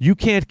 you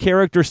can't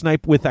character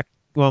snipe with a.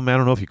 Well, I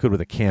don't know if you could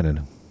with a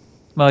cannon.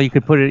 Well, you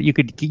could put it.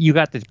 You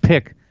got to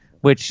pick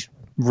which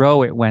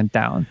row it went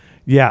down.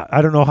 Yeah,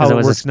 I don't know how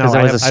it works now. Because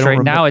it was a I don't straight.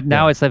 remember-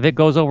 Now it's if it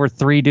goes over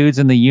 3 dudes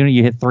in the unit,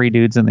 you hit 3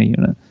 dudes in the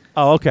unit.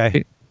 Oh,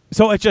 okay.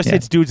 So it just Yeah.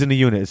 hits dudes in the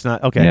unit. It's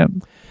not okay. Yep.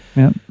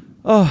 Yep.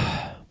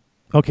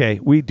 Okay,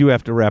 we do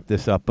have to wrap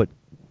this up, but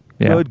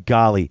Yeah. good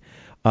golly.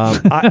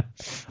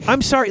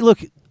 I'm sorry.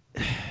 Look,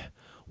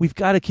 we've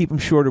got to keep them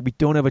shorter. We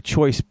don't have a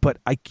choice, but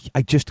I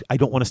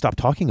don't want to stop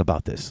talking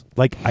about this.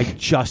 Like, I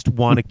just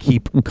want to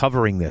keep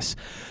covering this.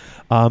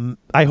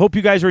 I hope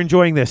you guys are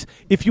enjoying this.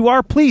 If you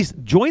are, please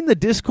join the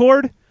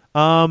Discord.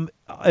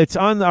 It's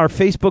on our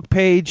Facebook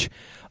page.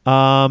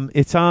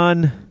 It's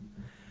on...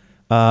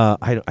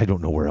 I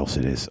don't know where else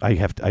it is.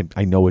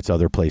 I know it's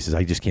other places.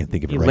 I just can't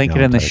think of it You right link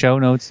now. it in the But- show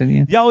notes, didn't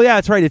you? Yeah, oh yeah,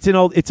 that's right. It's in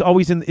all. It's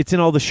always in. It's in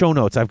all the show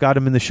notes. I've got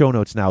them in the show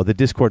notes now. The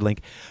Discord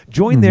link.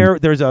 Join there.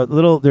 There's a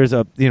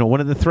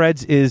one of the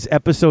threads is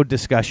episode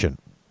discussion.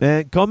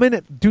 Come in,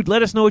 dude.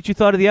 Let us know what you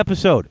thought of the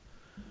episode.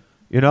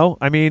 You know,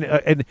 I mean,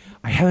 and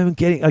I haven't been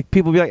getting like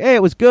people be like, "Hey,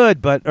 it was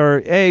good,"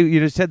 or "Hey, you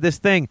just said this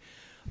thing,"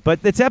 but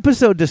it's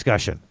episode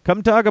discussion.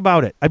 Come talk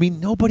about it. I mean,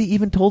 nobody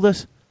even told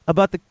us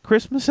about the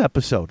Christmas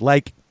episode.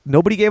 Like,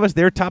 nobody gave us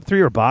their top 3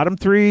 or bottom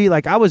 3.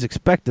 Like, I was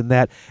expecting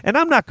that, and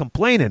I'm not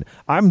complaining.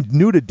 I'm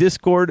new to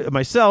Discord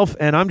myself,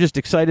 and I'm just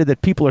excited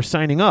that people are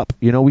signing up.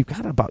 You know, we've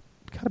got about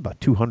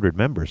 200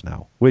 members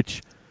now,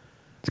 which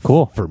It's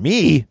cool. for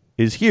me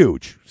is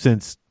huge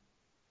since,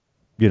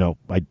 you know,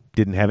 I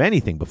didn't have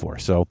anything before.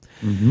 So,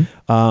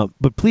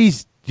 but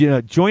please,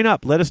 join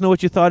up. Let us know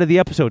what you thought of the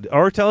episode,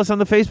 or tell us on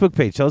the Facebook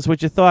page. Tell us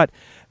what you thought.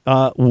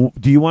 Do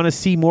you want to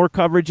see more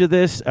coverage of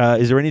this?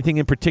 Is there anything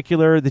in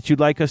particular that you'd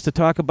like us to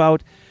talk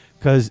about?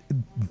 Because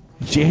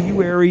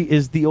January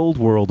is the old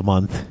world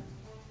month.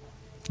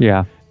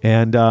 Yeah.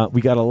 And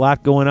we got a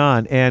lot going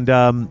on.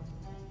 And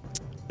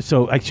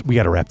so we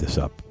got to wrap this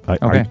up.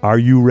 Okay. Are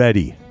you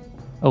ready?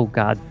 Oh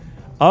God.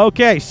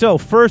 Okay, so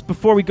first,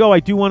 before we go, I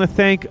do want to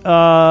thank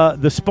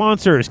the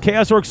sponsors,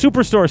 Chaos Orc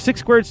Superstore, 6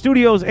 Squared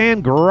Studios,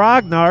 and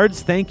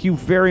Grognards. Thank you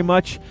very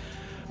much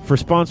for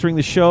sponsoring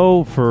the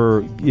show,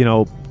 for,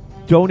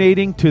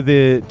 donating to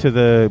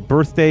the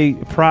birthday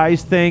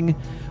prize thing.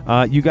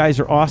 You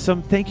guys are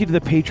awesome. Thank you to the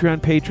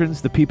Patreon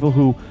patrons, the people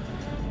who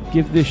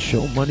give this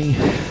show money.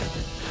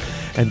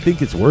 and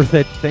think it's worth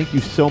it. Thank you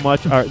so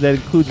much. That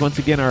includes, once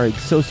again, our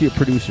associate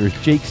producers,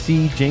 Jake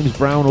C., James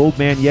Brown, Old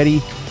Man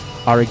Yeti,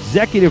 our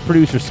executive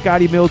producers,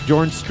 Scotty Mill,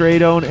 Jordan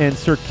Stradone, and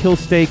Sir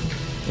Killsteak.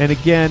 And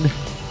again,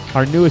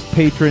 our newest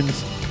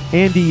patrons,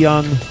 Andy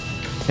Young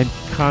and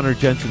Connor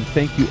Jensen.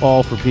 Thank you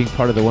all for being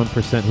part of the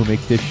 1% who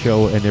make this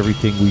show and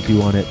everything we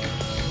do on it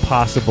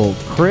possible.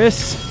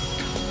 Chris,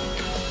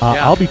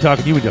 I'll be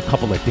talking to you in a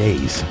couple of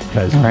days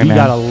because we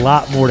got a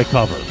lot more to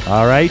cover.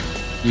 All right?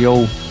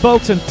 Yo.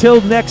 Folks,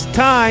 until next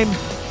time.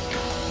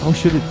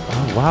 Should we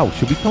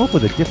come up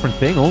with a different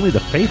thing? Only the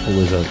faithful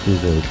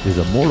is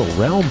a Mortal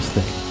Realms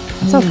thing.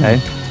 That's okay.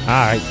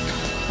 All right.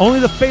 Only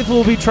the faithful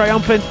will be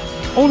triumphant.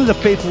 Only the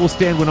faithful will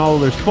stand when all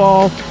others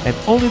fall, and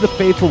only the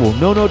faithful will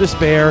know no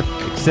despair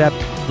except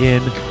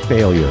in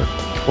failure.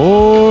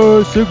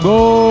 Oh,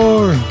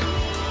 Sigmar!